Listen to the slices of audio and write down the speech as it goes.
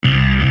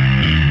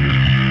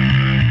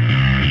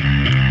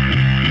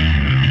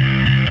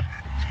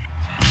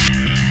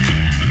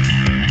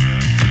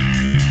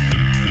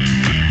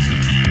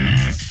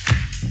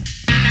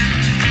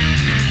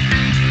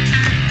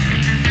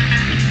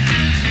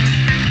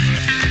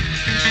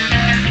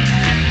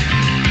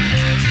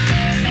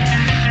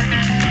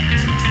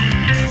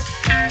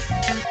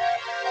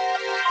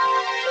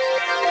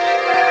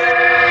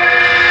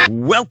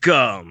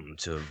Welcome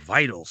to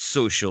Vital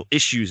Social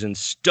Issues and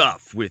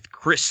Stuff with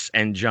Chris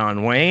and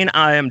John Wayne.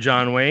 I am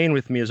John Wayne.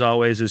 With me, as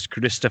always, is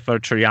Christopher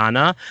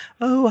Triana.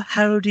 Oh,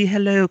 howdy,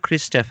 hello,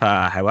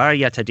 Christopher. How are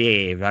you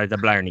today, the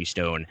Blarney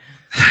Stone?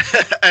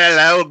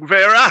 Hello,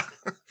 Vera.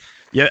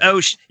 Yeah.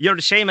 You're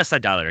Seamus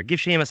 $1. Give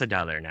Seamus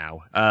 $1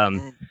 now.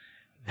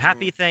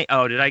 Happy thing.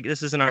 Oh,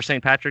 this isn't our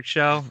St. Patrick's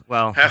show.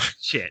 Well,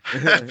 shit.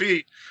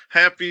 Happy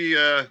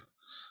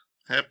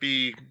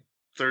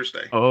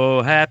Thursday.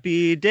 Oh,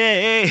 happy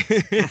day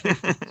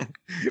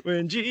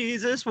when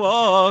Jesus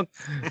walked.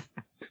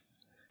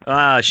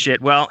 Shit.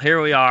 Well,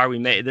 here we are. We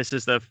made this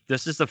is the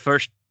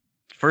first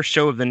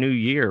show of the new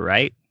year,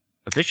 right?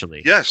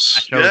 Officially.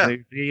 Yes. Yeah.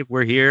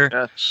 We're here.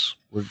 Yes.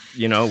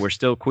 We're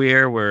still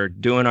queer. We're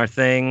doing our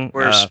thing.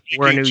 We're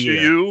speaking to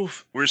you.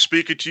 We're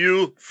speaking to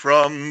you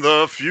from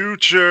the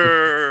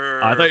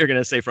future. I thought you were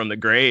gonna say from the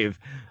grave.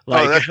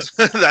 Like,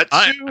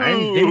 that's you.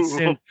 I'm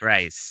Vincent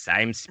Price.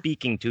 I'm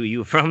speaking to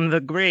you from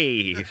the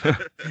grave.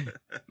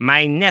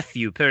 My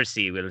nephew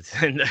Percy will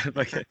send.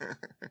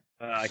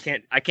 I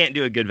can't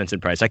do a good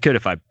Vincent Price. I could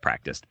if I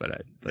practiced,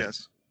 but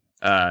yes.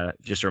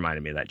 Just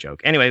reminded me of that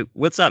joke. Anyway,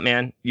 what's up,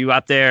 man? You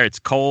out there? It's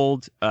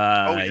cold. You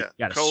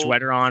got a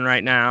sweater on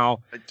right now.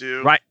 I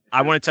do. Right.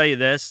 I want to tell you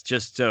this,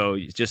 just so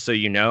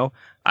you know.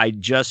 I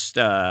just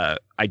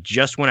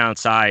went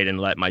outside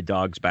and let my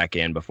dogs back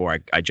in before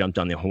I jumped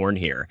on the horn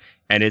here,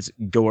 and it's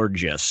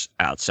gorgeous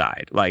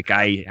outside. Like,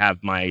 I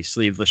have my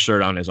sleeveless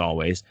shirt on as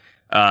always,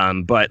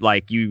 but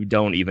like, you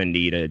don't even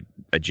need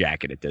a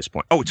jacket at this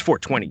point. Oh, it's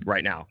 4:20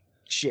 right now.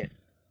 Shit.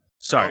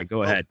 Sorry.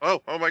 Go ahead.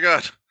 Oh my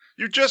God.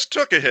 You just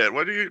took a hit.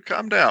 Why do you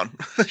calm down?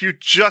 You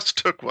just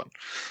took one.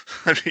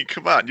 I mean,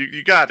 come on.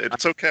 You got it.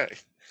 It's okay.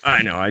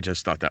 I know. I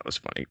just thought that was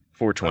funny.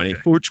 4:20.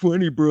 Okay.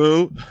 4:20,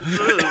 bro.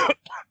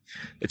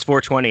 It's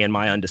 4:20 in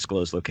my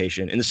undisclosed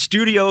location in the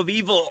studio of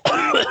evil.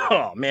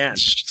 Oh, man.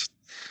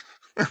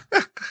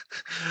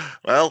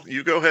 Well,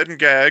 you go ahead and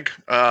gag.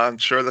 I'm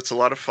sure that's a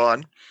lot of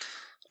fun.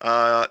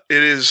 It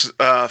is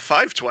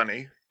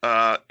 5:20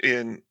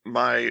 in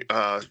my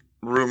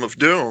room of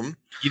doom.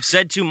 You've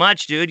said too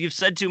much, dude. You've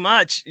said too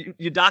much.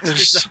 You doxed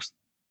yourself.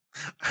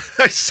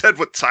 I said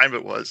what time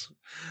it was.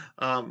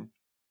 But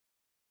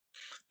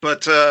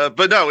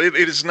no, it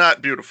is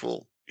not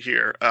beautiful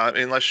here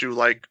unless you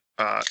like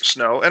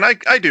snow. And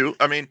I do.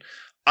 I mean,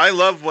 I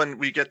love when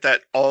we get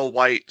that all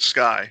white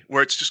sky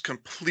where it's just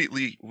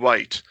completely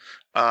white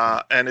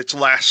and it's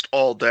last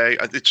all day.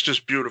 It's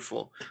just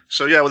beautiful.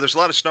 So yeah, well, there's a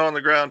lot of snow on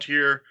the ground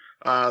here.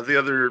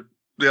 The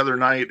other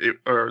night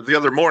or the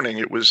other morning,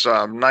 it was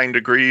 9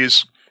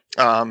 degrees.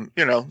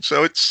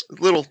 So it's a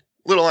little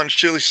on the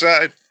chilly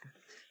side.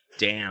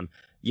 Damn.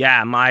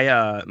 Yeah,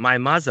 my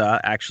mother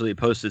actually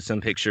posted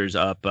some pictures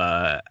up.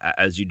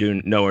 As you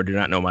do know or do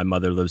not know, my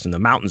mother lives in the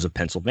mountains of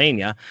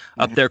Pennsylvania,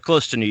 up there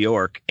close to New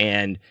York,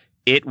 and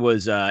it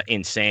was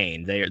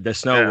insane. The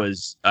snow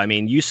was. I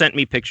mean, you sent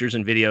me pictures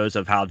and videos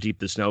of how deep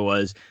the snow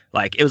was.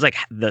 Like, it was like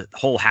the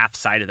whole half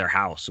side of their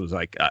house was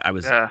like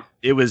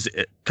It was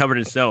covered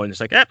in snow, and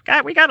it's like,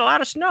 God, we got a lot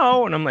of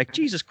snow, and I'm like,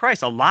 Jesus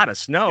Christ, a lot of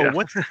snow. Yeah.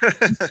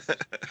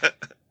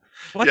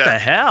 What the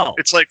hell?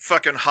 It's like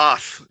fucking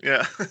Hoth.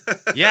 Yeah.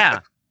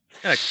 Yeah.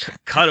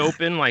 Cut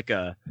open like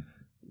a,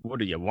 what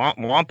are you,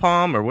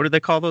 wampum, or what do they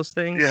call those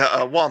things?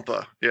 Yeah,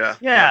 wampa. Yeah.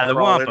 Yeah, the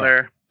wampa. In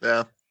there.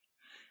 Yeah.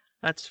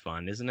 That's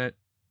fun, isn't it?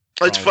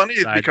 It's funny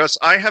because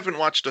I haven't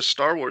watched a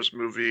Star Wars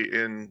movie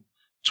in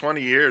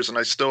 20 years, and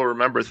I still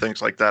remember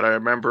things like that. I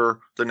remember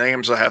the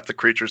names of half the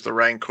creatures, the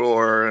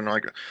Rancor and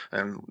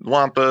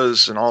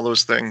Wampas and all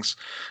those things.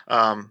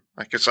 I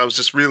guess I was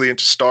just really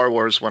into Star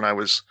Wars when I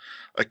was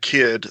a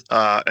kid,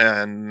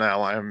 and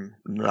now I'm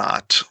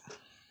not.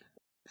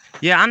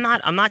 Yeah,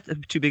 I'm not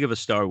too big of a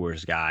Star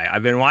Wars guy.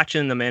 I've been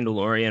watching The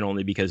Mandalorian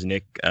only because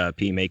Nick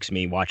P makes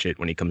me watch it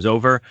when he comes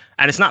over,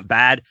 and it's not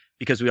bad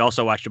because we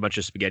also watched a bunch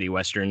of spaghetti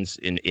westerns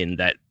in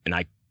that, and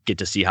I get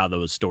to see how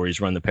those stories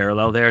run the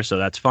parallel there, so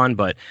that's fun.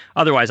 But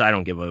otherwise, I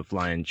don't give a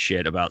flying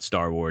shit about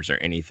Star Wars or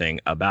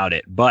anything about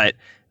it. But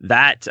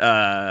that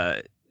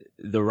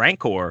the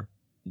Rancor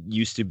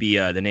used to be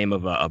the name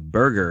of a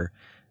burger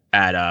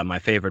at my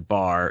favorite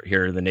bar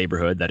here in the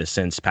neighborhood that has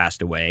since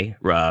passed away,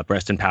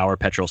 Breast and Power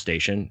Petrol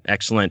Station.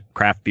 Excellent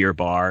craft beer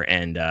bar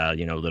and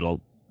little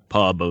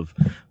pub of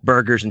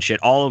burgers and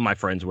shit. All of my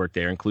friends worked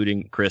there,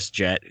 including Chris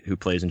Jett, who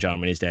plays in John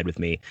Wayne's Dad with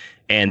me.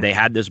 And they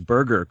had this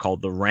burger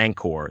called the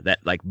Rancor that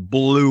like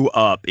blew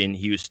up in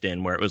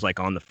Houston, where it was like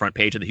on the front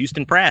page of the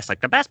Houston Press, like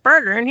the best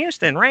burger in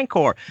Houston,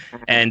 Rancor.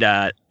 And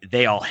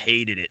they all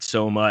hated it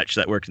so much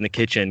that worked in the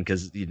kitchen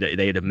because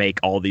they had to make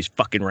all these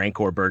fucking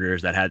Rancor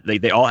burgers that had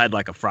they all had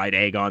like a fried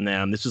egg on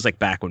them. This was like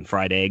back when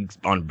fried eggs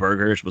on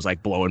burgers was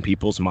like blowing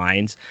people's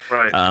minds.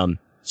 Right.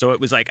 So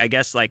it was like, I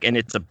guess, like, and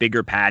it's a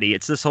bigger patty.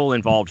 It's this whole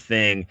involved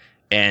thing,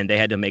 and they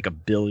had to make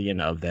 1 billion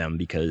of them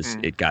because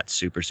it got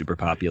super, super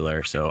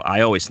popular. So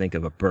I always think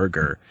of a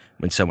burger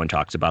when someone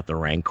talks about the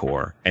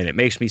Rancor, and it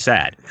makes me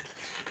sad.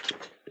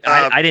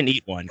 I didn't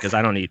eat one because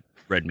I don't eat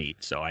red meat,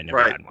 so I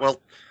never had one.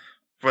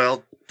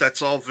 Well,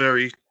 that's all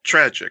very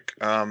tragic.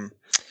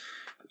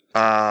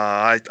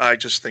 I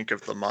just think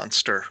of the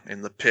monster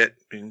in the pit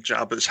in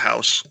Jabba's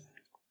house.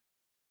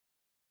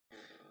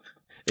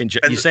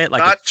 You say it like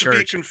not a church. To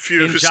be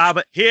confused.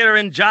 Here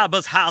in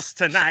Jabba's house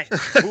tonight.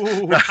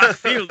 Ooh, I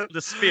feel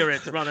the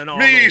spirits running all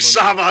Me, over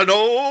Sama,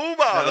 no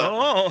bother.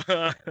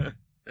 Oh.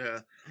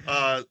 Yeah.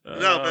 No,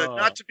 but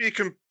not to be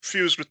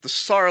confused with the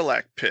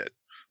Sarlacc pit,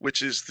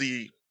 which is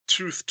the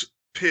toothed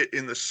pit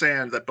in the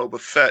sand that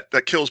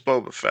kills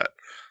Boba Fett.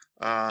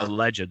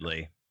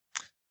 Allegedly.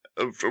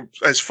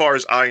 As far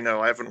as I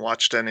know, I haven't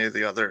watched any of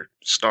the other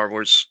Star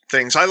Wars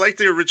things. I like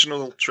the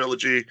original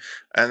trilogy,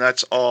 and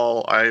that's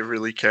all I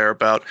really care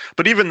about.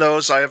 But even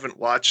those I haven't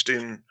watched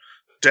in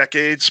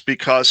decades,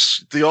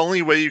 because the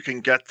only way you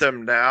can get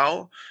them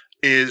now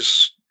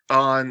is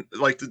on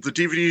like the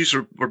DVDs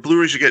or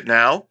Blu-rays you get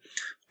now.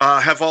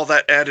 Have all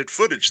that added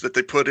footage that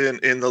they put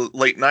in the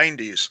late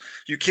 90s.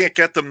 You can't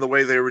get them the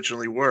way they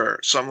originally were.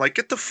 So I'm like,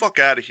 get the fuck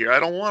out of here. I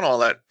don't want all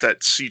that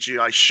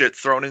CGI shit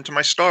thrown into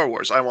my Star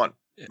Wars. I want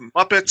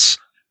Muppets,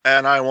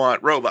 and I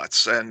want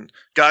robots and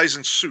guys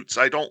in suits.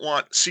 I don't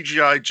want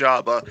CGI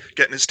Jabba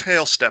getting his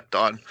tail stepped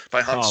on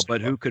by Han Solo. Oh,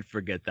 but who could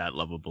forget that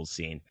lovable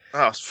scene?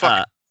 Oh,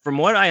 fuck. From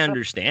what I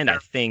understand, I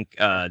think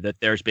that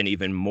there's been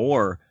even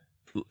more,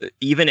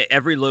 even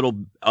every little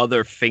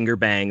other finger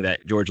bang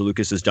that George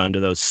Lucas has done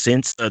to those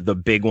since the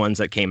big ones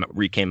that came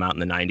out in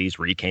the 90s.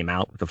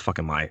 What the fuck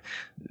am I?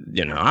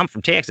 I'm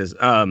from Texas.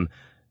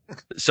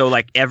 So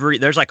like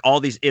there's like all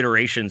these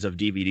iterations of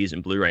DVDs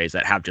and Blu-rays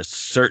that have just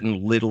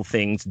certain little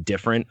things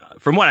different.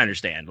 From what I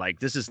understand,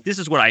 like this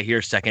is what I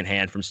hear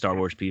secondhand from Star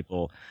Wars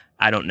people.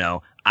 I don't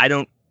know. I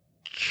don't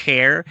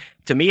care.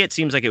 To me, it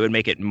seems like it would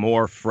make it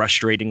more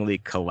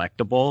frustratingly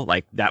collectible.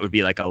 Like that would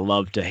be like a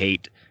love to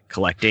hate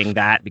collecting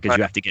that, because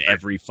you have to get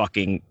every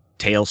fucking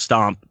tail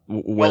stomp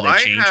where they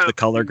change the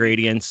color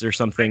gradients or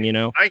something.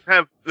 I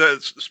have.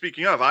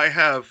 Speaking of,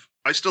 I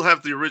still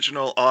have the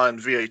original on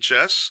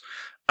VHS.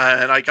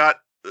 And I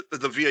got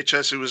the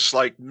VHS. It was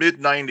like mid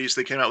 90s.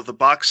 They came out with a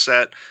box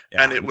set,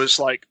 and it was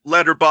like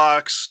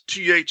letterbox,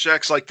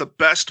 THX, like the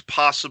best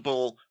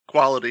possible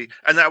quality.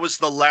 And that was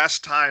the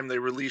last time they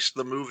released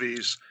the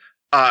movies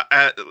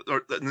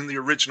in the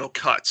original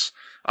cuts.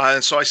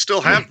 And so I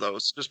still have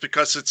those, just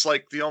because it's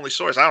like the only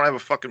source. I don't have a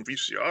fucking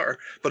VCR,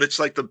 but it's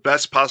like the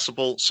best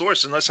possible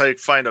source. Unless I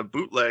find a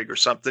bootleg or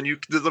something,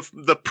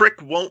 the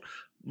prick won't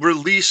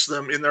release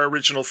them in their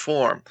original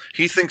form.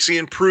 He thinks he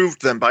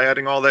improved them by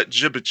adding all that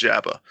jibba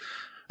jabba,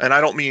 and I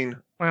don't mean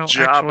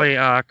Jabba.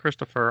 Actually,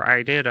 Christopher,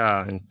 I did.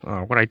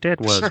 What I did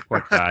was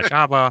put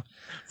Jabba.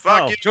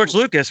 Fuck you. George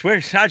Lucas,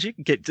 how'd you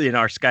get in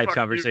our Skype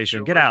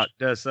conversation? Get out.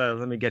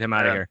 Let me get him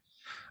out of here.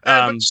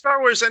 But Star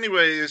Wars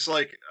anyway is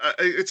like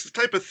it's the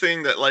type of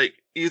thing that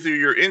like either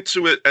you're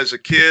into it as a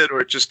kid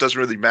or it just doesn't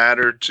really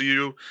matter to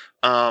you.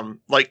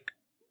 Like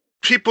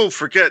people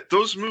forget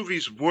those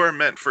movies were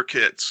meant for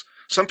kids.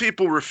 Some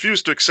people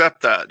refuse to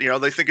accept that.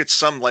 They think it's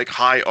some like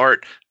high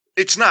art.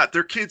 It's not.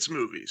 They're kids'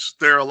 movies.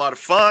 They're a lot of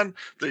fun.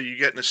 You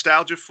get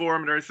nostalgia for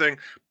them and everything.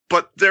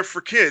 But they're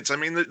for kids. I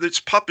mean, it's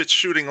puppets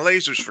shooting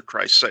lasers, for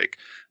Christ's sake.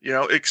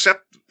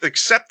 Accept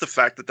the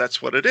fact that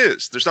that's what it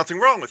is. There's nothing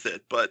wrong with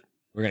it. But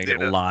we're gonna get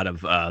a lot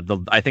of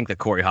I think the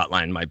Corey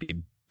hotline might be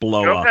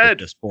blow up at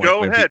this point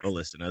when people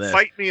listen to this.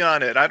 Fight me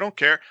on it. I don't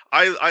care.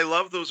 I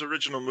love those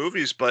original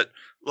movies, but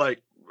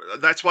like.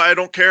 That's why I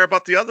don't care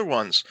about the other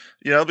ones,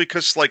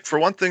 because like for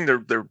one thing,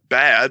 they're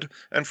bad.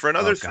 And for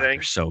another thing,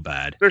 they're so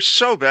bad. They're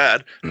so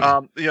bad.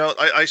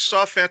 I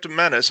saw Phantom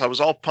Menace. I was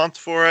all pumped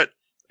for it,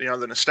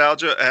 the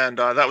nostalgia. And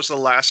that was the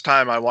last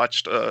time I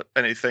watched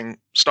anything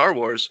Star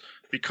Wars,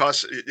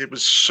 because it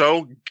was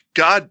so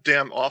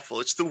goddamn awful.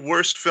 It's the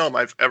worst film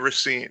I've ever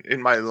seen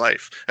in my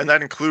life. And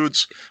that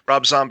includes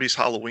Rob Zombie's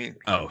Halloween.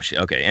 Oh, shit.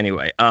 Okay.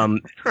 Anyway,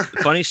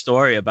 funny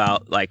story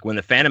about like when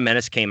the Phantom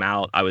Menace came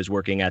out, I was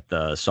working at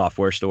the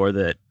software store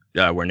that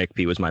where Nick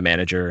P was my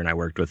manager, and I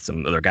worked with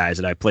some other guys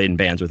that I played in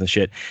bands with and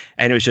shit.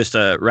 And it was just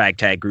a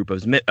ragtag group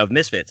of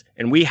misfits.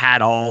 And we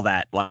had all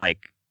that,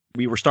 like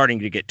we were starting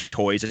to get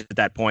toys at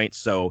that point.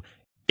 So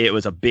it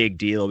was a big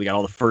deal. We got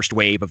all the first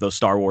wave of those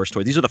Star Wars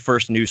toys. These are the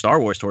first new Star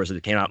Wars toys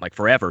that came out like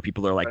forever.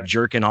 People are like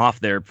jerking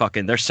off they're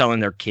selling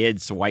their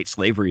kids to white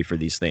slavery for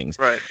these things.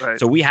 Right.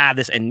 So we have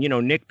this, and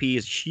Nick P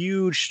is a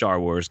huge Star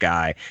Wars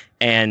guy,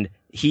 and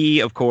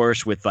he, of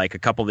course, with like a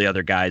couple of the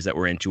other guys that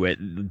were into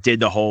it, did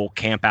the whole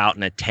camp out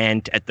in a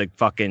tent at the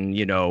fucking,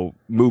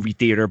 movie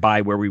theater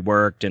by where we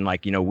worked. And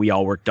like, we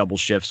all worked double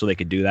shifts so they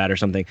could do that or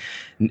something.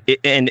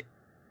 And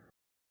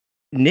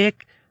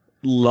Nick,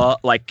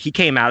 he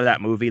came out of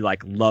that movie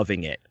like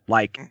loving it,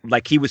 like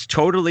he was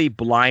totally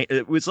blind.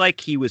 It was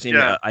like he was in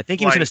I think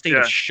he was in a state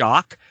of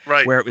shock,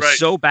 where it was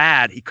so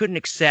bad he couldn't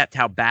accept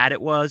how bad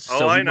it was.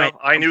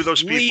 I knew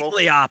those people.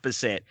 Completely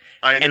opposite.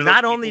 And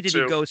not only did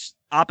he go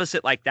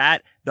opposite like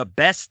that,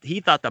 he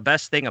thought the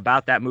best thing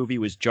about that movie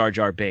was Jar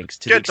Jar Binks,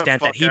 to Get the the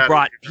extent that fuck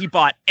outta here. he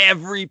bought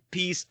every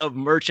piece of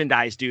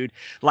merchandise, dude.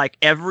 Like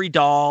every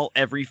doll,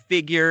 every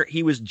figure.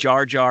 He was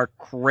Jar Jar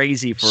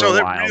crazy for So a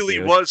that while. really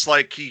dude. was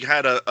like he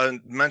had a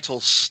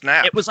mental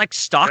snap. It was like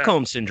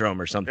Stockholm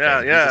syndrome or something.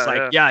 Yeah, He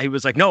was yeah, like, he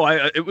was like, no,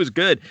 it was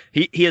good.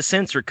 He has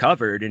since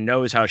recovered and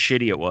knows how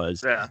shitty it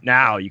was. Yeah.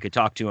 Now you could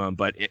talk to him,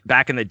 but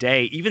back in the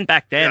day, even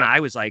back then, Yeah. I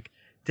was like,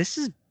 this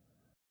is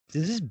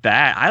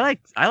bad. I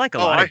like a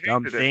lot I of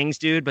dumb hated it. things,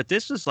 dude, but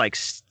this was like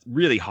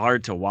really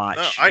hard to watch.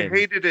 No, I and-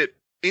 hated it,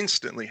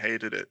 instantly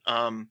hated it.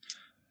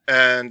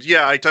 And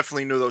yeah, I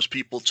definitely knew those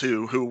people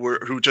too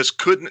who just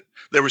couldn't.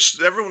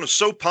 Everyone was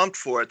so pumped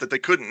for it that they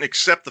couldn't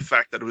accept the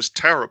fact that it was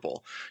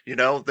terrible. You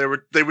know, they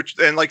would,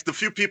 and like the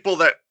few people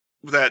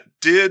that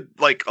did,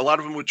 like a lot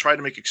of them would try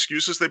to make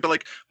excuses. They'd be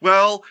like,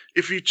 well,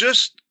 if you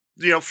just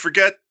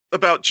forget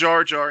about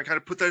Jar Jar and kind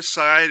of put that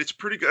aside, it's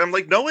pretty good. I'm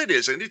like, no, it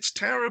isn't. It's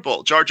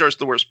terrible. Jar Jar's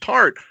the worst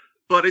part,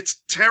 but it's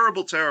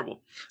terrible,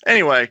 terrible.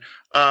 Anyway,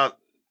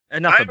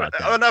 enough about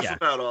that. Enough yeah.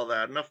 about all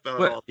that. Enough about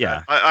Well, all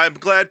yeah. that. I'm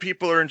glad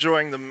people are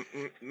enjoying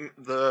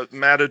the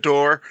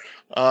Matador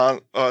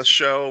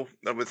show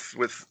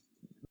with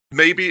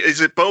maybe,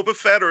 is it Boba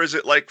Fett or is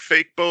it like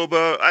fake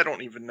Boba? I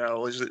don't even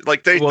know. Is it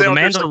like the there's like-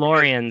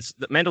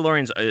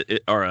 Mandalorians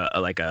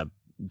are like a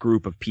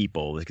group of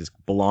people that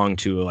belong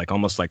to like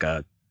almost like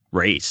a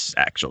race,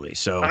 actually.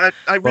 So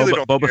I really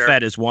don't Boba care.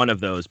 Fett is one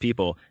of those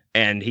people,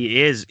 and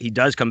he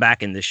does come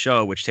back in this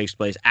show, which takes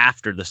place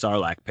after the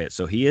Sarlacc pit.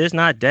 So he is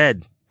not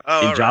dead Oh,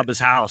 in all right. Jabba's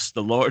house.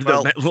 The Lord,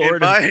 Well, the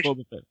Lord in of my-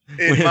 Boba Fett.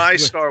 In my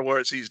Star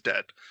Wars, he's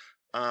dead.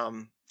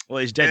 Well,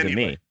 he's dead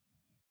anyway.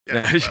 to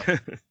me. Yeah, well,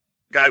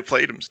 guy who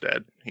played him's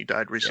dead. He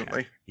died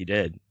recently. He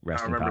did. I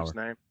Rest don't in remember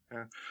power.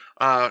 his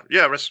name.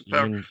 Yeah, rest in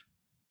power. Even-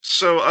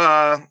 So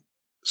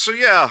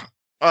yeah.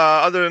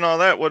 Other than all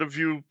that, what have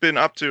you been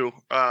up to?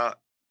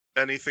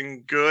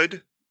 Anything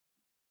good?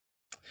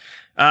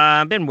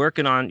 I've been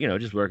working on,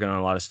 just working on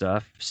a lot of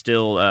stuff.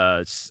 Still,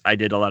 I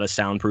did a lot of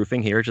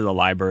soundproofing here to the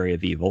Library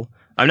of Evil.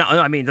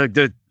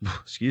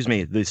 Excuse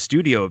me, the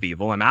Studio of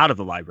Evil. I'm out of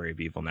the Library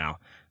of Evil now.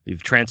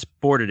 We've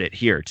transported it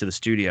here to the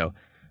studio.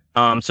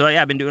 So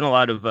yeah, I've been doing a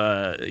lot of,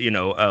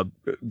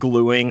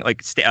 gluing,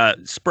 like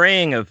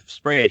spraying of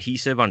spray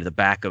adhesive onto the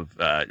back of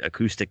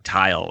acoustic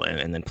tile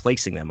and then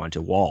placing them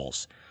onto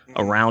walls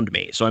around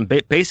me. So I'm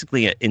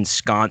basically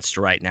ensconced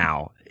right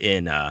now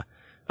in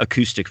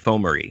acoustic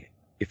foamery,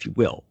 if you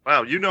will.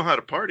 Wow, you know how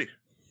to party.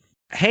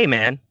 Hey,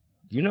 man,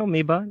 you know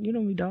me, bud. You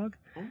know me, dog.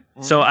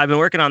 Mm-hmm. So I've been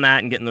working on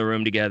that and getting the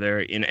room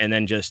together, and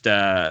then just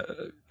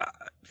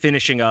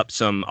finishing up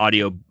some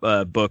audio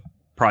book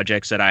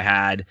projects that I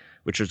had,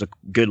 which was a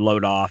good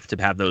load off to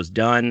have those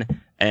done.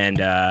 And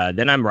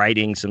then I'm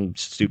writing some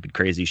stupid,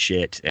 crazy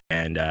shit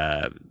and,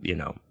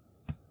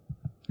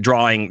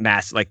 drawing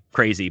like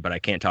crazy, but I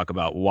can't talk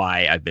about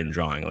why I've been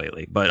drawing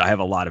lately. But I have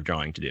a lot of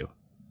drawing to do.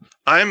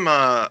 I'm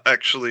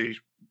actually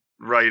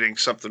writing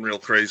something real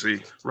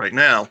crazy right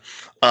now.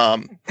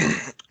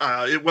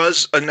 It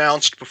was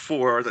announced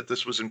before that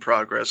this was in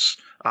progress,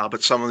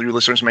 but some of you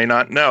listeners may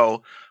not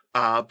know.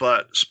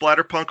 But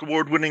Splatterpunk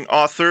award-winning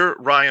author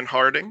Ryan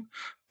Harding,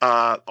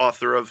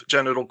 author of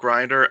Genital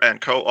Grinder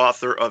and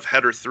co-author of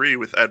Header 3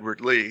 with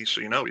Edward Lee, so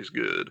you know he's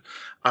good.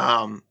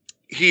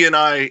 He and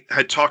I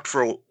had talked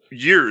for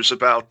years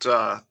about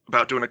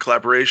doing a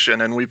collaboration,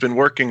 and we've been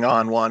working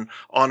on one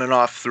on and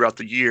off throughout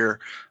the year.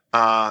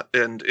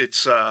 And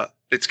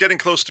it's getting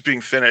close to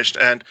being finished,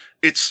 and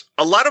it's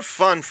a lot of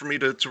fun for me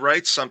to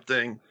write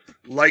something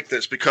like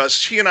this,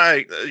 because he and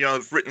I,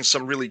 have written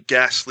some really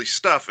ghastly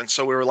stuff, and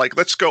so we were like,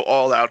 let's go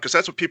all out, because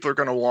that's what people are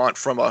going to want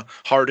from a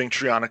Harding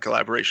Triana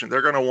collaboration.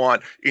 They're going to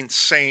want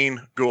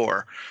insane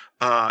gore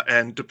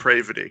and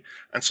depravity,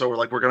 and so we're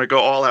like, we're going to go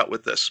all out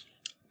with this.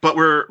 But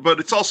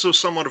it's also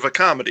somewhat of a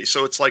comedy,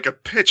 so it's like a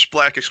pitch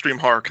black extreme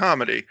horror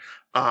comedy.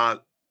 But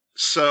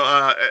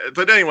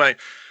anyway,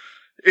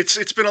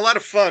 it's been a lot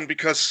of fun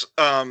because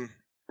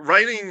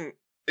writing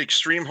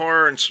extreme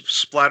horror and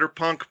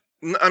splatterpunk.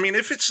 I mean,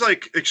 if it's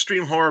like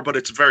extreme horror, but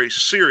it's very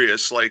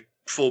serious, like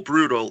full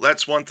brutal,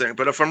 that's one thing.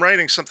 But if I'm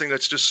writing something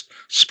that's just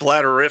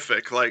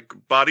splatterific, like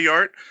body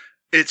art,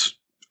 it's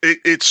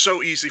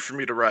so easy for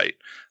me to write.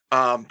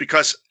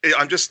 Because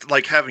I'm just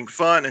like having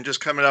fun and just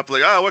coming up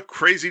like, what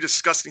crazy,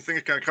 disgusting thing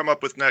can I come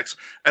up with next?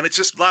 And it's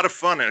just a lot of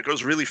fun, and it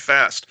goes really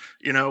fast.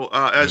 Even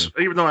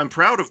though I'm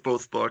proud of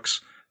both books,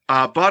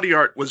 body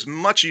art was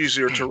much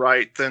easier to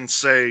write than,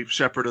 say,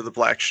 Shepherd of the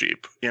Black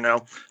Sheep.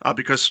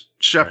 Because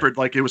Shepherd,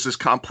 like, it was this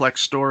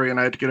complex story, and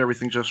I had to get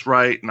everything just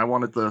right, and I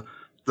wanted the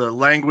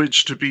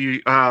language to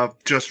be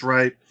just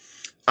right.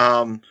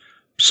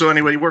 So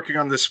anyway, working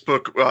on this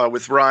book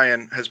with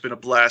Ryan has been a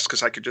blast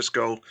because I could just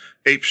go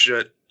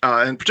apeshit.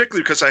 And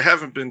particularly because I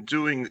haven't been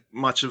doing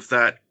much of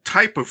that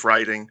type of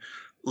writing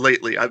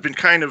lately. I've been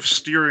kind of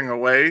steering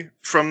away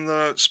from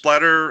the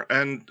splatter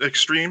and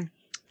extreme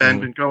and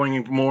been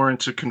going more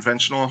into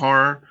conventional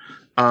horror.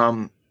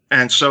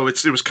 And so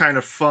it was kind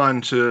of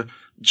fun to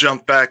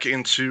jump back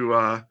into,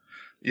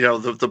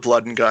 the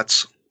blood and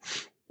guts.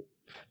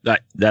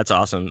 That's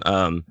awesome.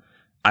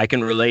 I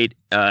can relate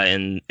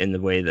in the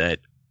way that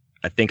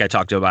I think I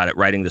talked about it,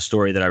 writing the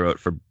story that I wrote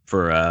for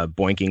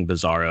Boinking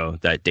Bizarro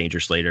that Danger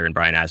Slater and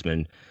Brian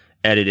Asman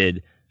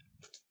edited.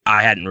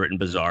 I hadn't written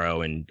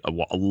Bizarro in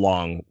a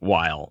long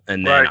while,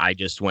 and then I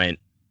just went,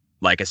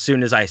 like, as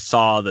soon as I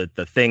saw the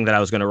thing that I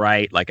was going to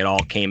write, like, it all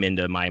came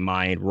into my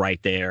mind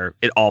right there.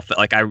 It all felt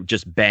like I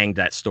just banged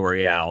that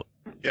story out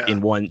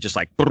in one, just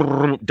like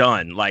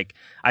done. Like,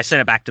 I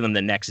sent it back to them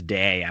the next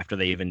day after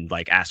they even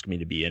like asked me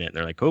to be in it. And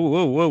they're like, "Oh,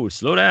 whoa,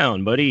 slow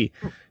down, buddy.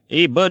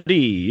 Hey, buddy,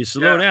 you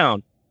slow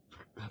down."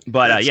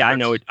 But I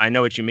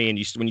know what you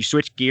mean. When you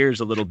switch gears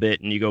a little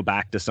bit and you go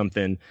back to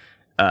something,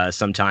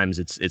 sometimes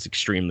it's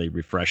extremely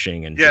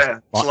refreshing and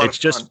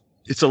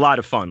it's a lot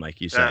of fun, like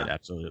you said.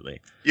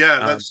 Absolutely. Yeah,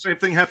 that same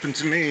thing happened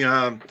to me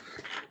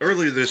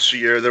earlier this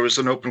year. There was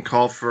an open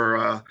call for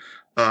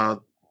a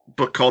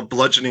book called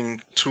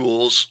Bludgeoning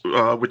Tools,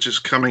 which is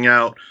coming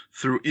out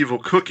through Evil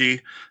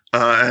Cookie,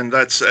 and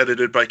that's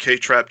edited by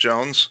K-Trap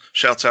Jones.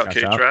 Shouts out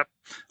K-Trap.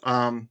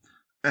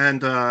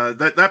 And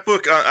that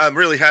book, I'm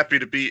really happy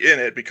to be in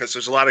it because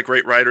there's a lot of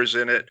great writers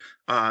in it.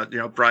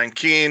 Brian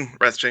Keene,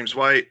 Rath James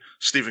White,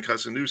 Stephen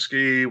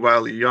Kazanowski,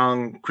 Wiley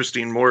Young,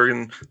 Christine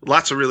Morgan,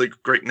 lots of really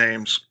great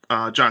names.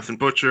 Jonathan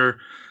Butcher.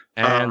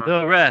 And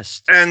the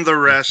rest.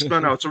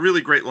 No, it's a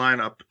really great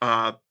lineup.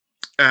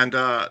 And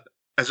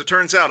as it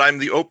turns out, I'm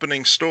the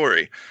opening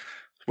story,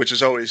 which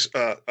is always,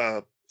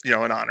 an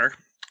honor.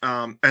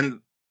 And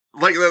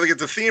like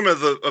the theme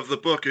of the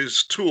book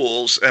is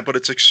tools, but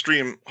it's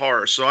extreme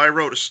horror. So I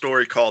wrote a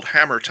story called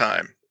Hammer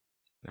Time.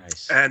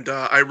 Nice. And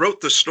I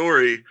wrote the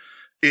story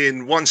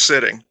in one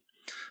sitting.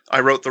 I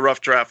wrote the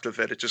rough draft of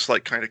it. It just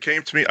like kind of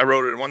came to me. I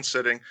wrote it in one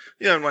sitting,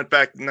 and went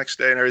back the next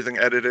day and everything,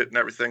 edited it and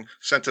everything,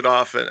 sent it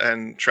off,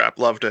 and Trap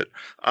loved it.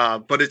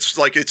 But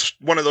it's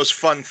one of those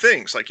fun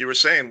things, like you were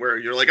saying, where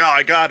you're like, oh,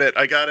 I got it.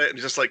 And it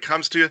just like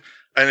comes to you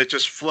and it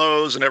just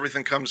flows and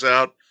everything comes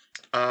out.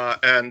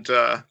 And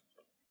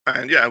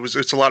yeah,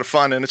 it's a lot of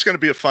fun, and it's going to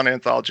be a fun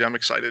anthology. I'm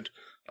excited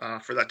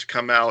for that to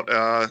come out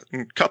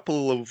in a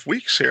couple of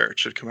weeks here. It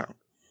should come out.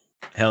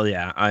 Hell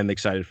yeah, I'm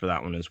excited for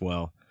that one as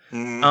well.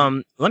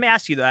 Let me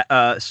ask you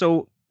that.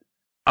 So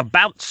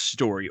about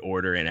story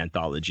order in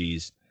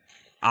anthologies,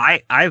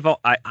 I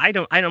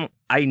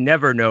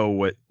never know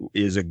what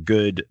is a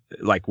good,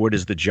 like, what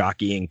is the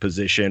jockeying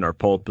position or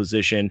pole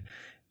position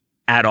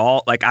at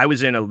all. Like, I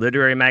was in a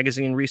literary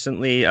magazine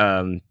recently,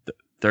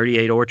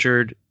 38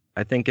 Orchard.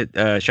 I think it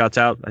shouts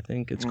out. I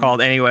think it's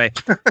called anyway.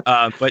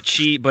 But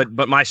she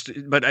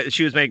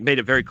was made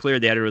it very clear.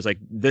 The editor was like,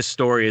 "This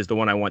story is the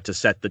one I want to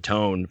set the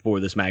tone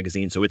for this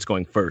magazine, so it's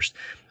going first."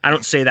 I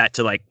don't say that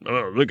to like,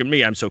 "Oh, look at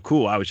me, I'm so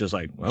cool." I was just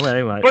like, "Well,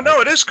 anyway." But no,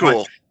 it is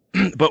cool.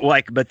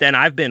 But then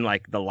I've been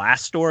like the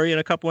last story in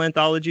a couple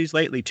anthologies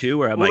lately too,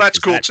 where I'm like, that's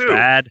cool too.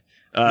 Bad?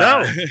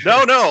 No.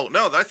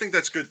 I think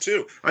that's good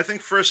too. I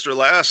think first or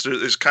last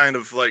is kind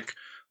of like.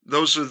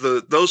 Those are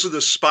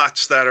the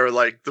spots that are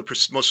like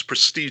the most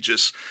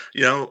prestigious,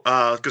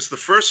 because the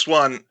first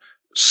one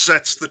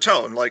sets the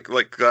tone, like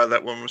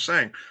that one was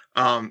saying.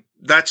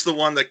 That's the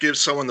one that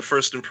gives someone the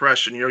first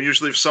impression.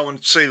 Usually if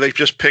someone say they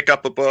just pick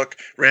up a book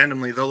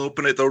randomly, they'll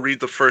open it, they'll read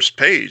the first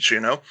page.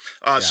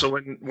 So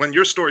when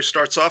your story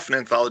starts off an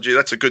anthology,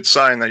 that's a good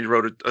sign that you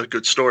wrote a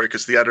good story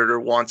because the editor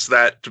wants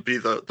that to be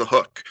the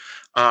hook.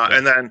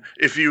 And then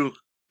if you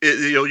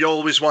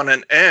always want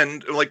an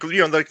end, like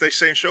they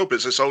say in show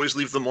business, always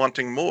leave them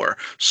wanting more.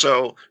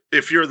 So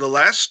if you're the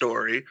last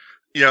story,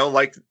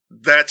 like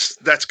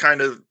that's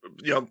kind of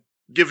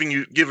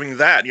giving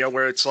that,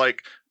 where it's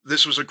like,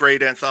 this was a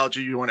great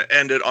anthology. You want to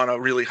end it on a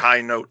really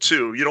high note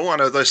too. You don't want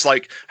to just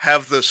like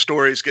have the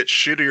stories get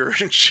shittier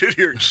and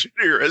shittier and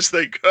shittier as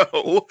they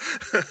go.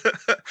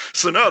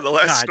 So no, the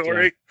last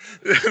story.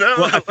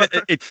 Well,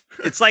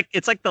 it's like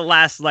the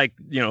last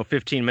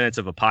 15 minutes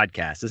of a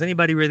podcast. Is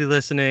anybody really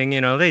listening?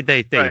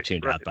 They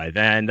tuned out by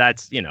then.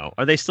 That's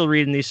are they still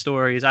reading these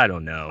stories? I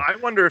don't know. I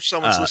wonder if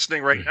someone's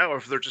listening right now, or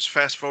if they're just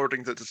fast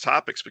forwarding to the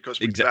topics because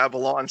we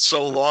babble on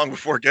so long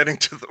before getting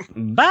to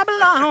them.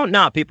 Babylon.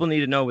 No, people need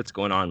to know what's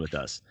going on with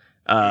us.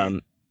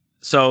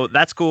 So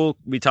that's cool.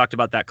 We talked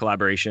about that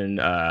collaboration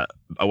a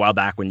while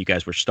back when you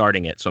guys were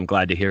starting it. So I'm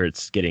glad to hear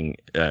it's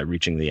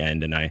reaching the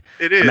end. And I'm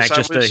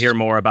anxious to hear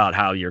more about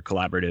how your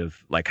collaborative,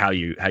 like how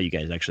you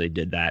guys actually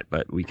did that.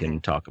 But we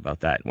can talk about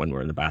that when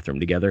we're in the bathroom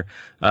together.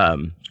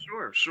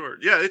 Sure.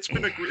 Yeah, it's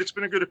been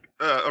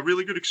a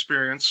really good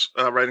experience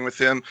writing with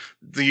him.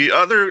 The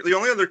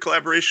only other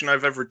collaboration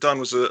I've ever done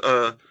was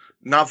a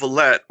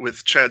novelette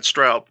with Chad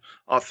Straub,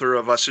 author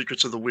of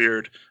Secrets of the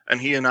Weird,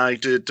 and he and I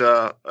did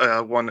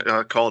one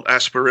called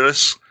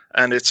Asperitus,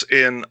 and it's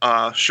in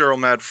Cheryl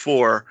Mad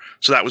 4,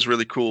 so that was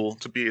really cool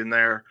to be in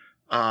there.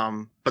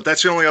 But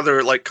that's the only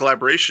other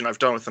collaboration I've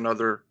done with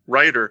another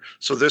writer.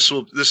 So this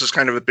is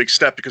kind of a big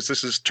step because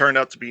this has turned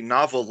out to be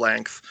novel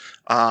length.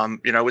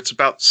 It's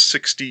about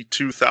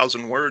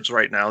 62,000 words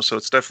right now, so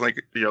it's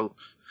definitely going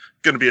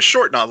to be a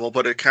short novel,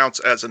 but it counts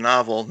as a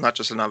novel, not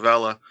just a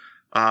novella.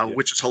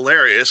 Which is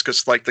hilarious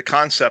because the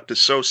concept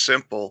is so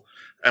simple,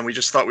 and we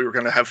just thought we were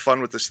going to have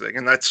fun with this thing,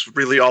 and that's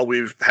really all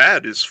we've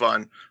had is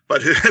fun.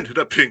 But it ended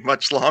up being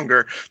much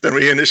longer than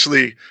we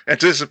initially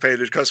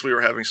anticipated because we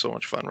were having so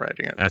much fun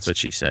writing it. That's what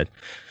she said.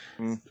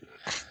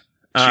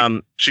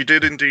 She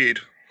did indeed.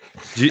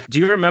 Do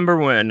you remember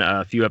when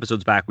a few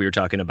episodes back we were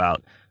talking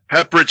about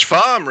Pepperidge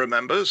Farm?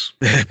 Remembers?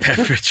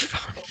 Pepperidge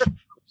Farm.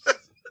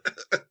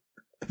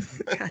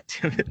 God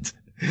damn it,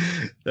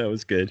 that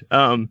was good.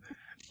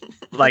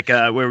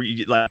 Where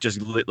you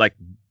like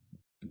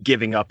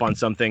giving up on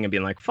something and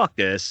being like, "Fuck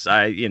this,"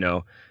 I'm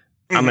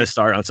gonna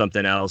start on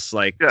something else.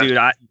 Like, dude,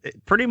 I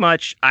pretty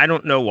much, I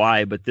don't know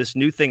why, but this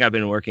new thing I've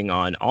been working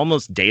on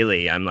almost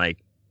daily, I'm like,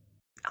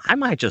 I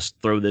might just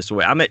throw this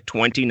away. I'm at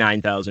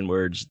 29,000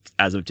 words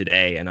as of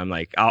today, and I'm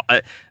like,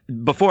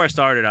 before I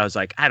started, I was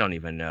like, I don't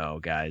even know,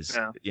 guys,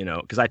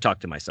 because I talk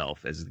to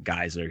myself as the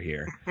guys are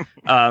here.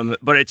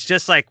 But it's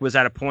just like was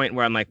at a point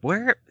where I'm like,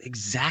 where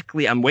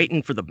exactly? I'm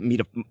waiting for me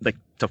to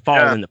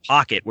fall in the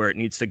pocket where it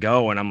needs to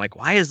go, and I'm like,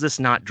 why is this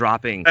not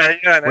dropping?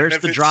 Where's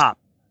the drop?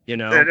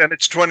 And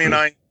it's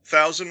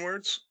 29,000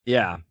 words.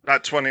 Yeah,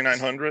 not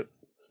 2,900.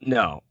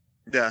 No.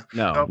 Yeah.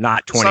 No,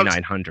 not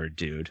 2,900,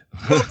 dude.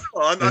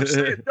 I'm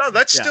saying, no,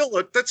 that's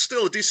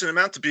still a decent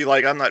amount to be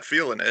like, I'm not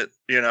feeling it,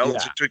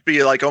 to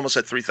be like almost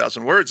at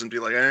 3,000 words and be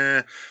like,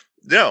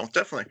 no,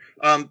 definitely.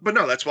 But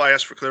no, that's why I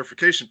asked for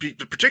clarification,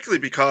 particularly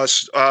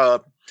because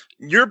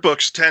your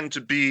books tend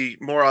to be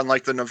more on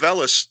like the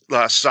novella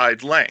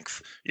side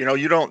length.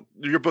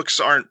 Your books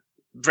aren't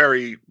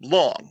very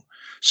long.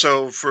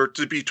 So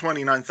to be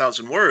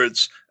 29,000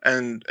 words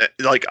and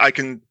like, I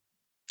can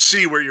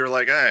see where you're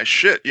like,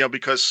 shit,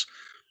 because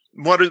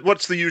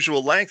what's the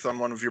usual length on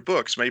one of your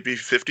books? Maybe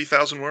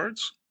 50,000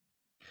 words?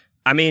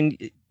 I mean,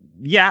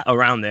 yeah,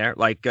 around there.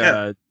 Like,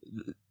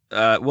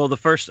 well, the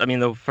first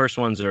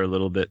ones are a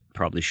little bit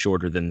probably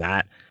shorter than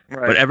that.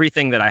 Right. But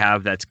everything that I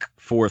have that's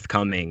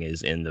forthcoming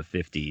is in the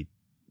 50,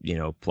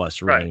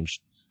 plus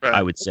range, right.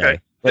 I would say. Okay.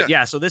 But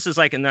yeah, so this is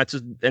like, and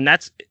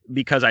that's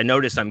because I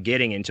noticed I'm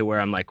getting into where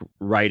I'm like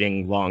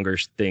writing longer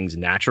things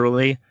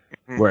naturally,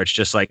 where it's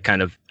just like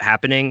kind of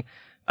happening.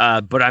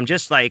 But I'm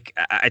just like,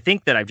 I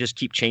think that I just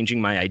keep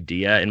changing my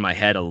idea in my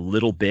head a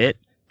little bit,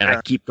 and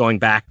I keep going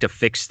back to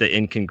fix the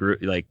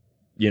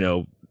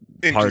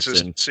parts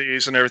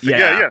and everything.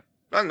 Yeah.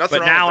 Nothing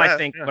but now wrong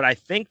with but I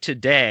think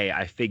today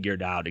I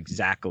figured out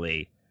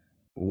exactly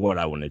what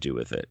I want to do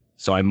with it.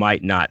 So I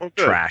might not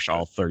trash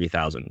all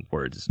 30,000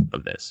 words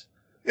of this.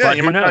 Yeah, but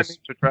you might not need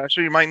to trash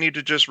it. You might need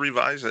to just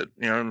revise it.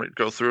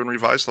 Go through and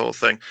revise the whole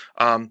thing.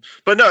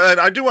 But no, and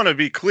I do want to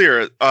be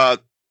clear.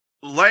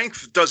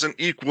 Length doesn't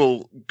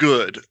equal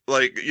good.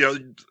 Like,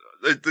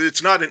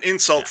 it's not an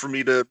insult for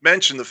me to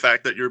mention the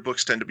fact that your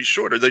books tend to be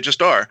shorter. They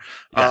just are.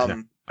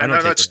 And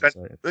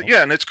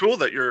it's cool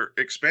that you're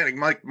expanding.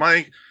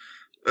 My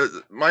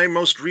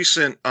most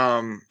recent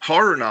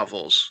horror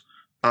novels,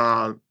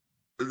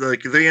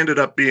 they ended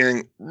up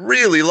being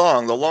really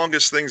long. The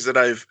longest things that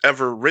I've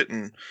ever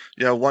written,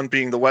 one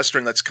being the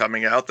Western that's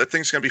coming out. That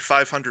thing's going to be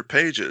 500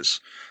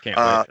 pages. Can't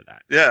wait for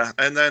that. Yeah,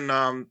 and then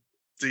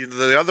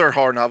the other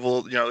horror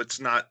novel, it's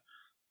not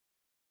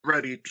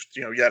ready,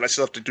 yet. I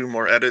still have to do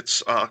more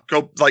edits. I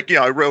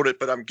wrote it,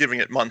 but I'm giving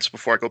it months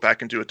before I go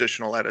back and do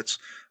additional edits.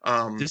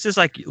 This is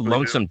like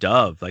Lonesome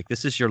Dove. Like,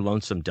 this is your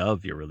Lonesome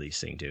Dove you're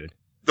releasing, dude.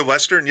 The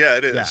Western, yeah,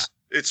 it is. Yeah.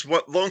 It's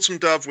what Lonesome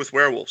Dove with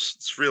werewolves.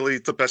 It's really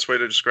the best way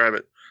to describe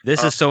it.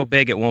 This is so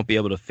big it won't be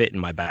able to fit in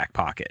my back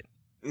pocket.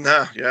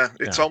 No, yeah,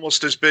 it's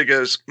almost as big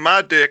as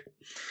my dick.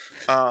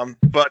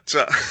 But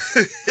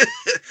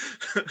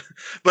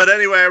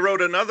anyway, I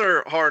wrote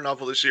another horror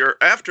novel this year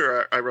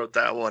after I wrote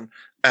that one,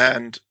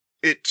 and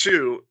it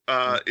too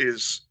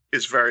is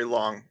very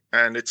long,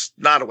 and it's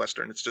not a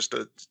Western. It's just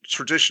a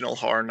traditional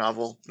horror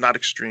novel, not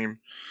extreme.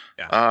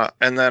 Yeah.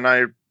 And then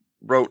I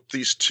wrote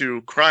these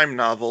two crime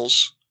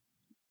novels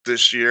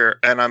this year,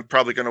 and I'm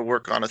probably going to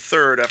work on a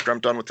third after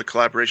I'm done with the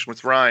collaboration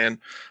with Ryan.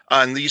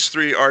 And these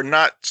three are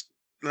not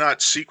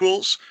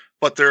sequels,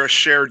 but they're a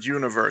shared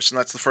universe, and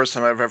that's the first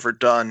time I've ever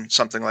done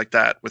something like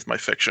that with my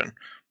fiction.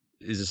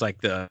 Is this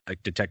like the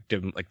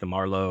detective, like the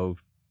Marlowe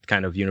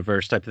kind of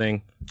universe type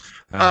thing?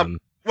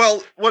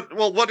 Well,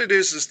 what it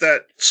is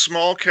that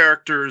small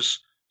characters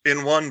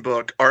in one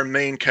book are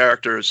main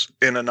characters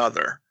in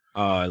another.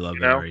 Oh, I love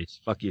it, Aries.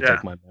 Fuck you,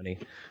 take my money.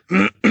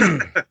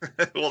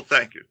 Well,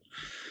 thank you.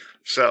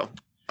 So,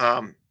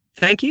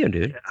 thank you,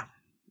 dude. Yeah.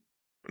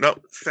 No,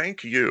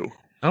 thank you.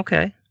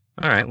 Okay.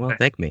 All right. Well,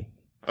 thank me.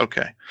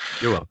 Okay.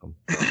 You're welcome.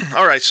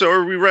 All right. So,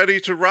 are we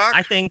ready to rock?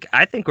 I think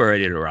we're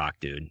ready to rock,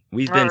 dude.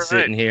 We've been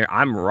sitting here.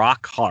 I'm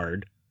rock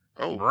hard.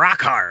 Oh,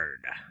 rock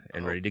hard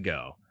and ready to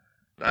go.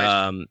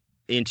 Nice.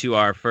 Into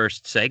our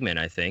first segment,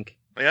 I think.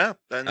 Yeah.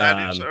 And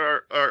that is.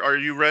 Are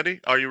you ready?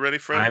 Are you ready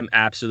for it? I'm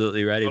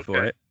absolutely ready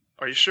for it.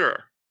 Are you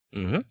sure?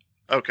 Mm-hmm.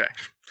 Okay.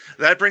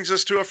 That brings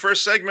us to our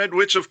first segment,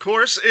 which, of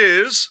course,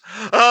 is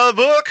a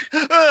book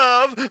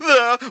of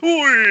the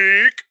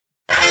week.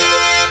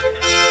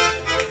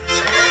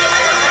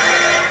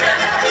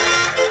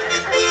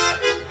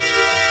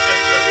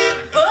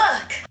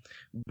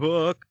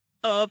 Book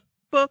of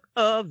Book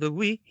of the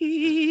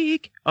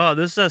week. Oh,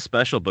 this is a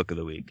special book of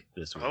the week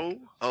this week.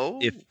 Oh.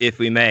 If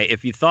we may,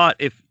 if you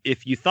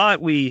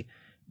thought we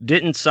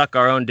didn't suck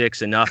our own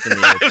dicks enough in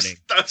the opening,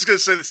 I was gonna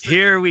say this.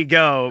 here we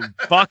go.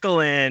 Buckle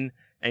in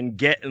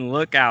and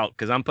look out,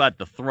 because I'm about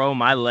to throw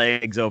my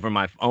legs over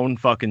my own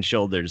fucking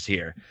shoulders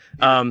here.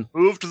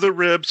 Move to the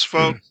ribs,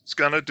 folks. It's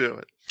gonna do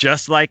it.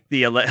 Just like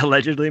the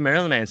allegedly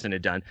Marilyn Manson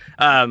had done.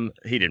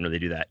 He didn't really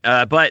do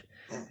that. But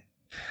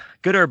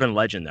good urban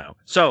legend though.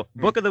 So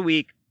book of the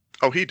week.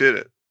 Oh, he did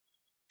it.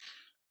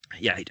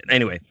 Yeah, he did.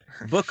 Anyway,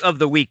 book of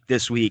the week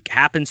this week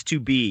happens to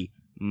be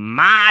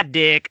my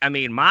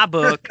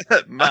book,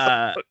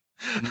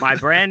 my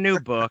brand new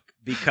book,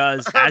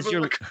 because as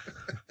you're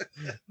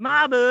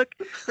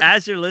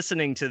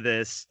listening to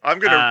this, I'm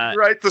gonna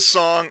write the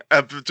song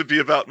to be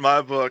about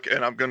my book,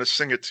 and I'm gonna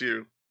sing it to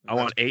you. I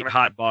want 8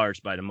 hot bars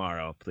by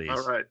tomorrow, please.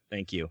 All right.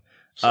 Thank you.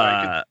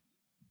 So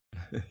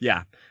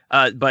yeah.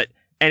 But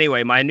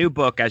anyway, my new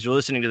book, as you're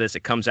listening to this,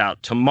 it comes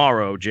out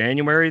tomorrow,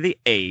 January the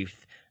 8th.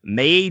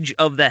 Mage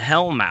of the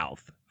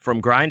Hellmouth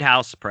from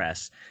Grindhouse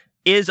Press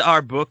is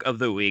our book of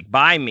the week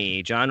by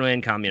me, John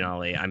Wayne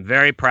Comunale. I'm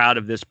very proud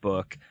of this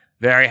book.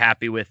 Very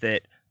happy with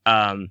it.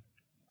 I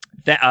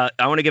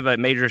want to give a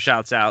major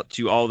shouts out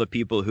to all the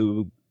people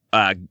who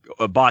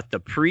bought the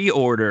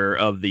pre-order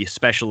of the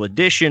special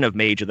edition of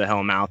Mage of the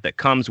Hellmouth that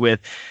comes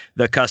with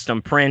the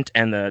custom print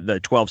and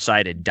the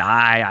 12-sided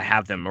die. I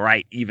have them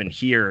right even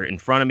here in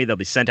front of me. They'll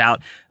be sent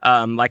out.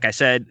 Like I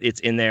said,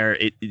 it's in there.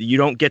 You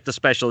don't get the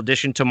special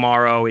edition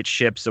tomorrow. It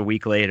ships a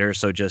week later,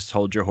 so just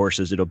hold your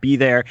horses. It'll be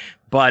there.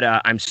 But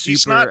I'm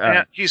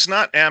super... He's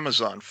not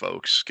Amazon,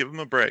 folks. Give him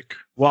a break.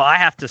 Well, I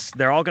have to...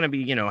 They're all going to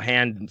be,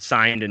 hand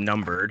signed and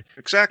numbered.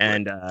 Exactly.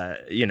 And,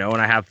 and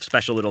I have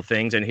special little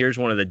things. And here's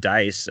one of the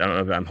dice. I don't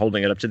know if I'm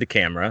holding it up to the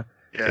camera.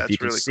 Yeah, if you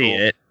can really see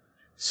cool. it.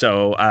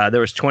 So there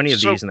was 20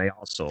 of these, and they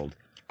all sold.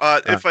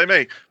 If I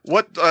may,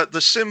 what the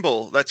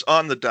symbol that's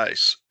on the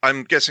dice?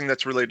 I'm guessing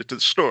that's related to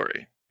the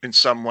story in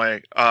some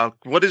way.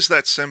 What is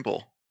that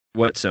symbol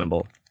What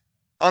symbol?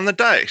 on the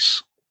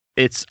dice?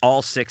 It's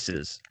all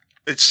sixes.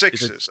 It's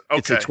sixes.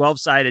 It's a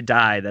 12-sided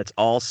die that's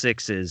all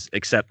sixes,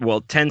 except,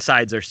 10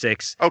 sides are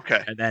 6.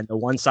 Okay. And then the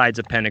one side's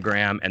a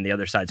pentagram, and the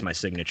other side's my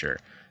signature.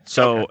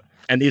 So,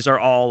 and these are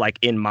all, like,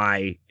 in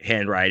my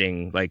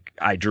handwriting. Like,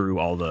 I drew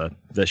all the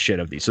shit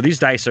of these. So these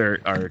dice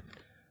are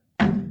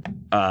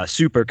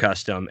super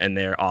custom, and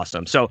they're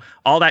awesome. So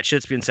all that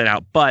shit's been sent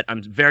out, but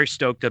I'm very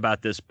stoked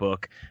about this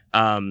book.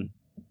 I'm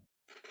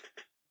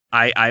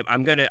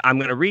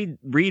gonna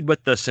read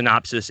what the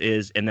synopsis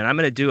is, and then I'm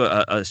gonna do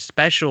a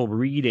special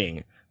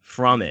reading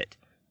from it,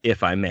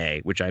 if I may,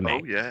 which I may.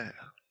 Oh yeah.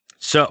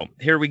 So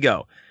here we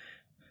go.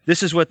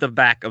 This is what the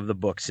back of the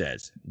book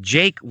says.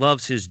 Jake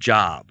loves his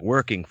job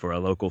working for a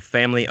local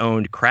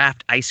family-owned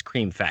craft ice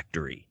cream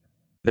factory.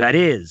 That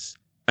is,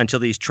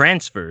 until he's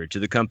transferred to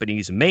the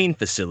company's main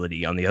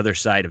facility on the other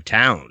side of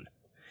town.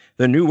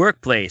 The new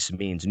workplace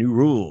means new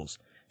rules,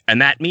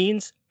 and that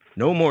means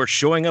no more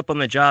showing up on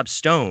the job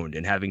stoned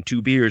and having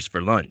 2 beers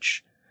for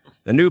lunch.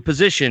 The new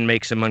position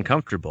makes him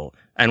uncomfortable,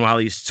 and while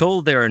he's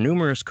told there are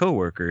numerous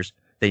coworkers,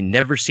 they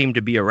never seem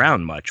to be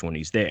around much when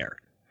he's there.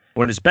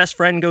 When his best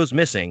friend goes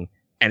missing,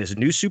 and his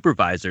new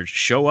supervisors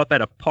show up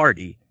at a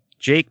party,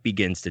 Jake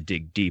begins to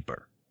dig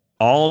deeper.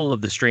 All of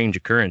the strange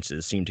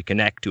occurrences seem to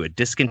connect to a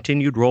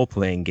discontinued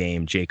role-playing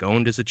game Jake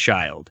owned as a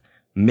child,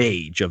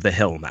 Mage of the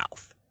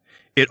Hellmouth.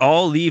 It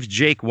all leaves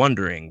Jake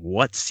wondering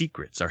what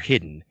secrets are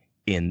hidden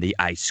in the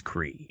ice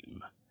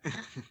cream.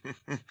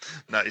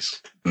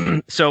 Nice.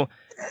 So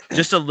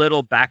just a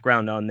little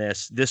background on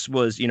this. This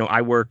was,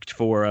 I worked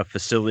for a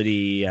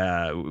facility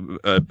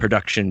a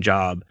production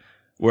job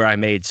where I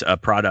made a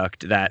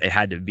product that it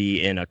had to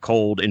be in a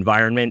cold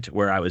environment,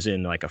 where I was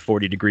in like a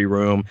 40-degree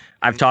room.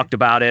 I've talked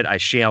about it. I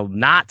shall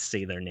not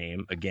say their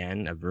name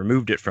again. I've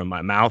removed it from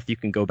my mouth. You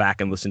can go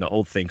back and listen to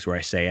old things where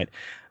I say it.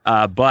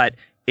 But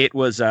it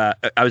was, I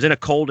was in a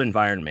cold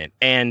environment,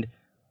 and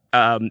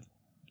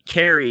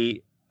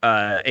Carrie,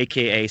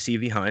 aka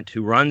CV Hunt,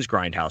 who runs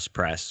Grindhouse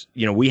Press,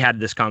 we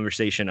had this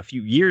conversation a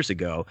few years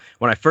ago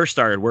when I first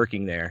started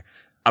working there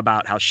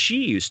about how she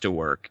used to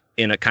work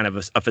in a kind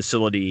of a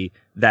facility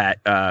that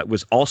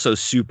was also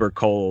super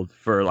cold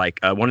for like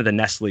one of the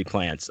Nestle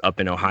plants up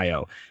in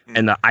Ohio,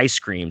 and the ice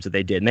creams that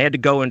they did. And they had to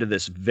go into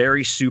this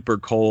very super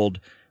cold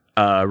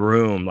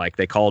room, like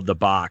they called the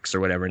box or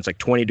whatever. And it's like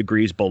 20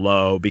 degrees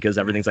below because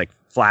everything's like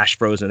flash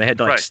frozen. They had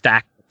to like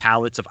stack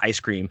pallets of ice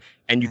cream,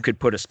 and you could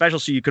put a special,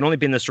 so you could only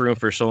be in this room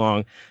for so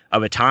long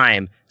of a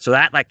time. So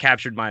that like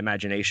captured my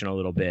imagination a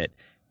little bit.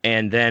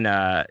 And then,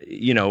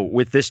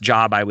 with this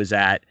job I was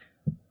at,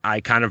 I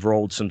kind of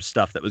rolled some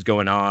stuff that was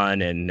going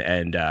on and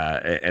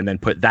then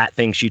put that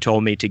thing she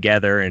told me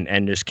together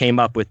and just came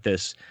up with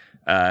this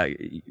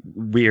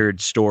weird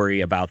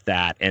story about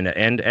that and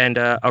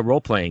a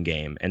role-playing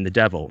game and the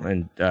devil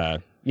and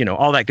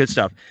all that good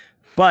stuff.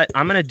 But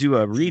I'm gonna do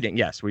a reading.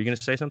 Yes, were you gonna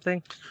say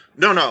something?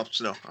 No. I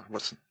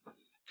wasn't.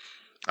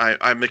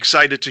 I'm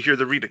excited to hear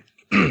the reading.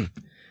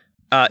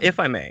 If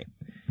I may,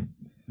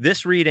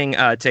 this reading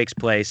takes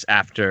place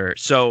after.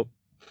 So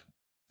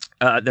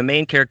The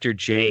main character,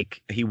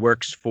 Jake, he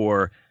works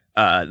for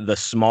the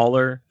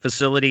smaller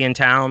facility in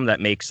town that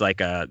makes like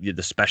the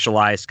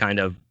specialized kind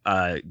of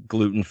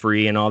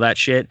gluten-free and all that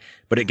shit,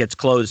 but it gets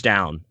closed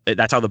down.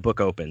 That's how the book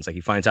opens. Like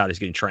he finds out he's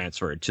getting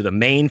transferred to the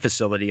main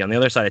facility on the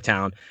other side of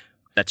town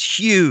that's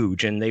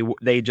huge, and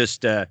they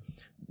just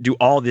do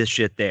all this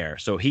shit there.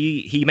 So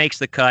he makes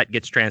the cut,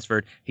 gets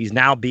transferred. He's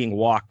now being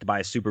walked by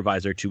a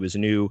supervisor to his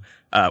new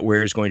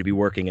where he's going to be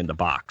working in the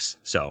box.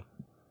 So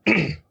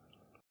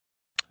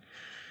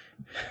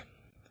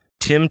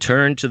Tim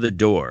turned to the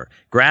door,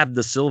 grabbed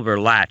the silver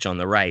latch on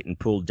the right and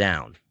pulled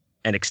down.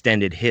 An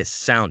extended hiss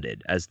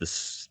sounded as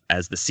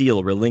the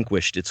seal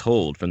relinquished its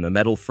hold from the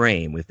metal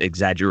frame with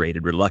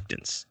exaggerated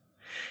reluctance.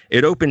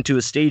 It opened to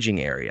a staging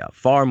area,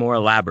 far more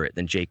elaborate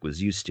than Jake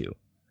was used to.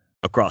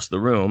 Across the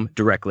room,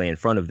 directly in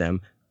front of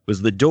them,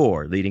 was the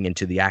door leading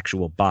into the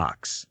actual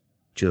box.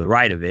 To the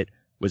right of it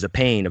was a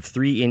pane of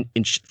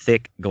 3-inch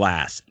thick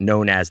glass,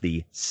 known as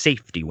the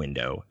safety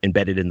window,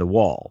 embedded in the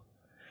wall.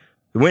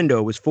 The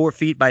window was 4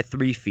 feet by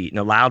 3 feet and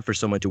allowed for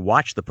someone to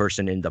watch the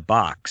person in the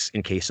box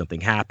in case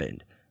something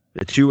happened.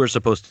 The two were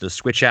supposed to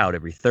switch out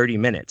every 30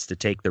 minutes to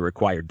take the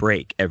required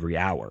break every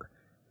hour.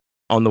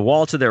 On the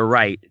wall to their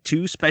right,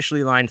 2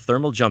 specially lined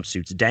thermal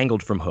jumpsuits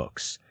dangled from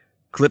hooks.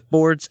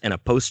 Clipboards and a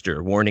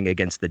poster warning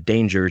against the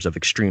dangers of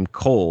extreme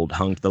cold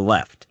hung to the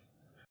left.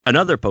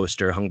 Another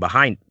poster hung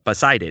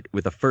beside it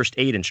with the first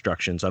aid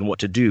instructions on what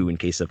to do in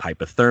case of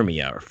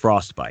hypothermia or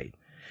frostbite,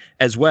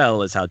 as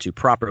well as how to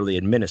properly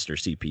administer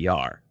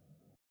CPR.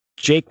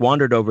 Jake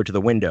wandered over to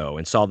the window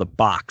and saw the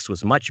box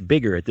was much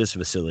bigger at this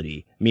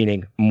facility,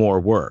 meaning more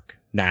work,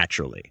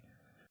 naturally.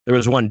 There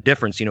was one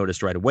difference he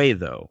noticed right away,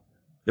 though.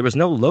 There was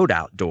no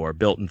loadout door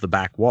built into the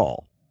back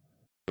wall.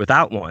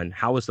 Without one,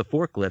 how was the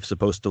forklift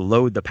supposed to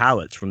load the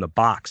pallets from the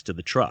box to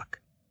the truck?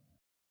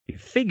 He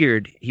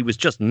figured he was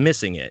just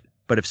missing it,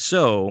 but if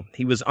so,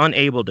 he was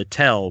unable to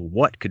tell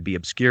what could be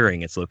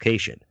obscuring its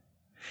location.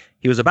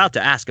 He was about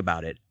to ask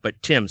about it,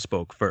 but Tim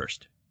spoke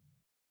first.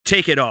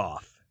 "Take it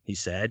off," he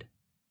said.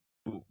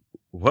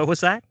 What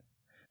was that?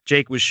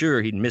 Jake was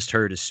sure he'd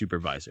misheard his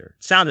supervisor.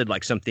 It sounded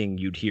like something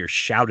you'd hear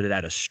shouted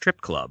at a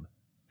strip club.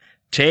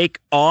 "Take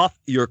off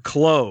your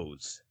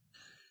clothes."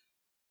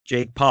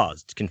 Jake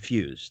paused,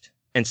 confused,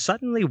 and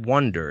suddenly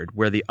wondered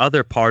where the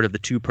other part of the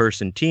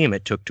 2-person team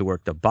it took to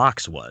work the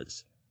box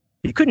was.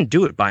 He couldn't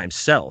do it by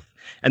himself,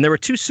 and there were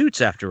 2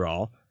 suits after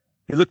all.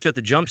 He looked at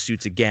the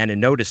jumpsuits again and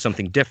noticed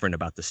something different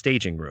about the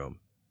staging room.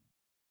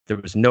 There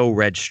was no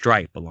red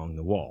stripe along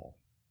the wall.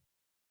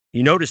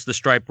 He noticed the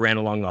stripe ran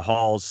along the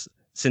halls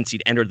since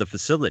he'd entered the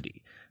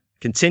facility,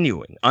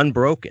 continuing,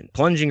 unbroken,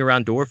 plunging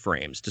around door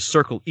frames to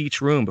circle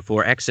each room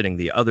before exiting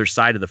the other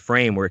side of the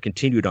frame where it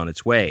continued on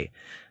its way.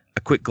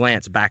 A quick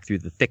glance back through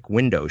the thick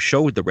window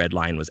showed the red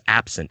line was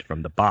absent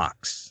from the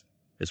box,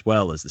 as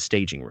well as the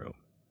staging room.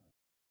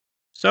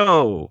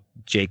 "So,"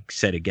 Jake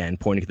said again,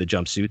 pointing to the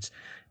jumpsuits,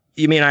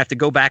 "you mean I have to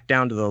go back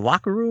down to the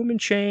locker room and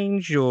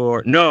change,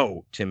 or—"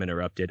 "No," Tim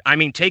interrupted. "I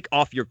mean take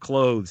off your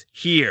clothes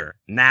here,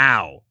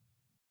 now."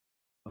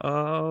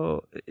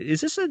 "Oh, is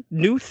this a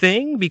new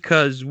thing?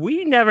 Because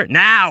we never—"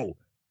 "Now!"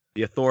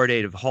 The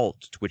authoritative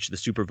halt to which the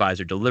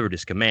supervisor delivered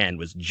his command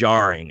was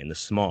jarring in the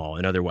small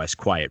and otherwise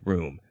quiet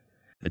room.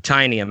 The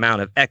tiny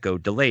amount of echo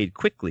delayed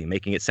quickly,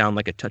 making it sound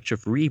like a touch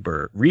of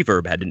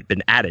reverb had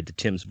been added to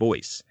Tim's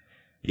voice.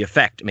 The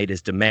effect made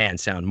his demand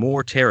sound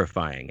more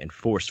terrifying and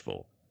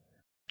forceful.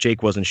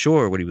 Jake wasn't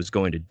sure what he was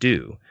going to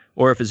do,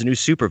 or if his new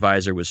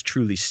supervisor was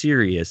truly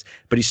serious,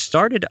 but he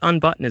started to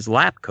unbutton his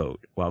lab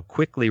coat while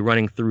quickly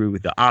running through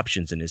the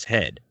options in his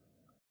head.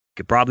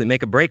 Could probably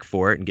make a break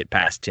for it and get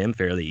past Tim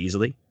fairly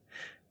easily.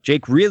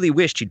 Jake really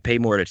wished he'd pay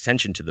more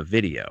attention to the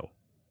video.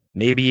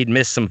 Maybe he'd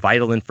missed some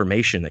vital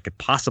information that could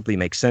possibly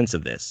make sense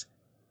of this.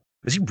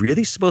 Was he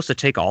really supposed to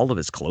take all of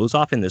his clothes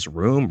off in this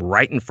room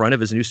right in front of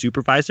his new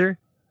supervisor?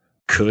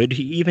 Could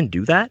he even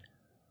do that?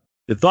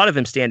 The thought of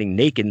him standing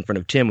naked in front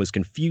of Tim was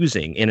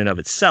confusing in and of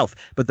itself,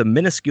 but the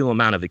minuscule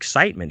amount of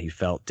excitement he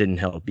felt didn't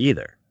help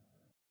either.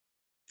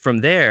 From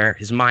there,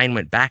 his mind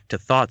went back to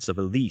thoughts of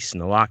Elise in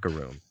the locker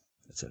room.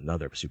 That's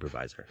another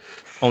supervisor.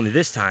 Only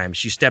this time,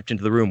 she stepped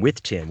into the room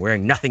with Tim,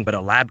 wearing nothing but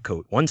a lab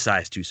coat, one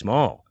size too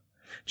small.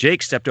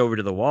 Jake stepped over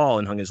to the wall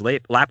and hung his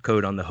lab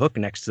coat on the hook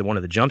next to one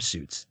of the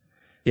jumpsuits.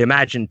 He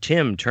imagined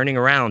Tim turning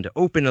around to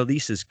open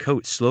Elise's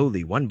coat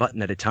slowly, one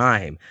button at a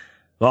time.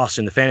 Lost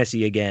in the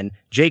fantasy again,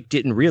 Jake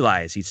didn't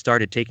realize he'd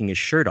started taking his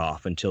shirt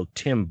off until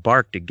Tim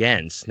barked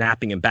again,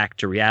 snapping him back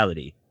to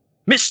reality.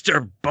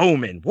 "Mr.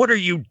 Bowman, what are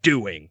you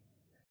doing?"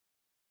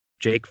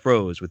 Jake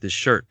froze with his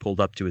shirt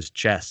pulled up to his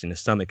chest and his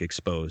stomach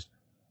exposed,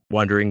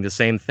 wondering the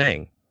same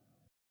thing.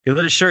 He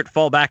let his shirt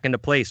fall back into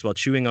place while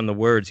chewing on the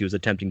words he was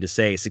attempting to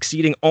say,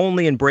 succeeding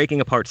only in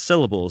breaking apart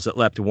syllables that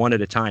leapt one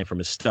at a time from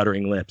his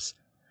stuttering lips.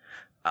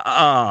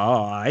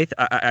 I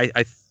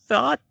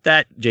thought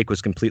that Jake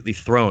was completely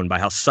thrown by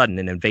how sudden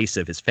and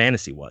invasive his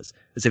fantasy was,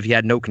 as if he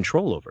had no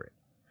control over it.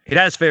 He'd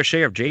had his fair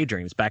share of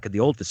daydreams back at the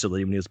old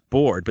facility when he was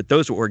bored, but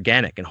those were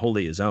organic and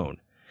wholly his own.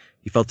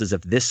 He felt as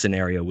if this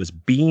scenario was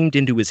beamed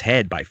into his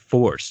head by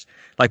force,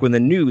 like when the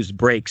news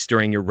breaks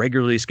during your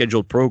regularly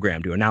scheduled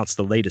program to announce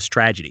the latest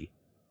tragedy.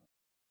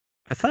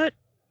 I thought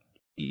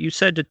you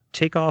said to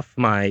take off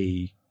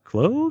my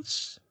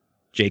clothes?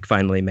 Jake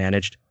finally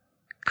managed.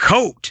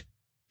 Coat,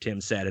 Tim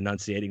said,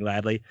 enunciating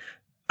loudly.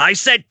 I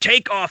said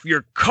take off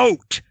your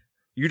coat.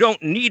 You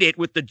don't need it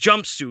with the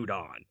jumpsuit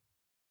on.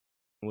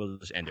 We'll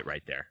just end it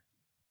right there.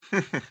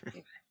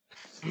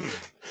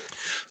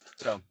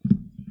 So,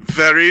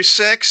 very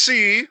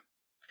sexy.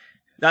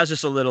 That was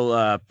just a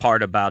little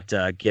part about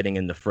getting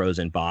in the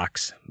frozen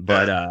box.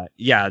 But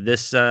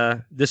this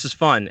is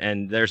fun,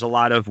 and there's a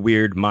lot of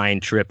weird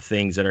mind trip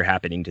things that are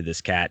happening to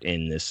this cat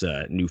in this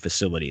new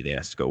facility they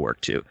has to go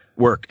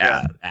work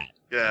at.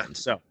 Yeah.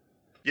 So.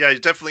 Yeah, you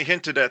definitely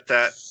hinted at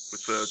that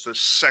with the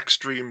sex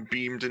dream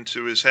beamed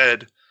into his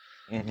head.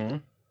 Mm-hmm.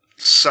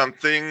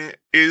 Something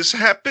is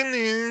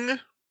happening.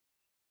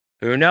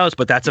 Who knows?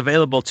 But that's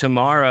available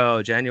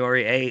tomorrow,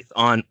 January 8th,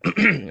 on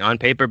on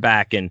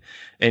paperback and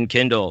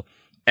Kindle.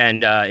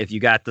 And if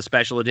you got the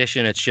special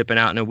edition, it's shipping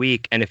out in a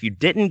week. And if you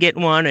didn't get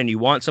one and you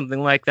want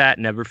something like that,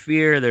 never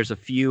fear. There's a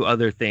few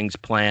other things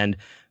planned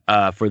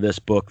for this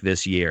book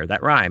this year.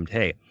 That rhymed.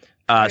 Hey.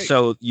 Right.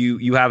 So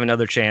you have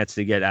another chance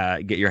to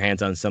get your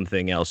hands on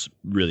something else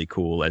really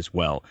cool as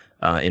well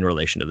in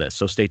relation to this.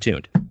 So stay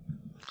tuned.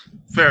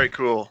 Very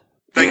cool.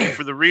 Thank you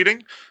for the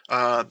reading.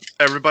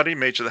 Everybody,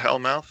 Mage of the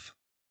Hellmouth.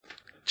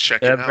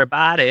 Check it out.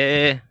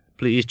 Everybody,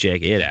 please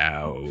check it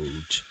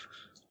out.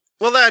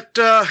 Well, that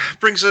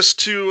brings us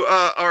to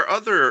our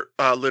other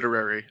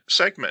literary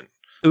segment.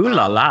 Ooh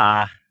la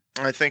la.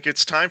 I think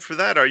it's time for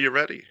that. Are you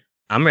ready?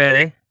 I'm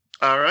ready.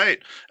 All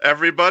right.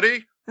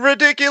 Everybody,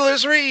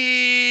 Ridiculous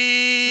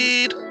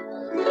Read!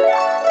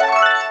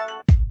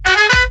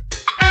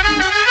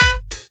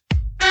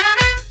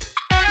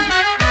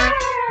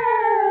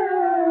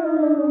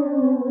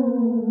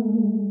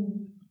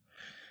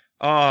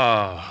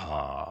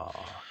 Oh.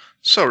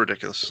 So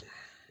ridiculous.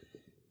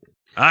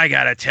 I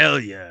gotta tell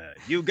you,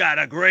 you got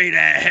a great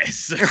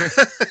ass.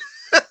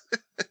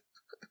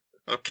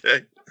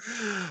 Okay.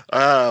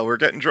 We're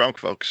getting drunk,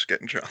 folks.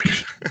 Getting drunk.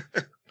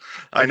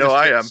 I know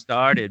I am.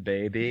 Started,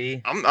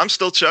 baby. I'm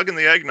still chugging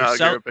the eggnog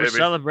here, baby. We're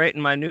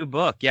celebrating my new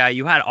book. Yeah,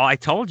 I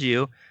told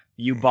you,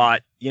 you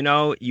bought,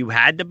 you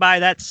had to buy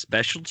that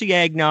specialty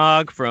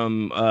eggnog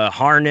from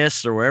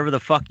Harness or wherever the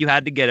fuck you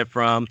had to get it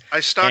from.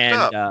 I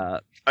stocked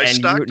up.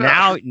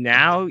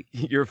 Now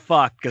you're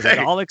fucked because it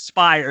all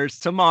expires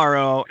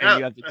tomorrow and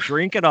you have to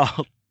drink it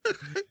all.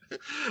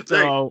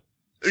 So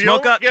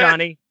smoke up,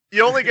 Johnny.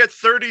 You only get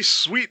 30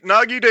 sweet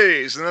noggy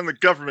days, and then the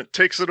government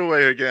takes it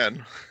away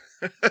again.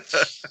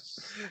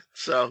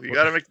 So you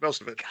got to make the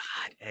most of it.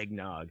 God,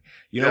 eggnog.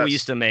 You know, we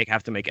used to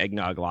have to make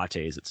eggnog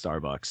lattes at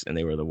Starbucks, and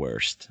they were the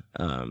worst.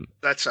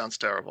 That sounds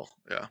terrible.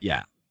 Yeah.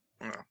 Yeah.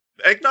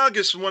 Eggnog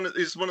is one of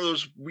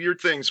those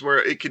weird things where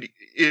it could,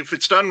 if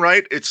it's done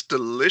right, it's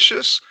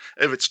delicious.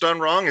 If it's done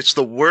wrong, it's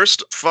the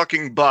worst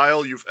fucking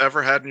bile you've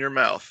ever had in your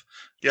mouth.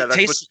 Yeah,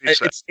 that's what you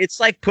said. It's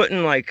like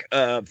putting like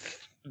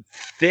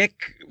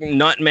thick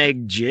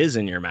nutmeg jizz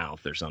in your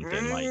mouth or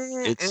something. Like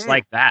it's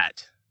like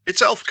that.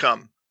 It's elf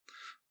cum.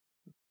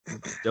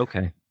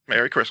 Okay.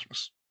 Merry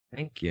Christmas.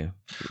 Thank you.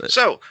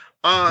 So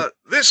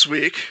this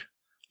week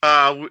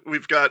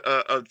we've got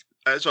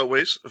as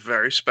always a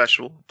very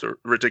special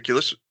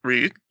ridiculous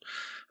read,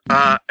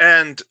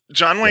 and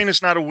John Wayne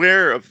is not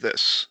aware of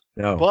this.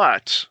 No.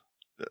 But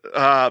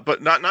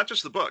not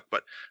just the book,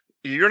 but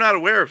you're not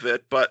aware of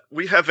it. But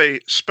we have a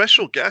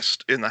special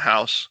guest in the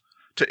house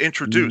to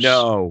introduce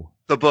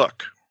the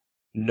book.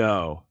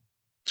 No.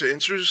 To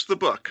introduce the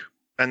book,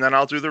 and then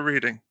I'll do the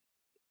reading.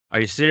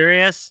 Are you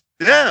serious?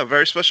 Yeah,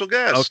 very special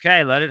guest.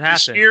 Okay, let it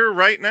happen. He's here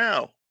right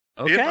now.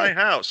 Okay. In my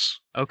house.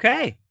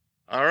 Okay.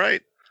 All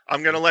right.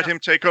 I'm going to let him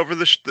take over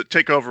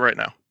take over right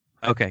now.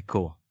 Okay,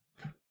 cool.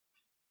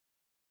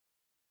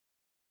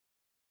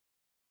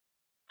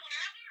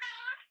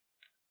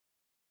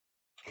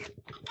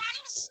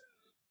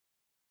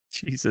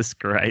 Jesus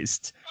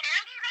Christ.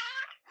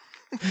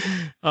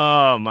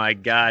 Oh my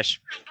gosh.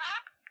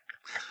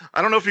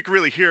 I don't know if you can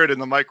really hear it in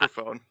the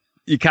microphone.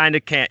 You kind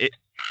of can't.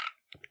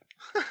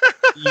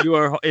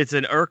 It's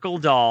an Urkel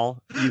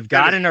doll. You've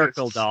got an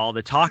Urkel doll,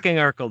 the talking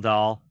Urkel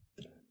doll.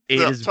 It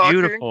is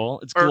beautiful.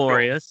 It's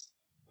glorious.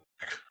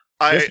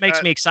 This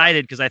makes me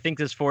excited because I think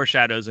this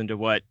foreshadows into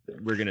what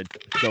we're going to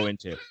go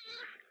into.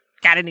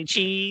 Got any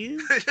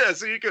cheese? Yeah,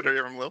 so you could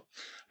hear him, Lil.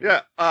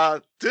 Yeah,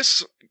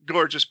 this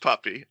gorgeous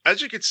puppy,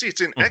 as you can see, it's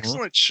in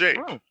excellent shape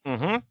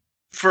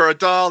for a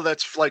doll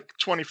that's like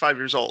 25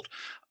 years old.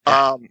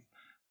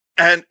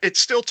 And it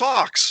still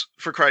talks,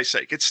 for Christ's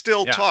sake. It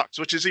still talks,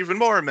 which is even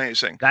more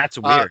amazing. That's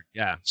weird,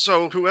 yeah.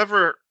 So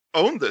whoever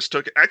owned this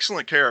took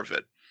excellent care of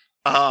it.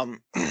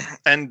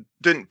 And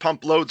didn't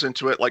pump loads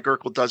into it like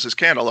Urkel does his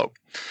cantaloupe.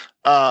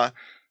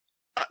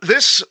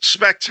 This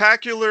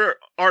spectacular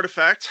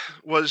artifact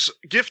was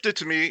gifted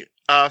to me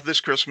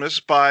this Christmas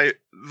by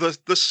the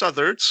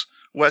Southards,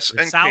 Wes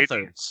and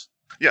Katie.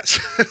 Yes,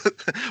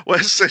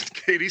 Wes and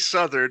Katie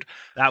Southern.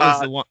 That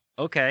was the one.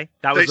 Okay,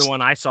 that was they- the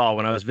one I saw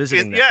when I was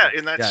visiting.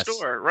 In that Yes.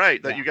 store,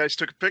 right? That Yeah. you guys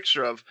took a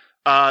picture of.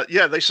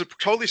 Yeah, they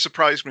totally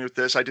surprised me with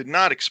this. I did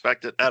not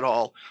expect it at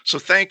all. So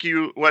thank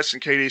you, Wes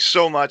and Katie,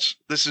 so much.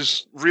 This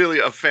is really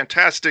a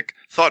fantastic,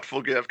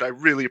 thoughtful gift. I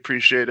really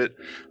appreciate it.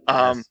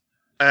 Yes.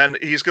 And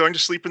he's going to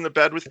sleep in the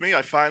bed with me.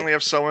 I finally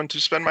have someone to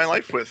spend my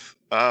life with.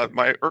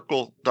 My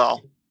Urkel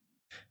doll.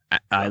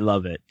 I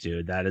love it,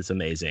 dude. That is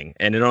amazing,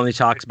 and it only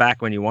talks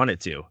back when you want it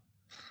to.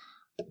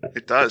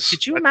 It does.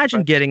 Could you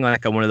imagine getting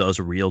like one of those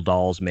real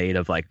dolls made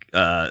of like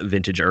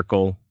vintage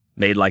Urkel,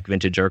 made like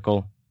vintage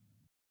Urkel?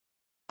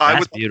 I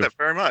That's would like that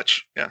very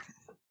much. Yeah.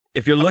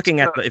 If you're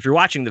looking at if you're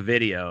watching the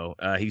video,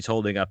 he's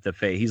holding up the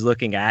face. He's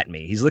looking at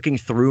me. He's looking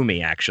through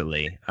me,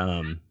 actually.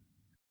 The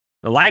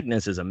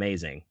likeness is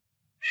amazing.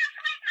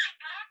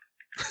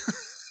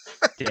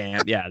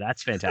 Damn, yeah,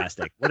 that's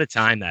fantastic. What a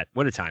time!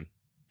 What a time!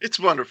 It's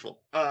wonderful.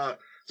 I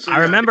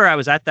remember I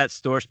was at that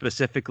store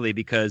specifically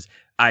because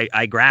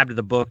I grabbed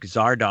the book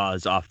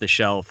Zardoz off the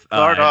shelf.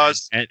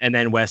 Zardoz. And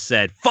then Wes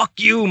said, "Fuck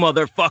you,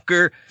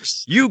 motherfucker!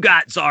 You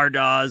got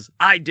Zardoz.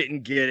 I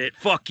didn't get it.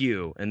 Fuck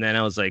you." And then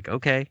I was like,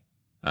 "Okay."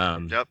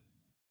 Yep.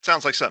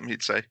 Sounds like something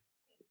he'd say.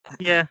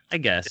 Yeah, I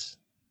guess.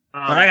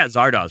 But I got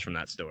Zardoz from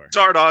that store.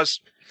 Zardoz.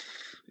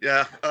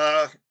 Yeah.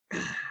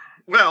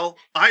 Well,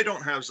 I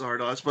don't have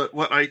Zardoz, but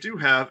what I do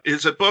have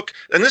is a book,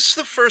 and this is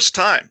the first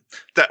time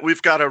that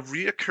we've got a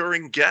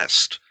reoccurring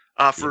guest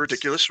for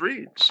Ridiculous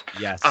Reads.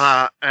 Yes.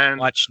 And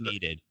much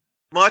needed.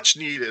 Much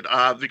needed,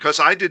 because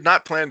I did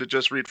not plan to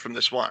just read from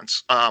this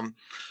once.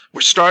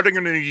 We're starting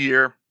a new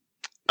year,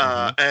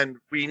 and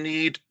we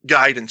need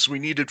guidance. We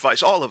need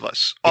advice. All of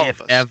us. If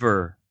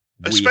ever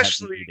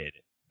especially we have needed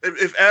it.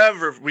 If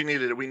ever we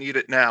needed it, we need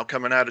it now,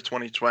 coming out of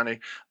 2020.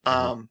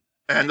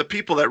 And the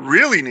people that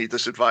really need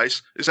this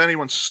advice is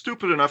anyone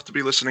stupid enough to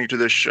be listening to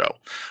this show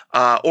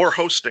or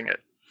hosting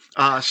it.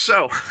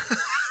 So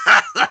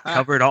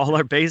covered all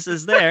our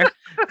bases there.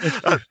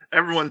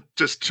 Everyone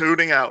just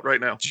tuning out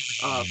right now.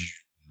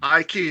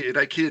 I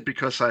kid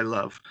because I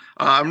love.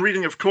 I'm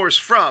reading, of course,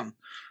 from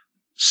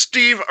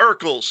Steve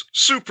Urkel's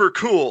Super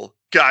Cool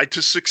Guide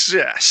to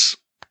Success.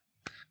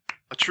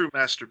 A true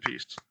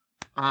masterpiece.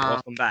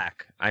 Welcome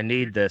back. I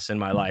need this in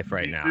my life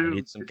right now. I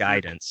need some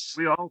guidance.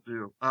 We all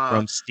do.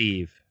 From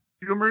Steve.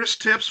 Humorous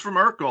tips from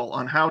Urkel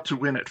on how to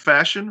win at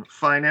fashion,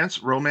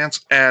 finance,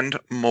 romance, and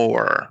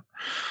more.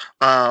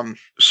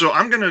 So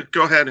I'm going to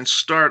go ahead and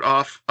start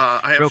off.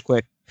 Real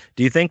quick.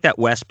 Do you think that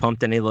Wes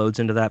pumped any loads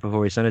into that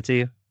before we sent it to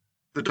you?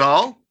 The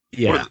doll?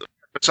 Yeah.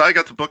 So I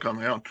got the book on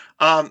my own.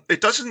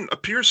 It doesn't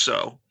appear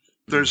so.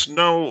 There's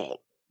no,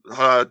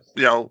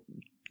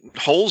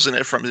 holes in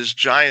it from his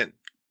giant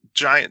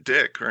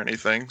dick or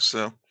anything.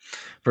 So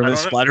from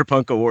his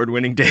Splatterpunk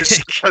award-winning dick.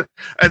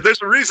 And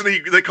there's a reason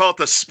they call it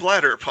the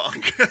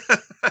Splatterpunk.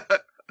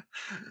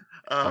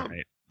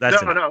 Right.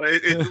 That's no.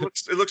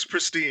 It looks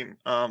pristine.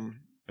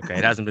 Okay,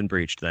 it hasn't been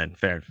breached then.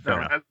 Fair no,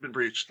 enough. It hasn't been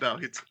breached. No,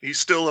 he's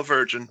still a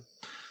virgin.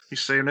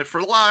 He's saving it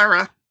for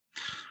Lyra.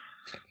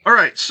 All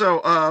right,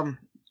 so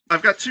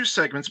I've got two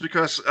segments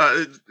because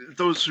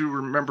those who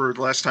remember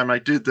the last time I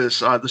did this,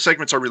 the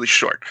segments are really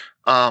short.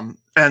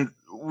 And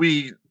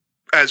we,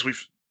 as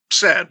we've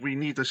said, we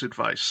need this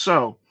advice.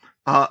 So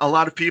a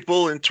lot of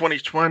people in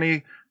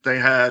 2020, they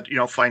had,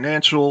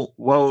 financial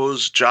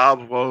woes,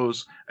 job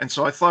woes. And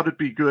so I thought it'd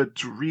be good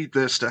to read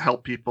this to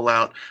help people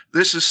out.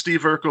 This is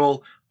Steve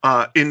Urkel,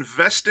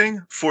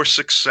 Investing for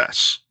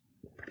Success.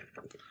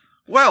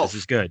 Wealth.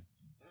 This is good.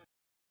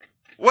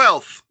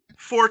 Wealth,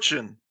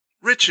 fortune,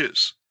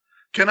 riches.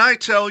 Can I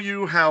tell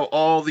you how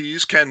all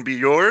these can be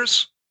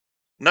yours?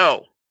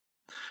 No.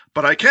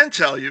 But I can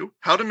tell you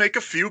how to make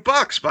a few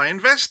bucks by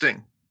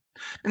investing.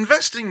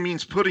 Investing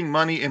means putting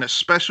money in a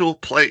special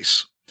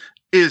place.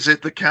 Is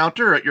it the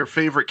counter at your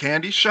favorite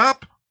candy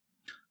shop?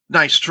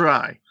 Nice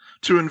try.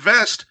 To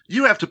invest,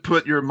 you have to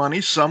put your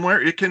money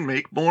somewhere it can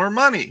make more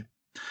money.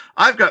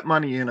 I've got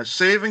money in a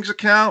savings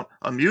account,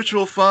 a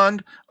mutual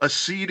fund, a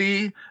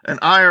CD, an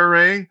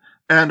IRA,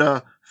 and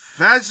a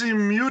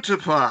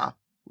Fazimutapa,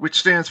 which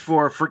stands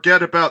for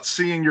Forget About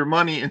Seeing Your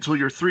Money Until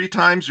You're 3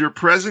 times Your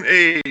Present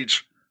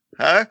Age.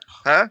 Huh?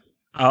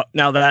 Oh,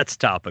 now that's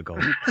topical.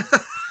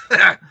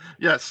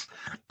 Yes.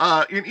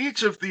 In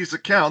each of these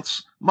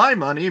accounts, my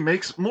money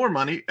makes more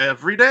money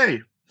every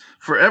day.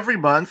 For every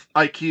month,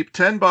 I keep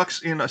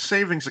 $10 in a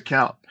savings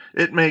account.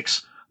 It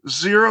makes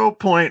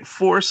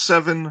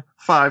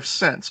 0.475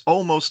 cents,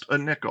 almost a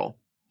nickel.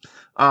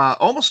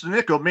 Almost a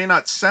nickel may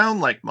not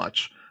sound like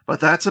much, but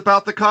that's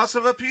about the cost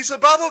of a piece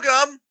of bubble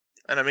gum.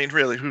 And I mean,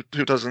 really, who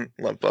doesn't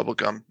love bubble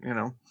gum?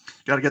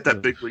 Got to get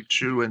that big league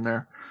chew in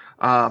there.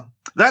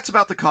 That's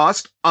about the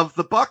cost of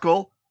the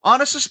buckle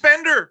on a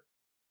suspender.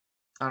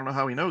 I don't know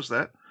how he knows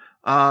that.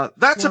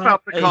 That's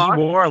about the cost.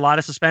 He wore a lot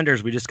of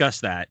suspenders. We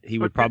discussed that. He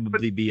would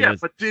probably be. Yeah,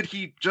 but did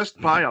he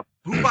just buy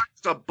who buys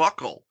a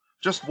buckle?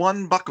 Just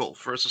one buckle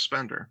for a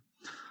suspender.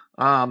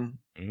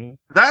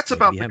 That's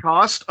about the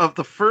cost of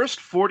the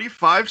first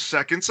 45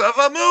 seconds of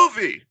a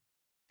movie.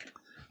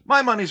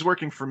 My money's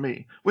working for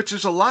me, which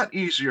is a lot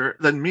easier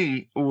than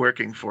me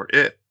working for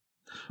it.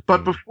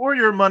 But before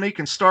your money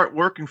can start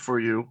working for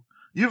you,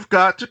 you've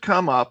got to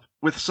come up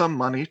with some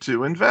money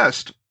to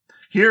invest.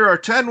 Here are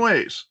 10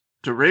 ways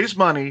to raise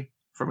money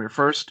from your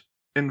first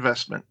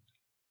investment.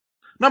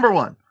 Number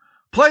 1,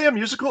 play a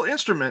musical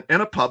instrument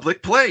in a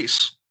public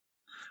place.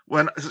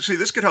 See,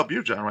 this could help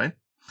you, John Wayne.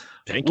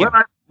 Thank you.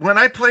 When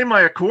I play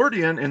my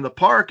accordion in the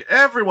park,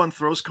 everyone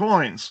throws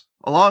coins,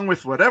 along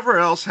with whatever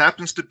else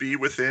happens to be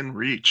within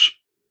reach.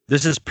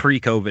 This is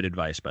pre-COVID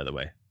advice, by the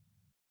way.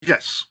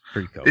 Yes,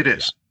 Pre-COVID. it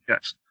is. Yeah.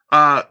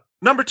 Yes.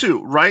 Number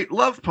 2, write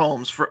love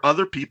poems for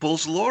other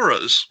people's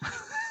Lauras.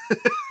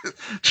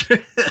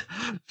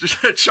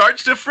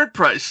 Charge different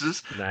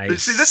prices.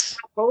 Nice. See, this is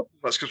both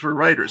of us because we're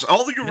writers.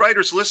 All of you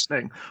writers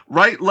listening,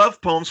 write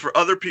love poems for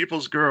other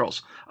people's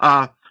girls.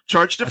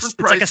 Charge different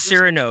prices. It's like a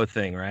Cyrano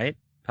thing, right?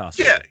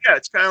 Possibly. Yeah,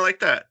 it's kind of like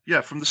that. Yeah,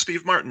 from the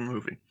Steve Martin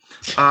movie.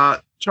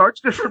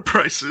 Charge different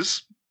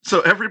prices so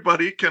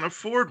everybody can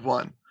afford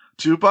one.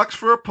 $2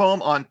 for a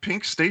poem on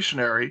pink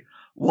stationery,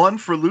 1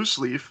 for loose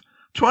leaf,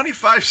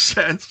 25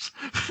 cents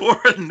for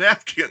a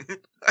napkin.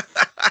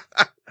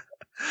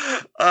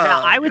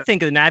 Now, I would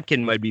think the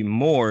napkin might be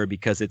more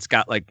because it's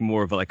got like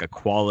more of like a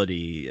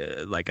quality,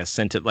 like a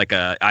sentiment, like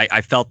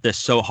I felt this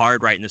so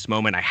hard right in this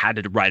moment. I had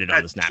to write it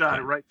on this napkin. Jot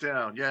it right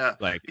down. Yeah.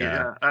 Like,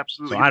 yeah,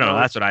 absolutely. So I don't know.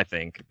 That's what I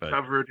think. But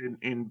covered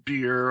in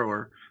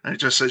beer, and it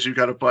just says you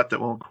got a butt that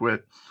won't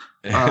quit.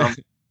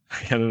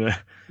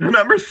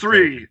 Number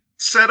 3,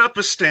 set up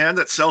a stand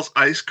that sells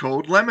ice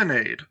cold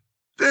lemonade.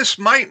 This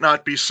might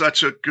not be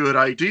such a good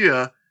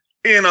idea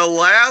in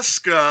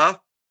Alaska.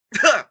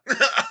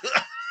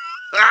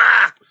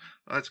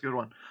 That's a good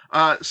one.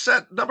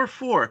 Number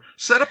 4,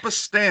 set up a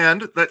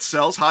stand that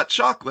sells hot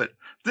chocolate.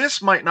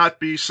 This might not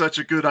be such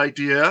a good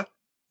idea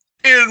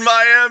in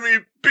Miami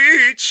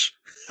Beach.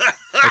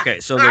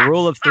 Okay, so the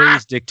rule of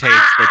threes dictates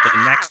that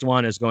the next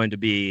one is going to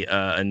be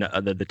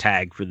the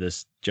tag for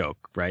this joke,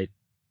 right?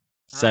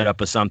 Set up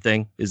a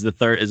something. Is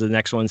the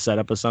next one set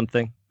up a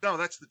something? No,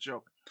 that's the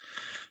joke.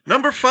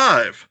 Number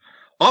 5,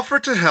 offer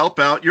to help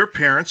out your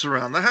parents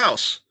around the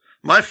house.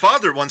 My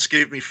father once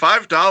gave me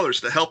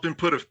 $5 to help him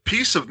put a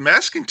piece of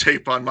masking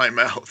tape on my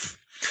mouth.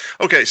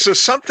 Okay, so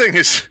something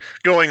is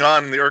going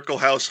on in the Urkel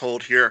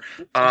household here.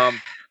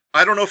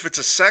 I don't know if it's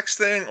a sex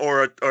thing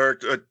or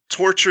a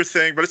torture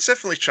thing, but it's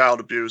definitely child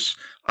abuse,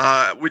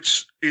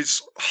 which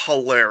is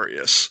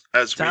hilarious.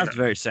 Sounds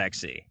very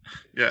sexy.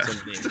 Yeah.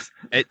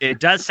 It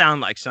does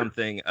sound like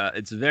something.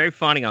 It's very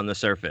funny on the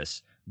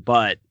surface,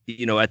 but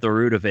at the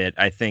root of it,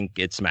 I think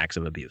it smacks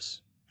of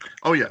abuse.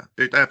 Oh yeah,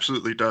 it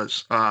absolutely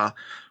does.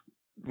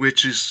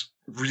 Which is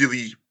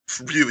really,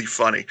 really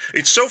funny.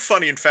 It's so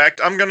funny, in fact,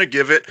 I'm going to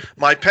give it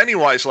my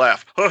Pennywise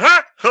laugh. Ha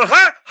ha, ha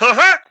ha, ha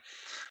ha.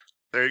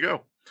 There you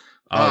go.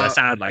 Oh, that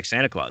sounded like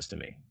Santa Claus to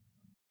me.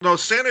 No,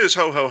 Santa is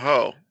ho ho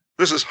ho.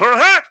 This is ha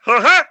ha,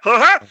 ha ha,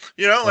 ha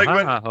ha. Like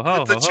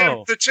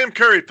the Tim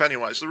Curry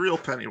Pennywise, the real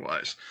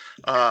Pennywise.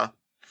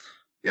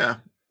 Yeah.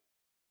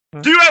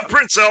 Do you have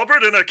Prince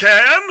Albert in a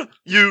can?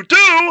 You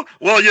do?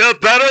 Well, you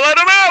better let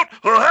him out.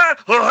 Ha ha,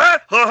 ha ha,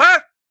 ha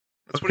ha.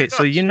 Okay,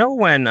 so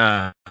when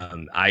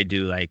I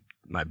do like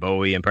my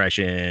Bowie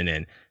impression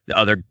and the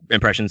other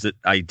impressions that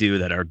I do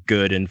that are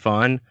good and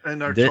fun,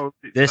 and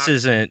this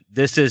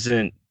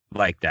isn't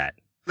like that.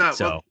 No,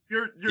 so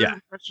your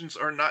impressions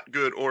are not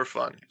good or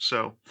fun.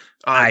 So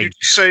you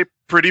say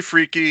pretty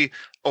freaky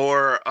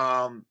or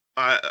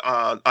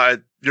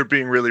you're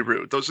being really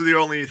rude. Those are the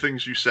only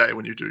things you say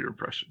when you do your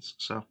impressions.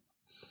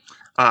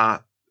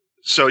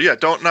 So yeah,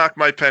 don't knock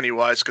my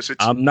Pennywise because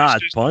I'm not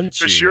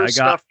punchy.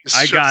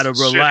 I got a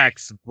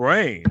relaxed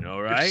brain.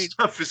 All right,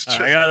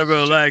 I got a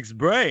relaxed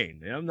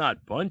brain. I'm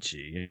not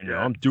punchy.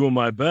 I'm doing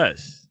my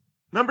best.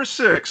 Number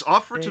 6,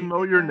 offer to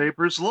mow your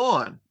neighbor's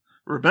lawn.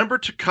 Remember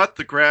to cut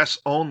the grass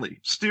only.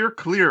 Steer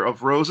clear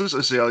of roses,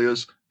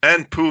 azaleas,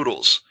 and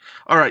poodles.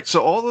 All right,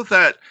 so all of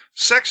that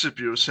sex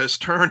abuse has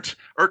turned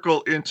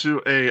Urkel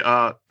into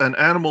an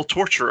animal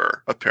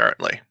torturer,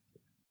 apparently.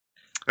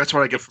 That's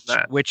what I get from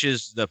that. Which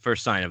is the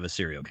first sign of a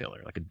serial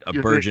killer, like a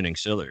burgeoning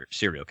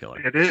serial killer.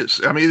 It is.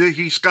 I mean,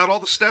 he's got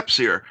all the steps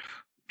here.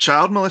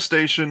 Child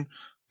molestation,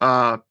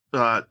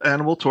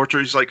 animal torture.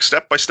 He's like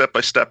step by step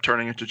by step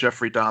turning into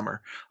Jeffrey Dahmer.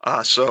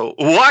 So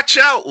watch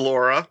out,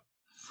 Laura.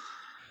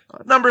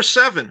 Number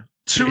 7.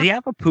 Did he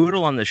have a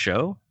poodle on the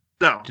show?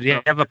 No. Did he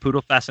have a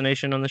poodle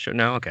fascination on the show?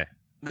 No? Okay.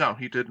 No,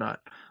 he did not.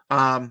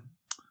 And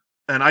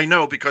I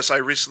know because I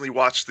recently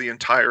watched the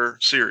entire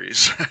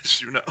series,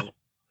 as you know.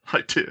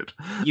 I did.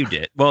 You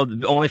did. Well,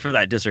 only for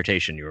that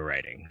dissertation you were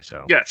writing.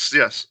 So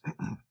Yes.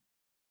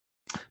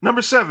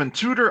 Number 7,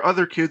 tutor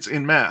other kids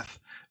in math.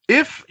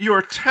 If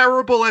you're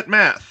terrible at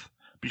math,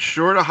 be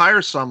sure to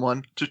hire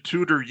someone to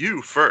tutor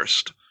you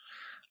first.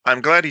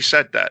 I'm glad he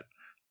said that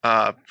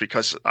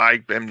because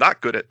I am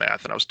not good at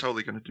math, and I was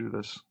totally going to do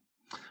this.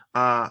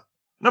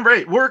 Number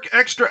 8, work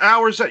extra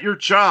hours at your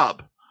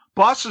job.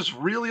 Bosses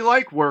really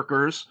like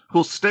workers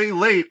who'll stay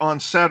late on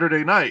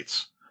Saturday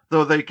nights,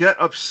 though they get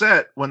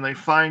upset when they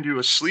find you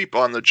asleep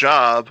on the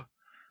job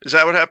Is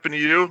that what happened to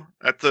you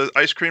at the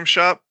ice cream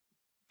shop,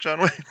 John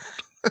Wayne?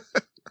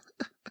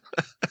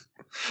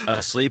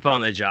 Asleep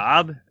on the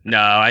job? No,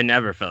 I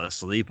never fell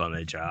asleep on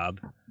the job.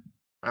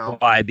 Well,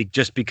 Why?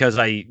 Just because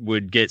I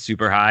would get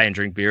super high and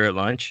drink beer at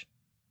lunch?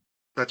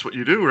 that's what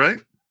you do, right?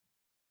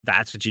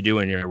 That's what you do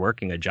when you're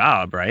working a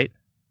job, right?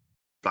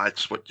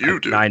 That's what you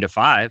Like do. 9 to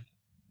 5.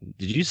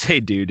 Did you say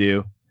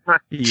doo-doo?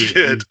 You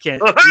Did.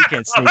 can't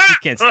sneak. You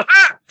can't.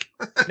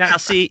 Now,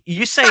 see,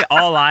 you say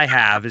all I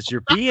have is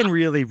you're being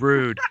really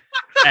rude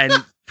and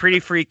pretty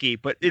freaky,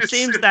 but it It's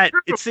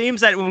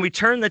seems that when we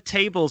turn the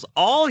tables,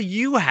 all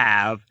you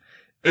have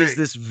is Hey.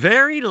 this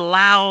very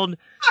loud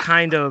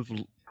kind of.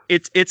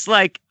 It's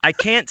like I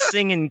can't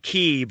sing in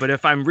key, but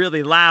if I'm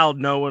really loud,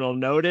 no one will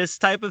notice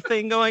type of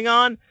thing going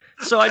on.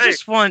 So I Hey,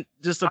 just want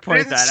to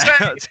point didn't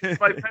that say out.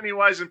 my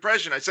Pennywise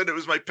impression. I said it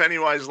was my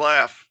Pennywise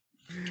laugh.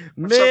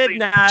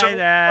 Midnight so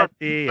at funny,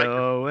 the like-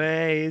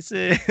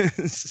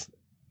 Oasis.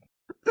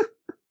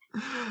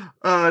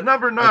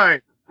 Number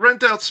 9,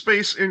 rent out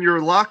space in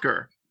your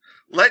locker.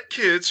 Let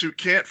kids who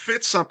can't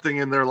fit something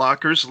in their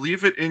lockers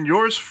leave it in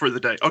yours for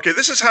the day. Okay,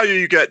 this is how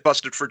you get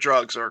busted for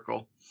drugs,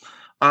 Urkel.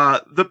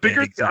 The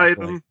bigger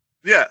exactly.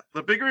 the item,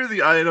 the bigger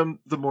the item,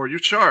 the more you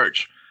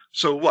charge.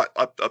 So what?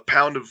 A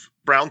pound of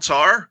brown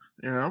tar,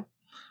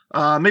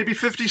 maybe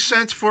 50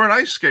 cents for an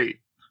ice skate,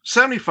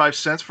 75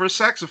 cents for a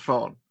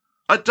saxophone,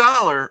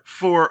 $1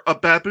 for a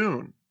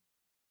baboon.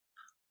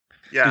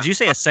 Yeah. Did you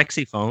say a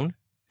sexy phone?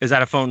 Is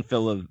that a phone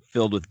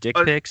filled with dick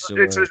pics? Or...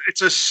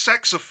 It's a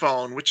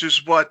saxophone, which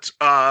is what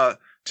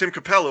Tim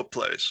Capello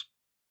plays.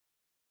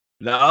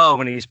 No,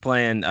 when he's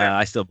playing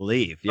I Still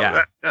Believe.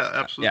 Yeah.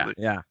 Absolutely.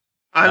 Yeah.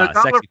 And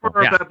 $1 sexy for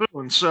phone, a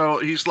baboon. So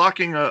he's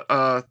locking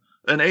an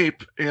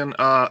ape in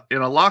a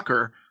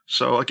locker.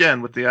 So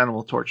again, with the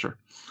animal torture.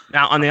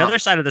 Now, on the other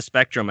side of the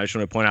spectrum, I just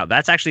want to point out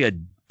that's actually a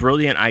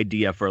brilliant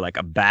idea for like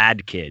a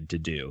bad kid to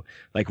do.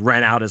 Like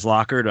rent out his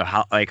locker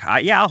to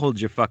I'll hold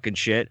your fucking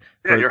shit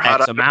for you're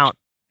hot X up. amount.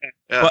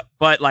 Yeah.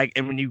 But like,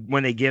 and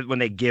when they give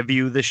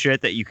you the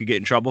shit that you could get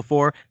in trouble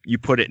for, you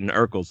put it in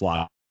Urkel's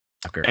locker,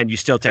 and you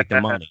still take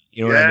the money.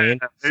 You know what I mean?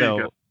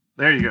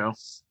 There you go.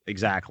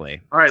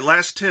 Exactly. All right,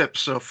 last tip.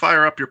 So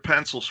fire up your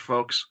pencils,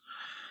 folks.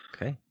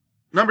 Okay.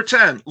 Number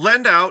 10,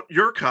 lend out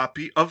your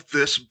copy of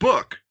this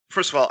book.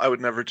 First of all, I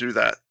would never do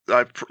that.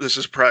 This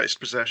is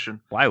prized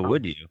possession. Why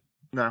would you?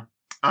 No.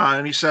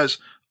 And he says,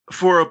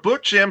 for a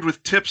book jammed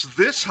with tips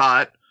this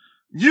hot,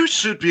 you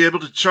should be able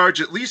to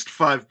charge at least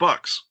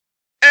 $5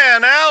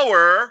 an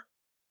hour.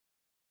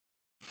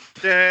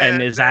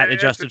 And is that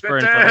adjusted for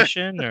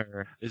inflation,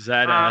 or is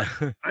that? I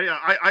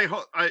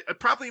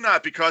probably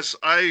not, because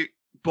I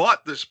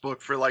bought this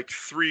book for like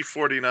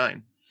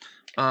 $3.49.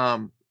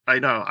 I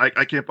know. I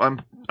can't.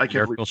 I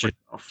can't. Urkel should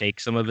take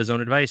some of his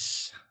own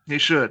advice. He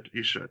should.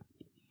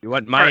 You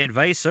want my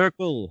advice,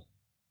 Urkel?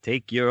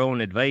 Take your own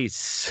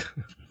advice.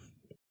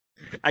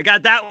 I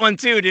got that one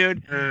too,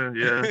 dude.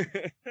 Yeah.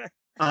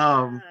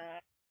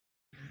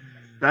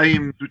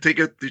 Naim, to take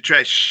out the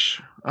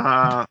trash.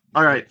 All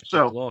right.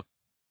 So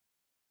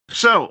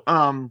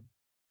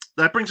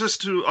that brings us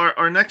to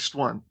our next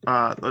one.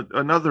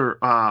 Another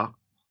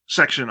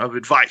section of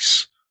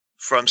advice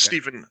from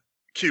Stephen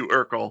Q.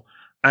 Urkel.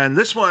 And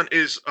this one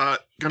is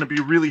going to be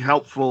really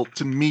helpful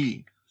to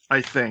me,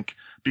 I think,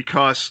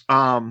 because,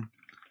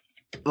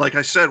 like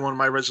I said, one of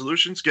my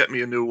resolutions, get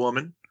me a new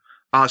woman.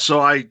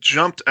 So I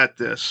jumped at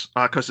this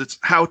because it's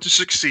how to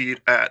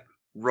succeed at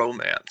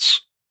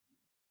romance.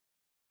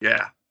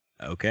 Yeah.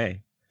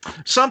 Okay.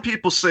 Some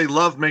people say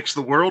love makes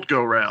the world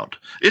go round.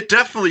 It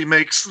definitely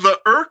makes the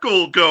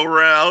Urkel go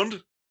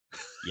round.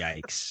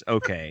 Yikes.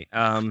 Okay.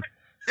 I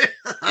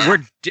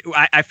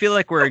feel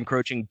like we're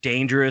encroaching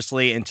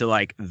dangerously into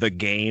like the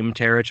game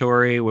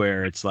territory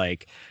where it's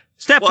like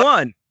step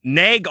 1,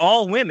 nag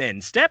all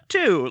women. Step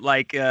 2,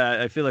 like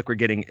I feel like we're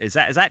getting is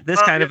that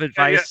this kind of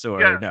advice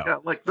or no? Yeah,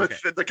 like the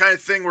kind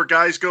of thing where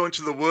guys go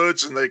into the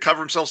woods and they cover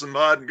themselves in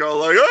mud and go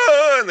like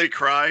ah, and they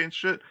cry and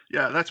shit.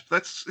 Yeah, that's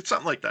it's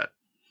something like that.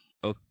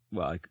 Oh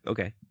well,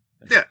 okay.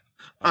 Yeah.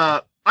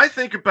 I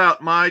think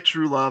about my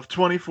true love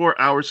 24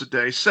 hours a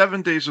day,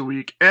 7 days a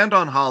week, and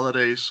on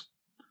holidays.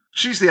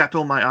 She's the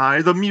apple of my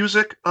eye, the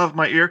music of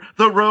my ear,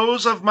 the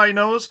rose of my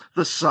nose,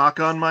 the sock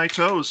on my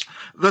toes,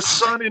 the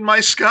sun in my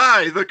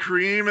sky, the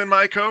cream in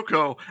my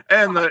cocoa,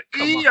 and the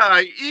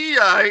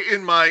E-I-E-I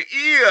in my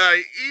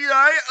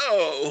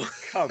E-I-E-I-O.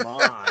 Come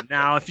on.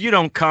 Now, if you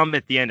don't come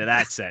at the end of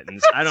that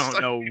sentence, I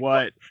don't know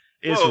what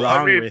is Whoa,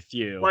 wrong with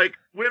you. Like,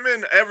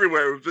 women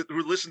everywhere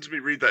who listen to me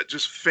read that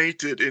just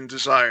fainted in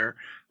desire.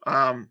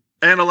 And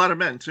a lot of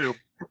men, too.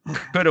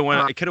 Could have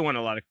went. It could have went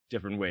a lot of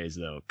different ways,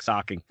 though.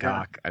 Sock and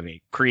cock. I mean,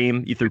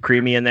 cream. You threw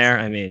creamy in there.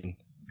 I mean,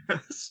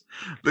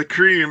 the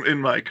cream in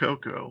my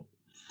cocoa.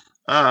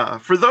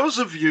 For those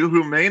of you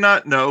who may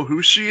not know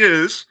who she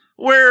is,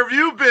 where have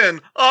you been?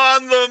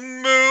 On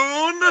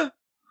the moon?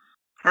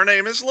 Her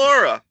name is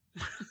Laura.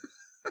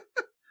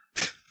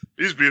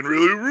 He's being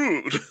really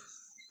rude.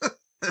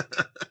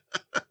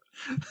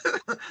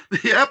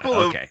 The apple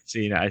of... Okay.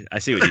 See, I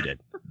see what you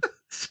did.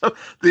 So,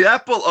 the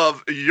apple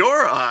of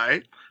your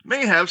eye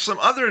may have some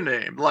other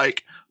name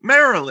like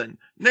Marilyn,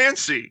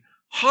 Nancy,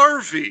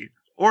 Harvey,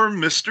 or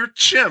Mr.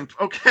 Chimp.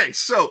 Okay,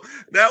 so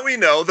now we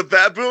know the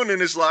baboon in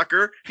his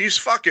locker, he's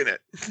fucking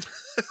it.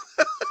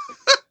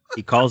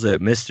 He calls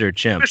it Mr.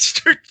 Chimp,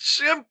 Mr.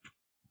 Chimp.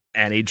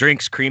 and he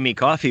drinks creamy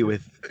coffee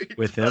with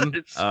him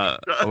He does.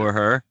 or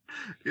her.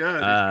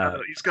 Yeah,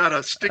 he's got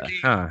a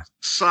sticky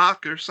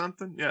sock or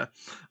something. Yeah.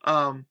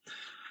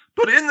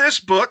 But in this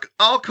book,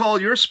 I'll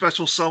call your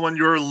special someone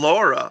your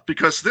Laura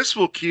because this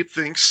will keep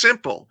things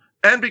simple.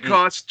 And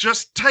because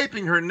just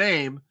typing her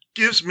name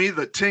gives me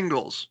the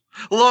tingles.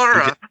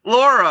 Laura,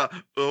 Laura,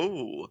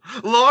 oh,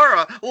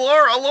 Laura,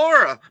 Laura,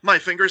 Laura. My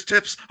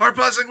fingertips are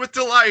buzzing with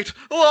delight.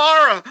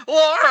 Laura,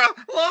 Laura,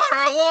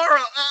 Laura,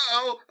 Laura,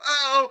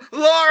 oh,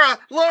 Laura,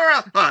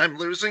 Laura. I'm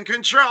losing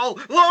control.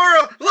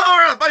 Laura,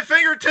 Laura, my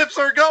fingertips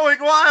are going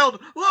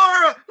wild.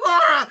 Laura,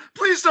 Laura,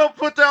 please don't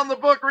put down the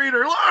book reader.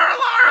 Laura,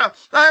 Laura,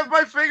 I have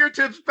my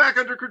fingertips back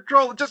under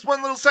control in just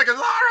one little second.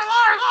 Laura,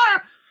 Laura,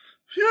 Laura.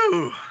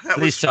 Phew,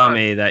 Please tell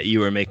me that you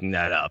were making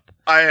that up.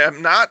 I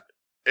am not.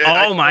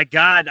 Oh my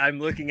God! I'm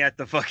looking at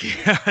the fucking.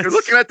 You're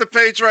looking at the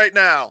page right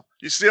now.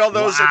 You see all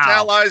those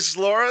italicized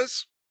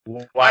Lauras?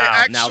 Wow!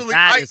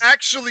 I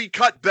actually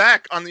cut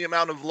back on the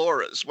amount of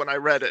Lauras when I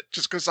read it,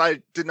 just because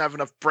I didn't have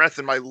enough breath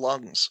in my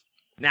lungs.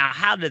 Now,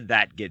 how did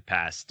that get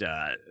past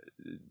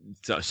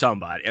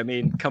somebody? I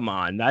mean, come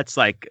on, that's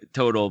like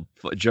total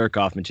jerk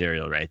off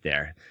material right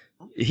there.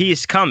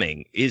 He's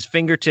coming. His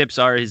fingertips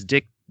are his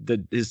dick.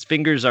 His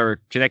fingers are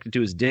connected to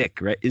his dick,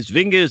 right? His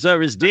fingers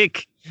are his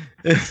dick.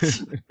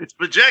 It's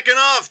for jacking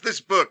off, this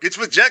book. It's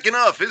for jacking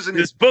off, isn't it?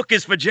 This book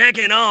is for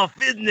jacking off,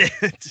 isn't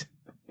it?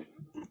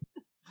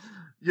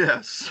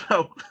 Yes.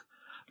 So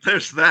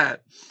there's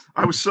that.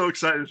 I was so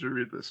excited to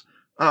read this.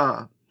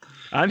 I'm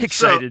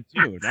excited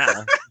too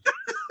now.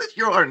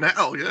 You are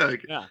now, yeah.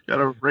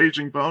 Got a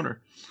raging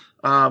boner.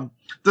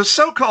 The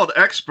so-called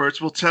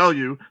experts will tell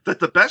you that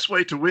the best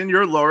way to win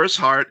your Laura's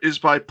heart is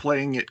by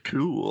playing it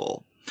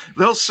cool.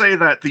 They'll say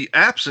that the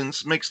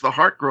absence makes the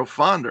heart grow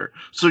fonder,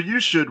 so you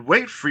should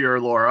wait for your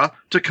Laura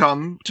to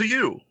come to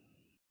you.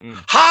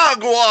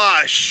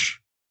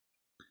 Hogwash!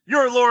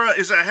 Your Laura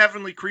is a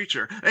heavenly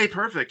creature, a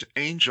perfect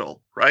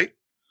angel, right?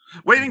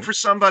 Waiting for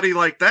somebody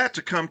like that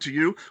to come to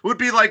you would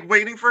be like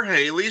waiting for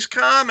Halley's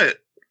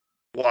Comet.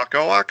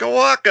 Waka, waka,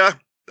 waka.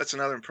 That's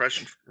another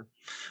impression.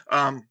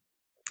 That's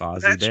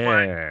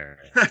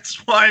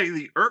why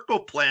the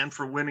Urkel plan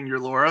for winning your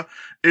Laura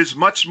is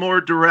much more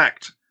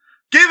direct.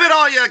 Give it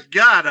all you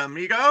got,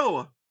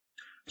 amigo.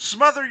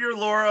 Smother your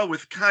Laura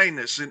with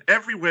kindness in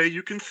every way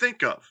you can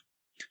think of.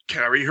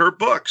 Carry her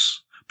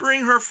books.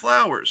 Bring her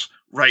flowers.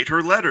 Write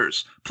her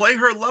letters. Play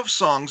her love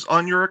songs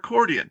on your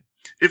accordion.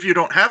 If you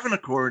don't have an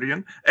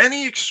accordion,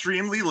 any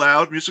extremely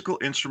loud musical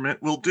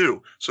instrument will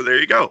do. So there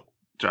you go,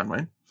 John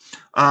Wayne.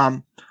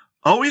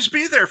 Always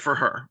be there for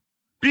her.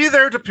 Be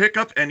there to pick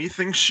up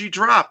anything she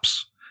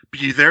drops.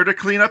 Be there to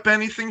clean up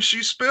anything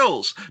she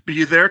spills.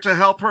 Be there to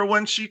help her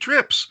when she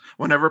trips.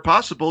 Whenever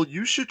possible,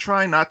 you should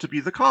try not to be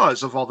the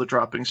cause of all the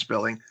dropping,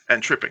 spilling,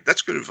 and tripping.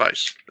 That's good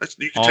advice.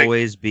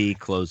 Always be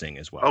closing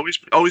as well.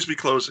 Always be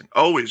closing.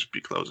 Always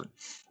be closing.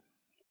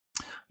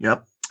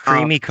 Yep.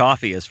 Creamy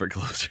coffee is for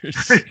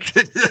closers.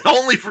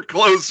 Only for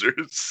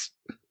closers.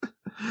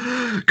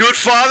 Good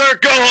father,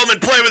 go home and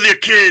play with your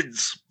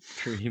kids.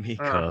 Creamy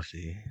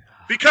coffee.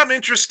 Become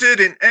interested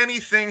in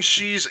anything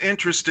she's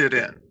interested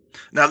in.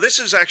 Now, this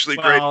is actually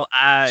great.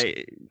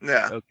 Okay.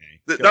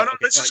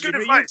 This is good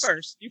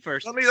advice. You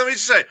first. Let me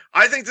say,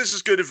 I think this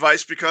is good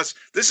advice because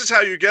this is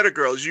how you get a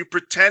girl, is you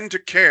pretend to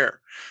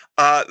care.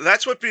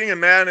 That's what being a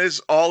man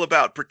is all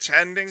about,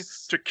 pretending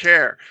to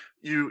care.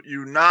 You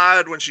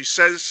nod when she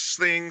says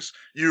things.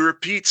 You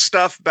repeat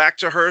stuff back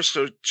to her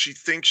so she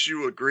thinks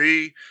you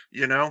agree,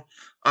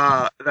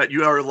 that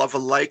you are of a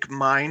like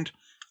mind.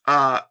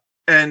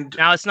 And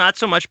now it's not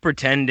so much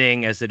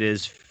pretending as it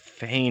is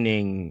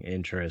feigning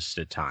interest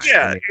at times.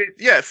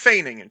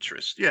 Feigning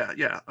interest.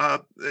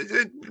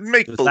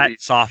 Make does believe. That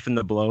soften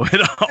the blow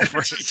at all?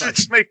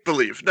 It's make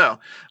believe. No.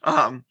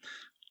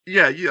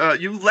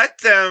 You let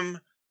them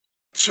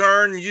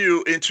turn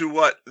you into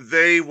what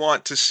they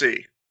want to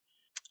see.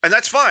 And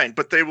that's fine,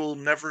 but they will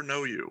never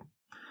know you.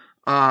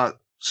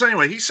 So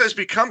anyway, he says,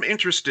 become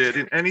interested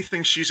in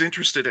anything she's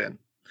interested in.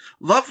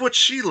 Love what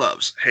she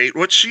loves, hate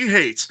what she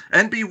hates,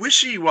 and be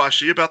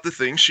wishy-washy about the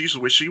things she's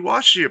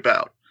wishy-washy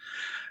about.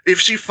 If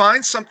she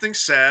finds something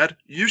sad,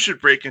 you should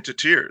break into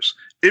tears.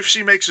 If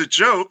she makes a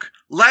joke,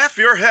 laugh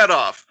your head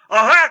off.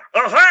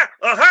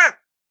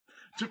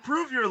 To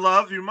prove your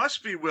love, you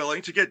must be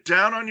willing to get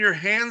down on your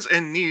hands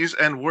and knees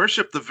and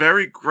worship the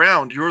very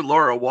ground your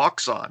Laura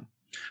walks on.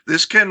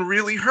 This can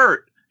really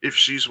hurt if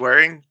she's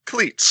wearing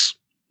cleats.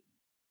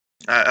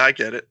 I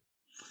get it.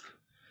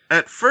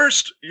 At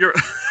first, you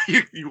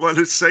want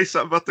to say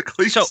something about the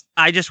cleats? So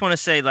I just want to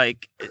say,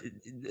 like,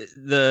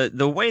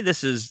 the way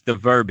this is, the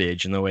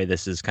verbiage and the way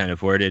this is kind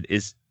of worded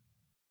is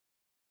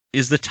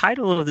the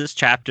title of this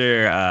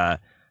chapter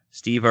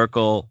Steve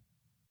Urkel :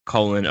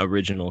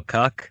 original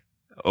cuck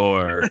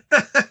or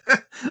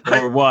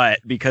what?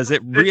 Because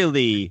it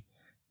really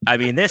I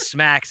mean, this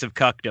smacks of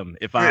cuckdom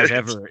if I've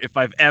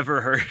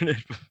ever heard it.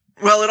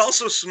 Well, it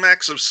also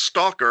smacks of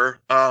Stalker,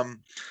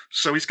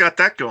 so he's got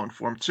that going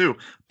for him too.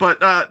 But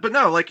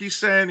no, like he's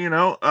saying,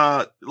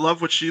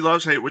 love what she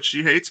loves, hate what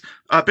she hates.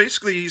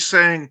 Basically, he's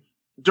saying,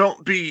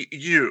 don't be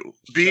you.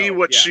 Be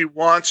what she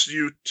wants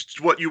you,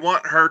 what you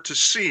want her to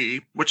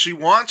see, what she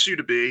wants you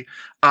to be.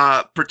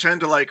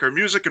 Pretend to like her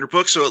music and her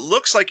books, so it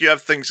looks like you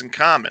have things in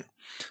common.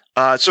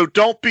 So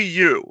don't be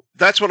you.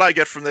 That's what I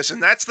get from this,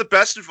 and that's the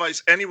best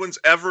advice anyone's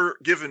ever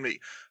given me.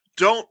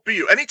 Don't be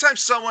you. Anytime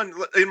someone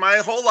in my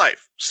whole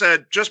life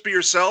said, just be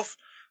yourself,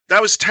 that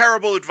was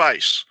terrible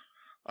advice.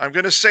 I'm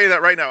going to say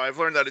that right now. I've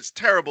learned that it's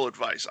terrible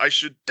advice. I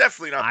should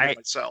definitely not be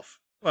myself.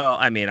 Well,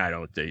 I mean, I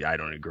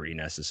don't agree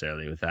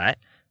necessarily with that.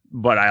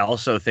 But I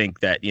also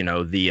think that,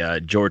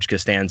 the George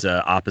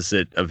Costanza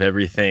opposite of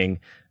everything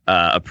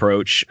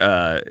approach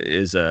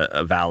is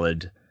a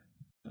valid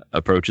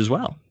approach as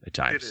well at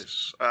times.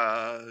 It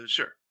is.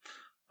 Sure.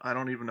 I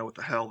don't even know what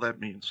the hell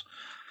that means.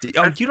 You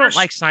don't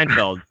like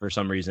Seinfeld for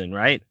some reason,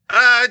 right?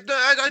 I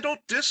don't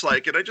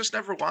dislike it. I just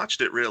never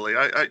watched it, really.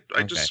 I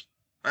just,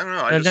 I don't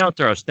know.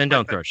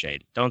 Don't throw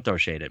shade. Don't throw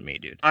shade at me,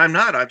 dude. I'm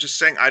not. I'm just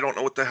saying I don't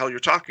know what the hell you're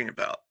talking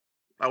about.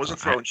 I wasn't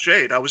throwing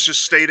shade. I was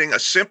just stating a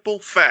simple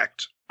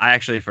fact. I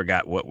actually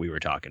forgot what we were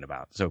talking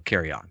about, so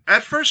carry on.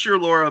 At first, your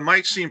Laura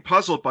might seem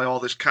puzzled by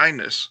all this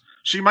kindness.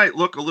 She might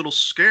look a little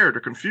scared or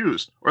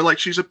confused, or like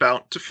she's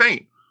about to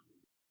faint.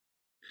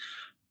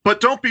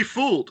 But don't be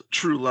fooled,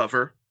 true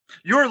lover.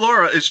 Your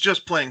Laura is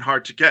just playing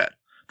hard to get,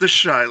 the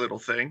shy little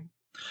thing.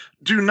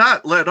 Do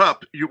not let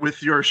up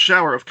with your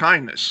shower of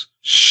kindness.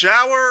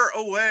 Shower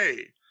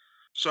away.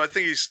 So I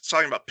think he's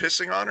talking about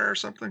pissing on her or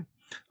something.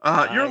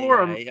 Your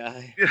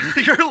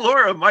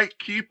Laura might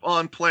keep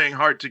on playing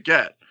hard to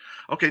get.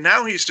 Okay,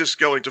 now he's just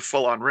going to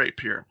full-on rape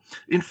here.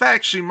 In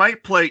fact, she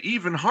might play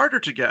even harder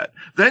to get.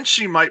 Then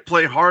she might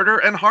play harder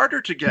and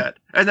harder to get.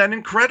 And then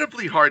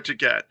incredibly hard to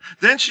get.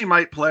 Then she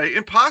might play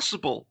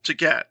impossible to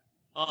get.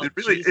 Oh,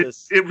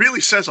 Jesus. It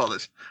really says all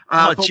this.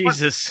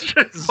 Jesus.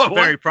 This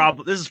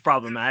is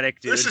problematic,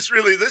 dude. This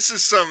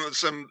is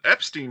some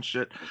Epstein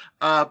shit.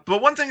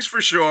 But one thing's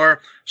for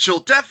sure, she'll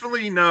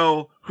definitely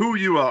know who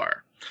you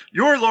are.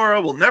 Your Laura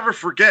will never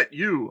forget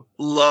you,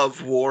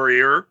 love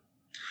warrior.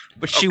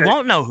 But she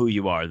won't know who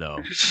you are, though,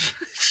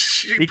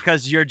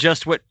 because you're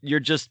just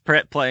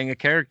playing a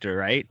character,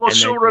 right? Well,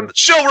 she'll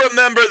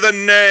remember the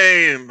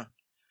name.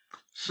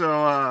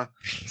 So,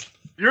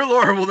 your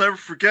Laura will never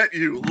forget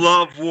you,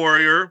 love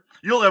warrior.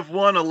 You'll have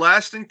won a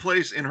lasting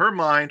place in her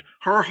mind,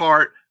 her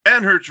heart,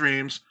 and her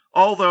dreams.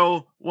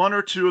 Although one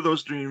or two of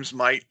those dreams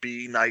might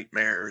be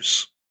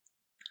nightmares.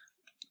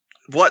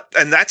 What?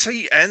 And that's how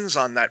he ends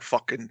on that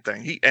fucking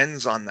thing. He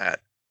ends on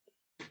that.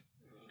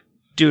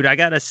 Dude, I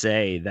gotta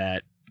say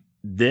that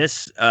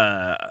this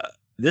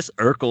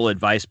Urkel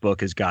advice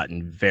book has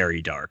gotten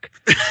very dark.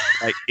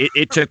 Like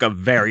it took a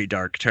very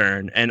dark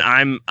turn, and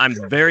I'm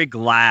very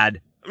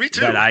glad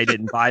that I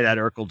didn't buy that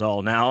Urkel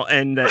doll now,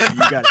 and that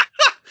you got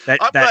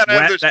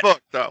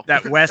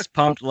that Wes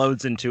pumped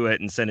loads into it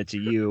and sent it to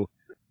you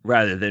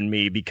rather than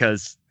me,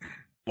 because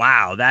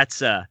wow,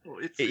 that's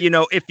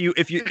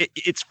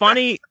it's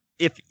funny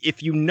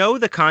if you know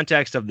the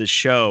context of the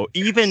show,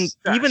 even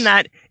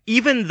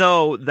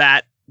though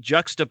that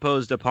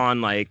juxtaposed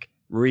upon like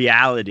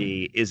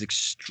reality is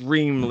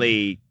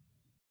extremely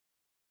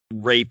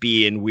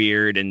rapey and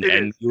weird,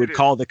 and you would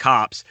call the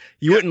cops.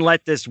 You wouldn't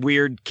let this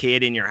weird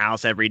kid in your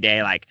house every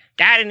day like,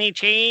 got any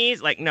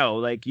cheese? Like, no,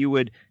 like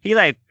he's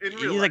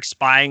like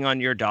spying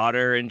on your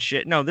daughter and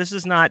shit. No, this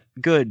is not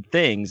good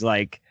things.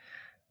 Like,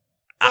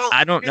 well,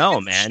 I don't know,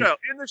 man.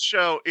 In the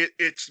show,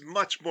 it's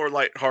much more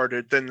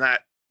lighthearted than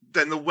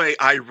the way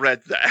I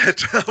read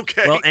that.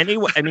 Okay. Well,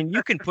 anyway, I mean,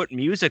 you can put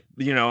music,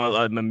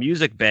 a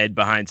music bed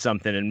behind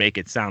something and make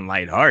it sound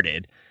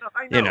lighthearted.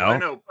 I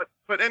know.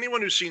 But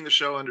anyone who's seen the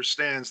show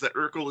understands that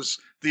Urkel is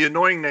the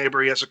annoying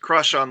neighbor. He has a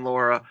crush on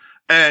Laura,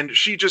 and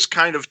she just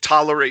kind of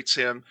tolerates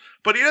him.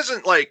 But he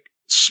doesn't like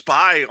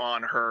spy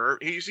on her.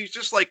 He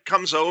just like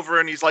comes over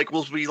and he's like,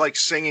 will be like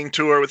singing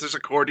to her with his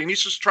accordion.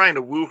 He's just trying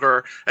to woo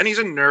her, and he's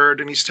a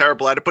nerd and he's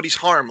terrible at it, but he's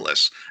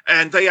harmless,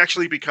 and they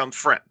actually become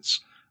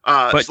friends.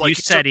 But you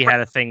said he had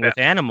a thing with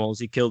animals.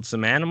 He killed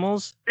some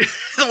animals.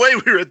 The way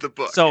we read the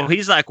book. So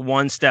he's like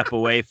one step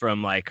away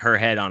from like her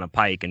head on a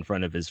pike in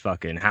front of his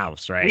fucking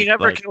house, right? He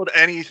never killed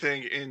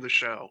anything in the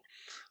show.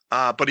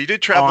 But he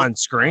did travel on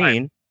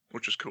screen,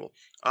 which is cool.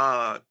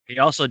 He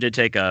also did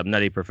take a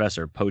Nutty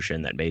Professor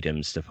potion that made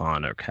him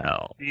Stefan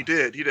Urkel. He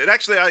did.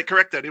 Actually, I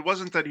correct that. It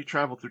wasn't that he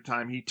traveled through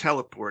time. He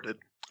teleported,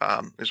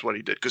 is what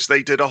he did. Because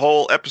they did a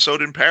whole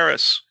episode in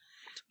Paris.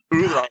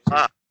 Ooh la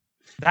la.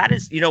 That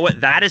is,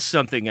 that is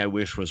something I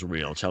wish was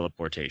real,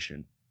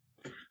 teleportation.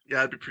 Yeah,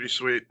 it'd be pretty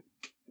sweet.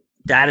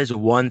 That is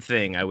one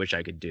thing I wish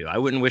I could do. I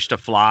wouldn't wish to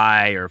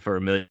fly or for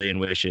a million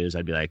wishes.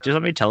 I'd be like, just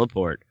let me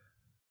teleport.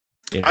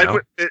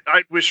 I'd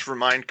wish for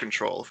mind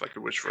control if I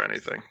could wish for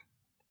anything.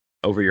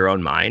 Over your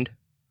own mind?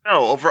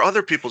 No, over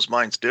other people's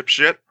minds,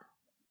 dipshit.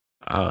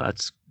 Oh,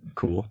 that's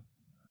cool.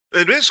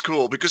 It is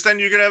cool because then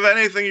you can have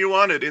anything you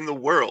wanted in the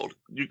world.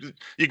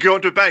 You go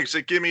into a bank,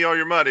 say, "Give me all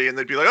your money," and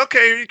they'd be like,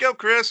 "Okay, here you go,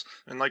 Chris,"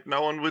 and like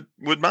no one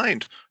would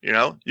mind.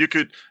 You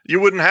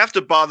wouldn't have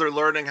to bother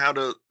learning how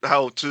to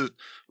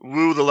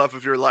woo the love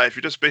of your life.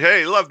 You just be,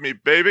 "Hey, love me,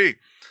 baby,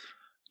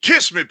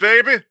 kiss me,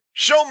 baby,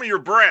 show me your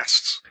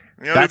breasts."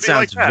 That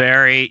sounds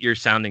you're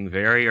sounding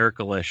very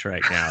Urkelish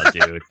right now,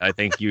 dude. I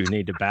think you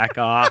need to back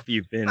off.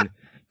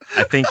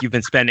 I think you've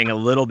been spending a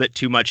little bit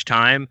too much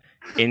time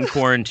in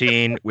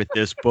quarantine with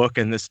this book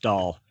and this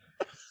doll.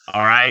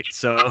 All right,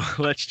 so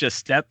let's just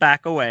step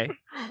back away.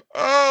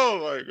 Oh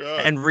my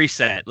god! And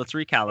reset. Let's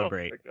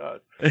recalibrate. Oh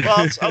my god!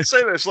 Well, I'll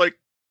say this. Like,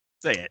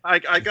 say it.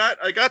 I got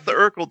the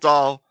Urkel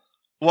doll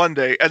one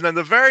day, and then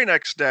the very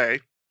next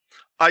day,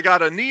 I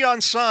got a neon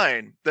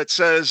sign that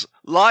says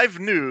 "Live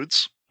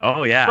Nudes."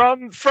 Oh yeah,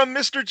 from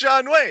Mr.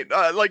 John Wayne.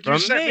 Like you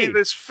sent me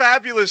this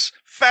fabulous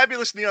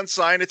neon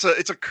sign. It's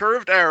a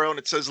curved arrow and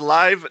it says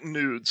 "Live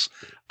Nudes,"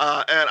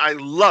 and I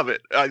love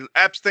it.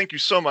 Thank you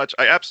so much.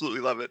 I absolutely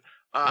love it.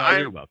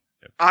 You're welcome.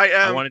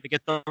 I wanted to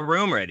get the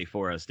room ready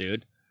for us,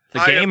 dude.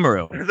 The game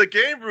room,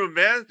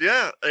 man.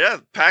 Yeah.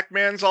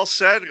 Pac-Man's all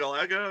set.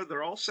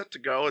 They're all set to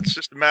go. It's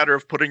just a matter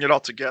of putting it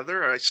all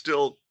together. I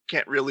still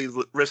can't really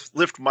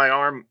lift my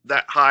arm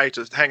that high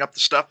to hang up the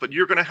stuff, but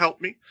you're going to help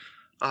me.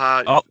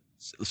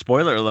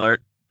 Spoiler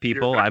alert,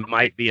 people! I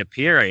might be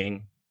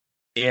appearing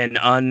in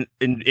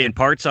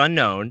parts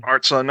unknown.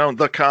 Parts unknown.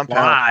 The compound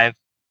live.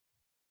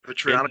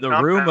 In the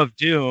room of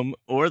doom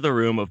or the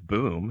room of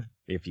boom,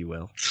 if you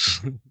will,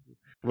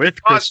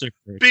 with Christopher.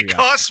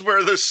 Because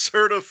we're the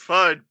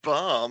certified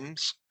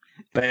bombs.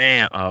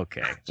 Bam.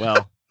 Okay.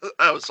 Well,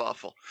 that was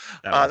awful.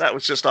 That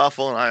was just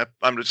awful, and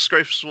I'm a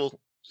disgraceful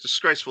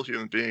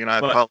human being, and I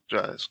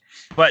apologize.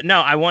 But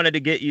no, I wanted to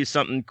get you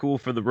something cool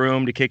for the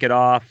room to kick it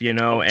off, and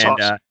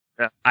awesome.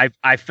 Yeah.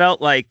 I felt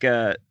like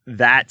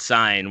that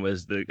sign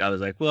was I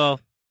was like, well,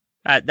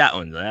 that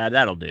one,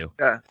 that'll do.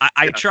 Yeah.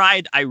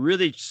 I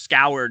really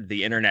scoured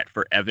the internet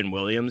for Evan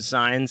Williams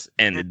signs,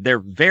 and they're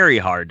very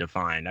hard to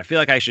find. I feel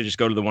like I should just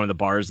go to one of the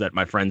bars that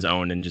my friends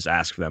own and just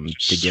ask them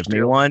to give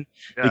me one,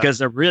 because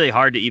they're really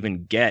hard to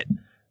even get.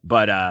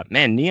 But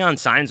man, neon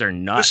signs are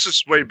nuts. This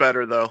is way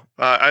better though.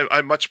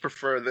 I much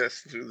prefer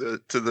this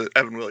to the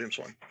Evan Williams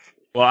one.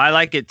 Well, I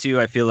like it too.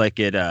 I feel like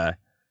it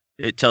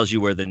tells you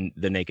where the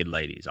naked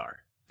ladies are.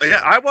 Yeah,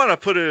 I want to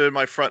put it in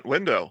my front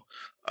window.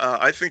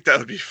 I think that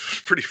would be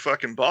pretty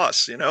fucking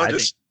boss.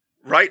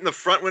 Right in the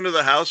front window of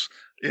the house.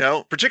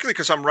 Particularly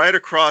because I'm right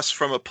across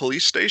from a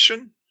police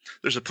station.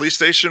 There's a police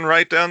station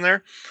right down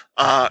there.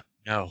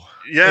 No.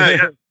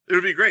 Yeah. It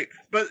would be great.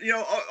 But,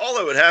 all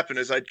that would happen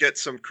is I'd get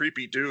some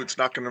creepy dudes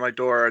knocking on my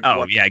door.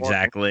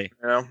 Exactly.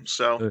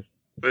 But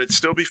it'd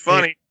still be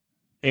funny.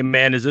 Hey,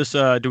 man, is this,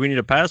 do we need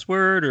a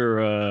password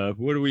or how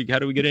do we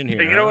get in here?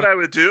 Hey, you know what I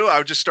would do? I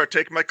would just start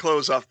taking my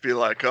clothes off, be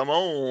like, come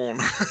on.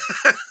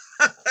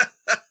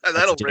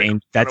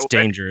 That's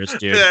dangerous,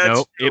 dude.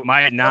 Nope, it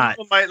might not.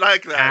 People might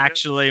like that.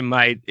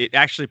 It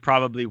actually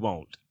probably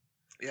won't.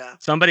 Yeah.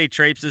 Somebody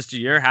traipses to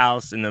your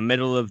house in the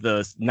middle of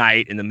the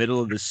night, in the middle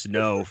of the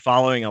snow,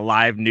 following a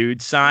live nude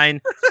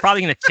sign.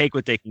 Probably going to take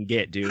what they can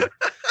get, dude.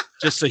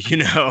 Just so you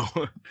know.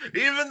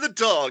 Even the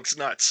dog's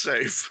not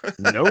safe.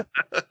 Nope.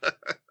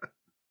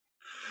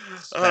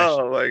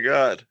 Oh, my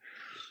God.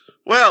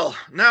 Well,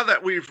 now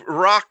that we've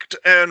rocked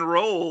and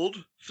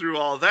rolled through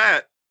all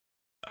that.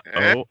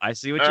 I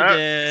see what you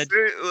did.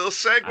 A little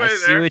segue there. I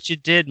see what you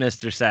did,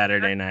 Mr.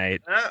 Saturday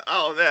Night.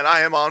 Man, I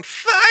am on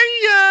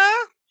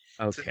fire.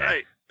 Okay.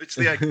 Tonight. It's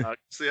the eggnog.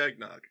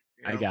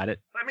 I got it.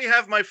 Let me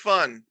have my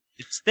fun.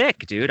 It's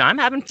thick, dude. I'm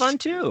having fun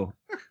too.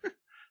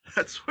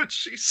 That's what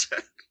she said.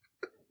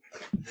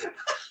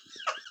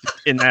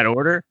 In that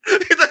order?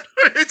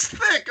 It's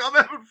thick. I'm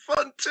having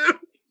fun too.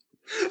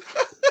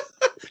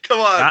 Come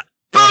on.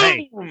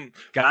 Boom!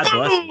 God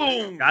bless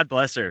her. God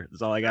bless her.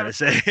 That's all I gotta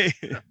say.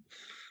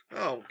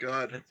 Oh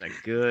God. That's a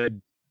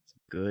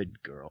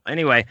good girl.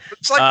 Anyway,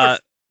 it's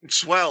like we're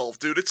 12,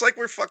 dude. It's like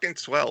we're fucking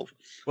 12.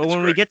 Well,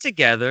 when we get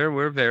together,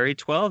 we're very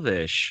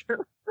 12-ish.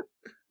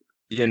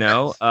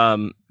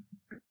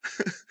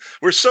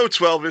 We're so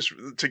 12-ish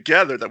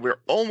together that we're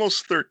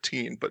almost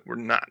 13, but we're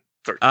not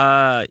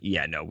 13.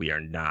 Yeah, no, we are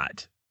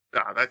not.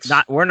 That's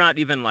not. We're not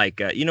even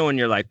like when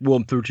you're like, well,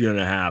 I'm 13 and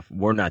a half.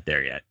 We're not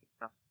there yet.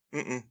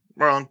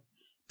 Wrong.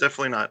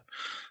 Definitely not.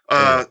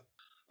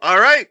 All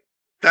right.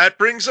 That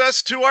brings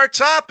us to our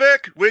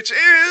topic, which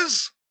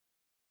is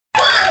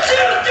 1, 2,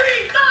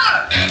 3,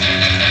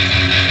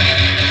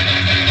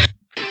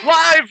 4.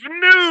 Live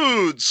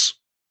nudes.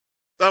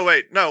 Oh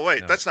wait, no.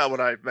 That's not what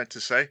I meant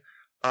to say.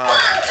 1,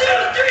 2,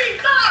 3,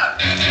 4.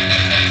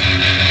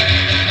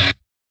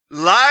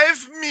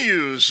 Live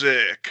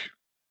music.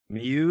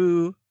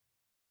 Music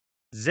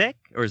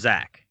or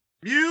Zach?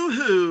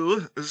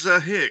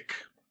 Zahik.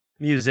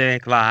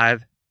 Music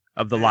live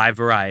of the live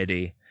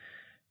variety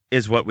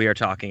is what we are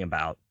talking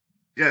about.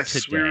 Yes,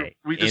 today.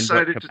 We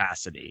decided in what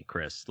capacity,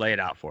 Chris? Lay it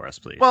out for us,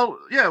 please. Well,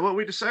 yeah, what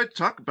we decided to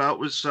talk about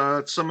was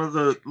some of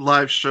the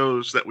live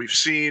shows that we've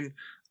seen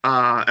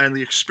and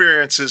the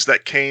experiences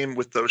that came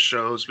with those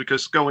shows.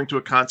 Because going to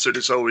a concert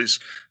is always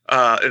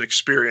an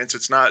experience.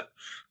 It's not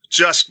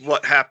just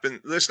what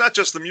happened. It's not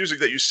just the music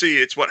that you see.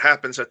 It's what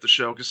happens at the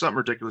show, because something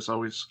ridiculous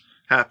always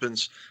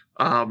happens.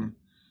 And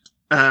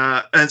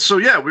so,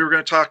 yeah, we were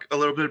going to talk a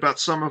little bit about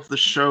some of the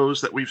shows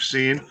that we've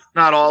seen.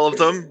 Not all of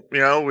them.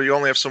 We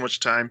only have so much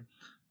time.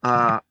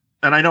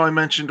 And I know I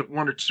mentioned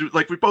one or two,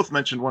 like we both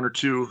mentioned one or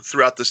two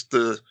throughout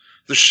the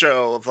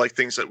show of like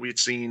things that we'd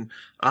seen.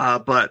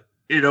 But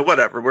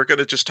whatever. We're going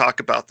to just talk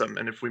about them.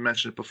 And if we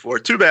mentioned it before,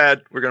 too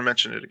bad. We're going to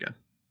mention it again.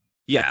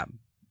 Yeah.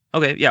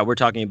 Okay. Yeah, we're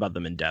talking about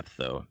them in depth,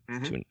 though,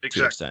 to an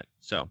extent.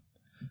 So,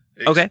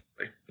 okay.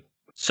 Exactly.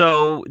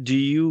 So, how do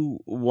you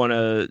want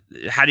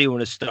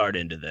to start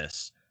into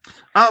this?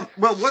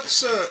 Well,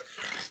 what's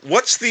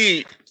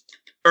the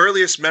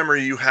earliest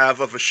memory you have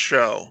of a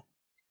show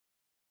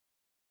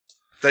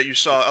that you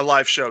saw, a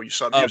live show you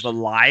saw? Of a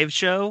live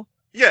show?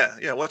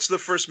 Yeah. What's the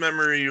first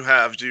memory you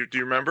have? Do you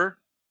remember?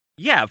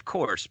 Yeah, of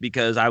course,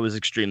 because I was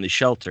extremely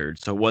sheltered.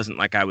 So it wasn't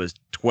like I was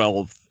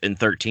 12 and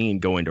 13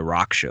 going to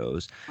rock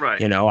shows.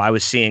 Right. I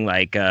was seeing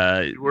like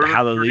hallelujah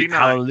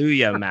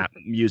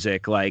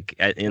music like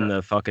in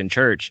the fucking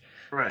church.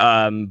 Right.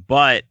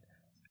 But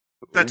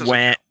that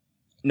doesn't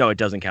no, it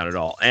doesn't count at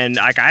all. And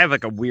like I have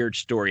like a weird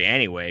story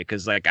anyway,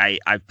 because like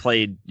I've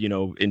played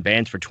in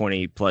bands for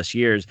 20 plus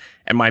years,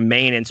 and my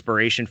main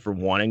inspiration for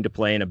wanting to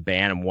play in a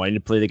band and wanting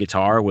to play the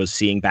guitar was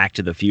seeing Back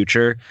to the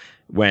Future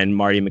when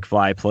Marty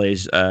McFly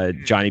plays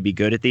Johnny Be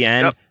Good at the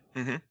end. Yep.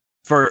 Mm-hmm.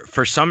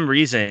 For some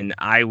reason,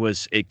 I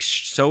was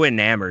so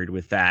enamored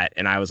with that,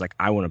 and I was like,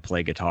 I want to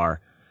play guitar.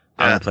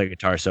 I want to play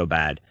guitar so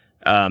bad,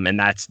 and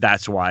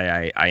that's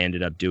why I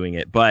ended up doing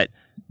it. But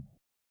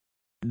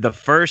the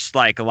first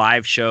like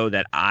live show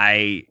that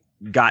I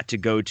got to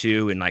go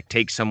to and like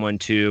take someone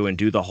to and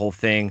do the whole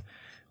thing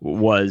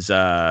was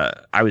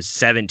I was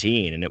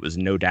 17, and it was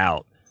No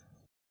Doubt,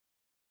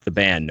 the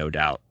band No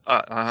Doubt.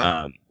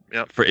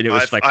 Yep. It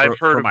was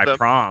for my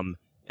prom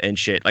and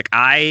shit. Like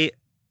I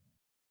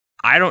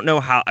don't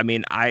know how. I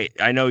mean, I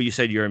know you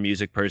said you're a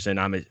music person.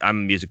 I'm a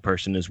music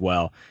person as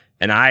well,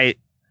 and I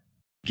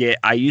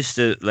used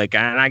to like,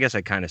 and I guess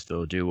I kind of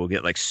still do. We'll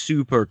get like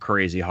super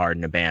crazy hard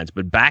into bands,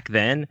 but back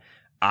then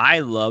I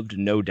loved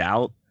No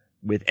Doubt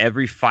with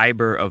every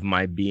fiber of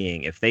my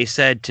being. If they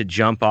said to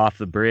jump off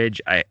the bridge,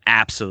 I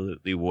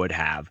absolutely would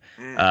have.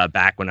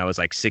 Back when I was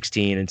like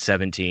 16 and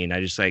 17,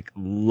 I just like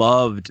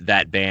loved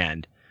that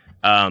band.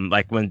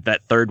 Like when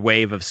that third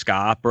wave of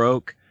ska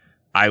broke,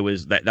 that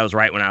was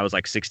right when I was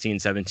like 16,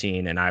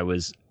 17, and I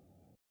was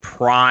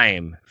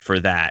prime for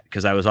that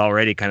because I was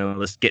already kind of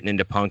just getting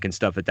into punk and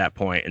stuff at that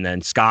point, and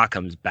then ska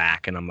comes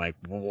back, and I'm like,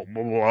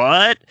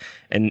 what?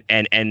 And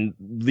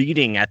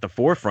leading at the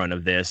forefront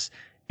of this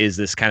is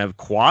this kind of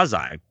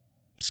quasi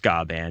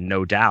ska band,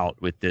 No Doubt,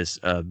 with this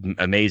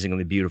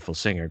amazingly beautiful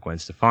singer, Gwen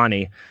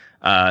Stefani,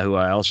 who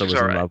I also was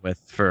in love with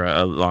for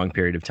a long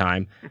period of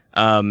time,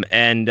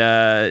 and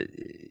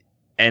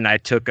I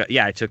took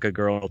a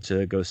girl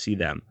to go see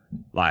them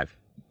live.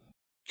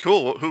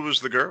 Cool. Who was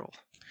the girl?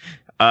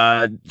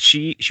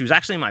 She was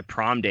actually my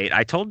prom date.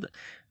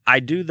 I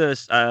do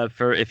this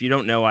for, if you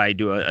don't know, I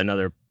do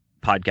another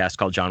podcast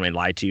called John May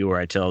Lied to You,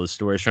 where I tell the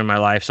stories from my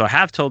life. So I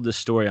have told this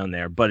story on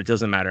there, but it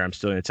doesn't matter. I'm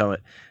still going to tell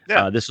it.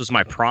 Yeah. This was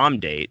my prom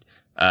date.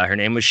 Her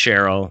name was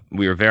Cheryl.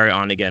 We were very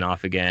on again,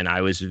 off again. I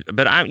was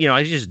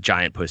just a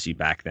giant pussy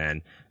back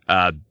then.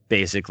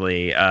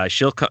 Basically,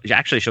 she'll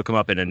come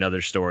up in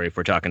another story if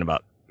we're talking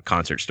about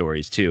concert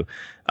stories too.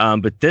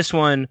 But this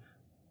one,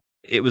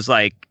 it was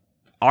like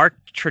our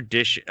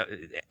tradition,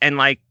 and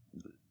like,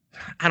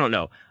 I don't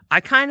know. I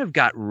kind of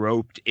got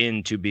roped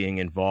into being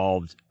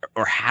involved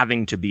or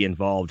having to be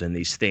involved in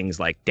these things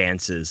like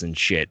dances and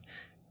shit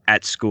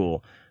at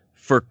school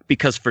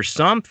because for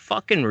some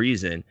fucking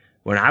reason,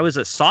 when I was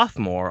a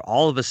sophomore,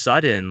 all of a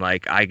sudden,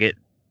 like, I get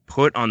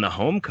put on the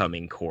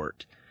homecoming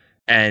court.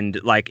 And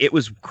like, it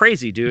was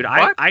crazy, dude.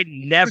 I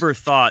never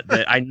thought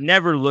that. I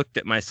never looked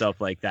at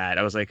myself like that.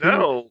 I was like,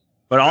 no.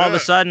 But all of a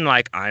sudden,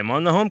 like, I'm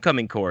on the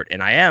homecoming court,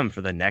 and I am for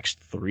the next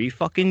 3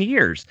 fucking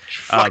years.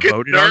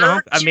 Voted on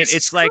the I mean,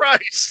 it's like,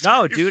 Christ,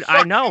 no, dude,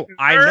 I know,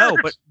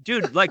 but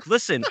dude, like,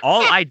 listen,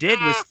 all I did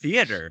was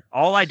theater.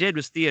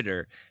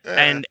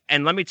 And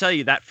let me tell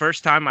you, that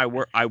first time I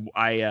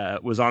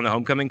was on the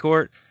homecoming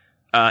court,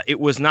 it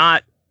was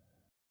not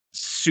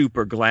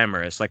super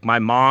glamorous. Like, my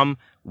mom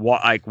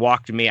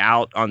walked me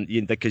out on,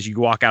 because you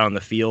walk out on the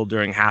field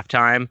during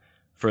halftime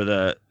for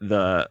the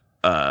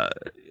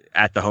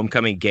at the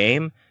homecoming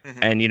game. Mm-hmm.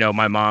 And,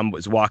 my mom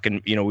was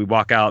walking, we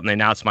walk out and they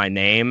announce my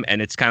name,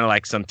 and it's kind of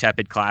like some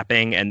tepid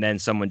clapping. And then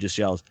someone just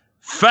yells,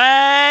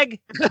 "Fag!"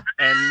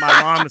 And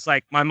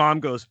my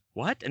mom goes,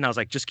 "What?" And I was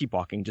like, just keep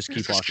walking.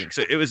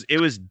 So it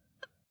was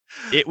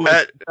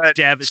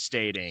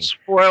devastating.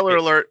 Spoiler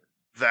alert.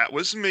 That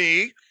was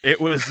me.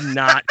 It was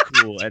not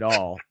cool at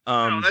all.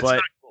 No, that's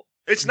not cool.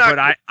 It's not.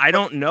 But I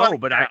don't know.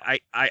 But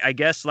I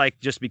guess, like,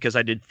 just because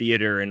I did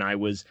theater and I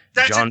was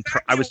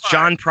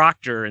John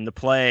Proctor in the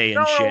play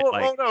and shit.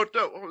 No,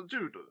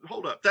 dude,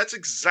 hold up. That's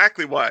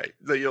exactly why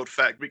they yelled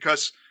 "fag,"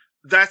 because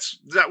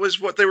that was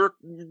what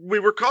we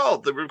were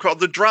called. We were called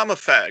the drama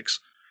fags.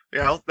 You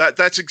know,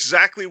 that's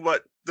exactly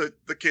what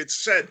the kids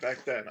said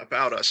back then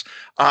about us.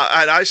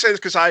 And I say this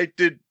because I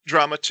did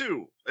drama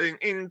too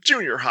in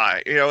junior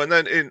high, you know, and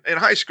then in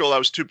high school I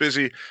was too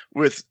busy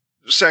with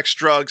sex,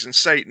 drugs, and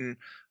Satan.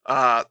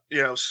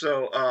 You know,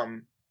 so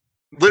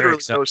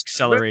literally those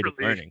accelerated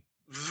learning.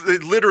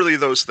 Literally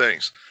those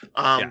things.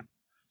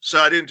 So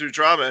I didn't do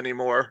drama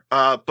anymore.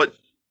 But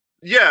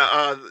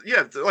yeah,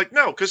 like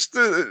no, because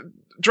the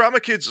drama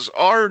kids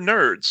are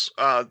nerds.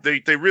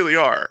 They really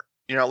are.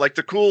 You know, like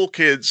the cool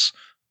kids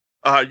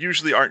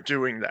usually aren't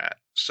doing that.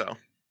 So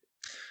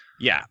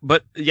yeah,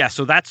 but yeah,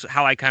 so that's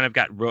how I kind of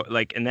got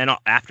like, and then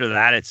after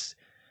that, it's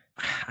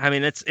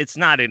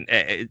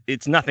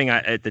nothing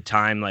at the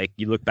time. Like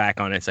you look back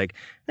on it, it's like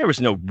there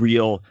was no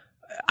real.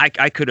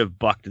 I could have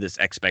bucked this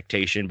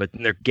expectation, but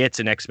there gets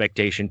an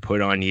expectation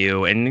put on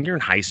you, and you're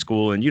in high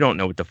school and you don't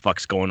know what the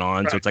fuck's going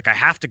on. Right. So it's like I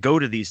have to go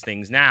to these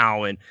things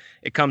now, and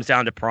it comes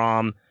down to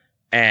prom.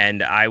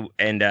 And I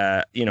end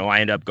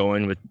up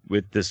going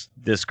with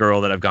this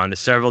girl that I've gone to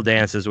several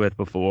dances with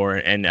before,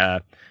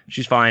 and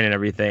she's fine and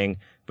everything,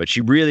 but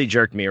she really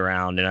jerked me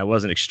around, and I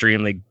wasn't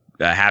extremely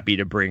happy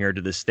to bring her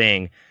to this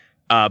thing.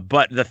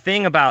 But the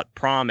thing about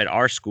prom at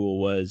our school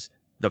was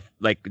the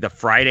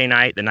Friday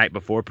night, the night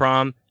before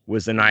prom,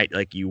 was the night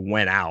like you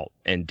went out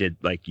and did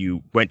like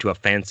you went to a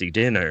fancy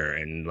dinner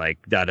and like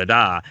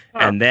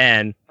and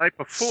then night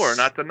before,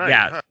 not the night.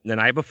 Yeah, the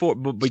night before,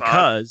 but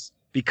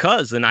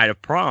because the night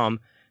of prom,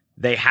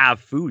 they have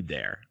food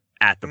there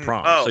at the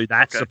prom. So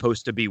that's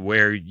supposed to be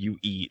where you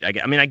eat.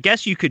 I mean, I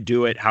guess you could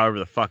do it however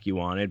the fuck you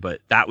wanted, but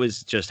that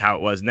was just how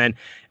it was. And then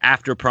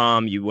after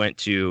prom, you went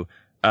to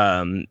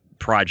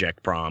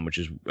Project Prom, which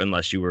is,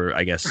 unless you were,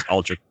 I guess,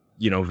 ultra,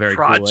 very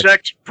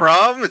Project cool.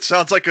 Prom? It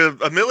sounds like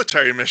a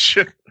military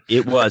mission.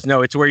 It was.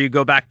 No, it's where you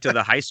go back to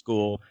the high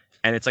school,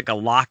 and it's like a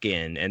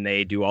lock-in, and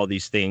they do all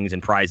these things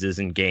and prizes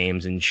and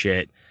games and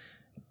shit.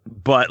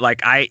 But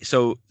like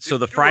so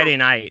the Friday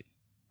night,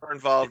 more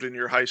involved in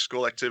your high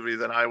school activity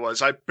than I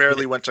was. I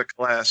barely went to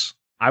class.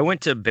 I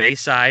went to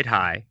Bayside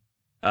High,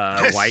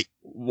 White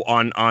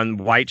on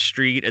White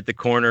Street at the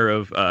corner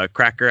of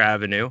Cracker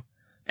Avenue,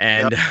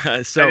 and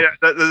so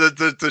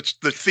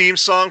the theme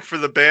song for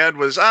the band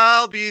was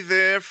 "I'll Be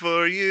There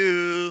for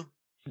You."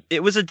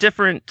 It was a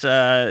different.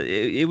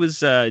 It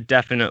was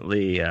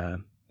definitely.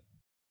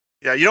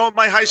 Yeah, you know what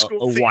my high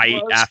school theme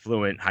white, was?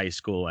 Affluent high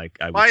school, like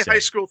I would my say. High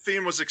school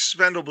theme was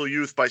 "Expendable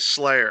Youth" by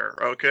Slayer.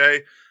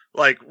 Okay,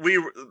 like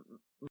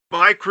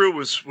my crew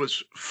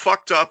was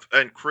fucked up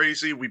and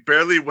crazy. We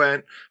barely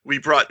went. We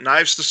brought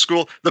knives to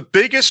school. The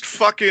biggest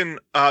fucking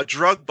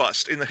drug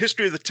bust in the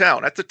history of the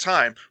town at the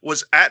time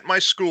was at my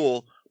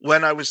school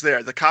when I was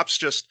there. The cops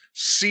just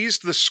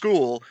seized the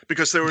school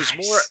because there was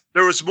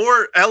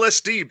more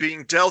LSD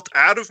being dealt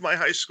out of my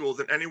high school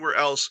than anywhere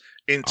else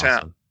in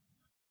town.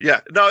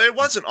 Yeah, no, it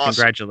wasn't awesome.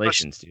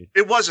 Congratulations, dude.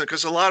 It wasn't,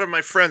 because a lot of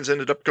my friends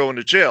ended up going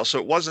to jail, so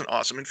it wasn't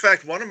awesome. In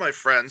fact, one of my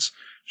friends,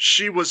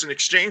 she was an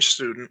exchange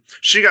student.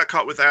 She got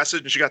caught with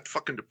acid and she got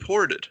fucking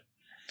deported.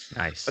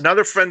 Nice.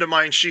 Another friend of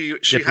mine, she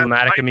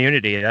diplomatic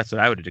immunity. That's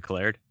what I would have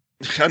declared.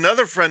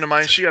 Another friend of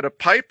mine, she had a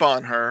pipe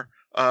on her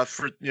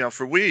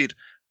for weed.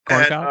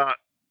 Corn cob?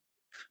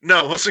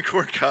 No, it wasn't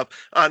corn cob.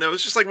 No, it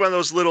was just like one of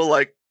those little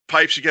like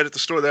pipes you get at the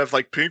store that have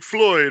like Pink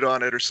Floyd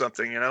on it or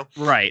something,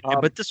 Right.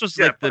 But this was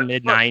like the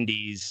mid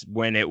 '90s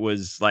when it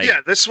was like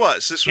this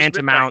was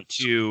tantamount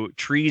to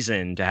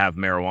treason to have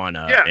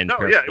marijuana.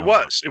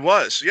 It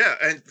was. Yeah,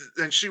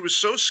 and she was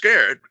so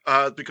scared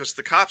because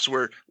the cops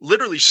were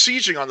literally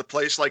sieging on the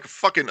place like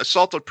fucking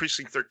assault on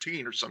Precinct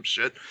 13 or some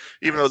shit.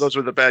 Even though those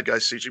were the bad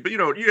guys sieging, but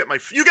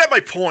you get my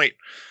point.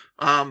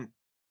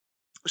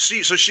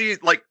 She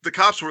like the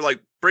cops were like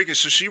breaking,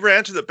 so she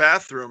ran to the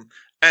bathroom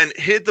and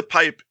hid the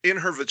pipe in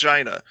her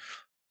vagina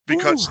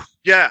because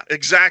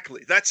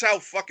exactly. That's how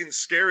fucking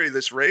scary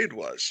this raid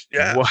was.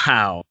 Yeah.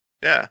 Wow.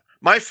 Yeah.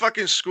 My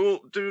fucking school,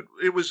 dude,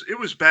 it was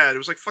bad. It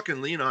was like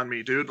fucking Lean on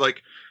Me, dude.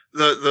 Like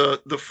the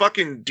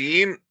fucking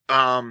dean,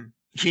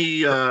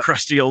 he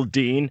crusty old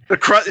dean.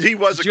 He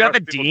was Did you have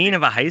a dean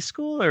of a high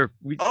school or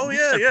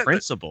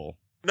principal?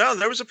 No,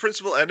 there was a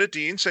principal and a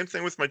dean. Same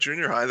thing with my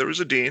junior high. There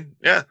was a dean.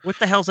 Yeah. What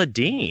the hell's a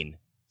dean?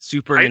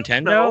 Super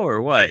Nintendo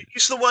or what?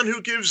 He's the one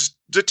who gives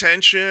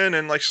detention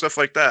and like stuff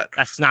like that.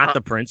 That's not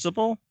the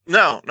principal?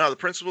 No, the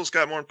principal's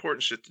got more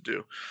important shit to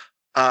do.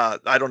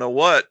 I don't know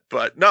what,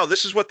 but no,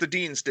 this is what the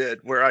deans did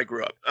where I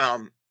grew up.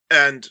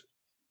 And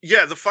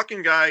yeah, the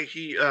fucking guy,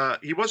 he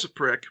was a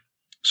prick,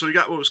 so he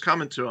got what was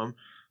coming to him.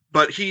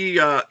 But he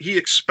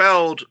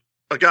expelled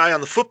a guy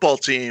on the football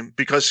team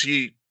because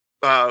they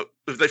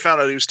found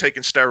out he was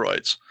taking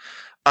steroids.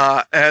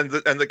 And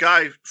the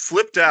guy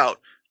flipped out,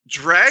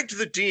 dragged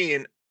the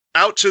dean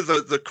out to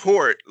the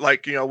court,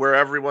 like, where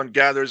everyone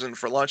gathers in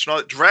for lunch and all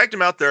that, dragged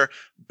him out there,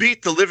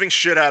 beat the living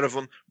shit out of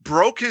him,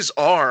 broke his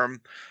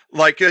arm,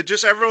 like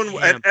just everyone.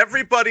 Damn. And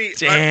everybody.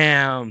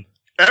 Damn.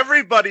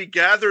 Everybody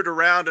gathered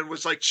around and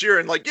was like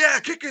cheering, like, yeah,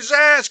 kick his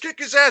ass,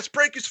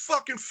 break his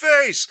fucking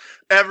face.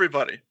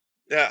 Everybody.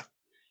 Yeah.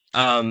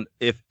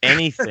 If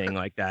anything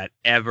like that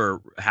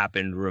ever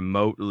happened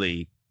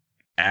remotely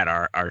at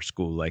our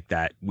school like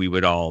that, we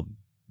would all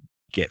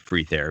get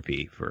free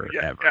therapy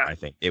forever. Yeah. I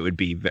think it would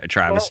be a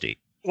travesty.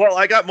 Well,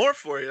 I got more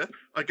for you.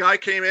 A guy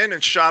came in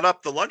and shot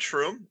up the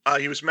lunchroom.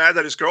 He was mad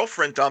that his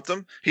girlfriend dumped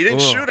him. He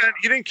didn't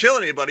he didn't kill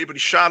anybody, but he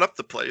shot up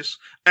the place.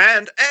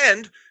 And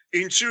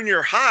in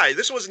junior high,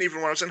 this wasn't even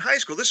when I was in high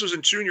school. This was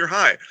in junior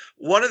high.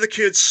 One of the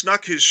kids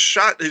snuck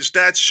his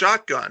dad's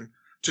shotgun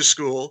to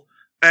school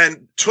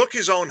and took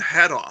his own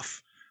head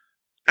off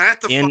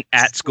at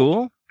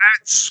school.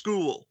 At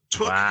school,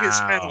 took his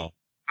head off.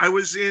 I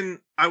was in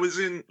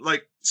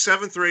like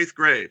 7th or 8th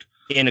grade.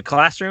 In a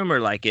classroom or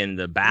like in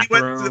the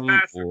bathroom? He went to the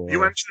bathroom. He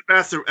went to the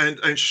bathroom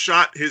and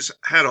shot his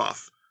head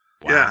off.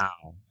 Wow. Yeah.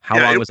 How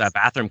long was that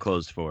bathroom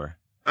closed for?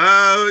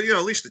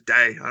 At least a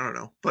day. I don't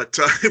know. But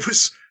it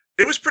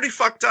was pretty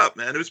fucked up,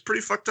 man. It was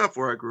pretty fucked up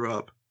where I grew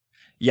up.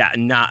 Yeah,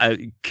 not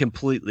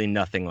completely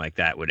nothing like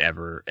that would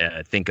ever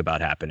think about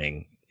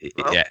happening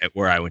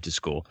where I went to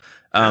school.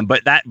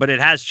 But it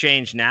has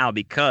changed now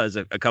because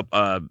a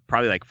couple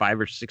probably like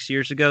 5 or 6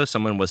 years ago,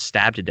 someone was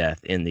stabbed to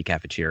death in the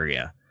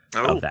cafeteria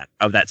of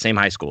that same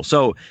high school.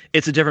 So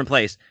it's a different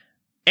place.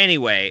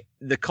 Anyway,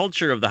 the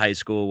culture of the high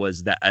school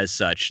was that as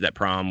such that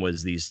prom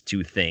was these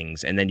two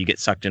things, and then you get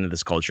sucked into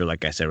this culture,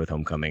 like I said, with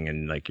homecoming,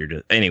 and like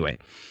anyway.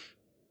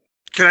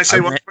 Can I say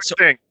one quick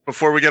thing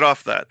before we get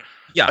off that?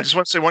 Yeah, I just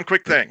want to say one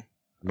quick thing.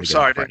 I'm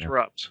sorry to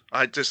interrupt.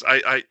 I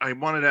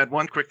wanted to add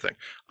one quick thing.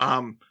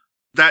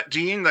 That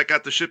dean that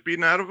got the shit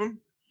beaten out of him.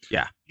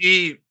 Yeah,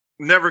 he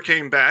never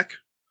came back.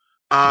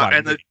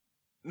 And then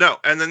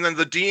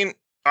the dean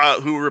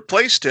who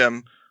replaced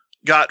him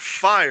got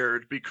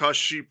fired because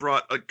she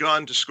brought a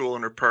gun to school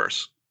in her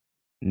purse.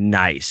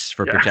 Nice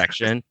for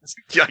protection.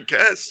 Yeah, I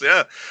guess.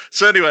 Yeah.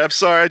 So anyway, I'm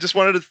sorry. I just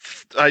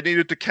I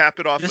needed to cap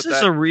it off. This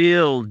is a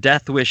real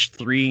Death Wish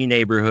 3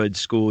 neighborhood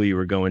school you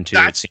were going to.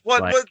 That's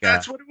what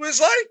it was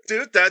like,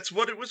 dude. That's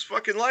what it was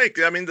fucking like.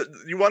 I mean,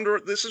 you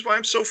wonder. This is why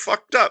I'm so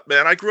fucked up,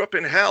 man. I grew up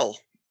in hell.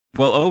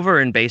 Well, over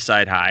in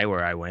Bayside High,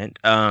 where I went,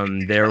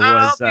 there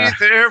was. I'll be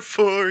there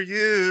for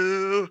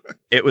you.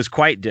 It was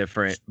quite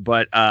different,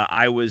 but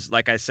I was,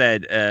 like I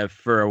said,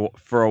 for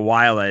a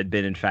while, I had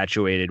been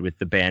infatuated with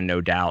the band No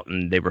Doubt,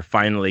 and they were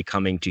finally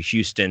coming to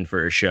Houston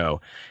for a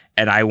show.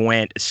 And I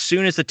went as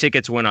soon as the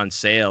tickets went on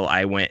sale.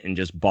 I went and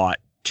just bought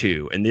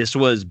 2. And this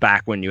was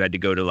back when you had to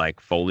go to like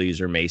Foley's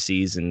or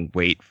Macy's and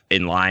wait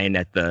in line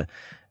at the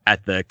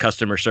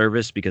customer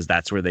service, because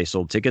that's where they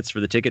sold tickets for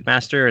the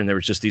Ticketmaster. And there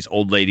was just these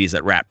old ladies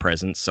at Wrap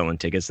Presents selling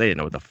tickets. They didn't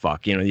know what the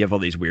fuck, you have all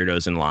these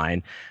weirdos in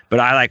line. But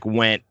I like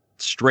went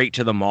straight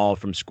to the mall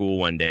from school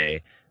one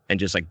day and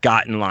just like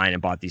got in line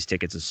and bought these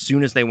tickets as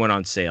soon as they went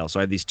on sale.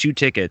 So I had these 2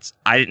 tickets.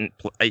 I didn't,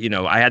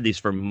 I had these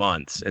for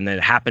months, and then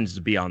it happens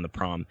to be on the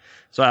prom.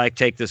 So I like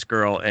take this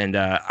girl, and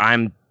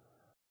I'm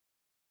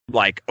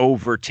like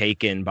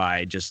overtaken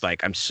by just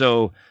like, I'm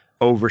so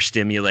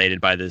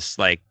overstimulated by this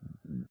like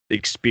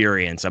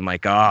experience. I'm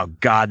like, oh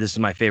God, this is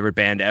my favorite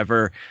band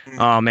ever.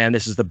 Oh man,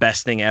 this is the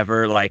best thing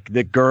ever. Like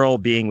the girl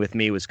being with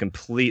me was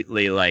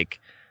completely like,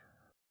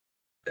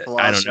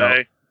 I don't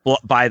know.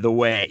 By the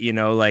way,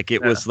 like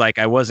it was like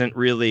I wasn't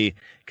really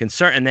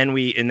concerned. And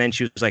then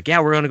she was like,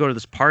 yeah, we're going to go to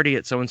this party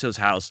at so-and-so's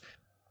house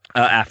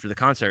after the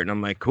concert. And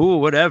I'm like,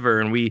 cool, whatever.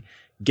 And we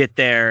get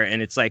there,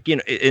 and it's like,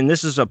 and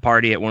this is a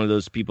party at one of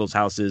those people's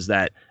houses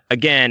that,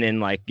 again, in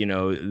like,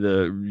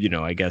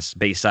 I guess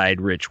Bayside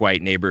rich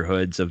white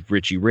neighborhoods of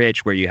Richie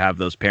Rich, where you have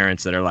those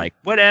parents that are like,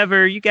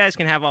 whatever, you guys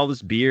can have all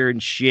this beer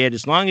and shit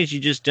as long as you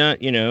just don't,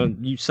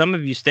 some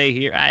of you stay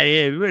here,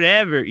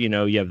 whatever,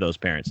 you have those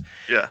parents.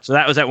 Yeah. So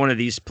that was at one of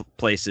these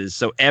places.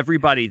 So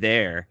everybody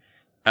there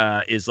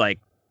is like,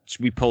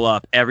 we pull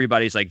up,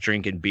 everybody's like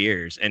drinking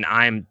beers, and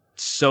I'm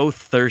so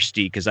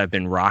thirsty because I've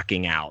been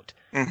rocking out.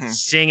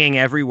 Singing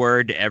every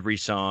word to every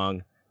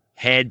song,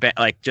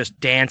 like just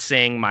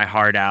dancing my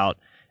heart out,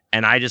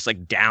 and I just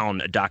like down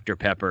a Dr.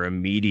 Pepper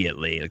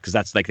immediately, because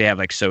that's like they have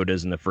like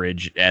sodas in the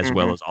fridge as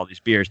well as all these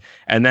beers,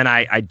 and then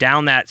I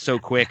down that so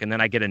quick, and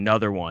then I get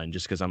another one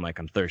just because I'm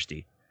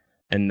thirsty,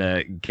 and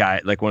the guy,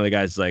 like one of the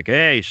guys, is like,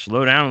 hey,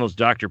 slow down on those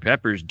Dr.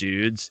 Peppers,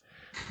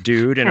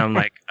 dude, and I'm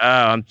like,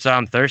 oh,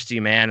 I'm thirsty,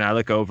 man. And I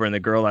look over, and the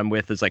girl I'm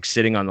with is like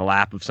sitting on the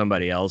lap of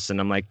somebody else, and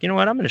I'm like, you know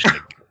what, I'm gonna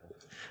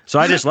So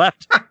I just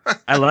left.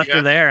 I left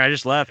her there. I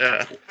just left.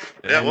 Yeah.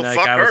 And well,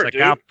 fuck her,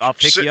 dude. I'll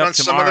pick you up on tomorrow.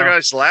 Some other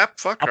guy's lap.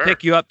 Fuck her. I'll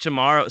pick you up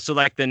tomorrow. So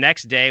like the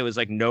next day was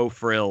like no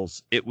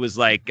frills. It was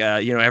like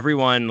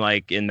everyone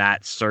like in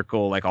that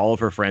circle, like all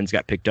of her friends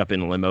got picked up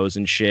in limos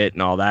and shit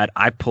and all that.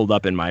 I pulled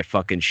up in my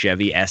fucking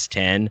Chevy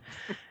S10.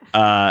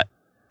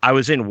 I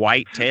was in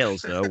white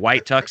tails though,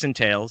 white tux and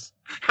tails.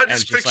 I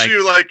just picture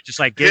you like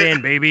get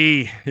in,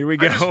 baby. Here we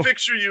go. I just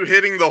picture you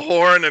hitting the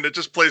horn, and it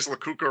just plays La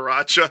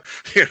Cucaracha,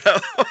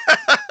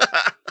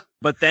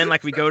 But then,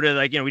 like, we go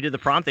to we did the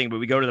prom thing, but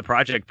we go to the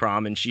project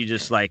prom, and she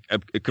just like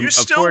you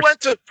still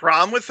went to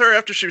prom with her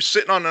after she was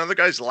sitting on another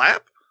guy's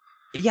lap.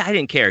 Yeah, I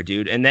didn't care,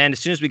 dude. And then as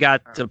soon as we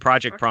got to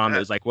project prom, it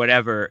was like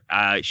whatever.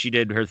 She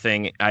did her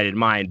thing, I did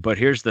mine. But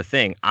here's the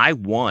thing: I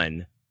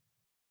won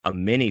a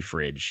mini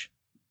fridge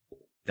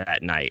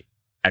that night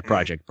at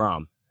Project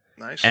Prom.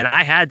 Nice. And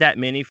I had that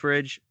mini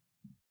fridge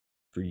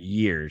for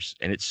years,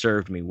 and it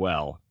served me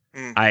well.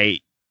 I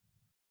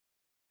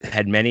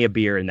had many a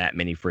beer in that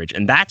mini fridge,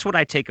 and that's what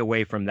I take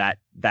away from that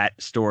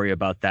story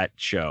about that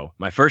show.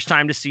 My first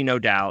time to see No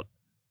Doubt,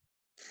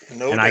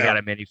 I got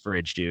a mini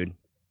fridge, dude.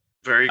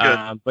 Very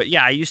good. But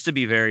yeah, I used to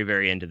be very,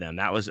 very into them.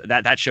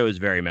 That show is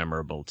very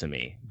memorable to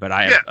me. But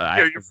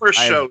your first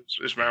show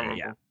is memorable.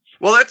 Yeah.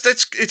 Well,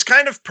 it's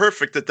kind of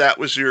perfect that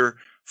was your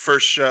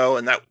first show,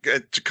 and that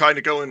to kind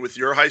of go in with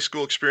your high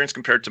school experience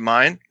compared to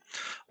mine.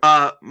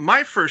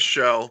 My first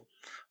show,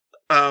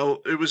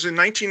 it was in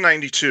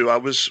 1992. I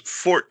was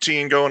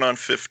 14, going on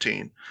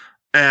 15,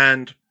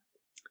 and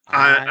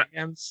I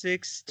am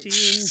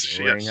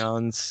 16, going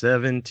on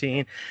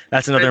 17.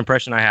 That's another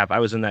impression I have. I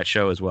was in that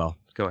show as well.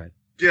 Go ahead.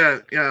 Yeah,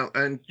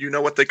 and you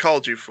know what they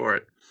called you for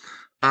it.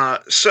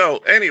 So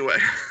anyway,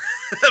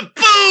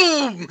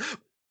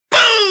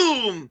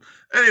 boom.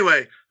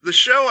 Anyway, the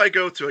show I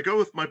go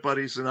with my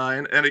buddies and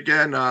and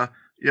again,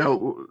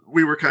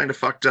 we were kind of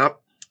fucked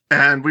up,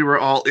 and we were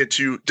all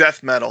into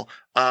death metal.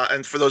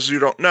 And for those of you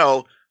who don't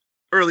know,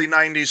 early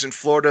 90s in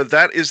Florida,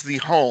 that is the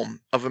home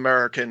of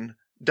American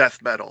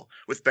death metal,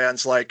 with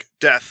bands like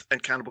Death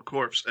and Cannibal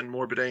Corpse and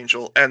Morbid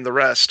Angel and the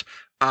rest.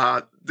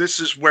 This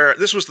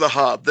was the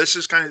hub. This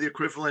is kind of the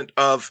equivalent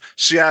of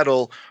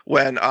Seattle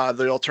when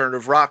the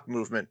alternative rock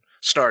movement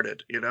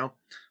started,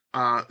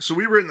 So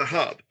we were in the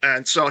hub.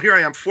 And so here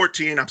I am,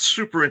 14. I'm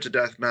super into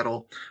death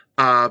metal,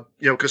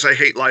 because I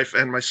hate life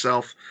and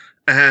myself.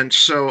 And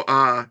so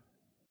I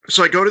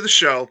go to the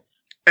show,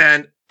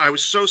 and I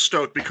was so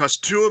stoked because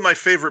two of my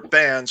favorite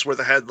bands were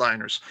the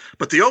headliners.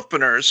 But the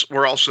openers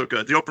were also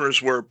good. The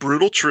openers were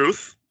Brutal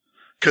Truth,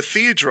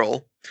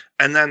 Cathedral,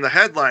 and then the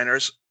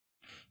headliners,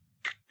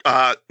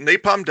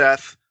 Napalm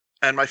Death,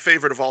 and my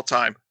favorite of all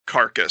time,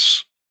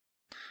 Carcass.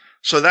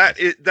 So that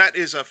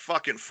is a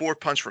fucking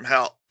 4-punch from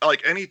hell.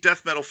 Like, any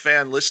death metal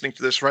fan listening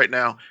to this right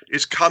now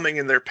is coming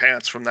in their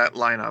pants from that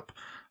lineup.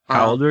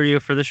 How old were you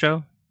for the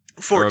show?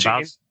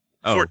 14.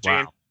 14.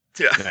 Wow.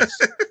 Yeah. Nice.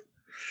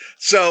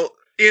 So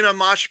in a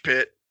mosh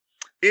pit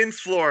in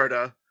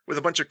Florida with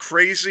a bunch of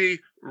crazy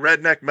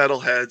redneck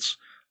metalheads,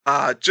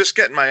 just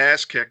getting my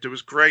ass kicked. It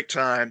was a great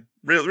time.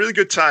 Really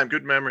good time.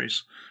 Good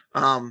memories.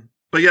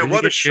 But yeah,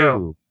 what a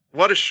show.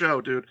 What a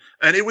show, dude.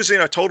 And it was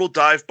in a total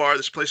dive bar,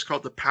 this place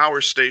called the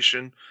Power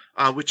Station,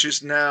 which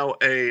is now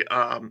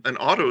an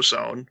auto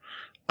zone.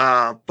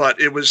 But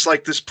it was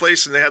like this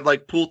place, and they had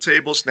like pool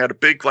tables, and they had a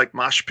big like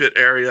mosh pit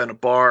area and a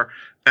bar,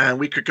 and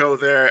we could go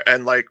there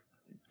and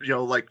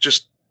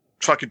just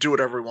fucking do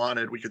whatever we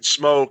wanted. We could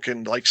smoke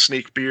and like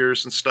sneak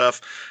beers and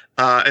stuff.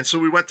 And so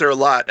we went there a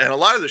lot, and a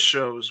lot of the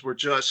shows were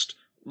just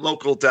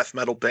local death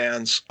metal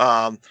bands.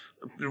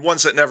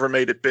 Ones that never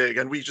made it big,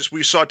 and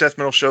we saw death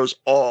metal shows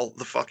all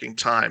the fucking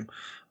time.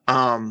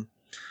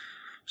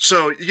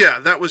 So yeah,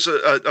 that was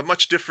a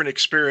much different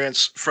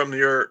experience from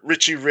your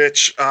Richie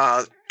Rich,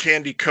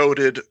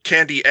 candy-coated,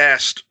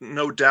 candy-assed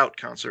No Doubt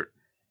concert.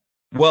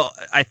 Well,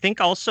 I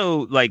think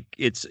also like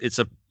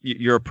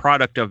you're a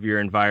product of your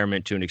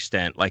environment to an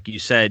extent. Like you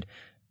said,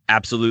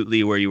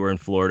 absolutely, where you were in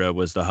Florida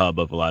was the hub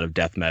of a lot of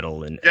death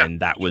metal, and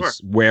that was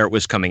where it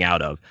was coming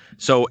out of.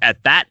 So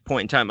at that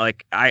point in time,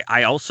 like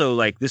I also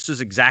like, this is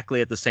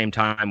exactly at the same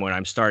time when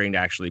I'm starting to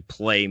actually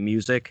play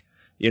music,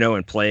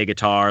 and play a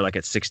guitar, like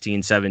at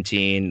 16,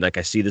 17, like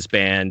I see this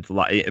band,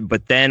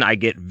 but then I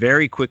get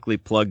very quickly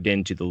plugged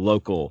into the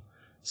local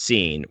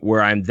scene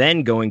where I'm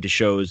then going to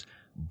shows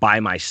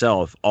by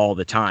myself all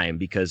the time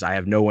because I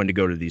have no one to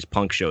go to these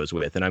punk shows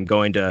with. And I'm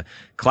going to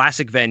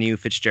classic venue,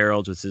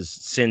 Fitzgerald's, which is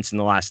since in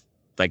the last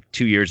like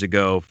 2 years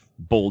ago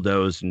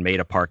bulldozed and made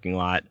a parking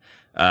lot.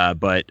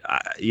 But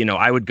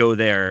I would go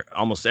there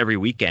almost every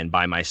weekend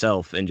by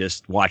myself and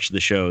just watch the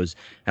shows.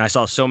 And I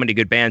saw so many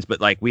good bands,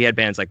 but like we had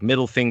bands like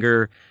Middle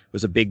Finger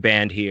was a big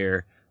band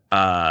here.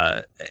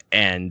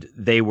 And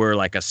they were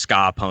like a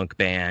ska punk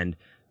band.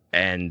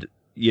 And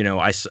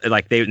I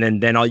like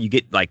then all you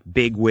get like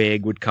Big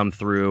Wig would come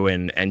through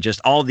and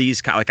just all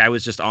these like I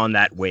was just on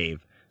that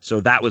wave.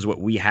 So that was what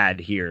we had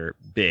here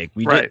big.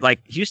 We did like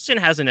Houston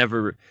hasn't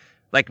ever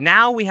like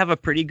now we have a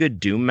pretty good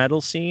doom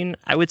metal scene,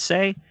 I would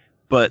say.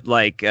 But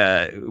like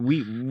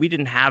we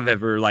didn't have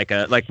ever like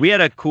we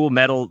had a cool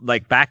metal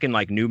like back in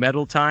like new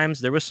metal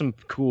times. There was some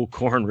cool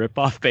Korn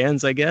ripoff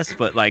bands, I guess,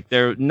 but like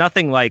they're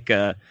nothing like you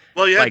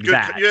had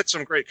that. You had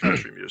some great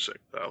country music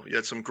though. You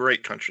had some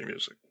great country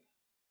music.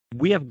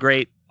 We have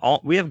great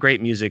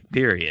music,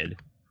 period.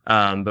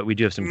 But we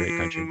do have some great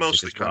country.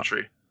 Mostly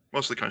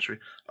country.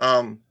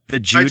 The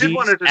Judy's, I did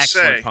wanted to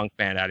excellent say, punk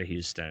band out of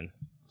Houston.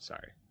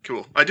 Sorry.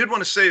 Cool. I did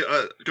want to say,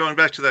 going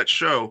back to that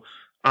show,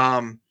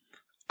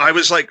 I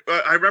was like,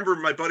 I remember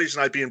my buddies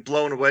and I being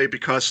blown away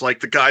because like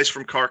the guys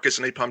from Carcass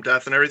and Napalm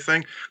Death and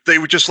everything, they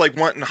would just like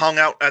went and hung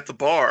out at the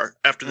bar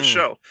after the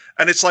show.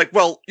 And it's like,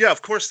 well, yeah,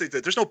 of course they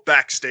did. There's no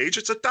backstage.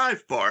 It's a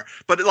dive bar.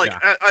 But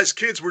as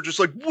kids, we're just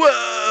like,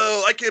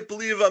 whoa, I can't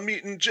believe I'm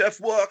meeting Jeff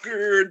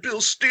Walker and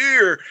Bill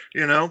Steer,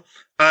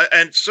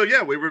 And so,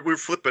 yeah, we were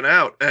flipping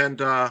out.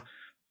 And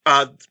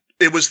uh,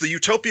 it was the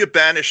Utopia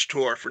Banished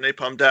tour for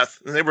Napalm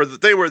Death, and they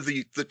were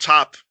the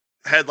top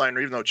headliner,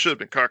 even though it should have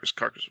been Carcass.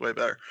 Carcass was way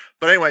better.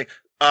 But anyway,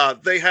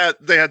 they had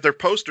their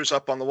posters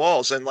up on the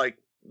walls, and like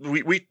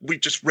we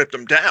just ripped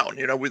them down.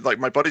 You know, we like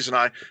my buddies and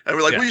I, and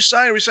we're like, "Will you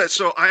sign?" We said,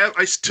 "So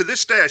I to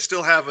this day I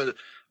still have a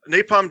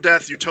Napalm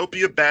Death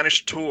Utopia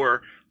Banished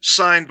tour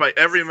signed by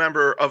every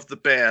member of the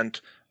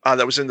band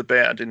that was in the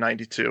band in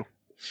 '92."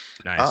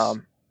 Nice.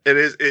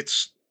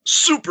 It's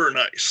super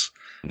nice.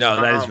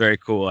 No, that is very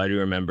cool. I do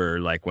remember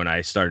like when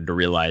I started to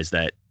realize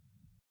that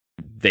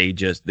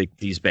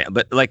these bands,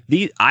 but like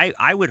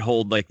I would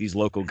hold like these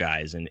local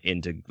guys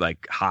into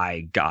like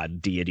high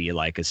god deity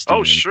like esteem.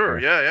 Oh sure,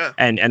 yeah.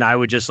 And I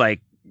would just like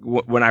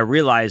when I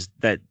realized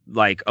that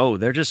like, oh,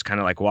 they're just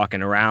kind of like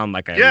walking around,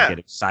 like I would get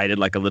excited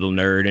like a little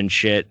nerd and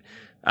shit.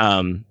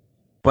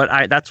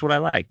 But that's what I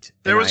liked.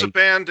 There was a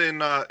band in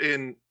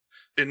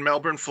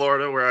Melbourne,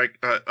 Florida, where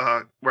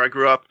I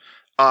grew up,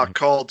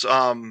 called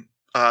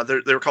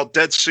they were called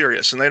Dead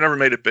Serious, and they never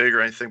made it big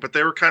or anything, but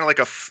they were kind of like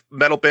a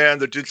metal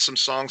band that did some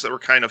songs that were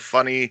kind of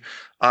funny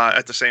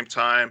at the same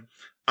time.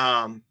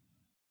 And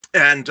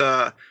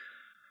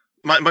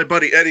my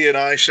buddy Eddie and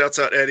I, shouts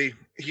out Eddie,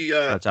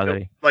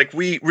 Eddie. Like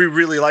we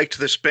really liked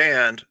this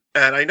band,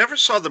 and I never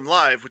saw them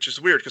live, which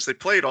is weird because they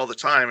played all the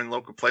time in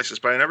local places,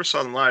 but I never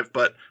saw them live.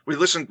 But we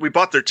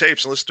bought their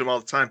tapes and listened to them all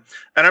the time.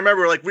 And I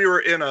remember like we were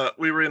in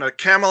a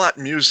Camelot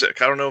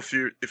Music. I don't know if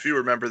you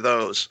remember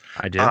those.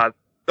 I did.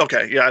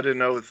 Okay, yeah, I didn't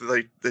know if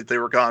they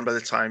were gone by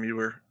the time you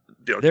were.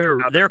 You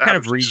know, they're kind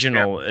of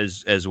regional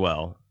as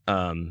well.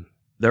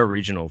 They're a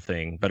regional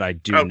thing, but I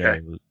do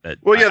know that.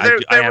 Well, yeah,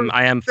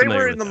 I am familiar.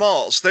 They were in the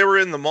malls. They were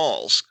in the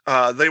malls.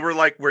 They were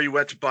like where you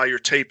went to buy your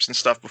tapes and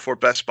stuff before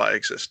Best Buy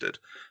existed.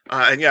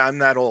 And yeah, I'm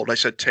that old. I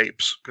said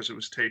tapes because it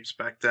was tapes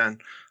back then.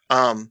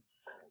 Oh,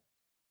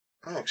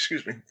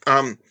 excuse me.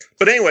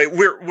 But anyway,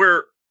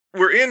 we're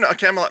in a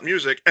Camelot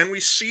Music, and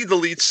we see the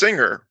lead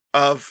singer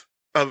of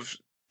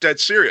Dead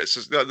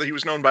Serious. He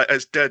was known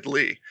as Dead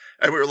Lee,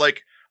 and we were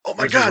like, "Oh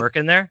my god!" Was he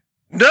working there?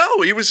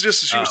 No, he was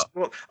just.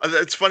 Well,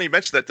 it's funny you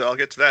mentioned that, though. I'll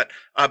get to that.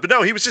 But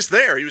no, he was just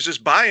there. He was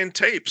just buying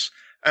tapes,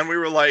 and we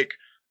were like,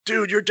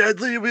 "Dude, you're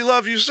Dead Lee. We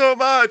love you so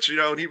much," you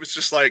know. And he was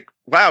just like,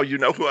 "Wow, you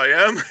know who I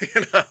am,"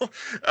 you know.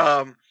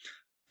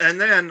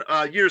 And then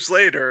years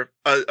later,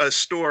 a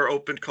store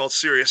opened called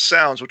Serious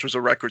Sounds, which was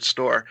a record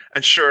store,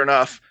 and sure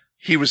enough,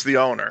 he was the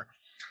owner.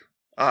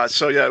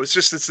 So yeah, it's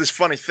this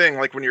funny thing.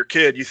 Like when you're a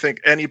kid, you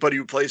think anybody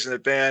who plays in a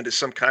band is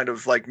some kind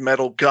of like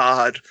metal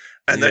god,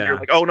 and then you're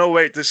like, oh no,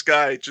 wait, this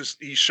guy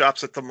he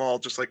shops at the mall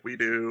just like we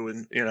do,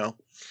 and you know.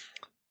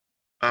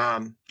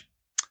 Are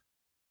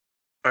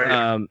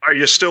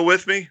you still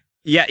with me?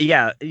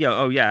 Yeah.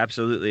 Oh yeah,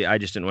 absolutely. I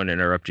just didn't want to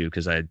interrupt you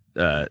because I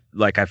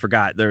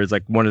forgot there was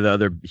like one of the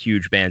other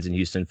huge bands in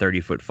Houston,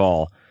 30 Foot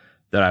Fall,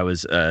 that I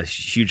was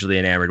hugely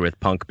enamored with,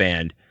 punk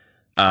band.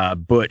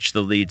 Butch,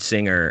 the lead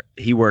singer,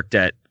 he worked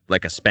at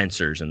like a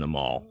Spencer's in the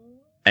mall,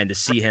 and to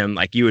see him,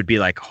 like, you would be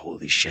like,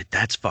 holy shit,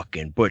 that's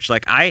fucking Butch.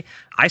 Like I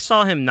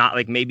saw him not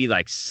like maybe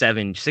like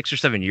 6 or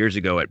 7 years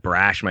ago at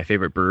Brash, my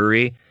favorite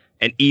brewery,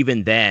 and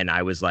even then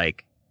I was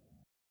like,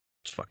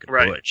 it's fucking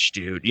Butch,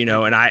 dude, you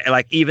know. And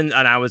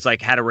I was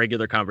like, had a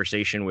regular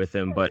conversation with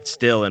him, but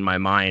still in my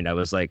mind I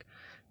was like,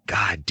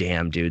 god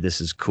damn, dude,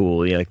 this is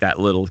cool. Yeah, like that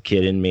little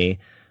kid in me.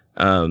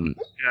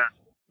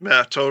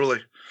 Yeah, totally.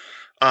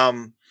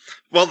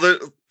 Well,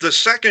 the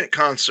second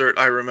concert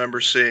I remember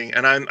seeing,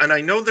 and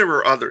I know there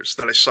were others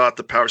that I saw at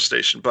the Power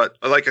Station, but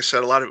like I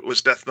said, a lot of it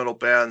was death metal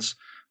bands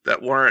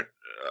that weren't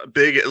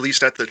big, at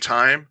least at the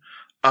time.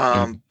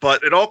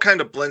 But it all kind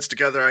of blends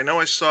together. I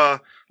know I saw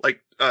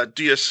like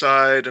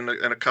Deicide and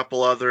a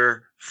couple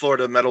other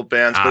Florida metal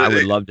bands. But I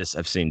would love to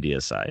have seen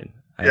Deicide.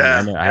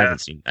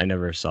 I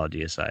never saw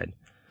Deicide.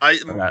 I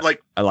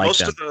like most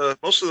them.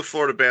 Most of the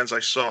Florida bands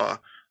I saw.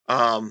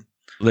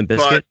 Limp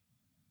Bizkit?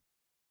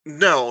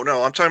 No,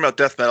 I'm talking about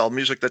death metal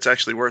music that's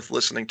actually worth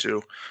listening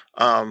to.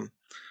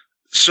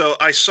 So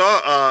I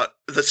saw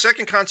the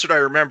second concert I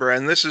remember,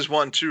 and this is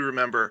one to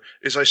remember,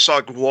 is I saw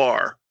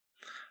Gwar,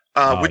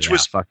 which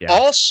was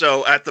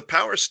also at the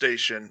Power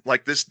Station,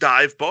 like this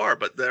dive bar,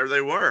 but there they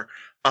were.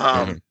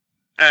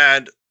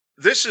 And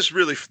this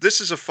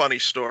is a funny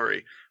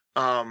story.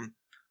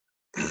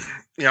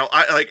 You know,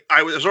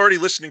 I was already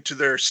listening to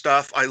their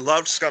stuff. I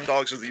loved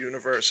Scumdogs of the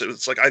Universe. It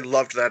was like I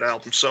loved that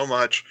album so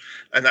much,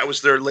 and that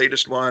was their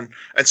latest one.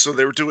 And so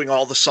they were doing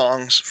all the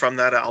songs from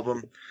that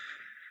album,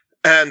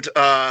 and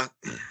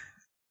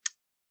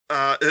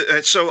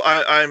so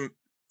I'm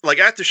like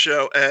at the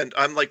show, and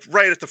I'm like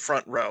right at the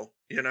front row,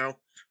 you know,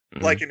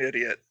 like an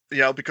idiot, you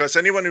know, because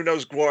anyone who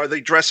knows Gwar,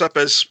 they dress up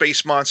as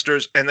space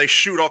monsters and they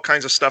shoot all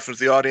kinds of stuff into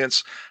the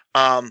audience.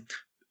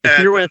 If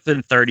you're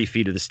within 30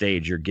 feet of the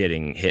stage, you're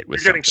getting hit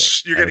with something.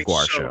 You're getting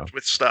soaked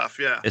with stuff,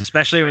 yeah.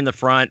 Especially in the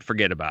front,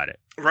 forget about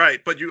it.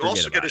 Right, but you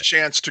also get a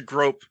chance to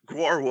grope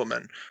Gwar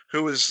Woman,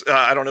 who is,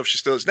 I don't know if she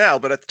still is now,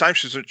 but at the time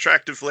she was an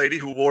attractive lady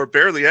who wore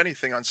barely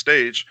anything on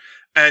stage.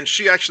 And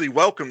she actually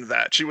welcomed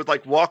that. She would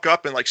like walk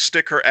up and like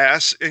stick her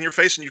ass in your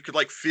face, and you could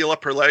like feel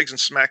up her legs and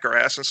smack her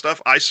ass and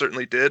stuff. I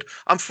certainly did.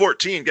 I'm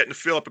 14, getting to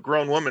feel up a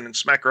grown woman and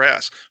smack her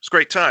ass. It's a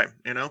great time,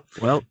 you know.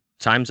 Well,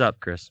 time's up,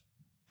 Chris.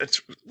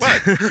 It's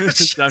what? What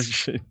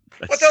the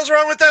hell's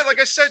wrong with that? Like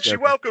I said, she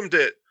welcomed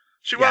it.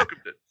 She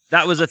welcomed it.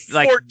 That was a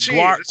like 14.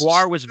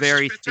 Guar was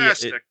very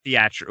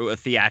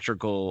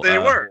theatrical. They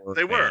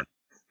were.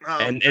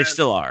 And they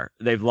still are.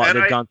 They've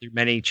gone through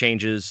many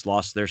changes,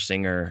 lost their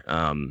singer.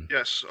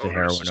 Yes, to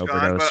heroin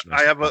overdose.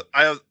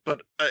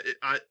 But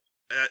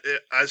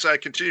as I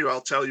continue,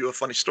 I'll tell you a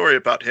funny story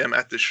about him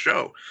at this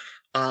show.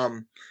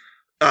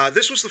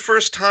 This was the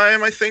first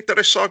time I think that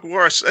I saw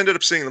Guar. I ended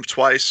up seeing them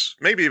twice,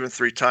 maybe even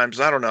 3 times.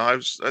 I don't know. I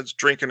was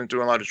drinking and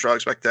doing a lot of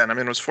drugs back then. I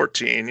mean, I was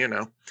 14. You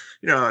know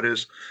how it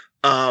is.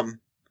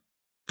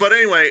 But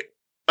anyway,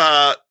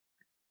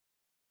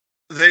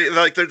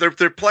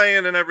 they're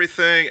playing and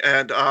everything,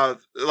 and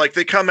like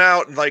they come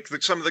out and like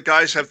some of the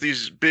guys have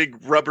these big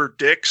rubber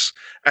dicks,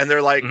 and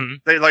they're like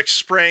they like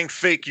spraying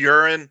fake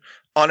urine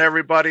on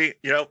everybody,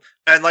 you know,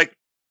 and like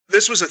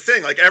this was a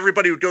thing. Like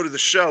everybody would go to the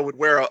show would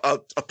wear a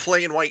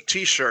plain white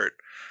T-shirt,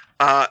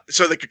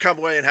 so they could come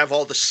away and have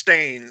all the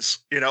stains,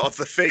 you know, of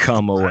the fake.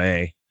 Come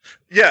away.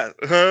 Yeah,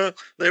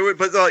 they would,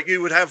 but like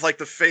you would have like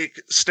the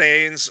fake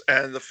stains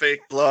and the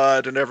fake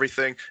blood and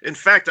everything. In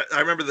fact,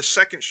 I remember the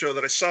second show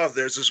that I saw of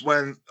theirs is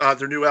when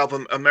their new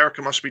album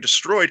 "America Must Be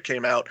Destroyed"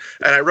 came out,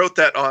 and I wrote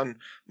that on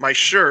my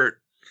shirt,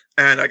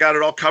 and I got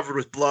it all covered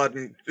with blood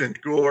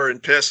and gore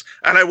and piss,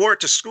 and I wore it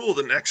to school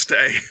the next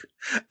day.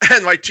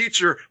 And my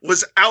teacher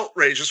was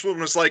outraged. This woman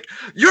was like,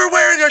 "You're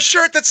wearing a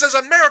shirt that says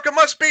America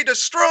must be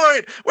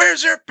destroyed.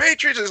 Where's your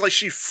patriotism?" It's like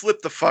she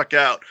flipped the fuck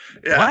out.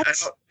 Yeah, what?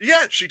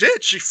 Yeah, she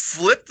did. She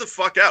flipped the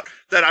fuck out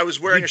that I was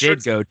wearing a shirt. You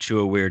did go to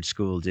a weird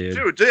school, dude.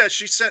 Dude, yeah,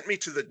 she sent me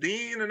to the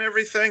dean and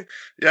everything.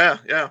 Yeah.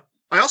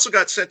 I also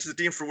got sent to the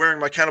dean for wearing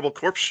my Cannibal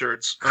Corpse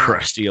shirts.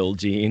 Crusty old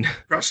dean.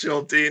 Crusty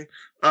old dean.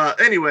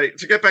 Anyway,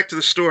 to get back to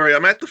the story,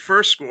 I'm at the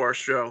first Guar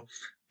show,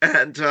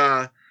 and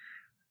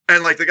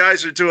like the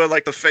guys are doing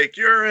like the fake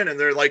urine, and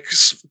they're like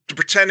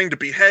pretending to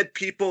behead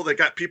people. They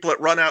got people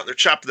that run out and they're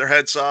chopping their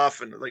heads off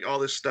and like all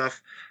this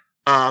stuff.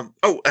 And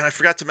I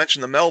forgot to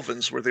mention the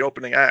Melvins were the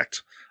opening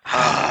act.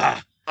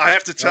 I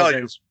have to tell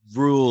you,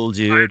 rule,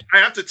 dude. I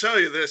have to tell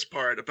you this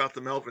part about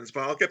the Melvins,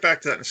 but I'll get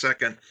back to that in a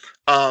second.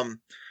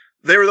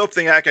 They were the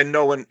opening act, and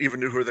no one even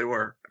knew who they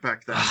were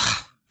back then.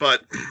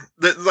 But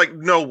like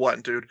no one,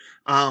 dude.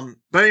 But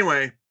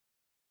anyway,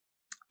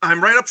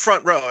 I'm right up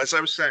front row, as I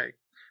was saying,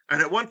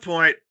 and at one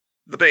point,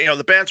 the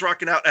band's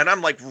rocking out, and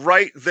I'm like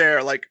right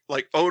there, like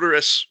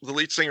Odorous, the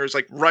lead singer, is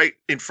like right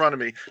in front of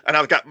me, and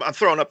I'm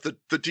throwing up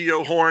the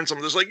Dio horns.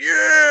 I'm just like,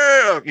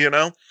 yeah, you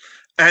know.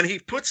 And he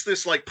puts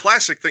this like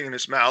plastic thing in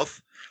his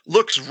mouth,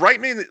 looks right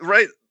in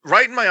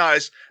my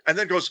eyes, and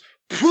then goes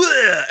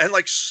and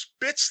like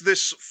spits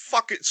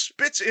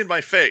in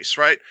my face,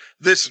 right?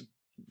 This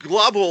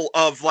globule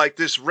of like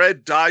this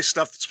red dye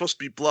stuff that's supposed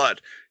to be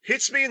blood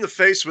hits me in the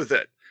face with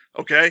it,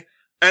 okay?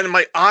 And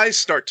my eyes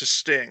start to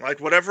sting, like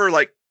whatever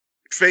like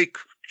fake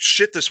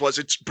shit this was,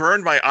 it's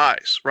burned my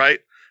eyes, right?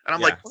 And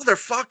I'm like,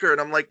 motherfucker,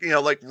 and I'm like, you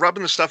know, like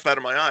rubbing the stuff out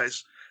of my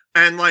eyes,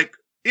 and like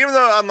even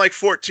though I'm like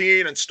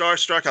 14 and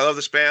starstruck, I love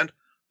this band,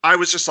 I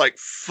was just like,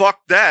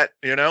 fuck that,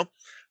 you know?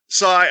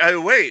 So I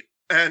wait,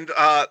 and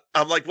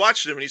I'm like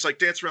watching him, and he's like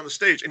dancing around the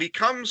stage, and he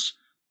comes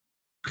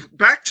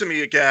back to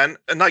me again,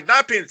 and like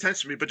not paying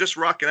attention to me, but just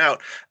rocking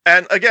out.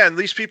 And again,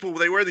 these people,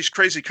 they wear these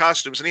crazy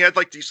costumes, and he had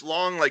like these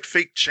long like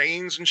fake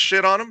chains and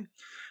shit on him.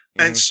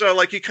 And so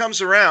like he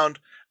comes around,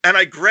 and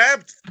I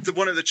grabbed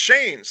one of the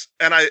chains,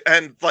 and I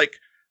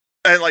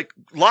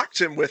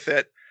locked him with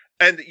it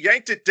and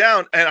yanked it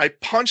down, and I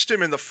punched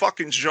him in the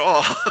fucking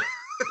jaw.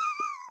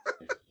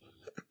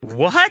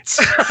 What?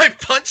 I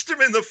punched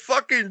him in the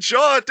fucking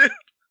jaw, dude.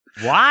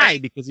 Why?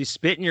 Because he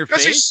spit in your face?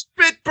 Because he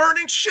spit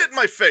burning shit in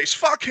my face.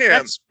 Fuck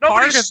him. That's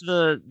part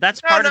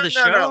of the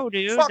show,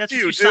 dude. Fuck that's you,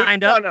 what you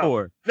signed up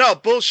for. No,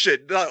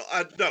 bullshit.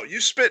 No, you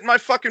spit in my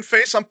fucking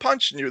face, I'm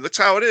punching you. That's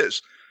how it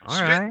is.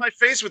 Spit in my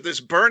face with this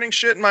burning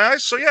shit in my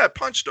eyes. So yeah, I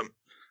punched him.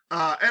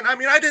 And I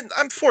mean,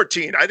 I'm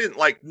 14. I didn't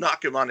like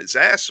knock him on his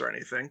ass or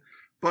anything,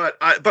 but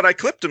I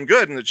clipped him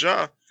good in the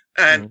jaw.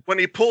 And when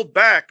he pulled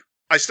back,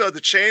 I still had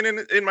the chain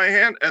in my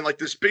hand, and like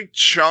this big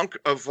chunk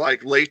of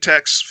like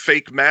latex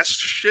fake mask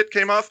shit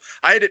came off.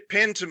 I had it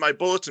pinned to my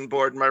bulletin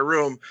board in my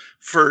room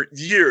for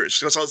years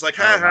because I was like,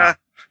 yeah.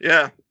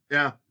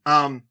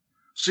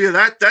 So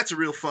yeah, that's a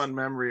real fun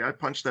memory. I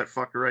punched that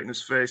fucker right in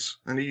his face,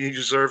 and he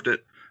deserved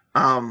it.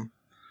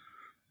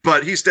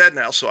 But he's dead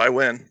now, so I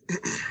win.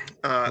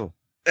 Cool.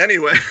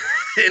 Anyway,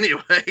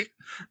 the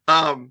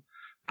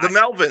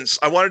Melvins.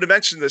 I wanted to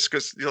mention this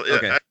because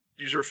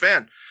you're a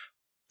fan.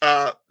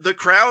 The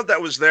crowd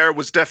that was there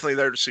was definitely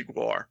there to see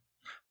Guar,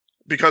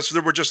 because they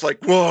were just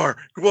like Guar.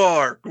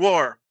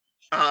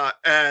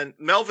 And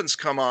Melvins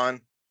come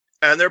on,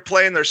 and they're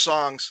playing their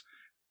songs,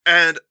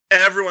 and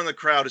everyone in the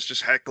crowd is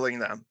just heckling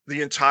them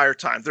the entire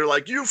time. They're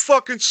like, "You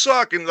fucking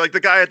suck!" And like the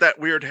guy had that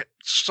weird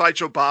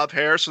Sideshow Bob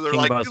hair, so they're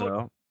King like,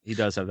 Buzzo. He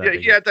does have that. Yeah,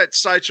 big he had that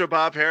Sideshow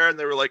Bob hair, and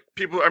they were like,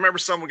 people. I remember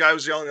some guy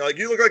was yelling like,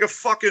 "You look like a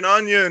fucking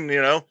onion,"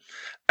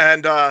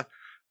 and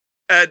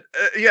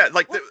yeah,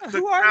 like the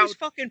who are crowd, these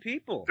fucking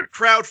people? the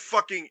crowd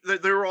fucking.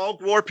 They were all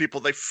war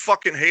people. They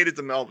fucking hated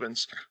the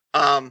Melvins.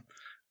 And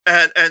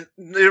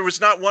there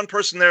was not one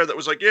person there that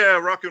was like, "Yeah,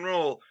 rock and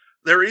roll."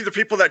 There were either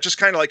people that just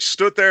kind of like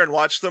stood there and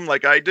watched them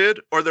like I did,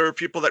 or there were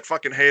people that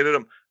fucking hated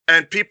them.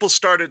 And people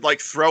started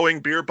like throwing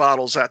beer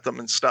bottles at them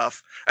and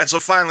stuff. And so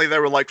finally they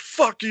were like,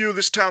 "Fuck you,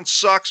 this town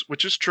sucks,"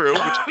 which is true,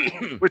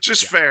 which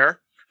is fair.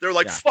 They're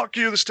like, "Fuck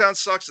you, this town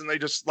sucks," and they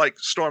just like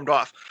stormed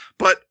off.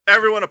 But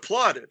everyone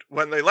applauded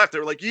when they left. They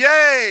were like,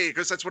 "Yay!"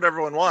 Because that's what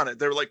everyone wanted.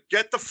 They were like,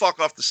 "Get the fuck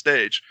off the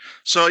stage."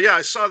 So yeah,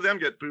 I saw them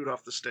get booed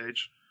off the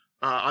stage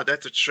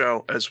at the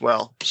show as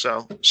well.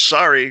 So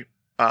sorry,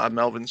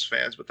 Melvins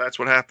fans, but that's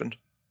what happened.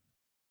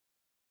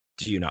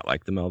 Do you not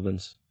like the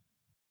Melvins?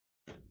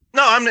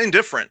 No, I'm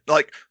indifferent.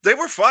 Like, they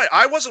were fine.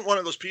 I wasn't one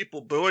of those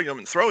people booing them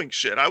and throwing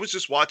shit. I was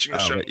just watching the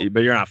show.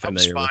 But you're not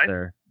familiar with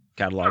their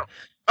catalog. No.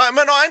 I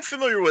mean, I'm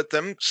familiar with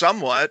them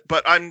somewhat,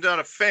 but I'm not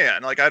a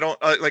fan. Like, I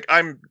don't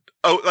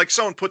like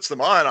someone puts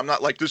them on. I'm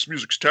not like, this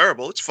music's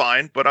terrible. It's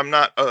fine, but I'm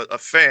not a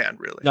fan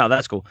really. No,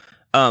 that's cool.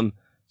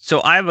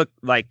 So I have a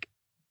like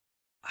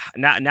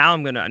now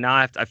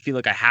I feel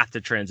like I have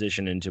to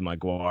transition into my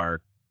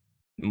Gwar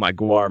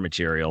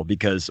material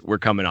because we're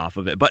coming off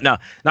of it. But no,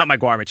 not my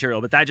Gwar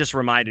material, but that just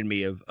reminded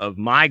me of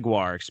my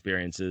Gwar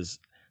experiences.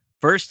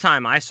 First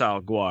time I saw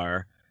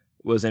Gwar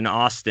was in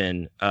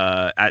Austin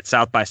at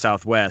South by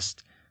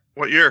Southwest.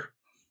 What year?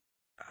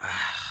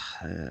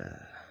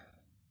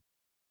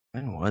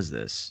 When was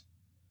this?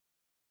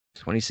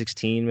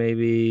 2016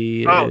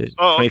 maybe? Oh,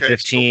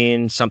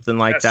 2015, okay. Something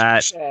like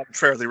that.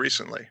 Fairly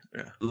recently.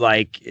 Yeah.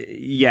 Like,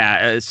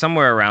 yeah,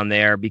 somewhere around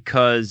there,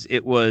 because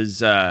it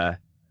was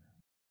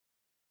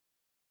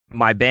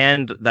my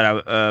band that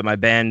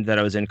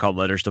I was in called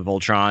Letters to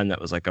Voltron,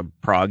 that was like a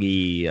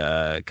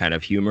proggy kind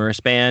of humorous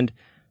band.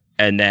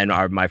 And then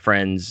my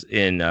friends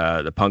in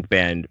the punk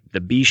band, the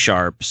B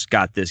Sharps,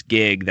 got this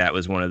gig that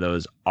was one of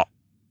those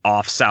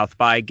off South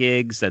by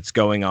gigs that's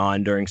going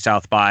on during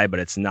South by, but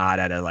it's not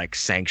at a like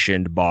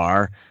sanctioned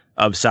bar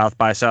of South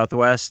by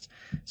Southwest.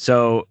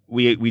 So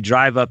we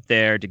drive up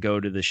there to go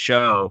to the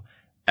show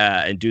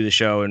and do the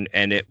show,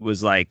 and it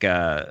was like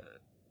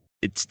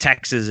it's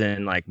Texas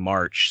in like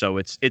March, so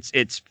it's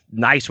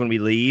nice when we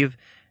leave,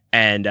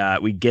 and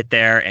we get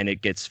there and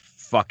it gets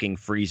fucking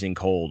freezing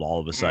cold all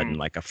of a sudden.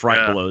 Like a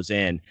front blows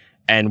in,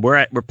 and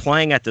we're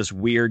playing at this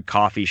weird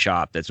coffee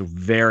shop that's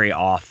very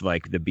off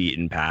like the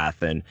beaten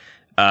path, and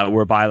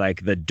we're by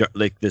like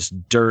this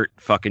dirt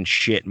fucking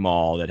shit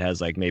mall that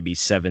has like maybe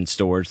 7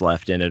 stores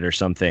left in it or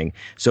something.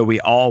 So we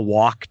all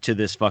walk to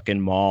this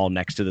fucking mall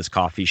next to this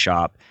coffee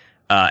shop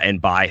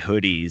and buy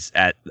hoodies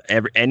at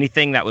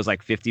anything that was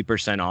like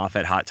 50% off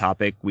at Hot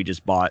Topic. We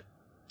just bought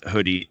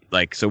hoodie,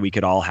 like, so we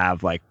could all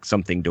have like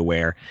something to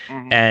wear.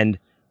 And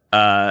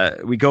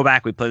we go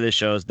back, we play the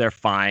shows. They're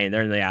fine.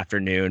 They're in the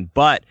afternoon,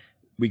 but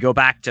we go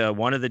back to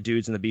one of the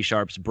dudes in the B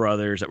Sharps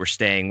brothers that we're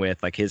staying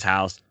with, like his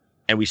house.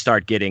 And we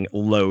start getting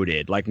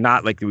loaded, like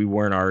not like we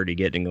weren't already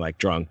getting like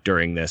drunk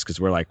during this, because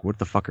we're like, what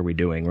the fuck are we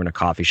doing? We're in a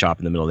coffee shop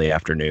in the middle of the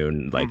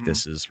afternoon. Like,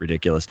 this is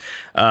ridiculous.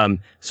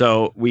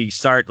 So we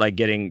start like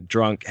getting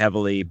drunk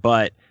heavily,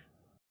 but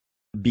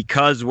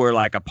because we're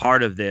like a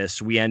part of this,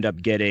 we end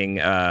up getting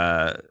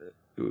to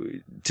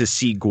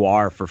see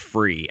Gwar for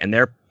free. And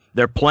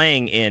they're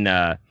playing in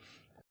I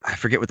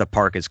forget what the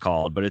park is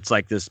called, but it's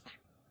like this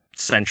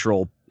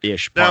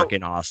central-ish park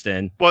in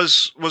Austin.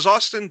 Was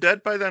Austin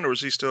dead by then, or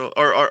was he still?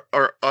 Or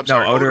I'm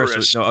sorry,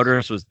 Odorous.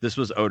 Odorous was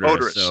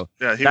Odorous. So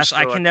yeah,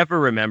 I can never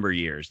remember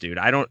years, dude.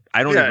 I don't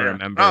even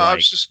remember.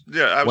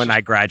 When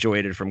I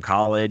graduated from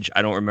college.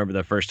 I don't remember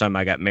the first time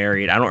I got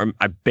married.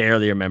 I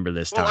barely remember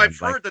this time. Well, I've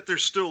heard that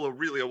there's still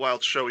a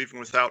wild show even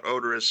without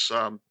Odorous.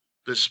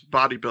 This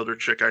bodybuilder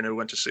chick I knew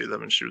went to see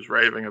them, and she was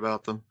raving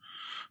about them.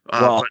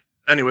 But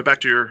anyway,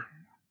 back to your.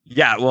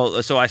 Yeah,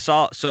 well, so I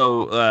saw.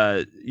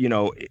 So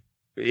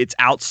it's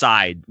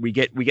outside. We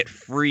get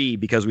free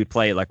because we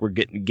play, like we're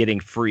getting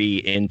free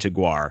into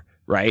Gwar,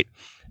 right?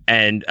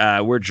 And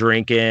we're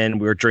drinking.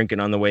 We were drinking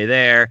on the way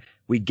there.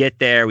 We get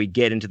there. We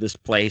get into this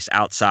place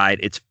outside.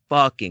 It's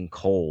fucking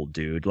cold,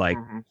 dude. Like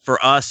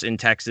for us in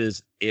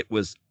Texas, it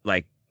was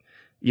like,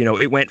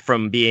 it went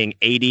from being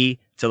 80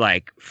 to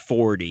like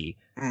 40.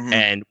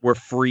 And we're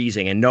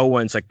freezing, and no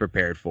one's like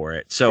prepared for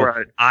it.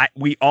 So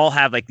we all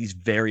have like these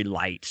very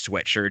light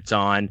sweatshirts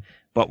on,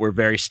 but we're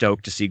very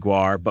stoked to see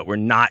Gwar, but we're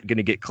not going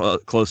to get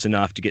close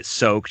enough to get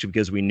soaked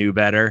because we knew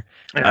better,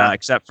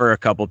 except for a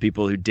couple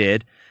people who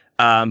did.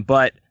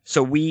 But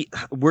so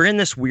we're in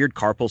this weird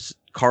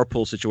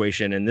carpool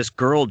situation, and this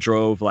girl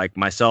drove like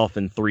myself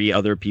and 3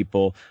 other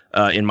people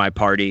in my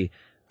party,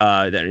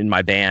 in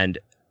my band.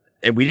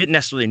 And we didn't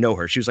necessarily know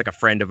her. She was like a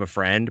friend of a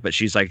friend, but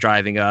she's like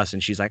driving us,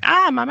 and she's like, she's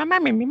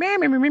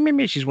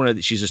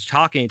just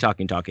talking.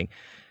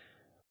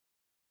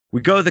 We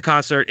go to the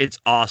concert. It's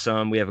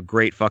awesome. We have a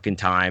great fucking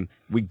time.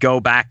 We go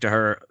back to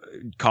her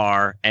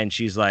car, and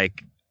she's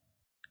like,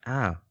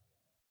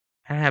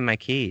 I don't have my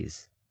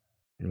keys.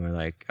 And we're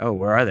like, oh,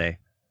 where are they?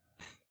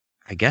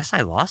 I guess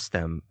I lost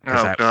them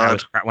Oh,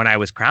 God. when I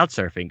was crowd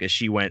surfing, because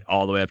she went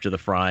all the way up to the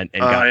front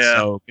and Oh, got yeah,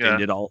 soaked yeah. and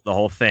did the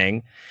whole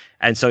thing.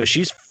 And so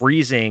she's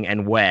freezing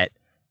and wet.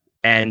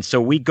 And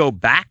so we go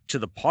back to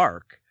the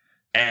park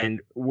and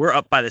we're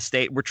up by the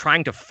state. We're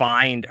trying to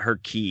find her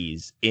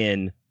keys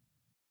in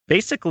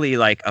basically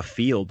like a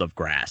field of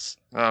grass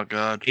Oh,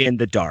 God. in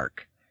the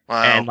dark.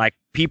 Wow. And like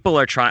people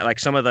are trying, like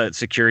some of the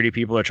security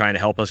people are trying to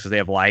help us because they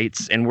have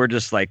lights. And we're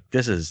just like,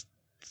 this is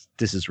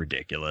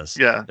ridiculous.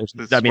 Yeah. This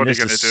What are you this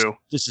gonna is do?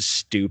 this is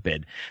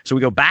stupid. So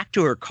we go back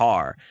to her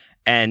car,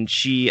 and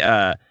she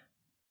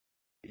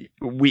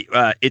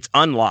it's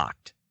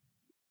unlocked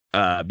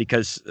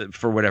because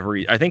for whatever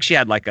reason, I think she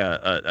had like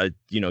a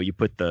you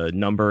put the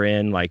number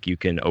in, like you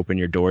can open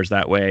your doors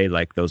that way,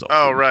 like those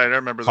Oh, right. I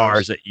remember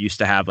cars those. that used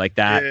to have like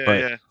that. Yeah, but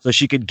yeah. so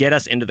she could get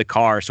us into the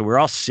car. So we're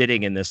all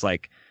sitting in this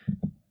like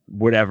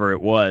whatever it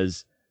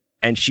was.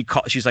 And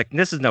she's like,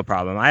 this is no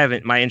problem.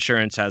 My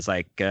insurance has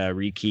like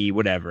rekey,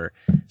 whatever.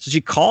 So she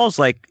calls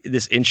like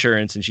this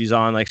insurance and she's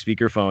on like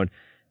speakerphone.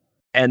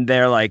 And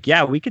they're like,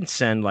 yeah, we can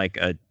send like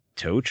a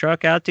tow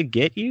truck out to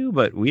get you,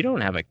 but we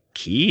don't have a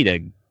key to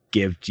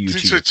give to you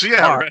to your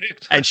Yeah, car.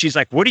 right. And she's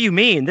like, what do you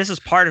mean? This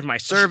is part of my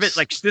service.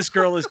 Like this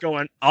girl is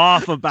going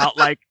off about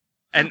like,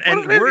 and What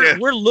an we're idiot.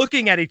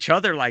 looking at each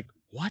other like,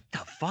 what the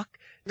fuck?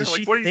 Does Yeah,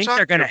 like, she what are you think they're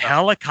talking going to about?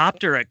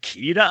 helicopter a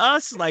key to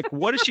us? Like,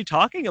 what is she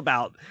talking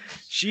about?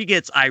 She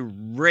gets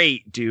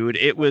irate, dude.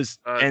 It was,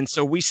 and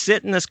so we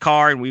sit in this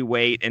car and we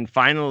wait, and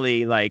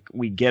finally, like,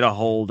 we get a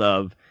hold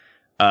of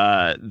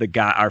the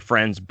guy, our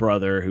friend's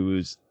brother,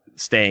 who's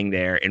staying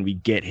there, and we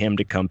get him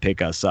to come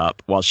pick us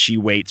up while she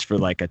waits for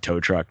like a tow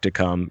truck to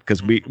come,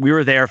 because we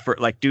were there for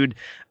like, dude,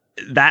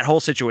 that whole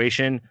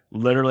situation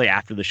literally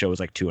after the show was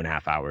like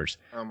 2.5 hours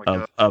Oh, my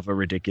God. of a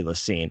ridiculous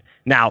scene.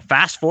 Now,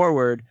 fast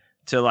forward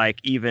to like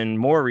even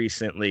more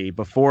recently,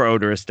 before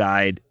Odorous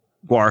died,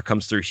 Guar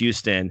comes through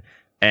Houston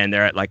and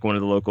they're at like one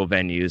of the local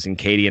venues, and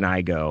Katie and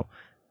I go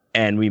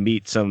and we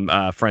meet some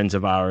friends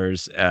of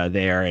ours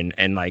there,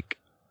 and like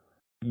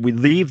we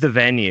leave the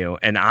venue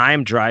and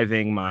I'm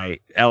driving my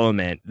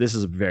Element. This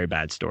is a very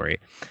bad story.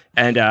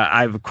 And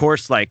I've of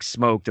course like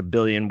smoked a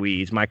billion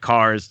weeds. My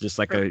car is just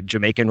like a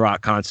Jamaican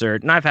rock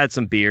concert, and I've had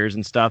some beers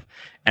and stuff,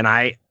 and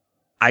I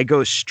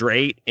go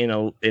straight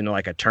in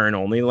like a turn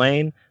only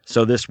lane.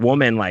 So this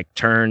woman like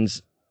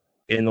turns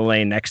in the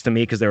lane next to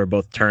me because they were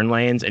both turn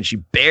lanes, and she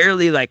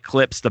barely like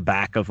clips the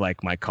back of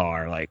like my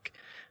car, like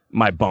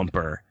my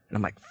bumper. And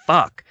I'm like,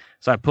 fuck.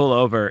 So I pull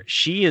over.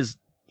 She is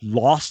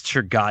lost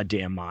her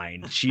goddamn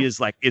mind. She is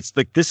like, it's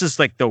like, this is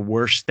like the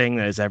worst thing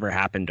that has ever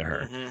happened to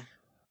her. Mhm.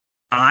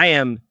 I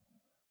am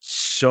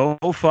so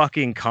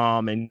fucking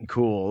calm and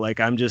cool. Like,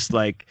 I'm just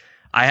like,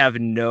 I have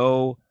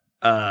no,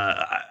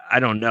 I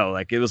don't know.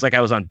 Like, it was like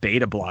I was on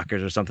beta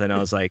blockers or something. I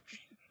was like,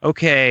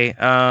 okay,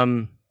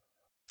 I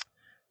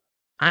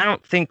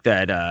don't think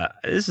that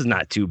this is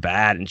not too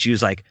bad. And she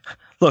was like,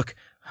 look,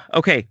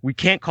 okay, we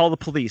can't call the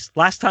police.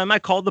 Last time I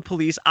called the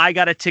police, I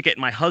got a ticket.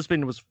 My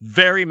husband was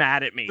very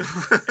mad at me.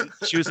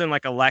 She was in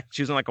like a white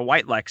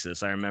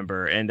Lexus, I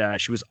remember,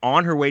 and she was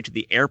on her way to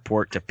the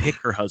airport to pick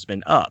her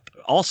husband up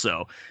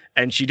also.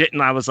 And she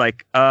didn't. I was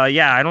like,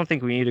 yeah, I don't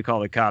think we need to call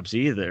the cops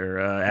either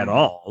at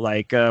all.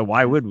 Like,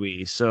 why would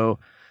we? So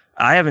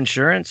I have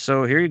insurance,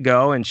 so here you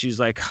go. And she's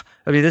like,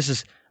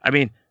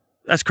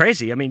 that's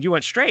crazy. I mean, you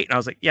went straight. And I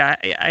was like, yeah,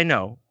 I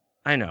know.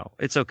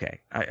 It's okay.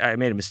 I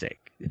made a mistake.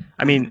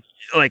 I mean,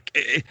 like,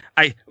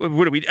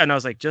 what do we? And I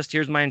was like, just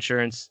here's my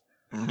insurance.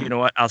 You know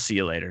what? I'll see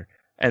you later.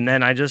 And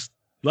then I just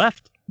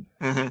left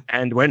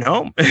and went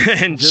home,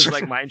 and just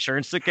like my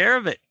insurance took care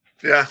of it.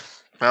 Yeah.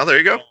 Well, there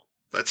you go.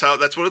 That's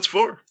what it's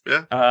for.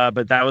 Yeah.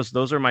 But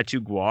those are my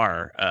two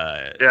Guar.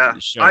 Yeah.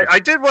 shows. I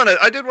did want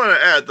to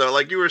add though,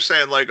 like you were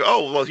saying, like,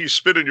 oh, well, he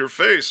spit in your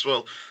face.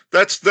 Well,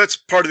 that's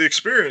part of the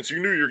experience. You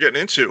knew you were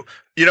getting into.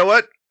 You know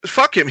what?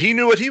 Fuck him. He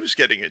knew what he was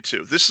getting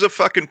into. This is a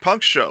fucking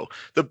punk show.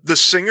 The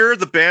singer,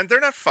 the band,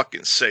 they're not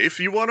fucking safe.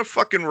 You want to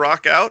fucking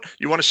rock out?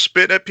 You want to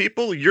spit at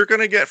people? You're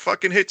gonna get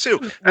fucking hit too.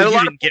 And a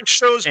lot of punk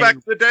shows back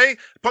in the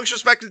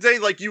day,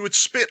 like you would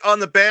spit on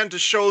the band to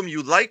show them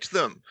you liked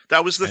them.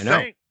 That was the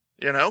thing,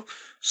 you know.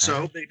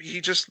 So maybe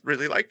he just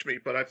really liked me,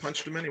 but I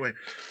punched him anyway.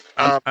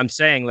 I'm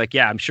saying, like,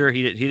 yeah, I'm sure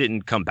he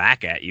didn't come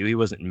back at you. He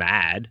wasn't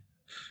mad.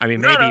 I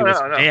mean, maybe he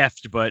was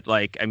miffed, but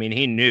like, I mean,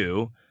 he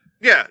knew.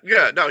 Yeah,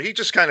 no, he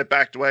just kind of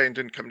backed away and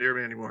didn't come near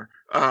me anymore.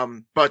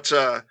 But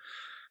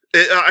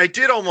I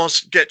did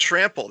almost get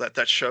trampled at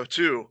that show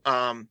too,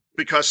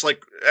 because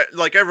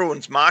like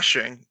everyone's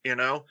moshing, you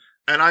know,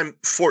 and I'm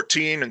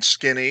 14 and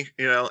skinny,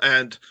 you know,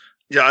 and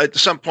yeah, at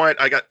some point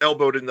I got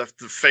elbowed in the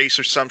face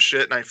or some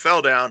shit, and I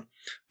fell down.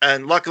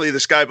 And luckily,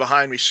 this guy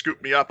behind me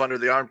scooped me up under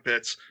the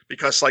armpits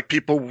because, like,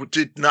 people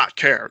did not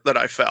care that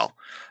I fell,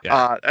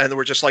 and they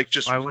were just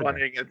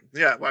running. And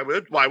yeah, why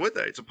would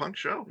they? It's a punk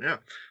show, yeah.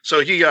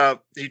 So he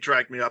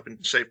dragged me up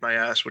and saved my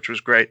ass, which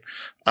was great.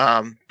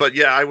 But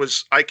yeah,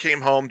 I came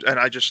home and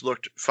I just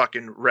looked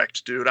fucking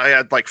wrecked, dude. I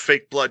had like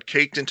fake blood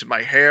caked into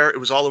my hair. It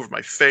was all over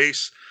my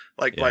face.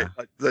 Like Yeah.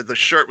 the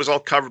shirt was all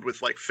covered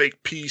with like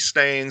fake pee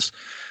stains,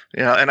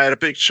 you know, and I had a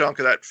big chunk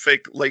of that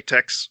fake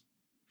latex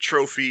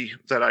trophy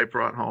that I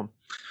brought home.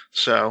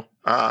 So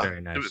Very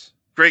it was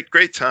nice.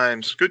 great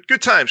times,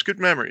 good times, good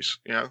memories.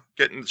 You know,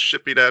 getting the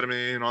shit beat out of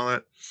me and all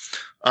that.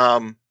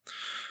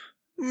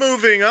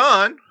 Moving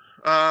on,